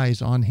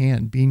supplies on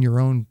hand, being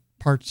your own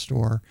parts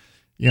store,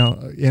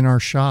 in our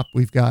shop,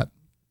 we've got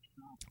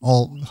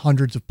all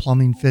hundreds of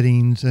plumbing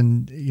fittings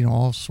and,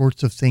 all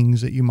sorts of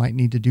things that you might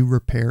need to do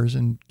repairs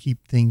and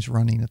keep things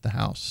running at the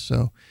house.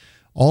 So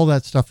all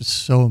that stuff is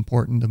so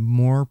important. The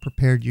more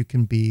prepared you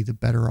can be, the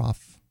better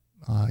off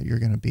you're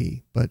going to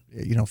be. But,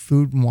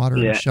 food and water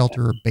and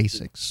shelter are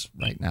basics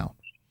right now.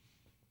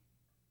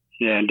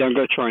 Yeah, and don't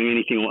go throwing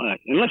anything,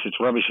 unless it's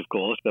rubbish, of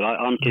course, but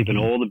I'm keeping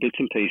all the bits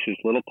and pieces,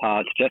 little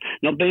parts.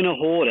 Not being a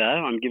hoarder,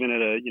 I'm giving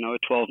it a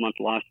 12-month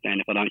lifespan.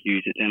 If I don't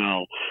use it, then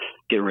I'll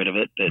get rid of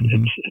it. But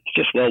it's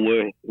just well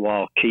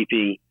worthwhile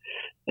keeping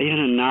even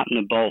a nut and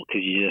a bolt,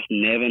 because you just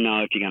never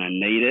know if you're going to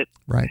need it,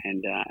 right?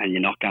 And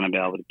you're not going to be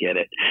able to get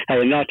it.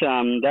 Hey, and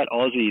that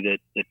Aussie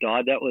that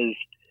died, that was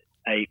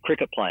a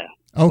cricket player.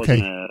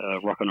 Okay, wasn't a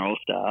rock and roll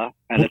star,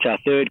 and it's our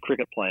 3rd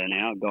cricket player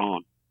now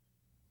gone.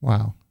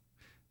 Wow.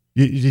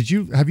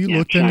 Have you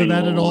looked into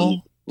that at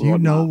all? Do you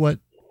know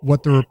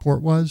what the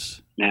report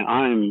was? Now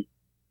I'm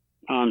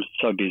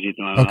so busy at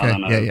the moment. Okay. I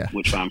don't know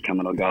which way I'm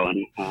coming or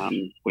going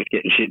with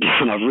getting shit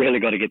done. I've really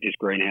got to get this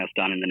greenhouse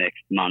done in the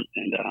next month,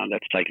 and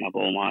that's taken up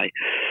all my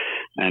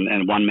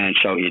and one man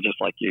show here, just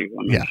like you.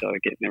 So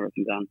getting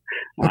everything done.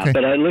 Okay.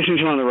 But I listen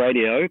to it on the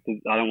radio,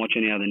 because I don't watch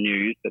any other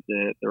news. But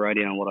the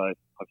radio and what I've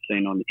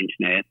seen on the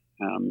internet,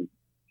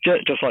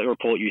 just like the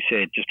report you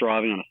said, just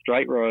driving on a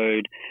straight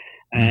road.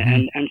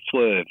 And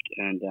swerved,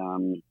 and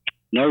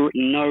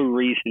no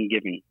reason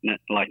given,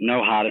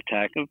 no heart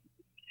attack.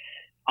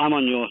 I'm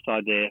on your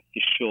side there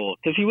for sure,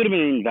 because he would have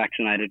been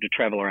vaccinated to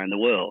travel around the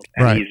world,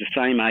 and he's the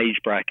same age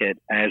bracket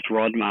as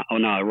Rod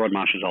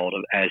Marsh's older,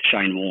 as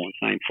Shane Warne,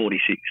 same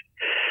 46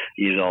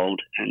 years old,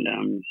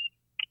 and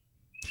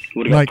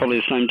would have got probably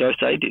the same dose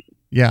they did.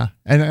 Yeah,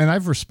 and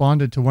I've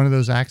responded to one of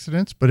those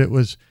accidents, but it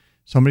was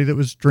somebody that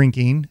was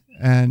drinking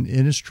and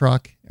in his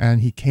truck,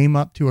 and he came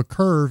up to a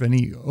curve and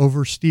he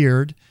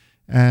oversteered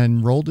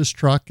and rolled his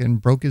truck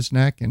and broke his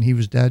neck, and he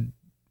was dead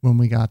when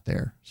we got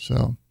there.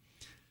 So,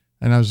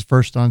 and I was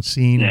first on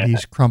scene, and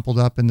he's crumpled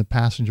up in the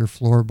passenger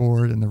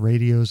floorboard, and the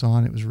radio's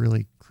on. It was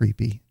really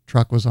creepy.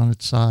 Truck was on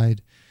its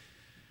side.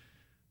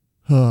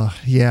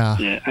 Yeah.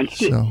 And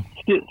still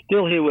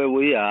here where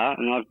we are,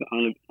 and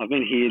I've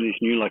been here in this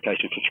new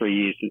location for 3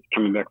 years since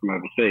coming back from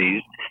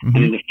overseas. Mm-hmm.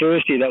 And in the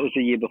first year, that was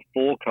the year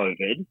before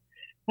COVID,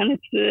 and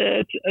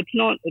it's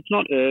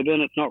not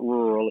urban, it's not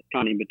rural, it's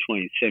kind of in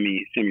between,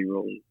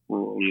 semi-rural,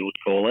 you would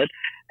call it.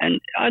 And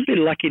I'd be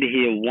lucky to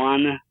hear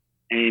one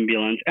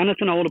ambulance, and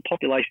it's an older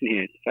population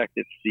here. In fact,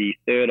 it's the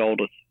third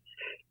oldest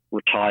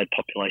retired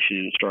population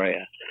in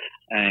Australia,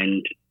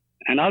 and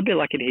I'd be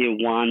lucky to hear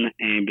one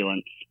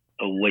ambulance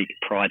a week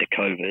prior to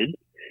COVID,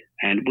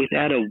 and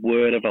without a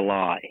word of a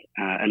lie.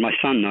 And my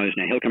son knows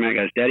now. He'll come out and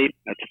goes, "Daddy,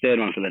 that's the third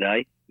one for the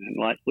day." And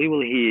like, we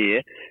will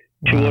hear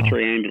 2 or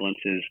 3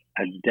 ambulances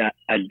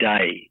a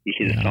day. You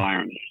hear the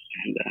sirens.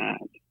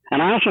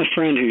 And I asked my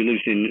friend who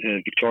lives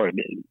in Victoria,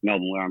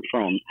 Melbourne, where I'm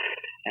from,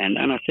 and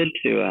I said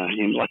to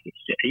him, like,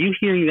 "Are you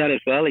hearing that as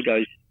well?" He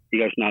goes,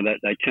 "No,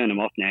 they turn them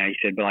off now." He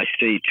said, "But I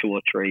see 2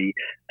 or 3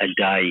 a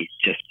day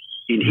just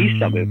in his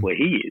suburb where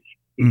he is."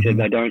 He said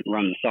they don't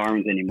run the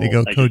sirens anymore. They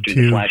go code just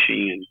do 2. the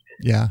flashing and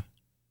yeah.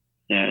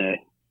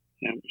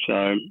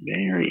 So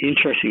very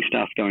interesting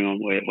stuff going on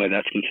where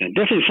that's concerned.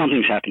 Definitely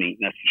something's happening,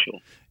 that's for sure.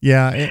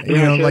 Yeah,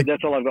 so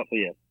that's all I've got for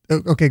you.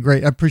 Okay,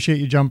 great. I appreciate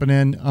you jumping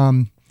in.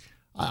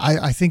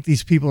 I think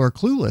these people are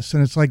clueless,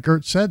 and it's like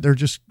Geert said, they're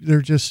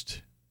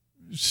just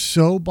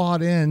so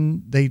bought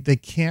in. They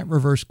can't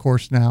reverse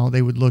course now.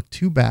 They would look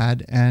too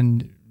bad,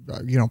 and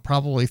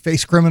probably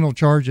face criminal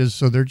charges.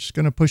 So they're just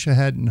going to push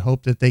ahead and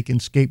hope that they can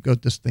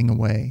scapegoat this thing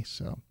away.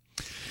 So,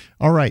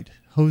 all right,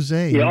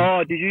 Jose. Yeah.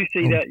 Oh, did you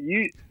see that?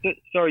 You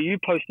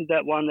posted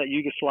that one, that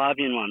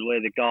Yugoslavian one, where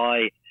the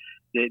guy,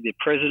 the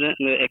president,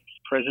 the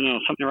ex-president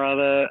or something or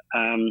other,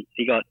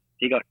 he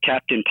got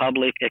capped in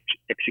public,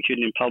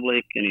 executed in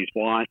public, and his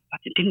wife.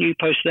 Didn't you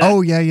post that?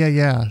 Oh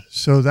yeah.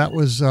 So that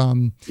was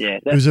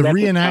it was a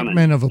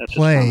reenactment of a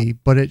play,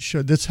 but it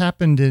showed this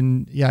happened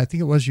in I think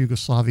it was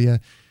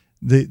Yugoslavia.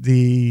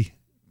 The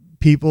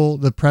people,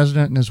 the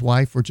president and his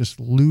wife, were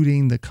just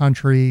looting the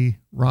country,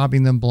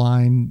 robbing them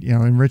blind,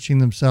 enriching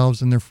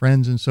themselves and their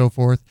friends and so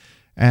forth.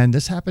 And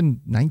this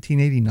happened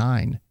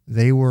 1989.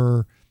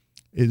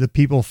 The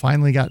people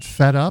finally got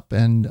fed up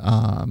and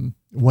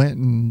went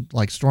and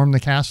stormed the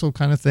castle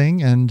kind of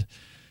thing. And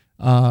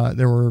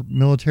there were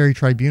military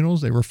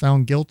tribunals. They were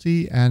found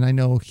guilty. And I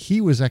know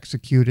he was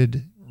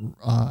executed,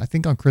 I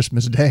think on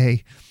Christmas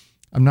Day.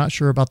 I'm not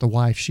sure about the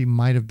wife. She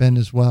might have been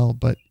as well,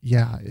 but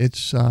yeah,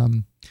 it's,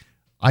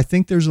 I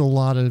think there's a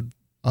lot of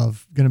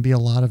going to be a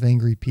lot of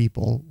angry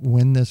people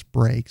when this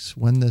breaks,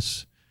 when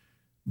this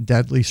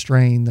deadly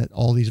strain that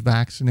all these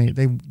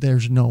vaccinated,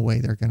 there's no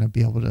way they're going to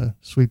be able to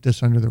sweep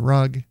this under the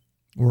rug.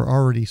 We're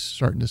already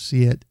starting to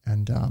see it.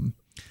 And,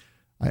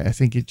 I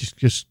think it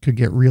just could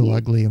get real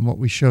ugly. And what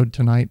we showed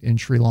tonight in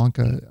Sri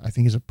Lanka, I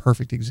think, is a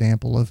perfect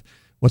example of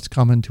what's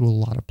coming to a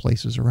lot of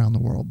places around the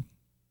world.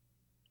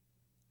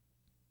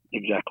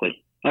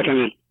 Exactly. Okay,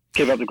 man.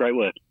 Keep up the great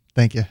work.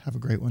 Thank you. Have a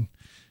great one.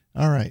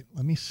 All right.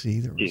 Let me see.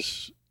 There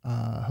was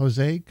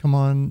Jose. Come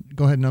on.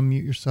 Go ahead and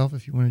unmute yourself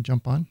if you want to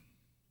jump on.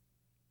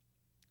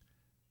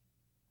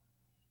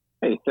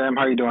 Hey, Sam.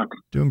 How you doing?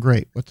 Doing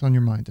great. What's on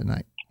your mind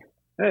tonight?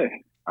 Hey.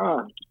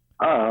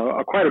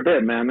 Quite a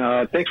bit, man.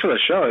 Thanks for the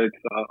show. It's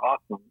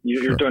awesome.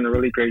 You're doing a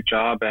really great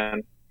job,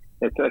 and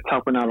it's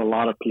helping out a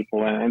lot of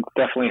people, and it's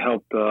definitely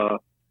helped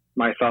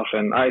myself.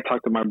 And I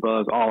talk to my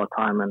brothers all the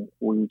time, and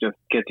we just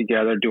get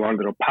together, do our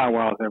little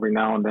powwows every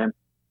now and then,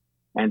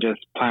 and just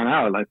plan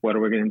out what are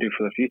we going to do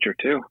for the future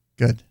too.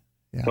 Good.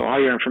 Yeah. So all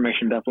your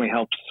information definitely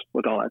helps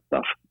with all that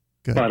stuff.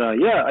 Good. But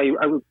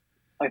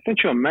I sent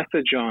you a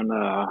message on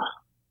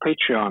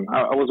Patreon.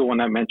 I was the one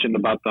that mentioned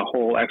about the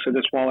whole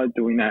Exodus wallet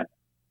doing that,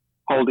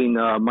 holding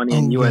money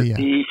in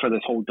USD for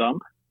this whole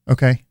dump.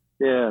 Okay.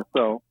 Yeah.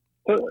 So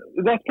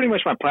that's pretty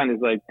much my plan, is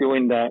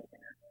doing that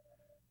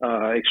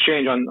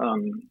exchange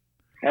on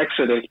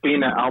Exodus, being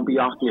that I'll be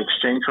off the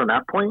exchange from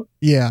that point.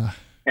 Yeah.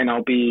 And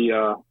I'll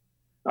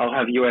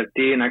have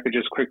USD, and I could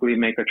just quickly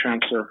make a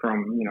transfer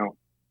from,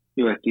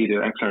 USD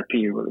to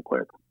XRP really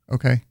quick.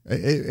 Okay.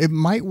 It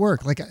might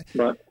work.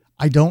 But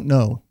I don't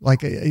know.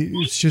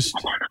 It's just,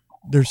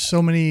 there's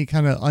so many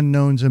kind of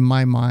unknowns in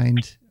my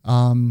mind.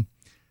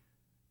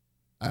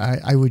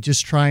 I would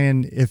just try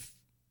and,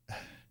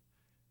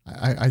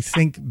 I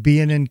think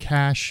being in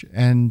cash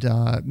and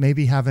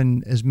maybe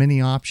having as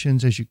many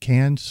options as you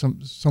can.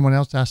 Someone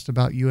else asked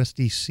about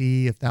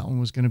USDC, if that one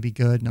was going to be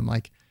good. And I'm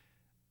like,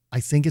 I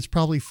think it's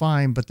probably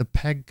fine, but the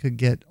peg could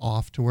get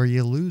off to where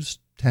you lose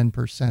 10%,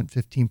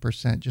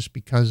 15% just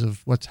because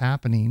of what's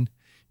happening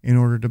in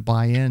order to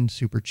buy in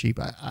super cheap.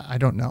 I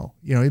don't know.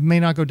 It may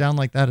not go down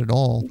like that at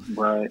all.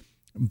 Right.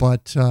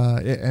 But,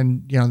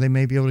 they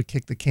may be able to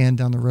kick the can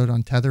down the road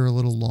on Tether a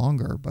little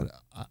longer, but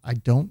I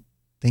don't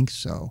think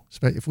so.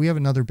 If we have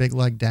another big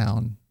leg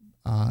down,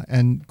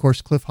 and of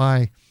course, Cliff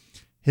High,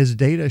 his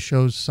data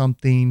shows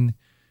something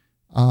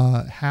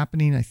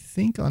happening, I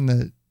think, on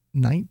the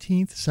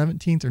 19th,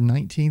 17th, or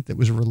 19th. That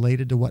was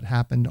related to what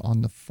happened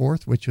on the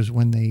 4th, which was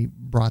when they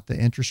brought the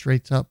interest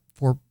rates up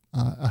for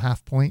a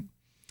half point.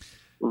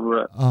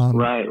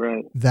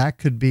 Right. That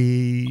could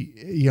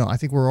be, I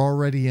think we're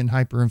already in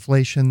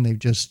hyperinflation. They've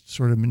just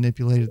sort of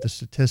manipulated the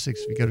statistics.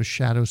 If you go to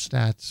shadow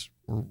stats,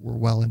 we're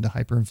well into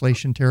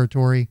hyperinflation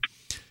territory,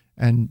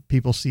 and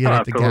people see it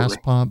at the gas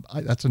pump.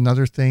 That's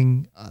another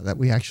thing that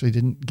we actually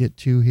didn't get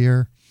to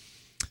here.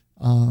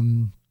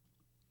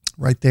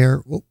 Right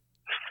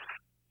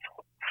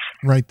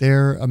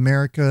there,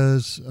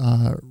 America's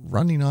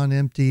running on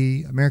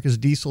empty. America's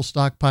diesel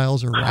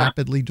stockpiles are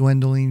rapidly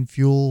dwindling.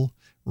 Fuel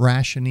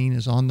rationing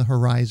is on the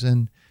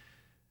horizon.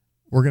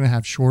 We're going to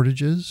have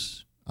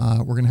shortages.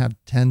 We're going to have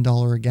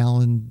 $10 a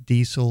gallon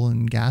diesel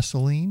and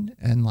gasoline.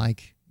 And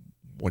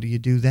what do you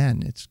do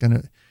then?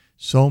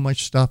 So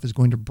much stuff is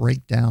going to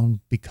break down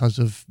because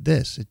of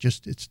this.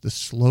 It's the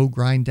slow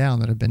grind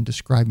down that I've been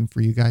describing for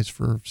you guys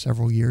for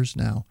several years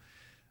now.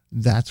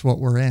 That's what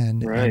we're in.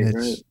 Right, and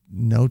it's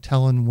no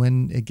telling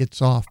when it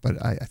gets off, but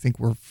I think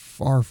we're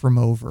far from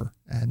over.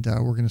 And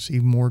we're going to see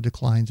more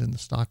declines in the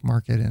stock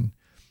market. And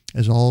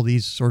as all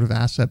these sort of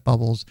asset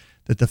bubbles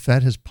that the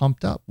Fed has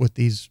pumped up with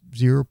these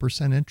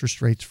 0%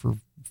 interest rates for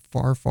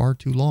far, far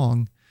too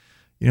long.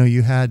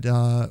 You had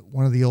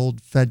one of the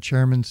old Fed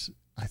chairmen,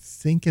 I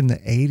think in the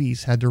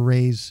 80s, had to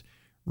raise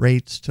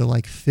rates to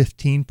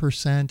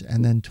 15%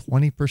 and then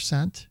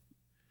 20%.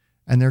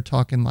 And they're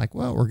talking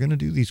we're going to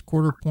do these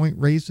quarter point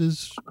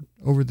raises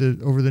over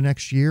the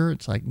next year.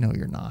 It's no,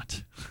 you're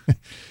not.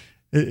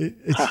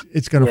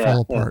 It's going to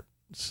fall apart.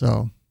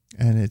 So,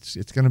 and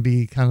it's going to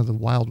be kind of the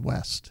Wild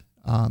West.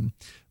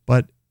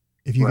 But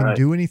if you can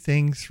do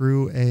anything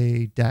through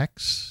a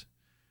DEX,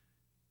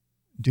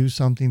 do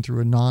something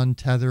through a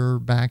non-tether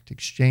backed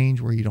exchange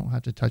where you don't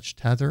have to touch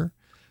tether.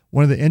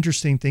 One of the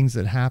interesting things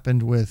that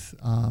happened with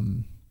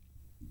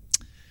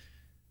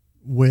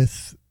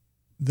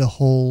the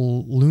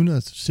whole Luna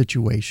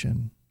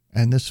situation,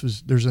 and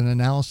there's an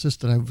analysis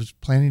that I was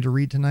planning to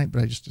read tonight,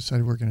 but I just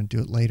decided we're going to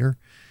do it later.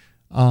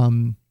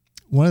 One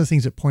of the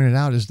things that pointed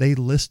out is they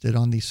listed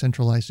on these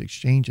centralized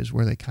exchanges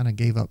where they kind of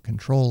gave up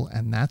control,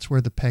 and that's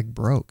where the peg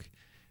broke.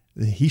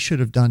 He should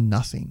have done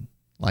nothing,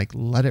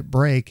 let it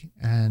break,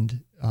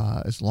 and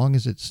as long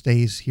as it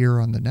stays here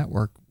on the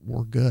network,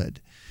 we're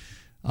good.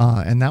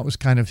 And that was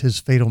kind of his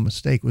fatal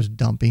mistake, was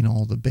dumping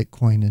all the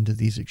Bitcoin into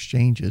these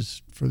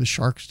exchanges for the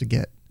sharks to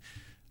get.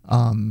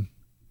 I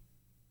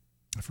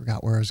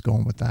forgot where I was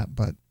going with that,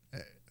 but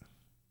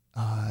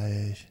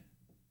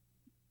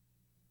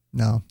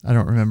no, I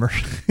don't remember.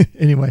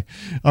 Anyway,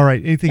 all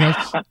right. Anything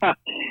else?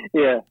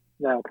 Yeah,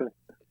 no, cause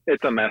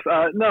it's a mess.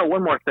 No,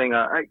 one more thing.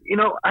 I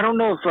don't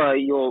know if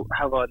you'll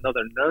have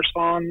another nurse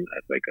on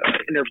as an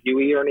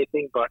interviewee or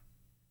anything,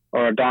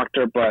 or a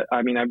doctor, but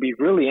I mean, I'd be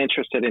really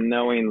interested in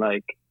knowing,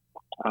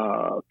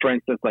 for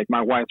instance,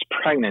 my wife's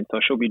pregnant, so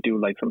she'll be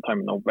due sometime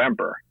in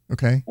November.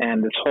 Okay.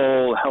 And this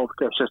whole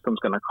healthcare system's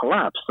going to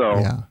collapse.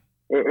 So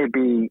it'd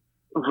be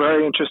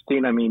very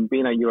interesting. I mean,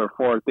 being that you are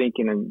forward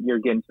thinking and you're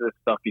getting to this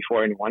stuff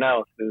before anyone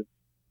else, is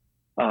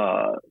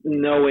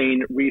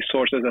knowing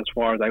resources as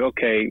far as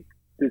okay,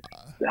 this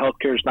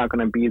healthcare is not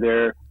going to be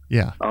there.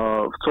 Yeah.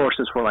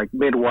 Sources for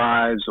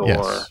midwives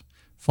or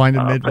find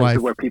a midwife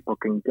where people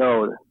can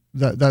go.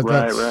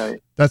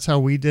 That's how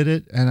we did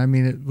it. And I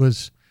mean,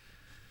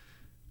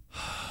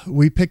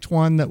 we picked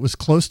one that was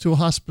close to a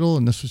hospital,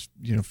 and this was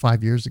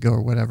 5 years ago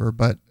or whatever.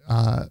 But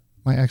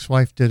my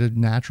ex-wife did a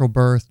natural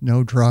birth,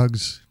 no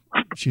drugs.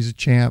 She's a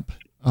champ.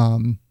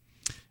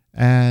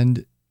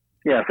 And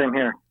yeah, same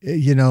here.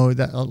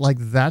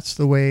 That's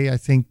the way I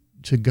think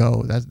to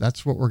go.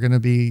 That's what we're going to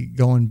be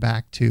going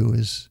back to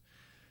is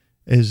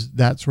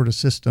that sort of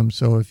system.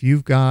 So if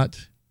you've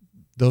got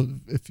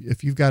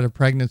if you've got a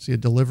pregnancy, a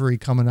delivery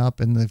coming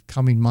up in the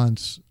coming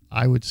months,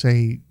 I would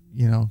say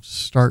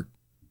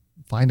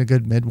find a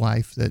good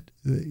midwife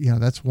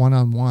that's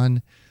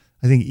one-on-one.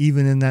 I think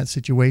even in that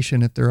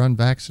situation, if they're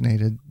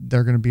unvaccinated,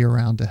 they're going to be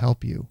around to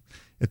help you.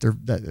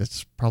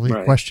 That's probably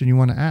a question you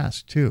want to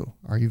ask too.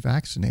 Are you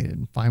vaccinated?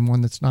 And find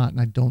one that's not.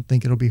 And I don't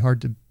think it'll be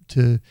hard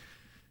to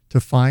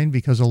find,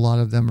 because a lot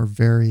of them are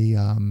very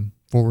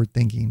forward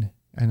thinking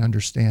and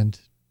understand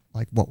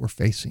what we're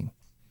facing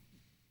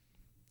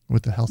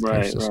with the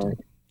healthcare system. Right.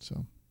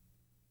 So.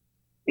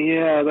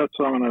 Yeah, that's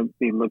what I'm going to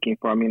be looking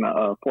for. I mean,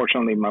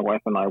 fortunately, my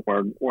wife and I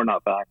were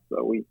not back,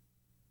 so we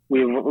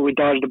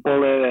dodged a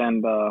bullet,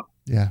 and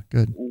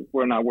good.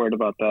 We're not worried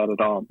about that at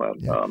all. But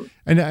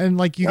and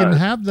you can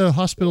have the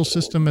hospital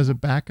system as a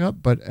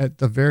backup, but at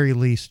the very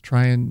least,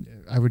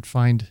 I would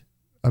find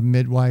a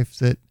midwife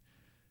that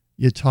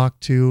you talk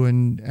to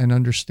and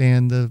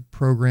understand the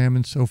program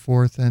and so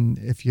forth. And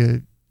if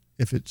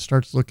it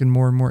starts looking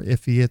more and more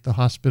iffy at the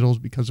hospitals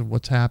because of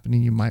what's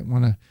happening, you might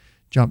want to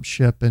jump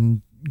ship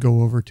and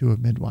go over to a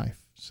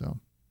midwife. So.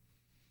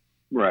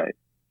 Right.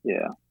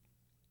 Yeah.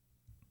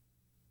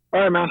 All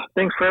right, man.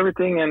 Thanks for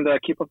everything, and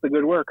keep up the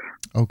good work.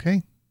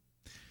 Okay.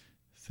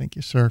 Thank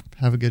you, sir.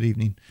 Have a good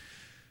evening.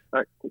 All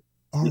right.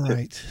 All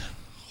right.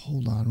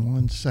 Hold on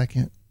one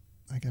second.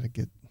 I got to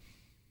get.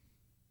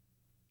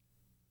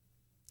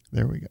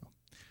 There we go.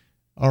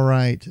 All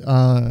right.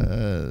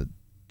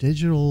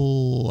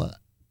 Digital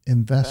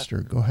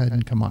investor, go ahead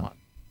and come on.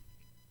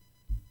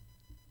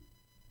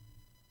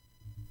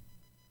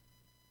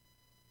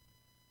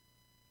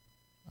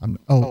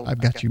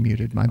 I've got you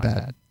muted. My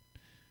bad.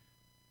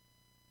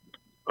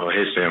 Oh,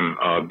 hey, Sam.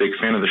 Big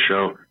fan of the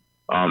show.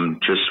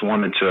 Just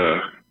wanted to,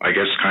 I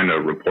guess, kind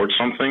of report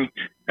something,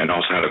 and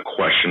also had a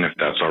question, if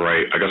that's all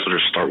right. I guess I'll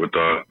just start with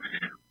what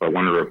I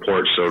wanted to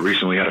report. So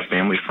recently had a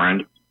family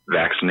friend,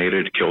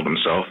 vaccinated, killed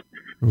himself.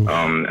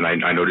 And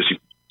I noticed he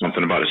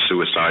something about a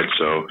suicide,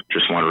 so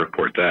just want to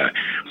report that.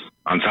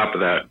 On top of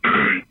that,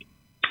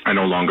 I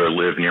no longer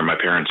live near my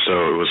parents,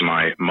 so it was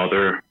my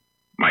mother,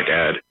 my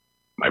dad,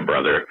 my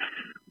brother.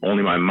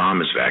 Only my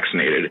mom is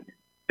vaccinated.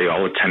 They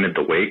all attended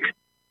the wake,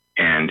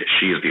 and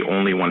she is the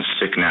only one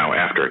sick now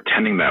after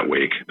attending that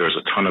wake. There's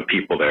a ton of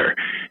people there,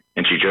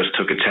 and she just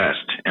took a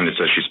test, and it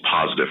says she's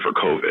positive for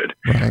COVID.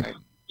 Right.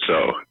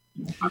 So,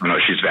 I don't know,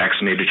 she's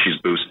vaccinated,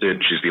 she's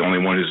boosted. She's the only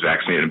one who's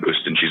vaccinated and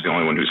boosted, and she's the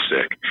only one who's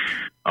sick.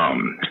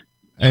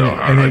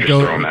 And it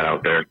goes, throwing that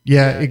out there.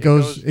 Yeah, it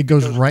goes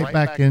right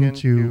back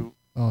into.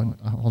 Oh,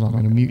 hold on, I'm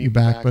going to mute you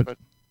back. But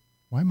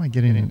why am I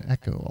getting an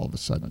echo all of a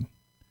sudden?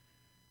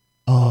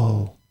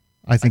 Oh,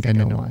 I think I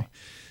know why.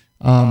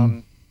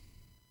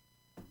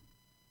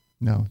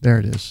 No, there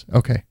it is.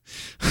 Okay,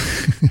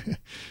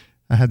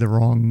 I had the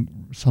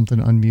wrong something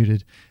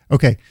unmuted.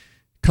 Okay,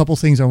 couple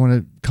things I want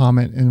to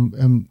comment,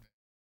 and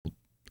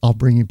I'll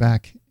bring you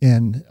back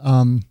in.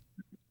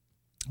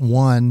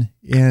 One,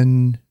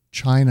 in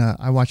China,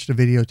 I watched a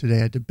video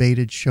today. I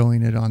debated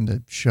showing it on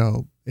the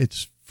show.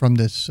 It's from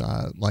this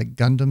like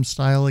Gundam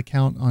style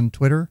account on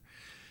Twitter,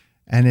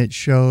 and it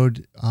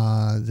showed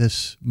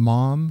this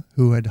mom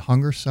who had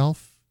hung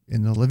herself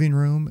in the living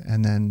room,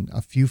 and then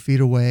a few feet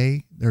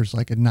away, there's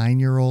like a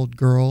 9-year-old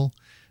girl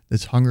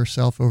that's hung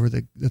herself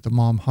that the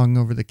mom hung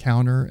over the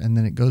counter, and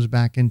then it goes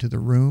back into the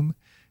room,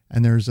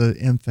 and there's an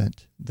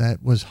infant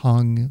that was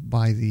hung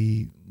by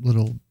the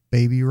little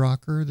baby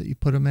rocker that you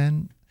put them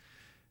in.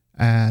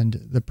 And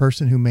the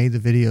person who made the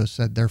video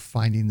said they're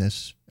finding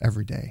this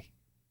every day,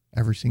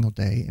 every single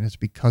day. And it's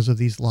because of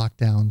these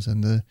lockdowns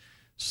and the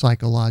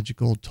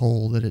psychological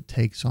toll that it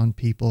takes on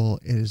people.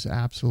 It is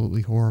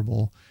absolutely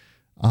horrible.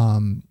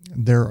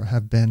 There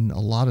have been a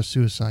lot of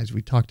suicides.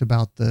 We talked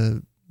about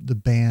the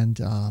band,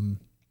 the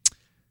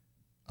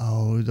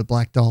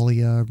Black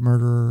Dahlia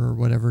murderer or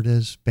whatever it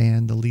is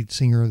band. The lead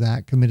singer of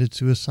that committed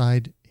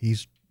suicide.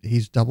 He's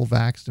double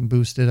vaxxed and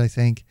boosted, I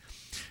think.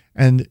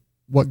 And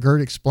what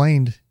Geert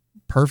explained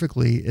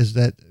perfectly is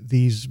that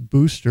these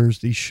boosters,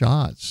 these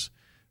shots,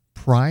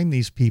 prime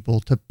these people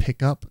to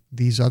pick up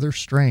these other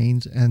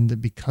strains, and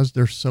because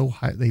they're so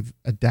high, they've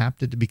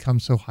adapted to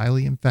become so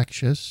highly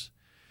infectious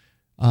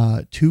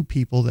to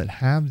people that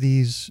have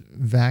these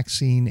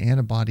vaccine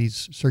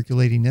antibodies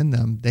circulating in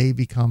them, they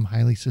become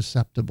highly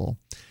susceptible.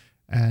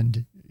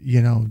 And,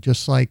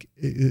 just like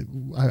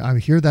I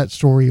hear that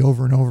story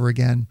over and over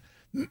again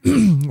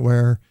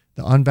where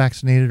the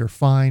unvaccinated are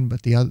fine,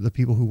 but the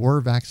people who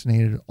were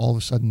vaccinated, all of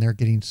a sudden they're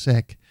getting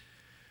sick.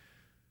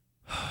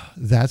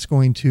 That's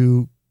going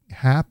to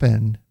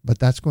happen, but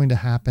that's going to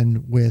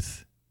happen when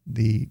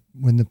the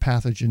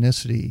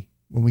pathogenicity,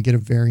 when we get a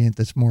variant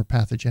that's more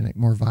pathogenic,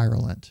 more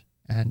virulent,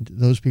 and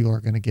those people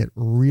are going to get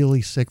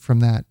really sick from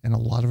that, and a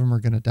lot of them are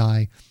going to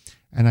die.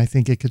 And I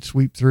think it could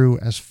sweep through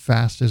as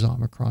fast as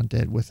Omicron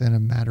did within a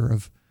matter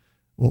of,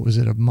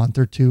 a month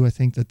or two. I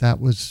think that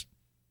was,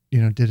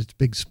 did its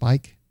big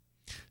spike.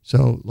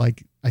 So,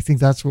 I think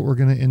that's what we're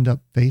going to end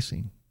up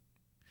facing.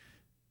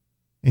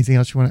 Anything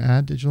else you want to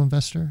add, Digital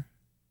Investor?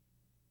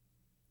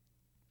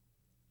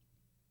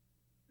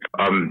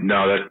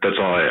 No, that's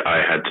all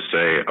I had to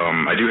say.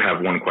 I do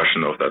have one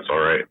question, though, if that's all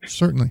right.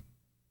 Certainly.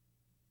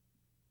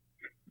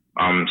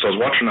 So I was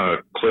watching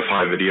a Cliff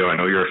High video. I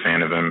know you're a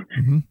fan of him,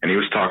 and he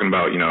was talking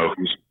about,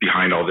 who's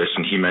behind all this,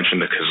 and he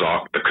mentioned the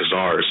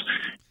Khazars.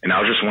 And I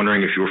was just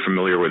wondering if you were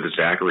familiar with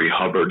Zachary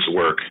Hubbard's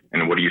work,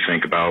 and what do you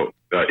think about,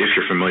 if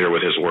you're familiar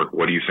with his work,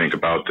 what do you think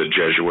about the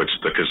Jesuits,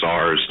 the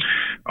Khazars?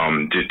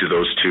 Do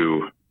those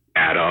two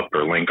add up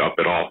or link up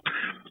at all?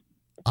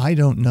 I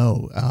don't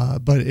know,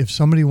 but if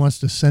somebody wants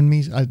to send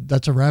me,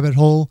 that's a rabbit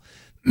hole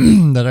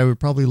that I would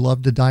probably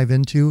love to dive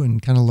into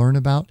and kind of learn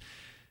about.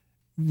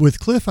 With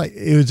Cliff,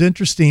 it was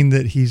interesting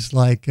that he's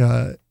like,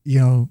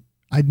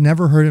 I'd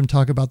never heard him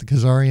talk about the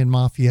Khazarian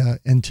Mafia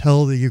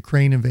until the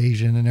Ukraine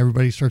invasion, and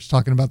everybody starts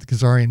talking about the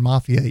Khazarian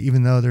Mafia,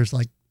 even though there's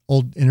like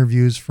old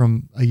interviews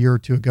from a year or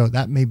two ago.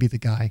 That may be the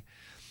guy.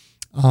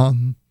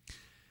 And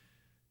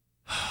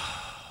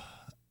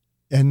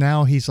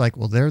now he's like,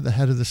 well, they're the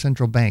head of the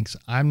central banks.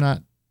 I'm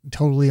not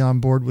totally on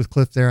board with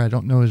Cliff there. I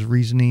don't know his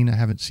reasoning. I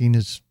haven't seen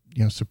his,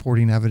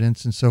 supporting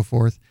evidence and so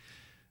forth.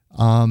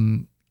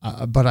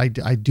 But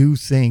I do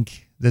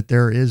think that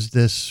there is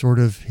this sort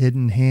of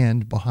hidden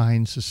hand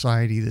behind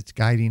society that's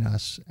guiding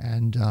us,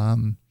 and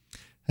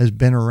has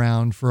been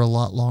around for a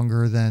lot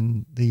longer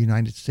than the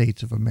United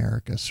States of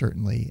America,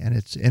 certainly. And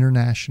it's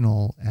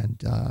international,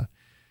 and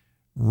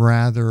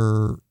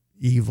rather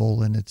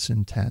evil in its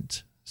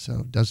intent. So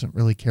it doesn't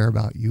really care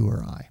about you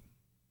or I.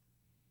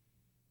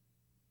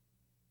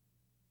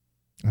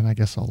 And I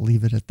guess I'll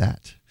leave it at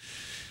that.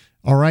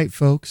 All right,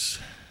 folks,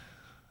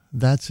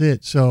 that's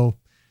it. So,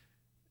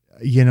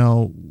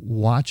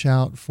 watch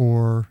out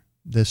for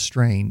this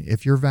strain.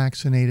 If you're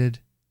vaccinated,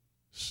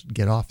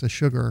 get off the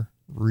sugar,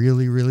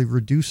 really, really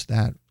reduce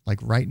that like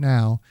right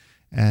now,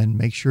 and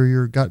make sure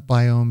your gut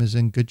biome is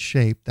in good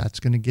shape. That's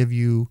going to give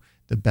you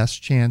the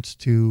best chance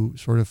to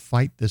sort of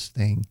fight this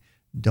thing.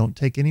 Don't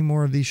take any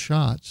more of these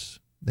shots.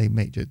 They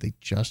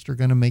just are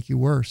going to make you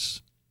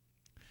worse.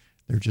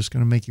 They're just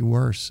going to make you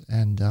worse.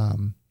 And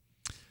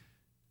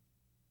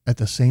at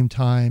the same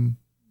time,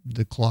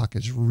 the clock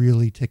is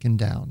really ticking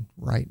down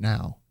right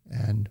now.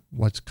 And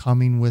what's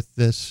coming with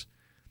this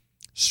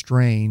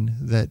strain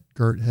that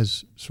Geert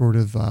has sort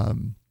of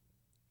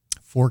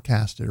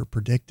forecasted or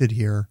predicted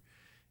here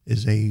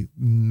is a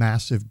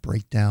massive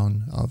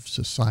breakdown of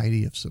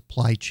society, of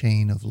supply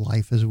chain, of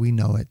life as we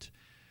know it,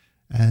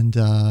 and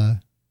a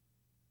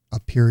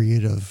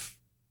period of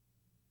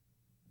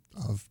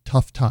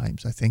tough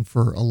times, I think,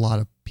 for a lot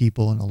of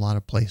people in a lot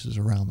of places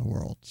around the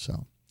world.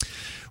 So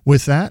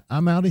with that,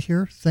 I'm out of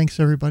here. Thanks,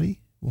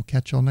 everybody. We'll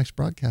catch y'all next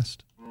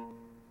broadcast.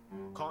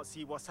 Can't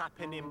see what's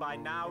happening by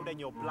now, then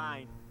you're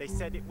blind. They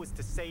said it was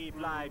to save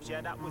lives,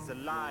 yeah, that was a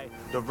lie.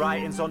 The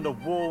writing's on the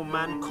wall,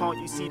 man, can't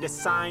you see the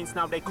signs?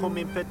 Now they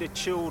coming for the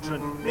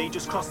children, they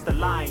just crossed the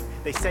line.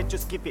 They said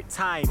just give it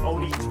time,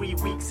 only 3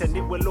 weeks and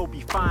it will all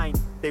be fine.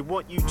 They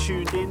want you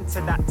tuned in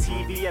to that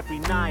TV every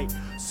night,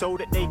 so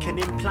that they can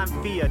implant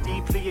fear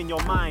deeply in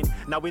your mind.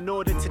 Now in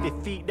order to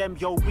defeat them,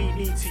 yo, we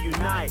need to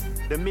unite.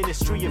 The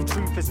ministry of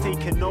truth has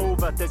taken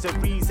over, there's a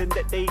reason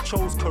that they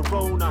chose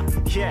Corona.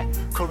 Yeah,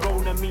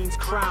 Corona means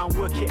crown,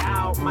 work it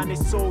out, man,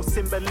 it's all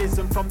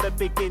symbolism from the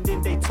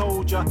beginning. They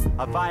told ya,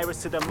 a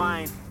virus of the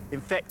mind,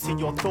 infecting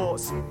your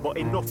thoughts, but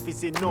enough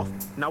is enough.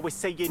 Now we're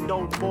saying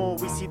no more.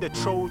 We see the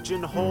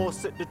Trojan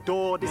horse at the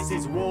door. This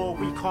is war,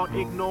 we can't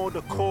ignore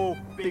the call.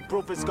 Big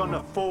brother's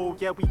gonna fall,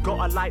 yeah, we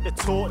gotta light the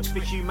torch for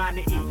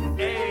humanity.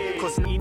 Cause